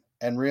and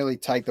really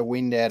take the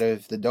wind out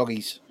of the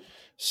doggies'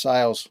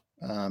 sails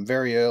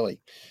very early.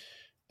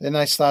 Then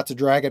they start to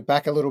drag it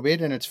back a little bit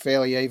and it's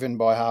fairly even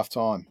by half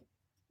time.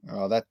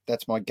 Oh,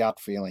 that's my gut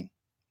feeling.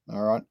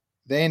 All right.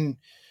 Then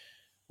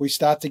we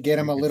start to get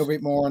them a little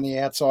bit more on the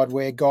outside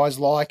where guys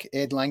like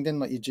Ed Langdon,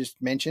 like you just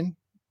mentioned,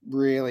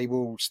 really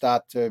will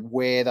start to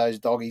wear those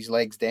doggies'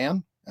 legs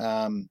down.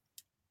 And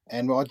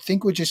I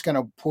think we're just going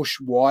to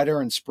push wider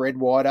and spread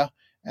wider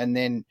and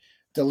then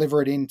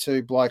deliver it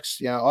into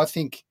blokes. I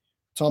think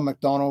Tom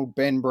McDonald,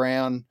 Ben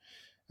Brown,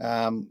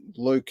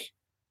 Luke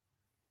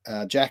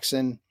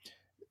Jackson,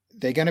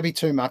 they're going to be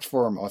too much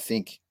for them, I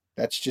think.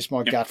 That's just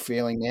my gut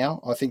feeling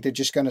now. I think they're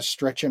just going to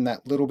stretch him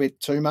that little bit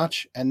too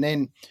much. And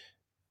then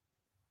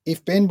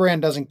if Ben Brown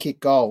doesn't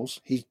kick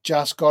goals, he's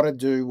just got to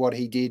do what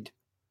he did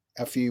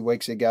a few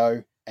weeks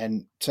ago.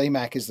 And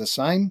T-Mac is the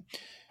same.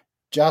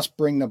 Just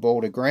bring the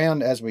ball to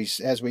ground as we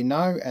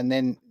know. And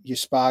then your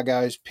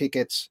Spargos,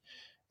 Picketts,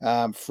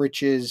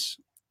 Fritches,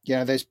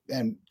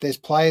 there's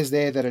players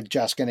there that are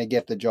just going to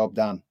get the job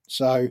done.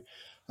 So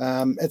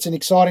it's an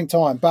exciting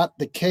time. But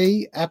the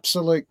key,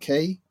 absolute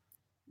key,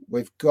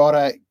 we've got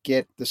to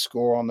get the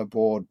score on the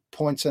board.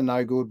 Points are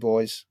no good,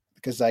 boys,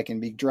 because they can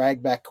be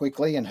dragged back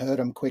quickly and hurt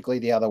them quickly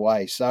the other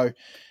way. So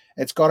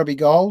it's got to be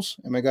goals,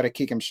 and we've got to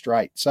kick them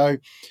straight. So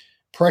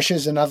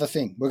pressure's another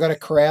thing. We've got a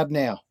crowd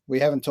now. We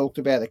haven't talked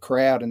about the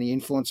crowd and the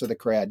influence of the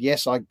crowd.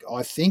 Yes, I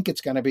think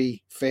it's going to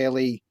be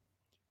fairly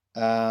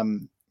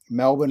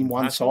Melbourne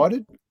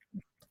one-sided,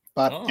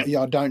 but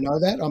I don't know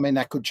that. I mean,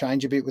 that could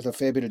change a bit with a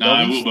fair bit of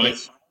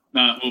doggies.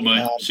 It will be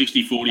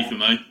 60-40 for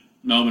me.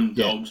 Melbourne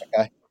Dogs.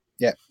 Okay.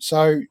 Yeah.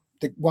 So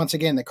once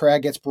again, the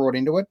crowd gets brought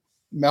into it.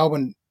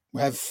 Melbourne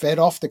have fed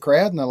off the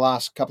crowd in the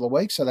last couple of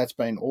weeks, so that's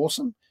been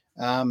awesome.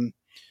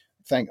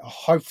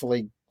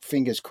 Hopefully,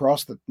 fingers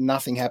crossed that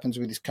nothing happens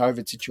with this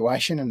COVID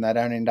situation and they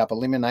don't end up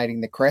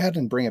eliminating the crowd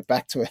and bring it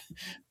back to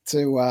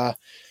the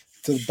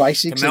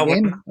basics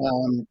again.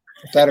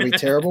 That'd be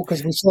terrible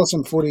because we saw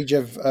some footage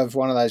of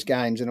one of those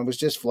games and it was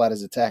just flat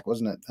as a tack,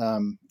 wasn't it?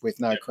 With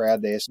no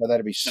crowd there, so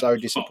that'd be so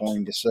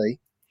disappointing to see.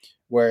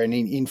 Where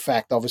in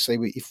fact, obviously,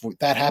 if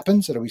that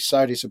happens, it'll be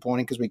so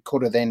disappointing because we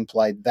could have then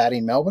played that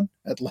in Melbourne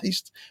at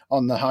least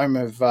on the home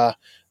of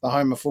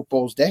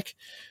football's deck.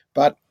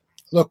 But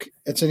look,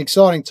 it's an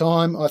exciting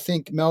time. I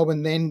think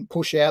Melbourne then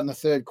push out in the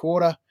third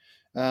quarter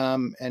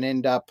and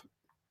end up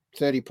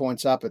 30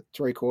 points up at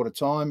three-quarter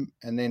time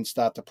and then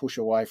start to push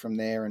away from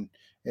there. And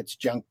it's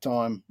junk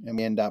time and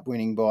we end up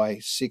winning by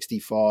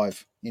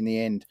 65 in the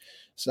end.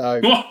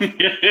 So I think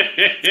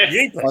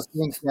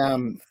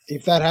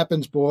if that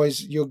happens,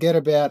 boys, you'll get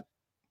about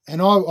 – and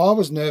I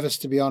was nervous,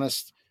 to be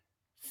honest,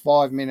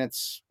 5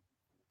 minutes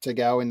to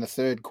go in the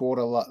third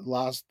quarter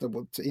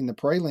in the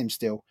prelim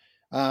still.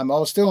 I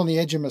was still on the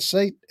edge of my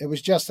seat. It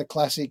was just a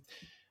classic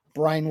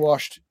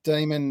brainwashed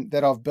demon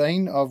that I've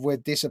been. We're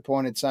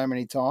disappointed so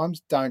many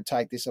times. Don't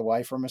take this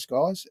away from us,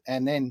 guys.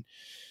 And then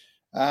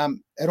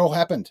it all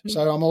happened.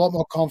 So I'm a lot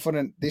more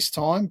confident this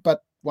time.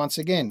 But once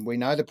again, we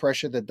know the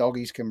pressure the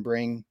doggies can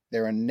bring.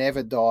 They're a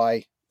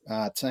never-die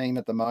team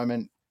at the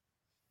moment.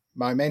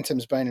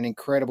 Momentum's been an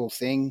incredible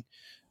thing,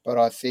 but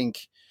I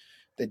think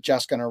they're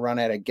just going to run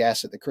out of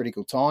gas at the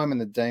critical time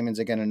and the Demons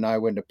are going to know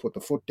when to put the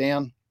foot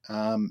down.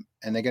 And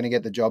they're going to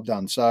get the job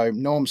done. So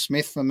Norm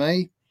Smith for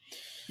me,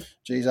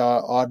 geez,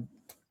 I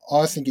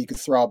think he could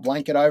throw a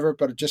blanket over it,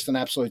 but just an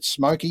absolute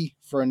smoky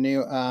for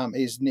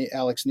is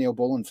Alex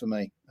Neil-Bullen for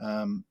me.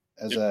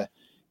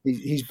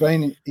 He's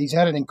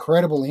had an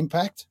incredible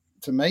impact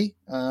to me.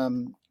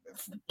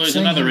 He's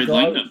another Ed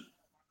Langdon.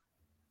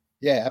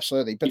 Yeah,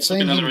 absolutely. But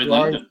seeing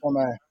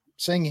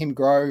him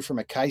grow from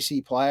a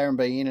Casey player and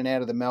be in and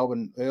out of the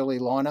Melbourne early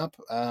lineup,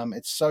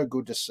 it's so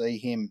good to see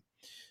him.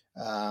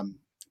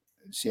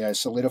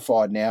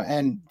 Solidified now,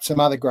 and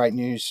some other great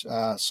news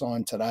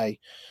signed today.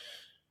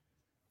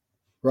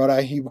 Righto,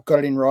 you got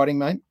it in writing,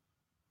 mate?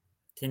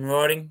 It's in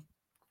writing.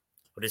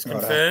 I'll just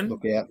confirm.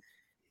 Look out.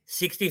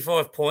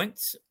 65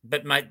 points,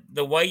 but mate,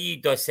 the way you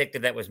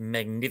dissected that was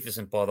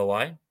magnificent, by the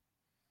way.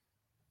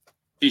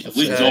 His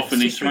lid's off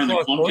and he's throwing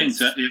the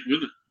contents out there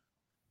with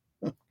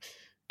it.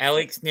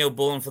 Alex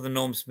Neil-Bullen for the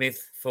Norm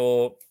Smith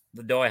for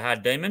the Die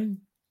Hard Demon.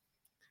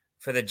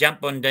 For the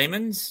Jump On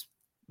Demons,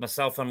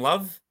 myself and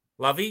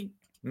Lovey,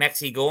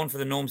 Maxie Gawn for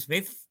the Norm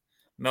Smith,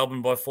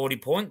 Melbourne by 40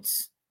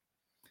 points.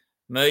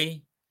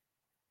 Me,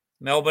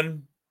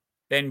 Melbourne,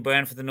 Ben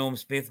Brown for the Norm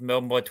Smith,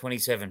 Melbourne by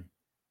 27.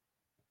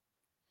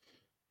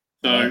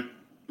 So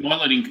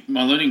my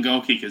leading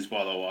goal kickers,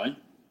 by the way.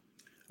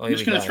 I'm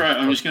just going to throw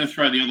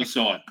the other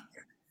side.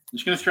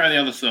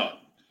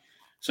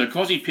 So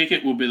Cozzy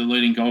Pickett will be the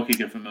leading goal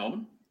kicker for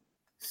Melbourne.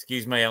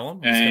 Excuse me,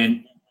 Alan.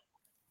 And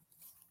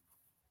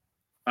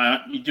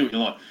you do what you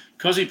like.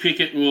 Cozzy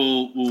Pickett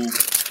will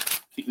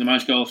kick the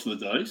most goals for the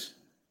D's.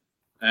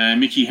 And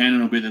Mitchy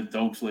Hannon will be the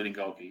Dogs' leading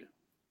goal kicker.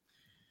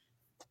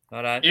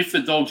 Right. If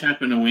the Dogs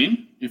happen to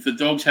win, it's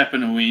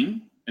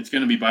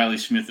going to be Bailey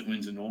Smith that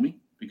wins the Normie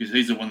because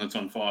he's the one that's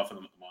on fire for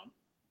them at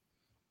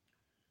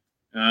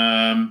the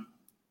moment.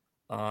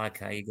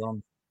 Okay, you're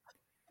gone.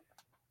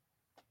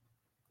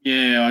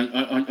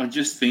 Yeah, I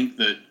just think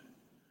that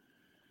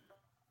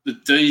the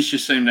D's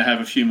just seem to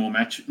have a few more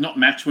not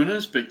match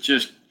winners, but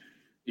just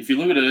if you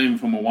look at it even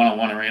from a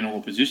one-on-one around all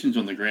the positions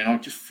on the ground, I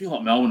just feel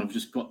like Melbourne have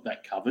just got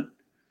that covered.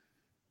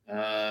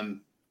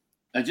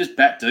 They just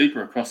bat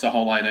deeper across the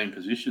whole 18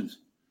 positions.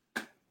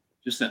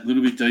 Just that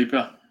little bit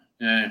deeper.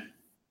 Yeah.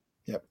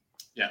 Yep.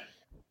 Yeah.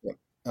 Yep.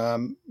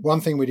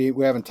 One thing we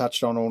haven't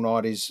touched on all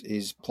night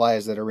is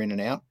players that are in and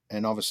out.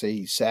 And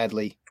obviously,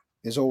 sadly,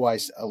 there's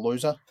always a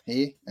loser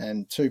here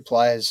and two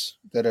players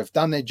that have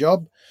done their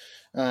job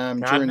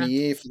during the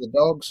year for the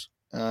Dogs.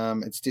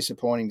 It's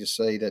disappointing to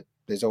see that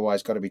there's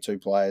always got to be two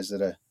players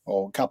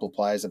or a couple of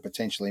players that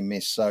potentially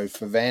miss. So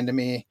for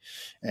Vandermeer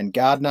and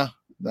Gardner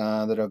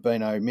that have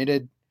been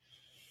omitted,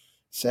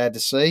 sad to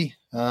see.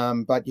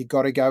 But you've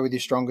got to go with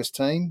your strongest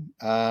team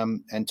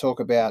and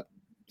talk about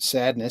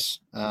sadness.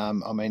 I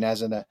mean,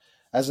 as an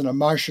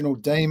emotional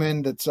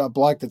demon, that's a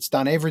bloke that's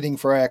done everything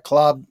for our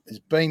club, has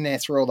been there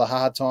through all the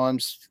hard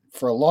times,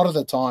 for a lot of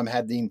the time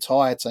had the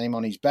entire team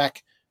on his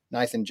back.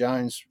 Nathan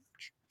Jones,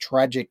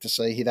 tragic to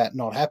see that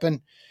not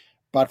happen.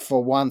 But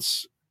for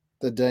once,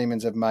 the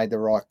Demons have made the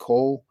right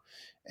call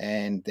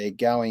and they're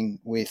going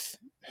with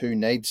who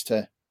needs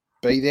to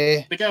be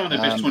there. They're going with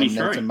the best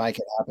 23. To make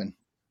it happen.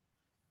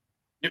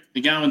 Yep,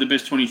 they're going with the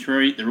best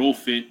 23. They're all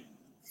fit.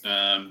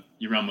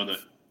 You run with it.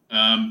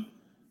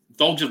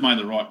 Dogs have made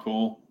the right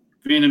call.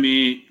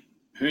 Vandermeer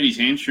hurt his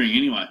hamstring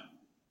anyway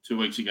 2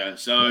 weeks ago.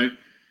 So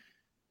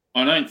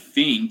I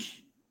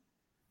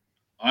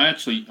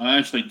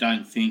actually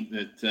don't think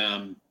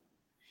that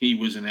he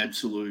was an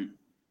absolute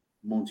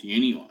Monty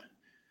anyway.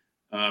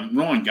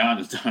 Ryan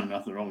Gardner's done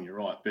nothing wrong, you're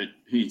right, but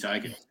who you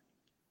taking?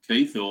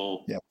 Keith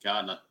or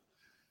Gardner?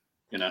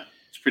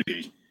 It's pretty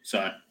easy.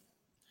 So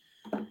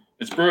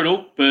it's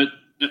brutal, but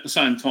at the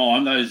same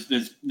time,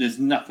 there's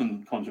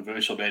nothing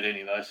controversial about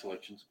any of those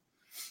selections.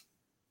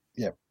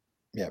 Yeah.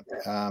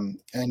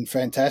 And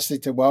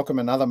fantastic to welcome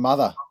another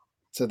mother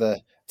to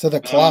the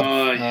club.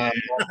 Oh, yeah.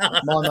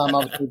 My mum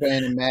obviously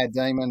being a mad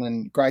demon,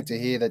 and great to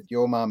hear that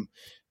your mum,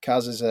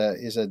 Cuz,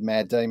 is a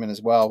mad demon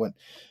as well. But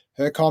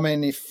her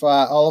comment, if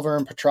Oliver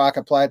and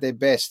Petrarca play at their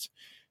best,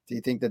 do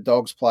you think the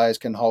Dogs players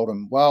can hold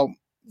them? Well,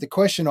 the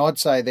question I'd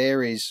say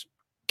there is,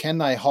 can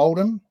they hold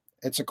them?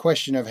 It's a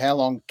question of how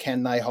long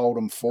can they hold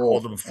them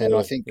for? And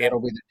I think that'll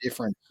be the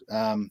difference.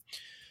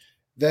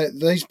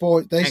 These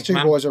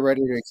two boys are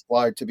ready to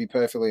explode, to be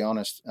perfectly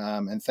honest.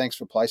 And thanks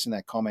for placing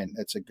that comment.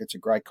 It's a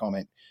great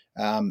comment.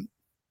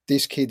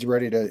 This kid's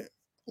ready to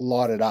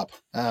light it up.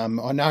 I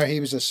know he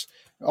was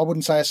I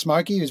wouldn't say a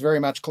smoky. He was very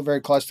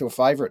close to a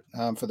favourite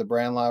for the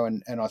Brownlow,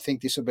 and I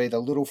think this will be the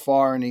little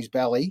fire in his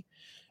belly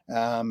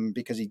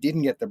because he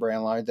didn't get the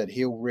Brownlow, that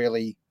he'll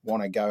really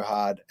want to go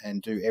hard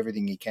and do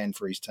everything he can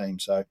for his team.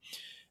 So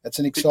it's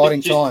an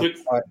exciting time.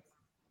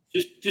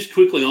 Just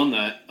quickly on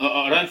that,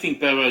 I don't think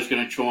Barrow's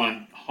going to try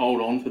and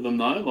hold on to them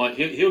though. Like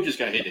he'll just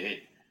go head to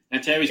head.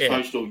 That's how he's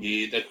coached all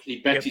year. That he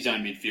backs his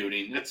own midfield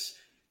in. That's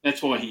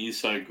why he is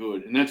so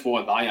good, and that's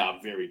why they are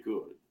very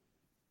good.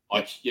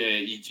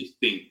 You just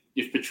think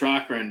if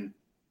Petrarca and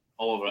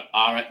Oliver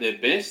are at their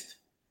best,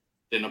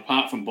 then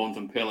apart from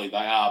Bontempelli, they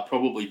are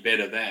probably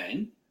better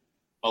than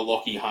a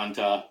Lockie,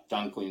 Hunter,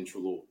 Dunkley, and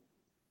Treloar.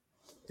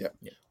 Yeah.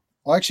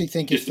 I actually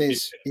think if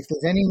there's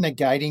any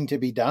negating to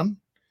be done,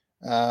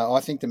 I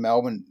think the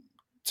Melbourne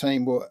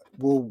team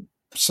will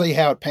see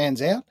how it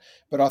pans out.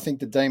 But I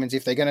think the Demons,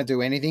 if they're going to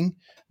do anything,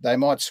 they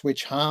might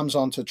switch Harms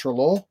onto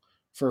Treloar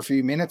for a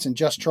few minutes and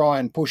just try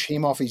and push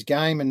him off his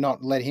game and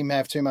not let him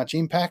have too much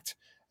impact.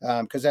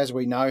 Because as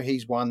we know,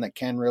 he's one that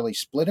can really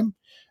split him.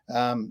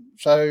 And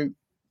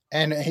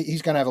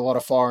he's going to have a lot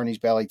of fire in his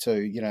belly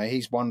too.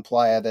 He's one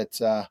player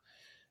that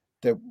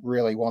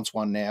really wants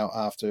one now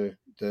after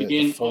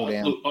the fall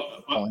down. Look,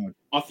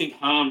 I think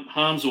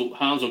Harms will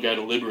go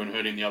to Libba and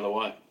hurt him the other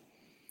way.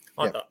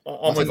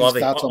 I'm with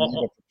Lovey. I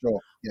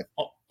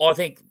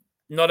think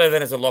not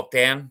even as a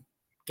lockdown.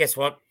 Guess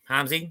what,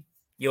 Harmsy?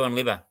 You and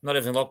Libba, not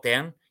even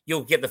lockdown.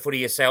 You'll get the footy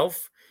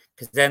yourself,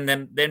 because then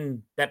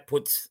that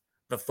puts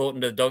the thought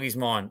into the doggy's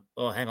mind.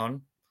 Oh, hang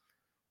on,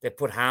 they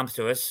put Harms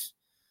to us.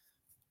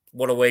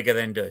 What are we going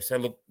to then do? So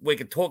look, we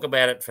could talk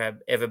about it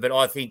forever, but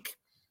I think,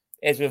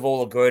 as we've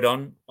all agreed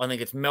on, I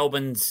think it's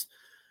Melbourne's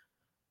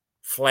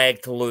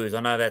flag to lose. I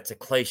know that's a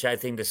cliche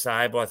thing to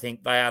say, but I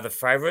think they are the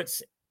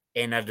favourites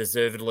and are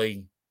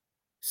deservedly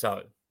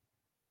so.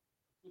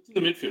 It's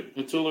in the midfield.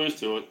 That's all there is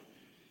to it.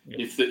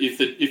 Yep.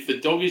 If the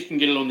doggies can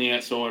get it on the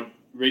outside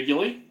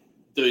regularly,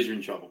 these are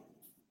in trouble,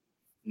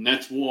 and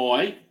that's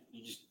why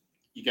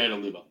you go to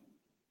liver.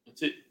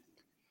 That's it.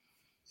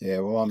 Yeah,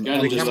 well, I'm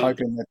just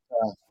hoping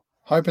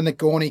that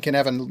Gorney can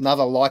have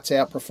another lights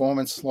out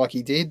performance like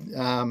he did.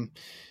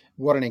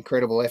 What an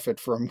incredible effort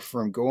from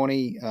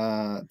Gorney.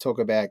 Talk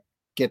about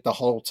get the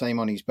whole team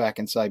on his back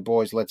and say,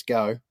 boys, let's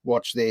go.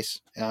 Watch this.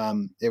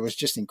 It was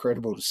just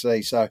incredible to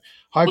see. So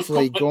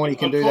hopefully Gorney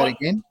can do that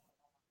again.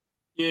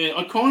 Yeah,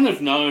 I kind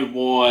of know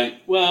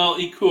why. Well,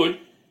 he could,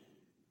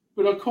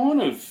 but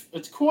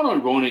it's quite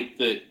ironic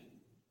that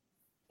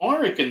I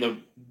reckon the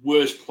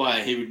worst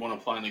player he would want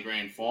to play in the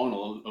grand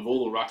final of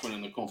all the ruckmen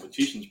in the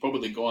competition is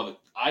probably the guy that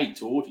A,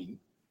 taught him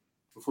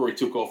before he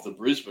took off to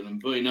Brisbane,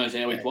 and B, knows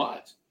how he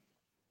plays.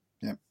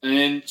 Yeah.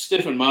 And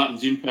Stephen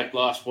Martin's impact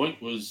last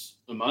week was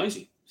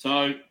amazing.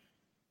 So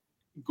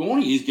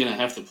Gorney is going to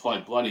have to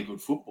play bloody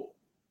good football.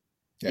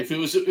 Yep. If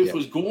it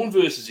was Gawn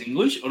versus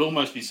English, I'd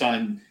almost be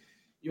saying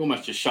you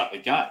almost just shut the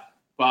gate.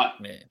 But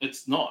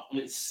it's not.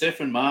 It's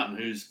Stephen Martin,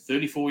 who's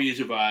 34 years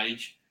of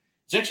age.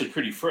 He's actually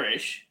pretty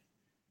fresh,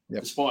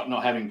 despite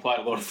not having played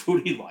a lot of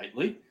footy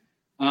lately.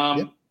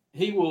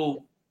 He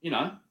will,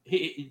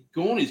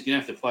 Gawn is going to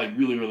have to play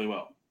really, really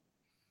well.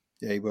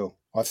 Yeah, he will.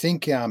 I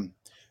think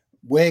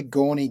where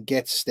Gorney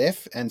gets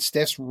Steph, and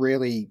Steph's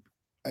really,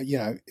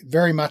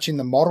 very much in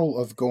the model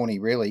of Gorney,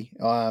 really.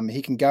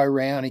 He can go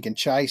around, he can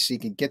chase,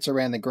 gets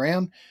around the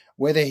ground.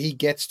 Whether he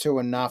gets to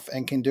enough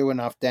and can do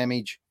enough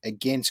damage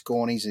against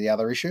Gorney's the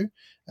other issue,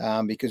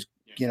 because,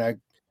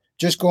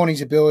 just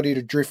Gorney's ability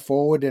to drift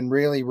forward and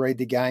really read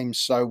the game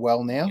so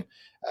well now,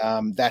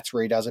 that's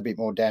where he does a bit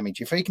more damage.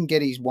 If he can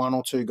get his 1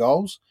 or 2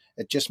 goals,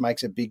 it just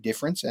makes a big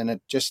difference, and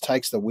it just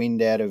takes the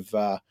wind out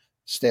of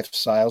Steph's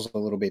sails a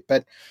little bit.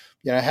 But,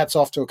 hats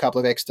off to a couple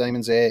of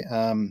ex-Demons there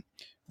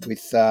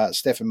with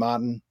Stephen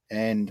Martin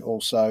and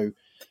also,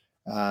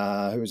 who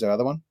was the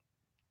other one?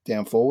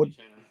 Down forward.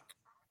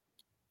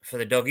 For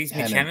the doggies,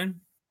 Mitch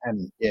Hannon.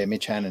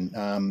 Mitch Hannon.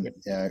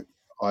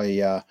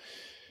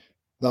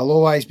 They'll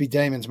always be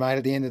Demons, mate,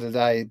 at the end of the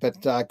day.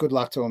 But good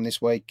luck to them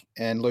this week,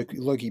 and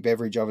Lukey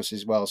Beveridge, obviously,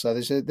 as well. So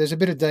there's a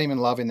bit of Demon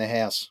love in the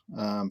house,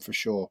 for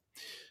sure.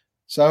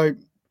 So,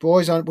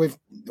 boys, we've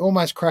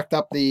almost cracked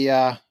up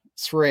the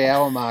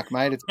 3-hour mark,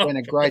 mate. It's been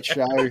a great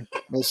show.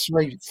 There's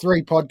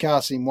three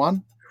podcasts in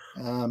one.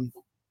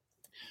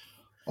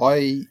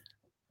 I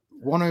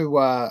want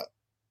to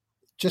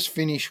just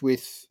finish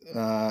with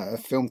a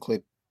film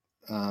clip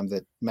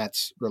that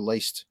Matt's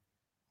released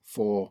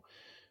for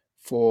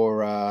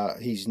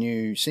his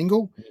new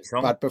single.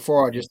 But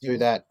before I just do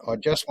that, I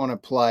just want to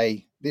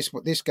play this.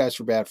 This goes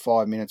for about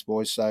 5 minutes,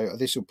 boys. So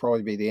this will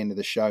probably be the end of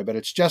the show. But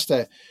it's just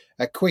a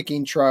quick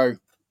intro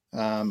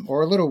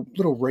or a little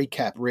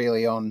recap,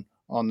 really, on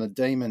the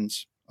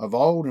Demons of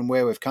old and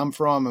where we've come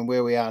from and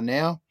where we are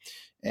now.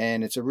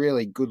 And it's a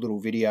really good little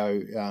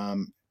video,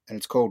 and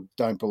it's called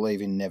 "Don't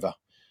Believe in Never."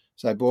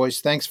 So, boys,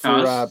 thanks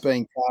for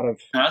being part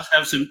of.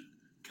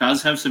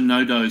 Cars, have some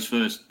no-dos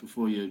first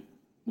before you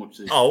watch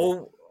this.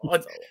 Oh, I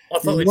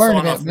thought we'd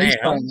sign off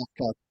now.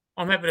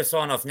 I'm happy to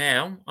sign off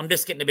now. I'm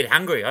just getting a bit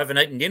hungry. I haven't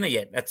eaten dinner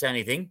yet. That's the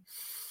only thing.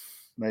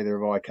 Neither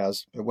have I,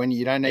 cuz. But when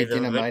you don't eat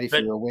dinner, mate, if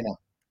you're a winner.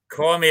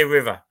 Cry me a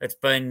river. It's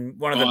been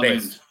one of the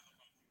best.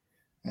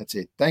 That's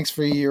it. Thanks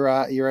for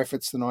your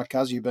efforts tonight,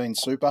 cuz. You've been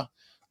super.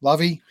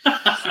 Lovey.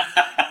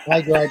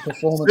 A-grade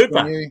performance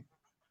from you.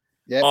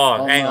 Yep,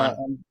 hang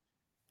on.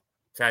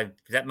 So does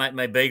that make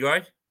me B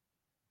grade?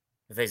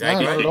 If he's A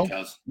grade? Not at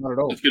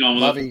all. Let's get on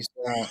with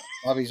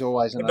Lovey's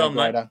always an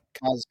A-grader.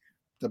 Cuz,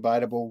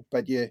 debatable,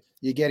 but you're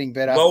getting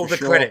better. Roll the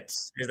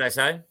credits, as they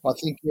say. I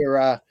think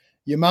your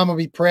mum will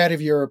be proud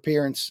of your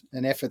appearance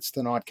and efforts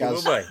tonight,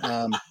 cuz.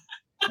 And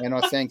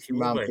I thank your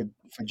mum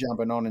for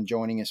jumping on and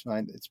joining us,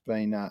 mate. It's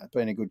been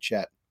a good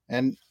chat.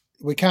 And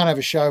we can't have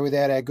a show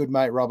without our good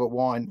mate Robert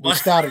Wine. We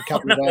started a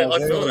couple of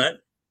hours early,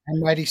 and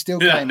mate, he still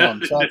came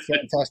on. So it's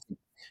fantastic.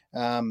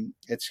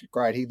 It's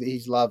great.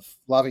 He's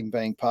loving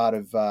being part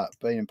of our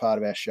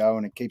show,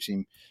 and it keeps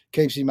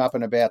him up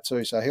and about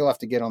too. So he'll have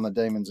to get on the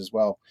Demons as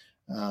well.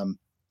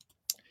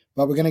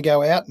 But we're going to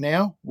go out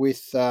now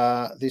with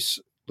this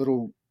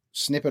little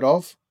snippet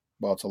of.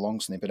 Well, it's a long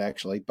snippet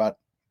actually, but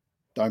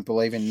don't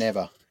believe in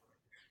never.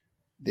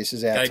 This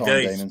is our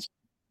time, Demons.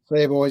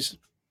 See you, boys.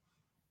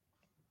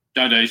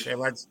 Go, Dees. See you,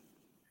 lads.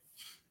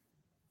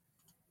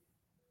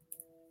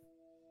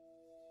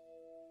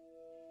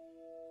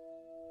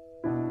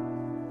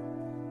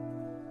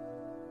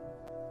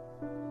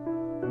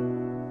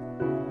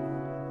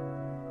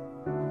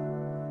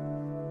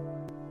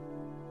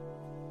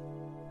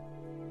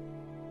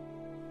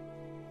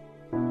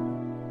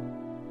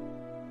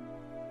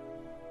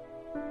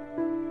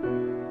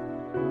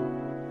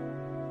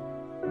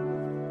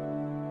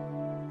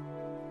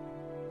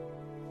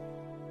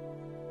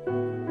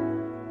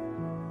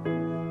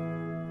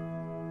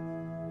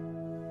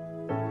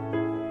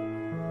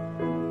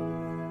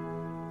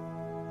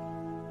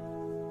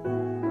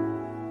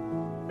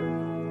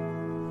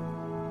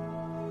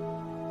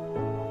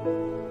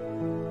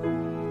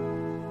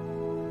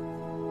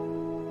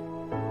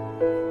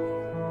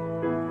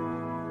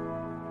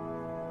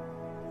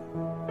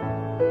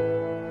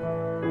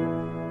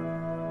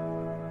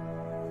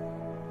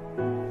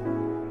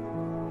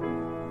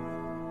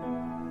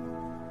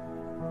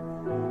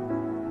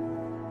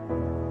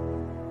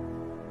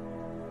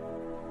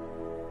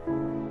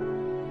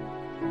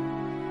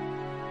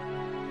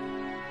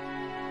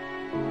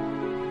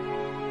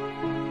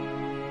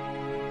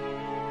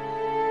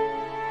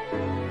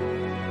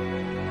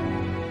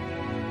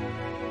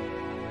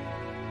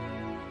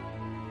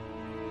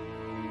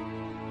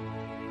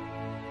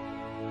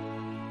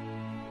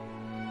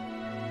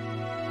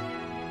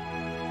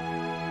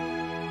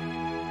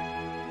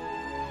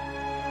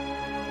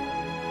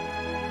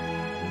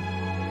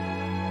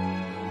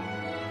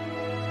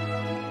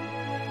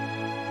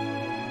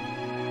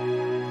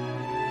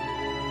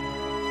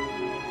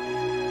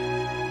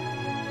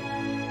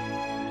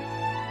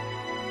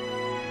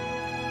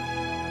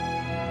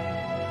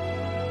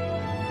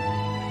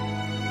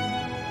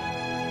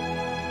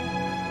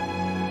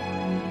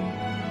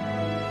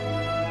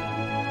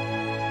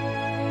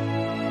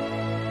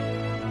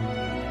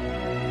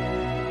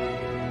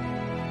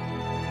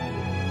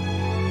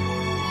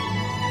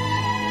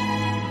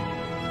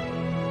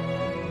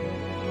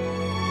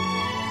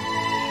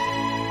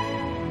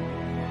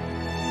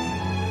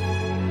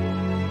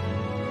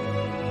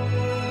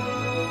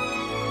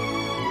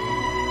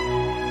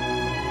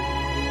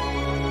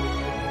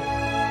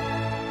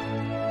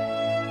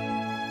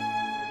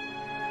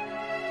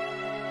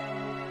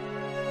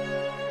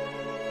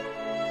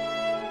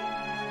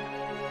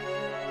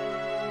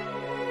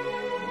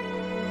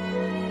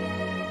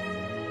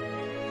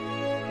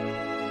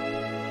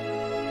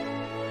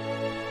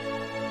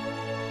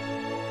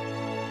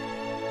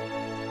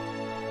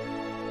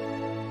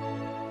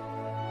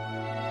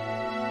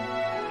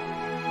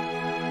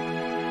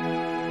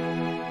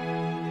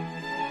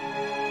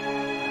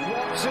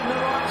 Ball's in the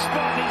right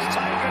spot. He's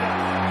taken it.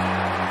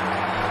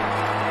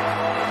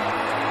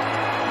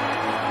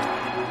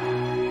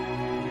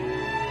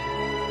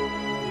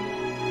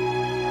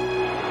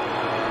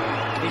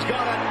 He's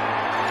got it.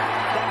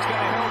 That's going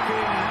to help him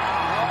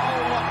a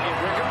whole lot, you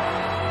reckon?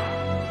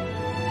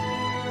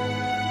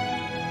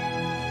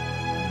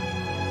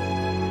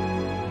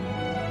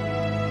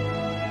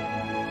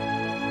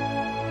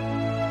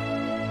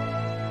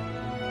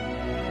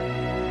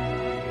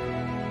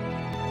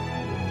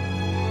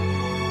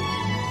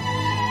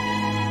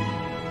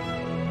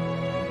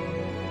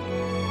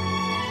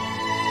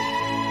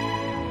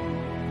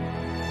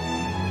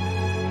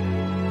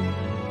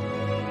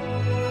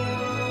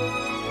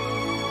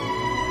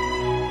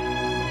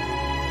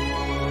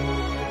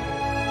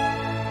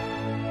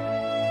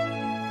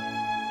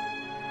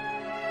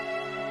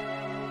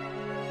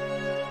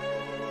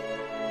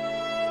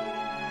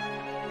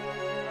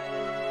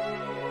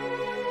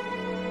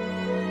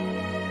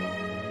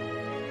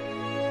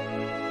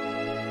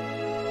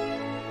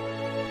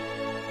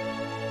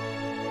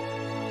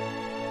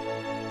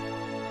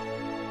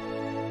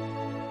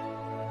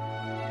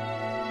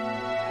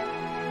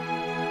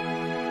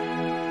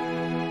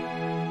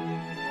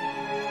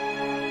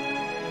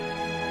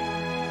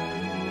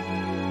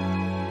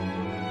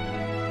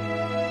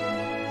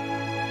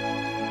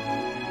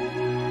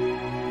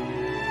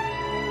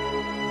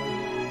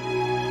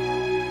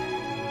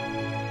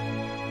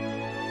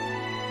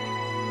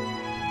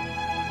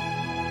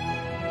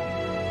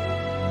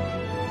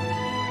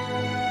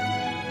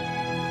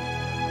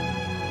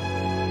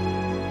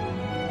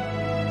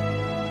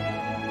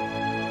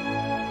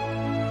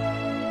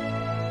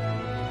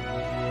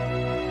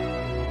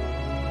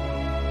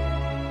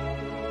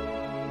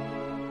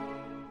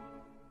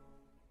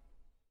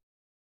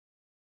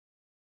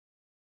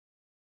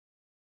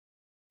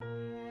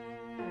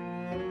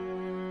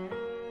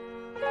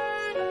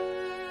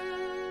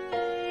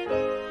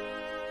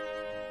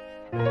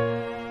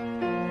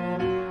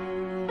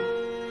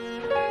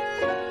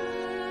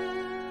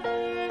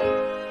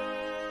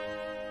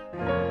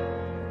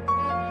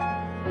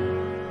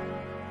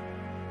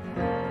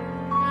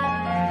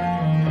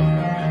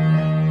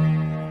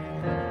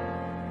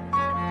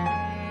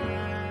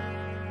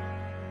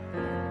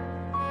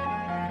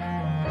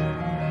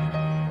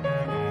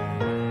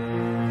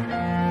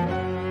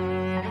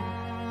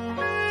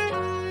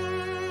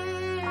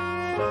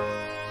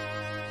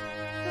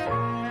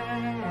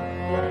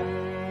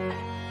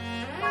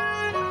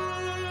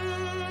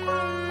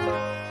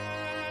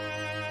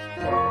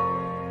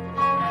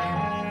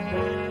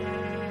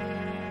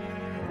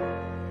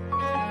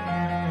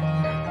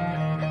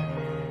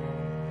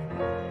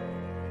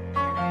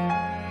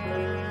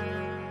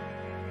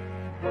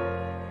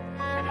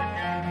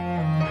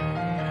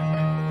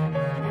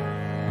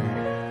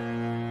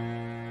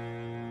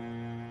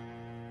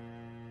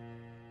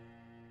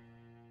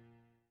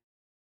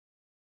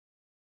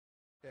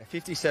 Yeah,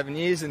 57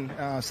 years and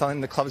something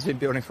the club's been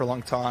building for a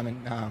long time,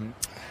 and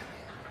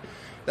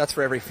that's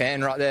for every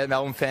fan right there,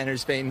 Melbourne fan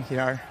who's been,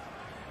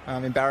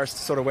 embarrassed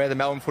to sort of wear the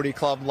Melbourne Footy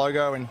Club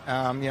logo, and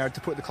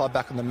to put the club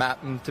back on the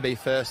map and to be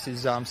first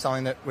is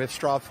something that we've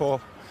strived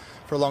for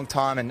a long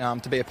time,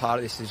 and to be a part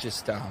of this is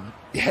just,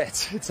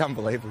 it's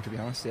unbelievable, to be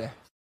honest, yeah.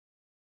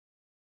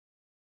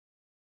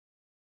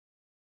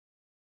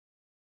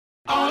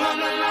 All of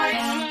the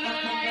lights.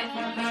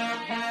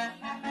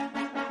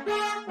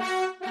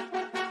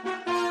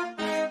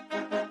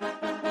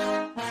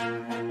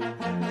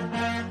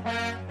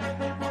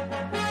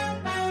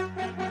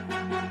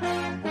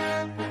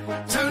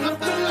 Turn up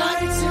the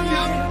lights,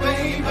 young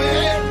baby.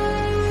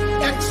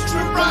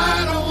 Extra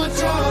bright, I want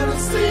y'all to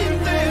see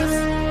this.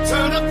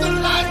 Turn up the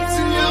lights,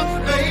 young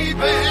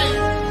baby.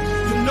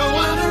 You know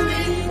I don't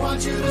need, want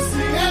you to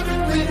see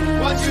everything.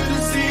 Want you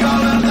to see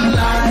all of the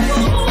lights.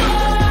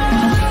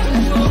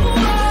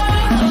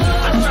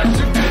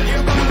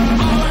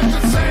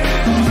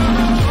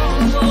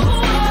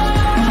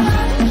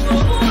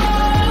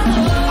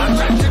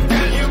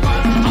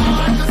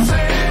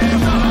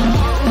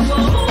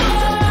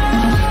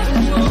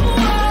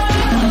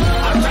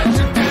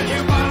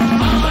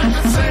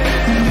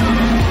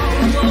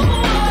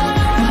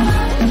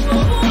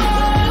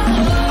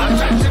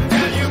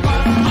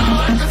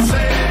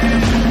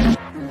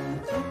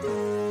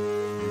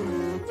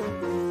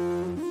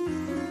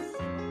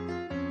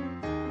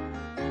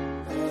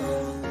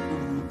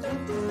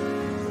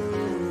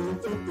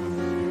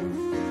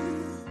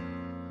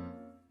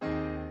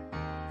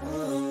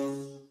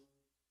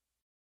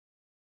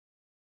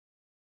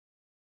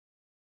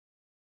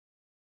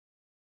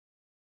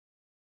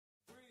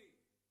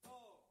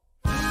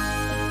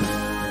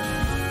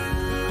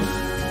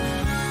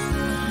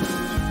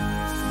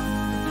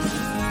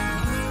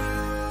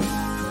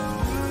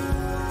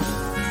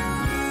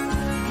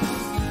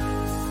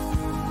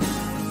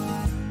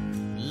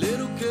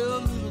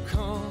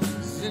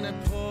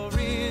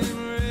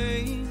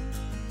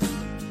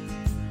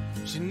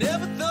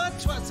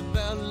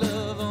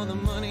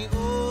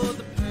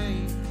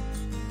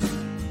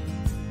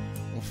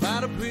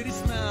 A pretty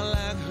smile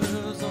like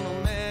hers on a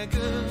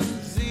magazine.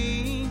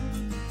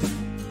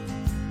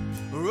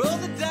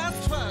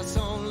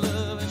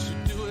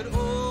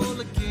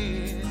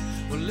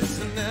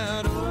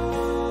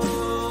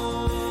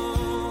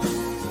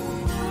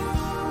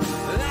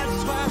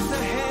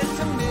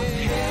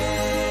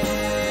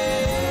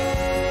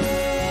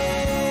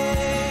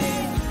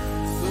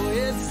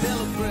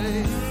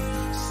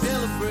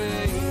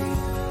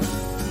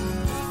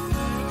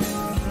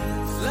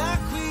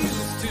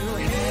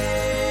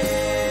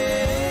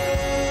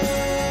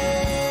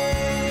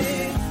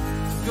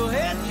 Go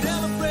ahead,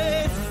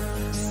 celebrate,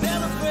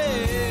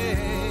 celebrate.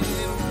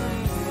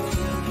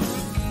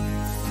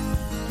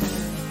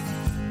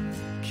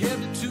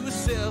 Kept it to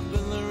herself,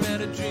 but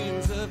Loretta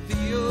dreams of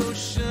the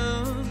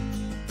ocean.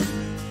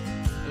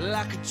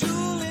 Like a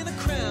jewel in a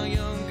crown,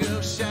 young girl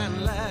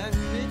shining like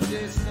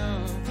midday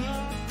sun.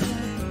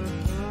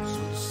 So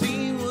the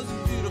scene was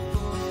a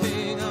beautiful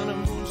thing on a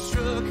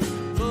moonstruck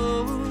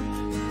road.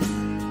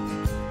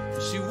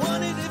 She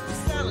wondered if the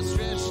silence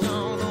stretched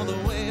on all the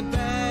way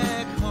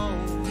back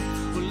home.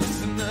 Well,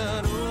 listen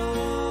up,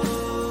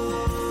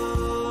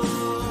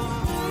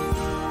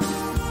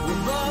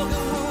 we've all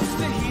got wounds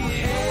to heal.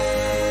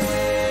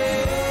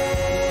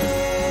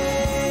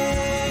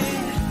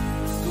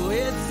 Go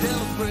ahead,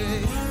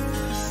 celebrate.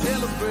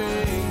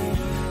 Celebrate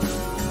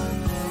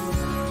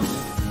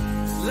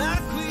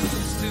like we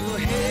used to.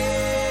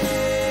 Hey,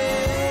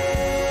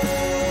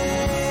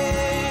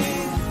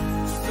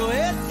 go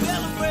ahead,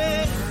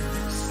 celebrate,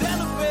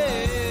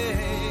 celebrate.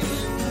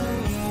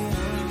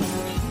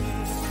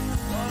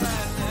 All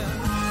right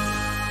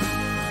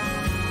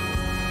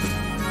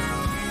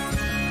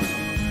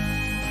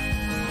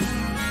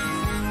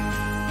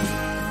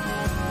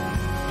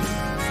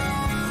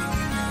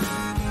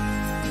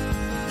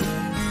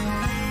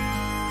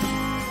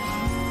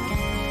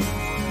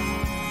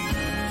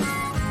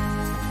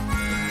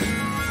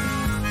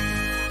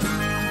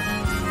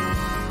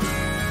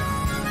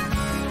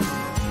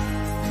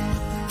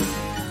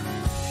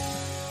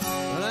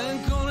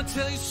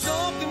tell you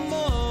something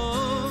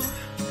more.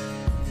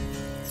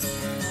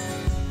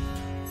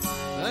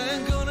 I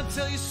ain't gonna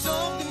tell you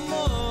something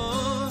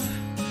more.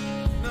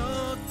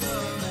 No,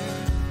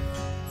 darling.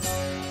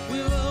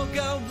 We've all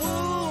got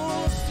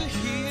wounds to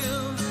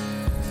heal,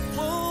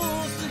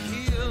 wounds to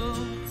heal.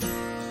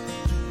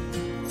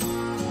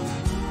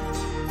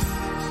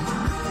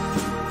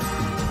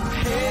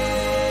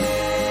 Hey,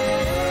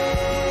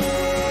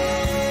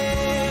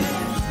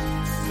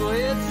 go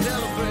ahead,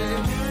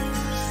 celebrate,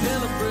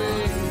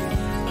 celebrate.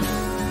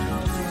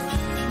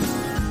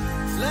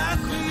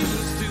 Like we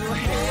used to.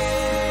 Hey,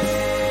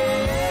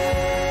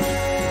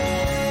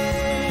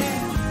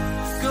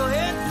 go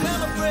ahead,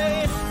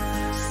 celebrate,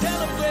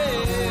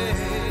 celebrate.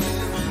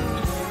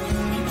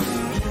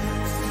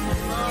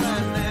 All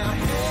right now,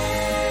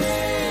 hey,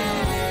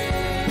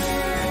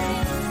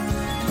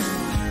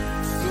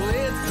 go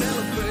ahead,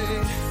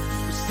 celebrate,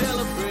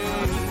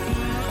 celebrate.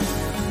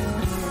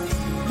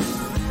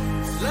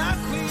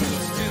 Like we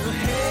used to.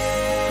 Hey.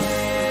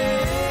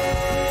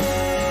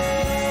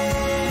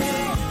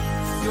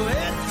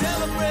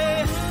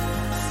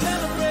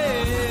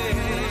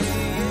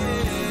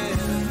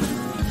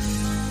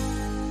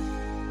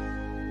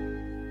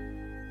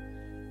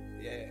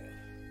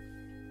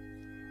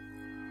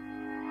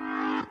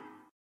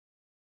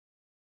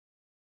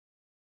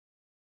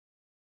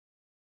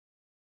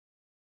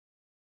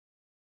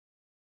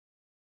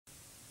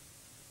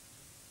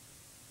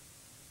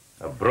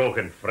 A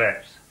broken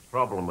frets.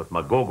 Problem with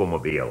my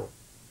Gogomobile.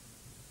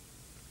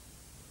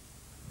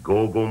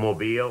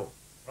 Gogomobile?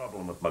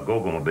 Problem with my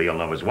Gogomobile.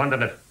 And I was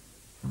wondering if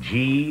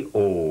G-O-G-G-O.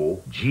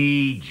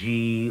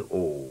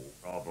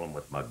 Problem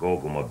with my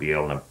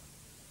Gogomobile. And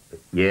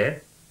yeah?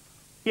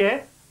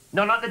 Yeah?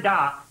 No, not the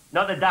dark.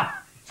 Not the dark.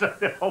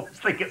 I always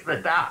think it's the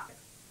dark.